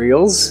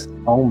materials.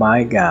 Oh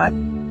my god.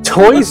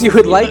 Toys you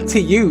would like to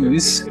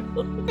use.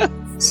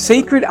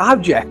 Sacred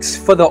objects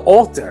for the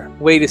altar.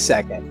 Wait a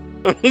second.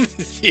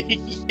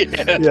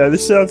 Yeah,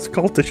 this sounds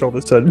cultish all of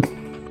a sudden.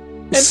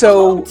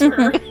 So,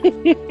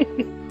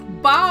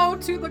 bow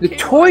to the king,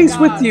 toys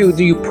with you.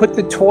 Do you put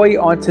the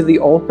toy onto the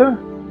altar?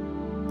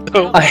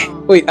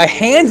 A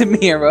hand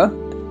mirror.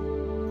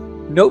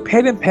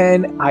 Notepad and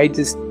pen. I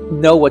just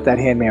know what that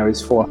hand mirror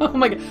is for. Oh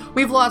my god,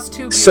 we've lost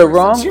 2 viewers.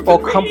 Sarong or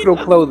comfortable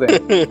clothing?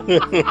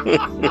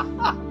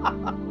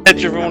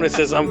 That's everyone that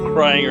says I'm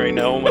crying right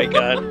now. Oh my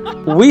god.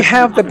 We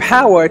have the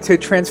power to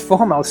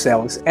transform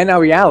ourselves and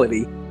our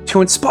reality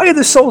to inspire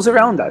the souls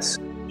around us.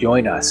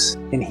 Join us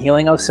in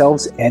healing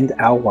ourselves and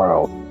our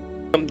world.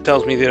 Something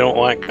tells me they don't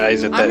want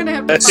guys at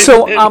that.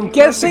 So I'm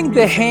guessing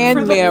the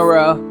hand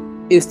mirror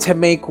is to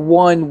make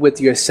one with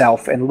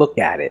yourself and look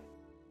at it.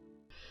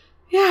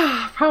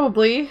 Yeah,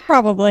 probably.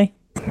 Probably.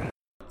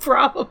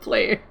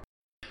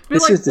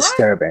 This is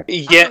disturbing.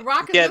 Yeah.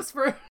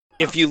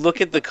 If you look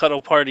at the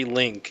Cuddle Party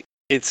link,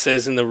 it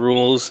says in the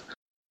rules,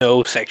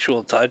 no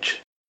sexual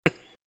touch.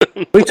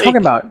 What are you talking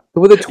about?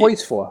 What are the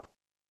toys for?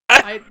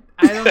 I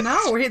don't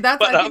know.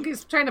 I think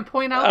he's trying to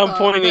point out. I'm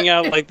pointing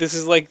out like this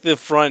is like the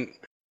front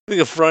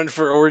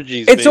for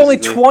orgies. It's only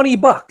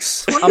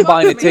 $20. I'm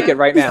buying a ticket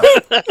right now.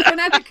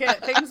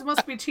 Connecticut. Things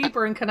must be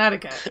cheaper in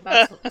Connecticut.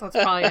 That's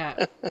probably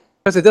it.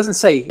 Because it doesn't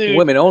say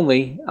women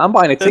only. I'm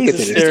buying a ticket to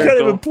this. It's kind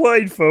of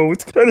implied, Fo.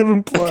 It's kind of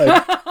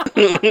implied.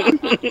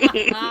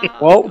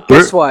 Well,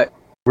 guess what?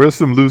 Where's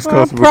some loose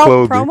comfortable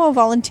clothing? Promo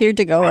volunteered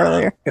to go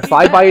earlier. If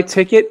I buy a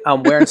ticket,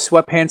 I'm wearing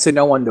sweatpants and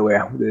no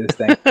underwear with this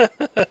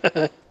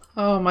thing.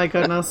 Oh my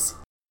goodness.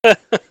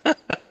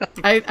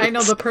 I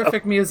know the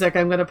perfect music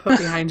I'm going to put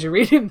behind you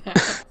reading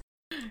that.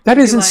 That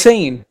is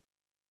insane.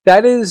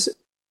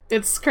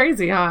 It's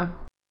crazy, huh?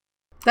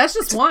 That's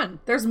just one.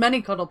 There's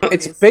many cuddle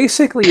puppies. It's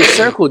basically a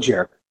circle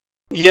jerk.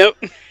 Yep.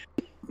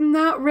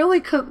 Not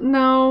really.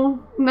 No.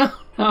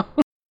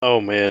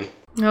 Oh, man.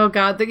 Oh,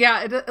 God.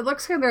 It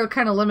looks like they're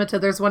kind of limited.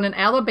 There's one in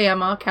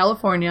Alabama,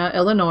 California,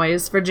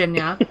 Illinois,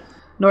 Virginia,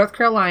 North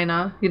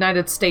Carolina,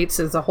 United States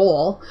as a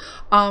whole.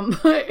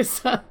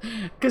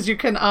 Because you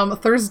can,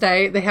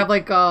 Thursday, they have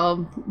like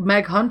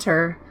Meg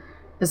Hunter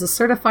is a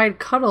certified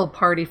cuddle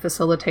party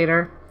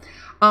facilitator.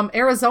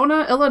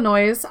 Arizona,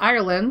 Illinois,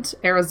 Ireland,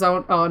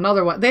 Arizona. Oh,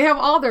 another one. They have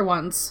all their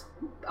ones.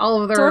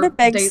 All of their sort of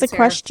begs the here.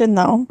 question,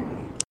 though.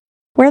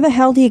 Where the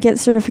hell do you get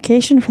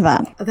certification for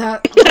that?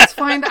 Let's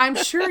find. I'm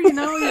sure you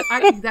know.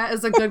 That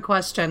is a good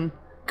question,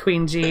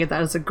 Queen G.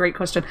 That is a great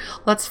question.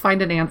 Let's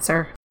find an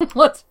answer.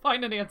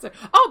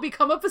 Oh,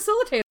 become a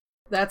facilitator.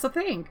 That's a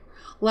thing.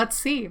 Let's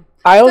see.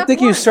 I don't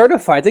think you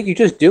certify. I think you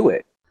just do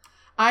it.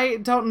 I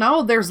don't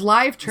know. There's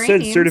live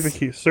training.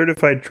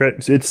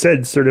 It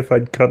said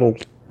certified cuddle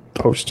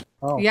host.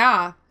 Oh.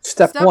 Yeah.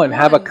 Step 1,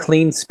 have a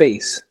clean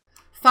space.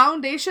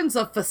 Foundations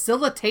of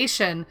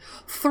Facilitation,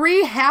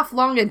 3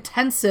 half-long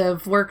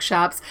intensive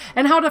workshops,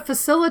 and how to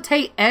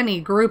facilitate any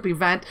group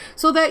event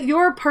so that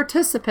your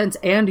participants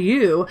and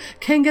you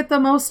can get the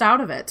most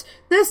out of it.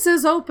 This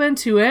is open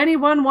to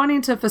anyone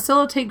wanting to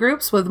facilitate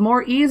groups with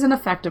more ease and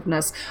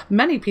effectiveness.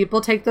 Many people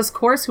take this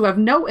course who have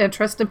no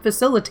interest in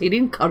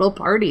facilitating cuddle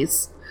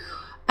parties.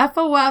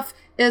 FOF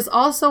is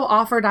also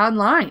offered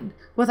online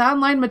with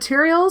online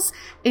materials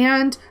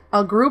and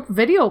group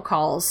video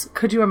calls.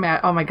 Could you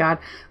imagine? Oh my God.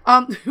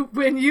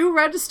 When you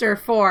register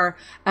for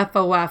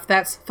FOF,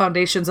 that's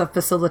Foundations of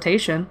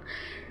Facilitation,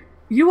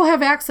 you will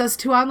have access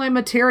to online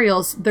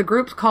materials, the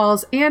group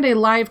calls, and a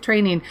live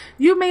training.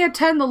 You may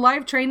attend the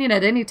live training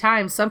at any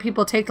time. Some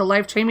people take the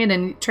live training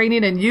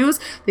and use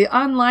the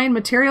online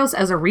materials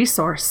as a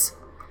resource.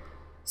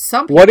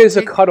 What is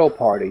a cuddle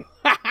party?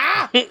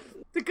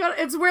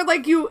 It's where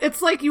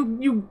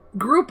you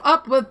group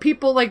up with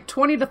people, like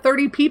 20 to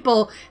 30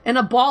 people in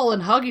a ball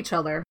and hug each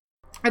other.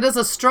 It is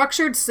a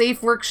structured,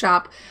 safe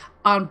workshop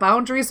on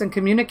boundaries and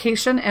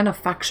communication and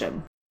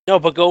affection. No,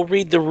 but go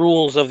read the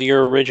rules of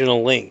your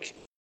original link.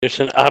 There's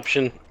an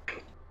option.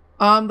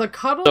 The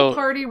cuddle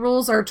party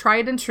rules are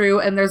tried and true,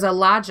 and there's a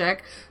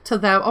logic to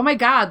them. Oh my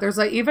god, there's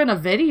even a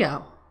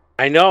video.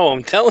 I know,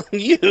 I'm telling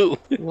you.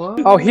 Whoa.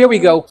 Oh, here we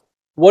go.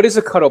 What is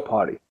a cuddle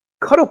party?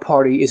 Cuddle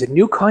party is a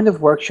new kind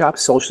of workshop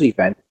social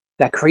event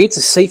that creates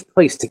a safe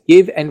place to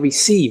give and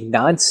receive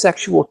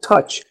non-sexual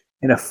touch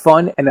in a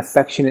fun and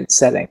affectionate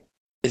setting.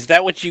 Is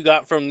that what you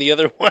got from the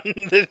other one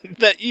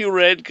that you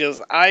read?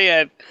 Because I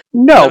had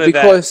no,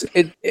 because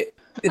it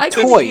I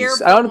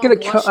toys. I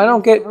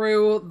don't get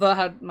through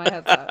my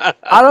headset.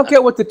 I don't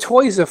get what the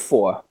toys are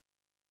for.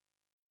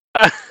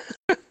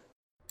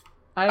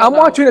 I'm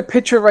watching a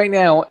picture right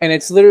now, and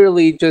it's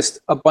literally just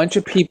a bunch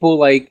of people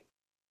like.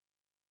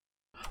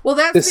 Well,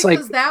 that's just,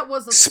 because like, that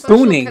was a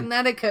spooning. special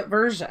Connecticut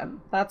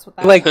version. That's what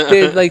that like was.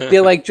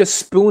 they're just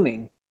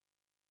spooning,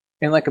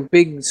 in like a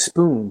big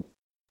spoon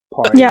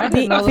party. Yeah,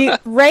 the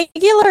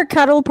regular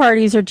cuddle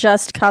parties are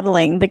just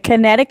cuddling. The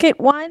Connecticut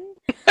one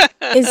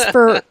is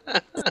for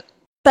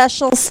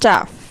special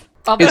stuff.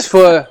 It's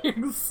for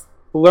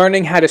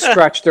learning how to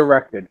scratch the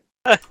record.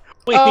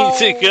 We need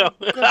to go.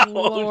 Good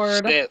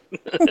Lord. Shit.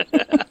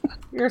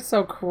 You're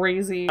so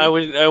crazy. I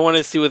want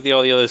to see what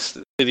all the other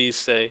cities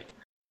say,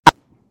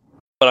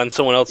 but on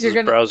someone else's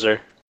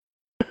browser.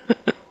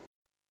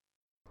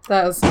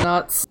 That is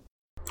nuts.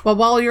 Well,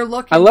 while you're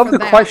looking, I love for the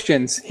that,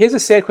 questions. Here's a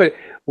sad question: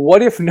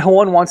 what if no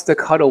one wants to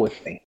cuddle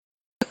with me?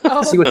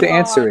 See what the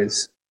answer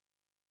is.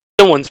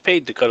 Someone's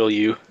paid to cuddle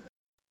you.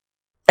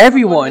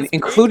 Everyone,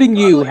 including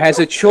you, has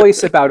a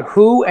choice about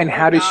who and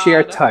how to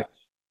share touch.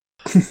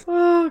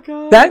 Oh,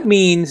 God. That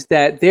means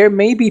that there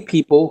may be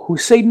people who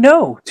say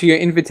no to your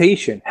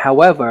invitation.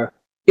 However,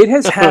 it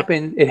has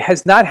happened. It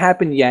has not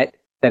happened yet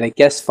that a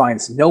guest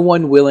finds no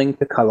one willing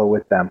to cuddle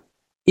with them.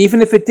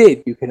 Even if it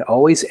did, you can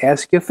always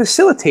ask your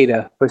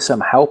facilitator for some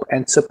help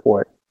and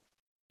support.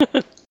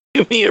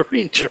 Give me a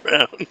reach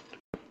around.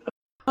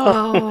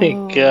 Oh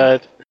my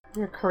God.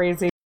 You're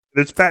crazy.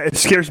 It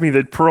scares me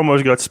that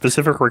Promo's got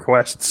specific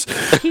requests.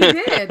 He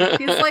did.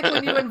 He's like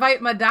when you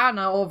invite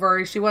Madonna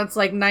over, she wants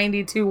like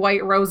 92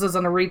 white roses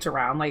and a reach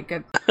around.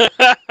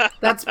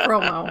 That's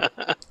Promo.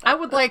 I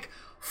would like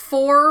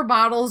 4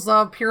 bottles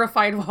of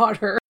purified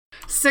water,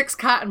 6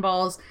 cotton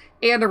balls,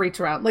 and a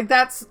reach around.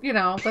 That's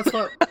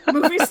what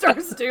movie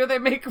stars do. They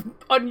make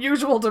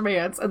unusual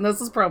demands, and this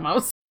is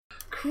Promo's.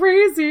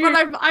 Crazy.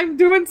 But I'm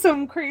doing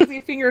some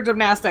crazy finger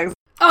gymnastics.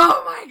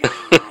 Oh my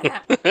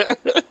God.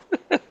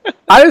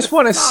 I just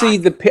want to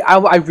see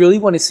I really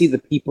want to see the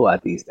people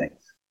at these things.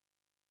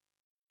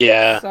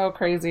 Yeah. So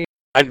crazy.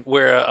 I'd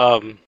wear a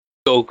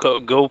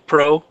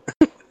GoPro.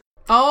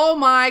 Oh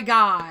my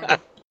God.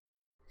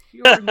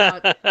 You're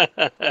nuts.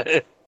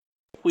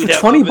 For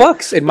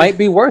 $20, it might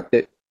be worth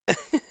it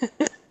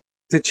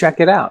to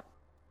check it out.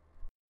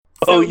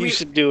 So you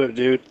should do it,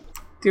 dude.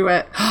 Do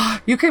it.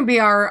 You can be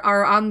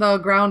our on the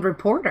ground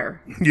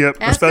reporter. Yep,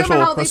 Ask them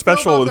how they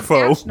feel about the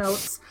patch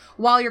notes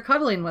while you're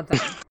cuddling with them.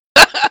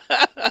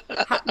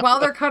 While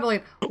they're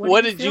cuddling.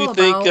 What did you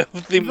think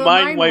of the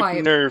Mind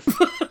Wipe Nerf?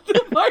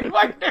 The Mind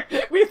Wipe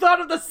Nerf. We thought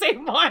of the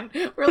same one.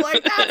 We're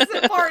like, that's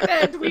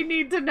important. We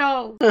need to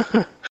know.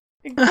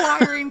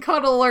 Inquiring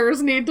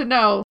cuddlers need to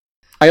know.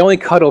 I only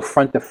cuddle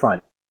front to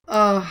front.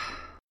 Oh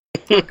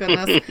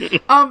goodness.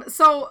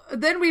 So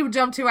then we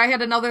jumped to, I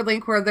had another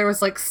link where there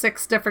was like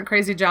 6 different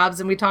crazy jobs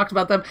and we talked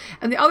about them.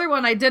 And the other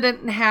one I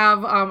didn't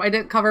have, I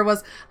didn't cover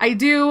was I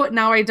do,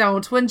 now I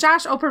don't. When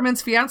Josh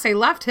Opperman's fiance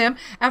left him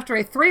after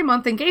a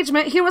 3-month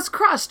engagement, he was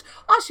crushed.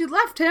 All she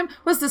left him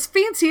was this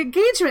fancy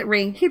engagement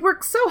ring he'd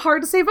worked so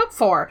hard to save up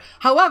for.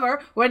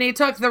 However, when he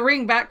took the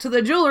ring back to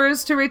the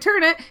jewelers to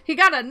return it, he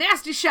got a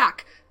nasty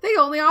shock. They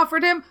only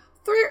offered him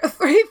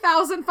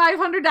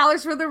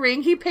 $3,500 for the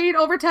ring. He paid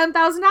over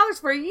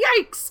 $10,000 for.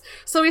 Yikes!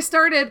 So he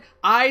started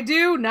I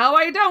Do, Now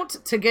I Don't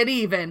to get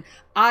even.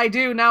 I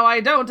Do, Now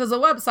I Don't is a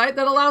website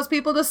that allows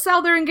people to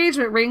sell their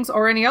engagement rings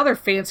or any other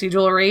fancy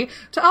jewelry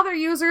to other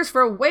users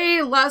for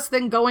way less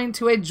than going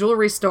to a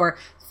jewelry store.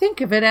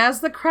 Think of it as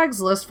the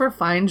Craigslist for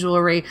fine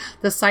jewelry.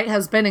 The site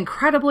has been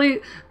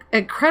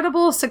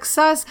incredible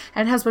success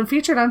and has been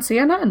featured on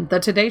CNN,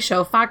 The Today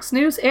Show, Fox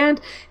News, and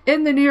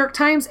in the New York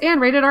Times and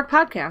Rated Arc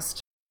podcast.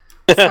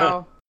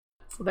 So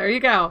there you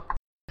go.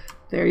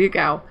 There you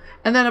go.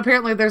 And then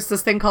apparently there's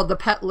this thing called the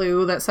Pet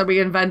Loo that somebody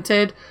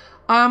invented.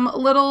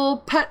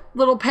 Little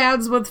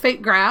pads with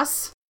fake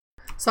grass.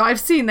 So I've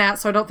seen that,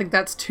 so I don't think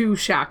that's too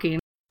shocking.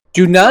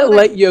 Do not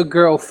let your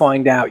girl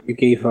find out you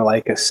gave her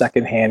like a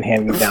secondhand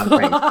hand-me-down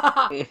ring.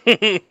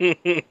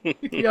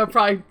 Yeah,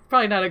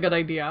 probably not a good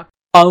idea.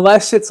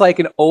 Unless it's like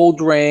an old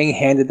ring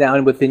handed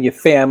down within your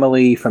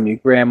family from your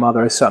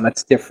grandmother or something,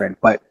 that's different.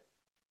 But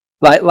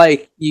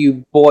like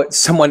you bought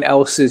someone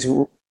else's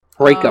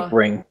breakup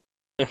ring.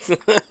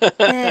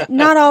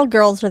 Not all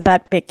girls are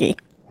that picky.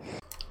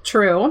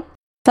 True.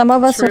 Some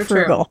of us are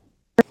frugal.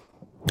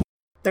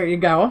 There you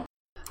go.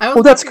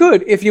 Well, that's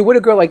good. If you're with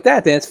a girl like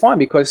that, then it's fine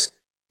because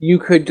you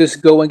could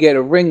just go and get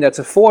a ring that's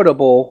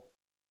affordable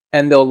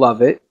and they'll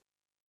love it,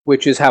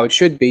 which is how it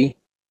should be,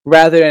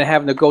 rather than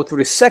having to go through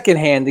the second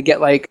hand to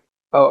get like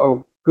a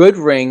good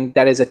ring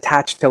that is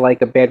attached to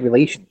like a bad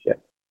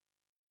relationship.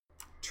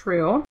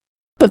 True.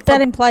 But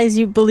that implies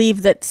you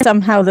believe that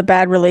somehow the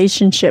bad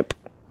relationship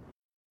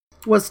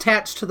was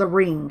attached to the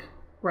ring,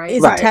 right?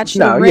 Is attached to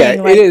the ring.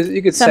 Yeah, like it is.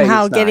 You could say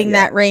somehow it's not, getting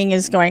that ring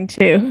is going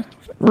to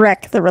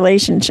wreck the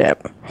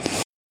relationship.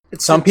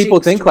 Some people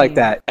think like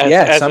that.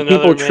 As Some another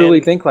people truly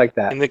man think like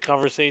that. in the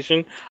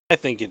conversation. I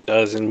think it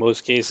does in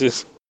most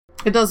cases.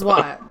 It does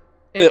what?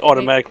 It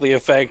automatically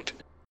affect.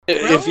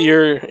 If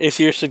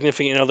your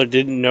significant other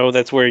didn't know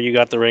that's where you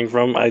got the ring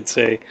from, I'd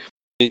say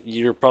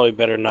you're probably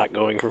better not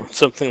going for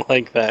something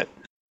like that.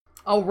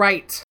 Oh,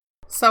 right.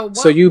 So what?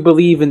 So you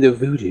believe in the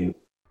voodoo?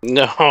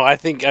 No, I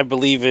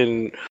believe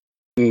in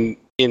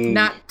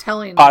not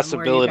telling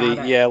possibility. them where you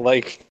got it. Yeah,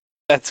 like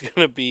that's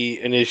gonna be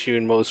an issue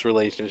in most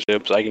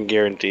relationships. I can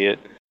guarantee it.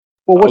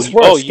 Well, what's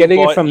worse, getting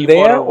it from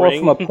there or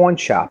from a pawn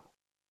shop?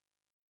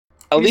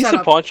 At least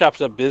a pawn shop's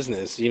a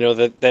business,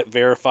 that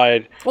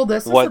verified. Well,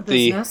 this what is a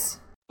business.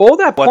 All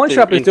that pawn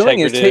shop is doing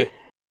is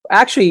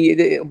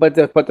but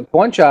the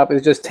pawn shop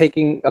is just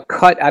taking a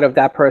cut out of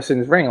that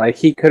person's ring. Like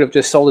he could have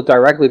just sold it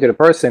directly to the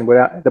person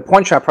without the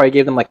pawn shop probably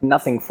gave them like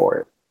nothing for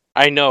it.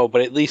 I know,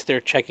 but at least they're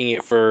checking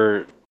it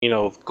for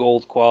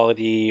gold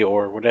quality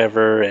or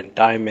whatever and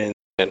diamonds,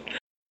 and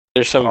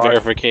there's some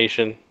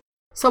verification.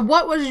 So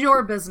what was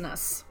your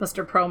business,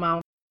 Mr.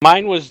 Promo?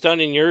 Mine was done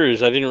in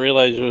yours. I didn't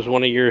realize it was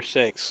one of your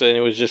 6, and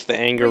it was just the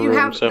anger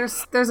room.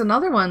 There's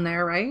another one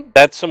there, right?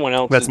 That's someone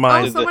else. That's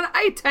mine.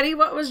 Hey, Teddy,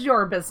 what was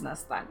your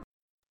business then?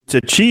 It's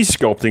a cheese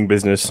sculpting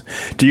business.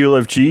 Do you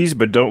love cheese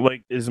but don't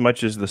like as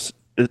much as this?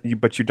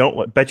 But you don't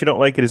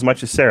like it as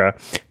much as Sarah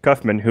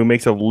Kaufman, who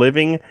makes her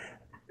living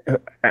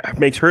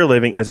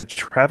as a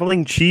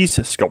traveling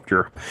cheese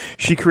sculptor.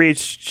 She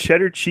creates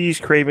cheddar cheese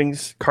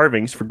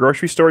carvings for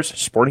grocery stores,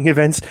 sporting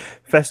events,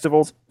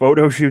 festivals,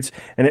 photo shoots,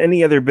 and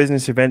any other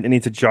business event that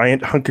needs a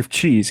giant hunk of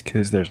cheese,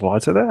 because there's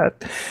lots of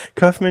that.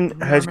 Kaufman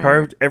has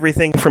carved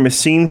everything from a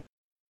scene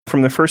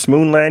from the first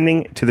moon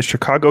landing to the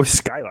Chicago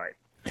skyline.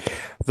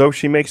 Though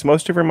she makes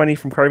most of her money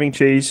from carving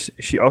cheese,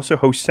 she also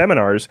hosts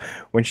seminars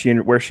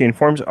where she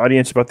informs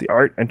audience about the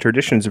art and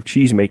traditions of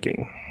cheese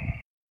making.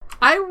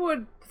 I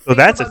would So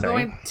that's a thing.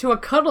 Going to a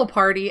cuddle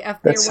party if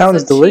That there was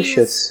sounds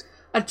delicious.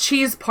 A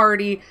cheese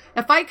party.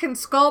 If I can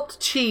sculpt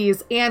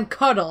cheese and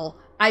cuddle,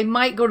 I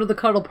might go to the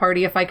cuddle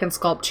party if I can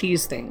sculpt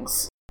cheese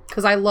things.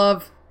 Because I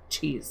love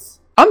cheese.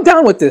 I'm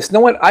down with this. You know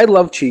what? I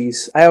love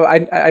cheese.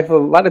 I have a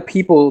lot of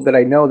people that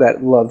I know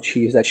that love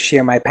cheese, that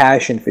share my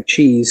passion for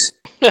cheese.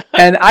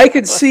 And I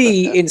could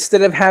see,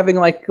 instead of having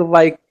like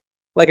an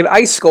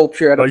ice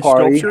sculpture at a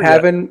party,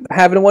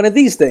 having one of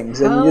these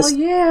things. And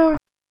yeah.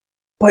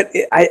 But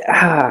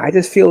I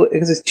just feel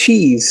because it's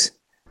cheese.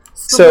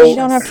 So you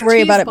don't have to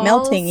worry about it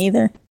melting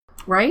either.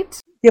 Right?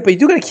 Yeah, but you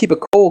do got to keep it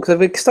cold, because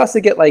if it starts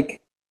to get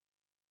like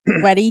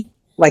sweaty,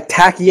 like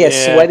tacky,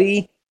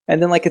 sweaty, and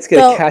then like it's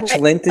gonna catch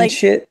lint and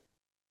shit.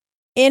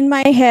 In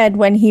my head,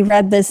 when he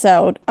read this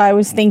out, I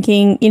was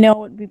thinking, what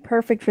would be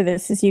perfect for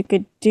this is you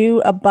could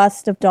do a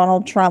bust of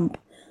Donald Trump,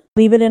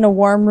 leave it in a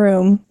warm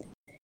room,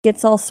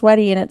 gets all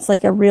sweaty, and it's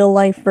like a real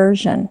life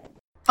version.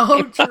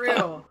 Oh,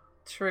 true.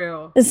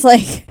 True. It's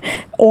like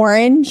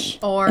orange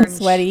and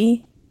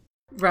sweaty.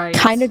 Right.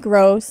 Kind of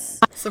gross.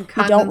 Some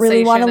you don't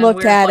really want to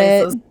look at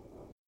it,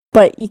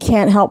 but you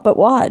can't help but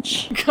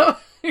watch.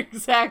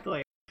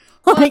 Exactly.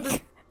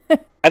 Like,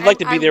 I'd like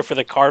to be there for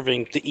the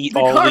carving, to eat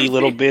all the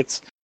little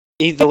bits.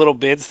 Eat the little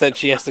bits that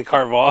she has to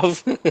carve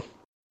off.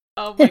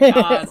 Oh my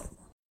god.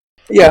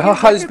 Yeah, her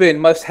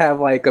husband must have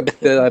like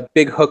a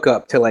big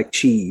hookup to like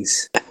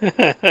cheese. God,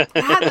 like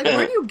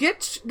where do you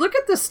get? Look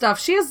at this stuff.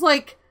 She has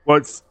like.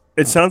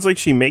 It sounds like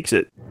she makes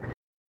it.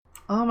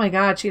 Oh my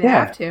god, she'd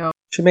have to.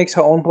 She makes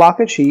her own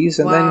block of cheese,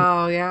 and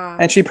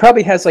and she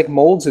probably has like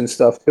molds and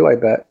stuff too. I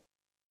bet.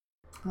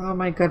 Oh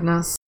my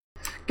goodness.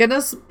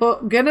 Guinness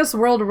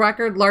World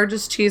Record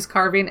largest cheese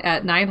carving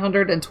at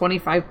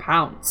 925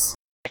 pounds.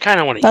 I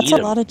kind of want to eat That's them.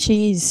 a lot of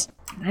cheese.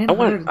 I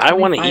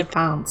want to eat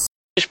pounds.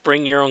 Just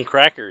bring your own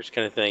crackers,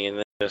 kind of thing, and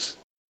then just.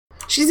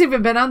 She's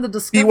even been on the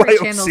Discovery BYOC?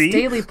 Channel's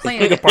Daily Plan.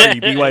 Like a party,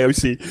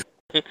 BYOC.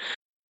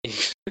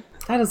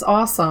 That is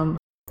awesome.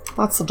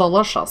 That's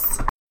delicious.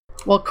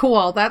 Well,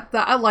 cool. That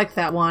I like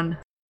that one.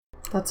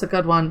 That's a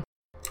good one.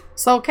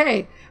 So,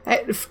 okay.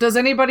 Does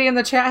anybody in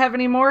the chat have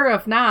any more?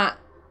 If not,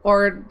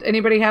 or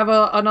anybody have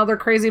another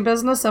crazy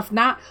business? If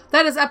not,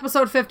 that is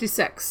episode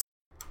 56.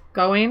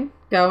 Going.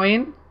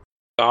 Gone.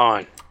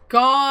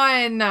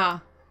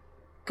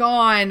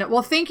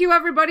 Well, thank you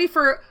everybody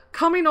for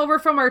coming over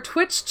from our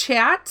Twitch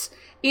chat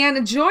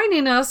and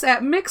joining us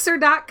at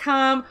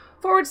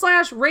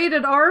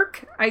mixer.com/rated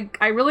arc.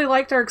 I really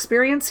liked our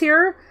experience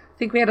here. I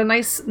think we had a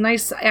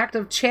nice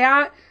active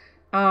chat.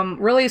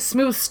 Really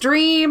smooth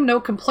stream,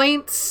 no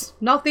complaints,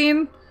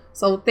 nothing.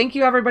 So thank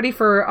you everybody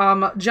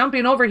for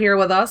jumping over here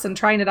with us and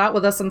trying it out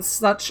with us on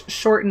such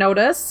short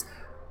notice.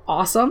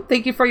 Awesome.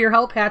 Thank you for your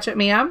help, Hatchet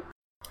Man.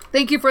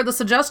 Thank you for the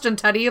suggestion,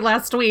 Teddy,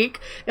 last week.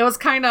 It was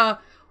kind of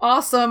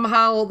awesome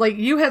how like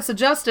you had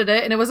suggested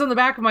it, and it was in the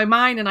back of my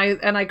mind, and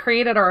I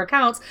created our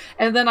accounts,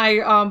 and then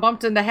I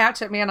bumped into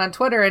Hatchet Man on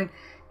Twitter, and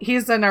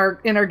he's in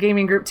our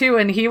gaming group too,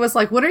 and he was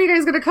like, when are you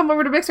guys gonna come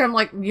over to Mixer? I'm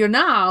like,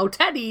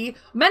 Teddy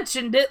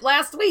mentioned it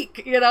last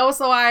week,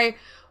 so I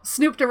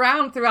snooped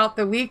around throughout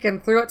the week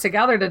and threw it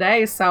together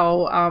today.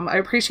 So I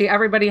appreciate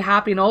everybody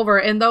hopping over,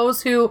 and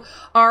those who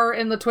are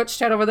in the Twitch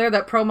chat over there,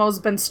 that promo's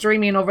been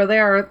streaming over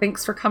there,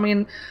 thanks for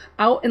coming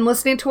out and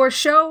listening to our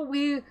show.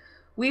 We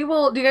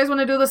will. Do you guys want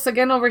to do this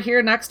again over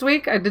here next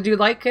week? Did you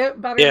like it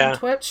better than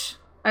Twitch?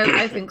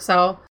 I think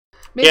so.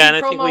 Maybe and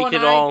I think we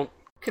could all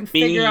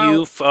me,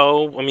 you,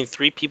 Fo. I mean,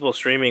 3 people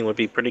streaming would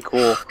be pretty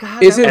cool.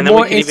 God, is it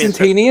more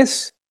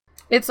instantaneous?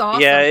 It's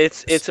awesome. Yeah,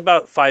 it's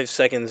about 5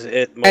 seconds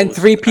at most. And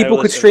 3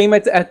 people could stream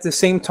it at the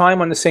same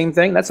time on the same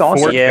thing? That's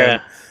awesome.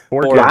 Yeah.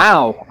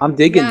 Wow, I'm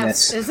digging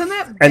this. Isn't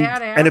that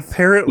badass? And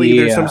apparently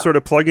there's some sort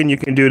of plugin you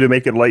can do to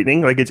make it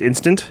lightning, like it's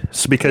instant,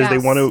 because they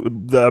want to.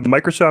 The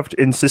Microsoft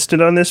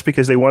insisted on this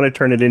because they want to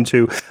turn it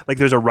into like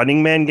there's a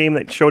Running Man game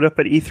that showed up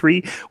at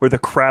E3 where the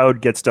crowd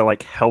gets to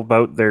like help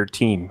out their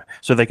team,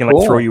 so they can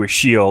like throw you a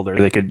shield, or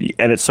they could,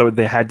 and it's so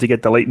they had to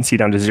get the latency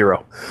down to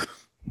 0.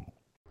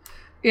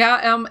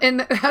 Yeah, and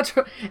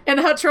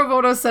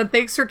Heterovoto said,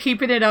 thanks for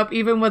keeping it up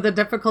even with the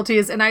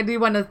difficulties. And I do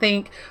want to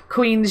thank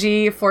Queen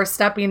G for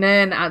stepping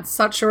in at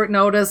such short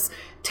notice,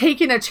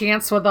 taking a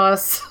chance with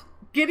us,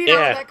 getting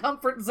out of that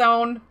comfort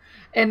zone,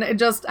 and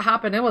just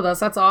hopping in with us.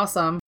 That's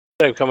awesome.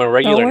 They're becoming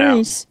regular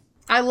now.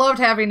 I loved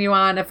having you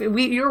on.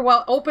 You're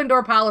open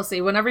door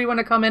policy. Whenever you want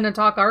to come in and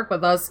talk ARC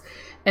with us,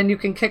 and you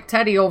can kick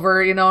Teddy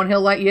over, and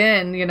he'll let you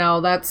in,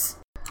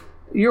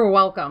 you're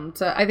welcome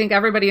to. I think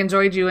everybody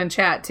enjoyed you in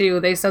chat too.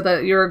 They said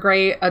that you're a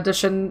great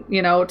addition,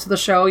 to the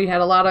show. You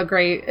had a lot of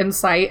great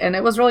insight, and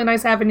it was really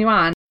nice having you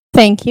on.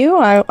 Thank you.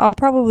 I'll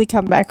probably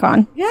come back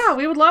on. Yeah,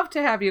 we would love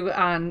to have you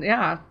on.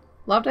 Yeah,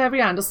 love to have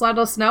you on. Just let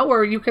us know,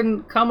 or you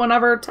can come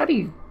whenever.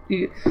 Teddy,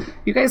 you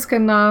guys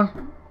can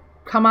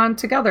come on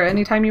together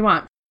anytime you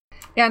want.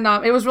 And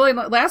it was really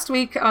last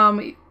week.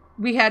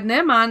 We had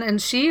Nim on,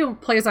 and she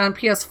plays on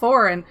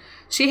PS4, and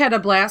she had a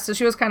blast, and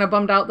she was kind of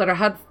bummed out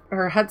that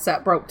her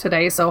headset broke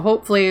today, so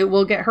hopefully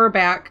we'll get her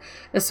back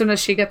as soon as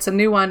she gets a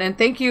new one. And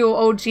thank you,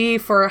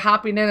 OG, for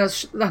hopping in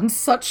on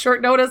such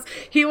short notice.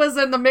 He was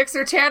in the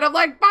Mixer chat. I'm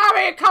like,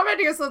 Bobby, come in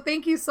here. So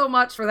thank you so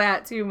much for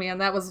that too, man.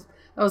 That was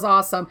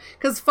awesome.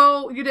 Because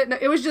Fo, you didn't know,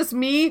 it was just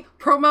me,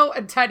 Promo,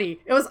 and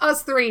Teddy. It was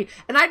us 3,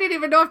 and I didn't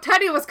even know if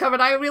Teddy was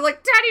coming. I would be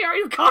like, Teddy, are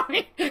you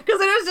coming?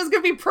 Because it was just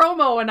gonna be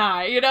Promo and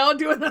I,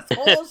 doing this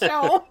whole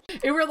show.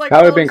 And we're like, that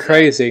would have been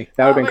crazy.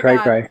 That would have been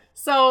cray-cray.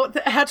 So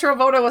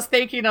Heterovoto was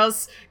thanking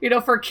us,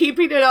 for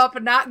keeping it up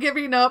and not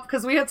giving up,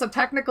 because we had some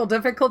technical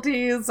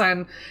difficulties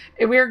and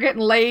we were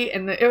getting late,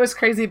 and it was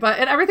crazy, but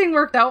everything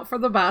worked out for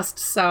the best.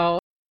 So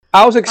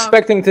I was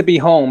expecting to be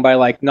home by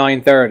like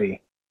 9:30,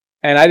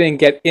 and I didn't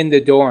get in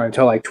the door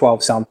until like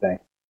 12 something.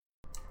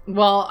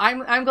 Well,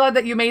 I'm glad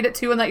that you made it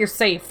too and that you're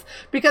safe.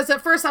 Because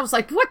at first I was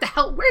like, what the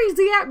hell? Where is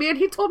he at, man?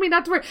 He told me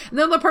not to worry. And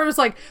then the person was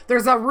like,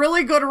 there's a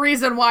really good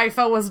reason why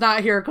Fo was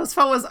not here, because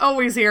Fo was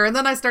always here. And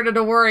then I started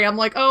to worry. I'm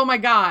like, oh my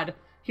God,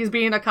 he's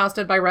being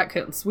accosted by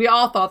raccoons. We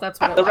all thought that's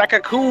what it was.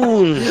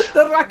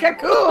 The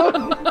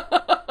raccoon!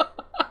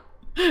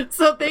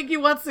 So thank you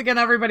once again,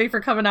 everybody,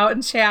 for coming out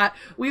and chat.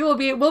 We'll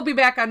be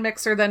back on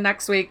Mixer then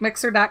next week,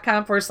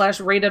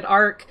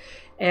 mixer.com/ratedarc.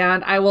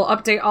 And I will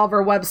update all of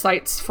our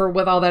websites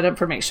with all that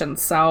information.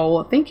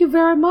 So thank you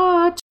very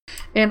much.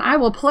 And I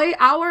will play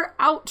our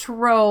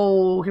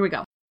outro. Here we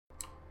go.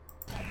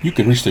 You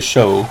can reach the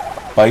show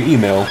by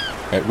email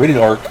at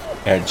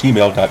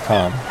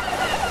ratedarc@gmail.com.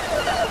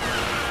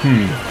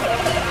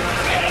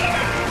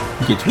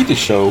 You can tweet the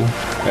show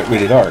at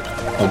ratedarc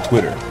on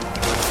Twitter.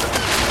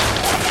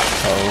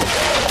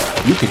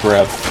 You can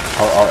grab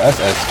our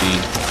RSS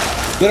feed,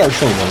 get our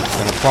show notes,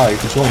 and apply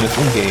to join us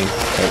in-game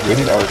at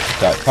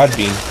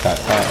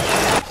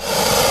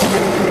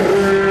ratedarc.podbean.com.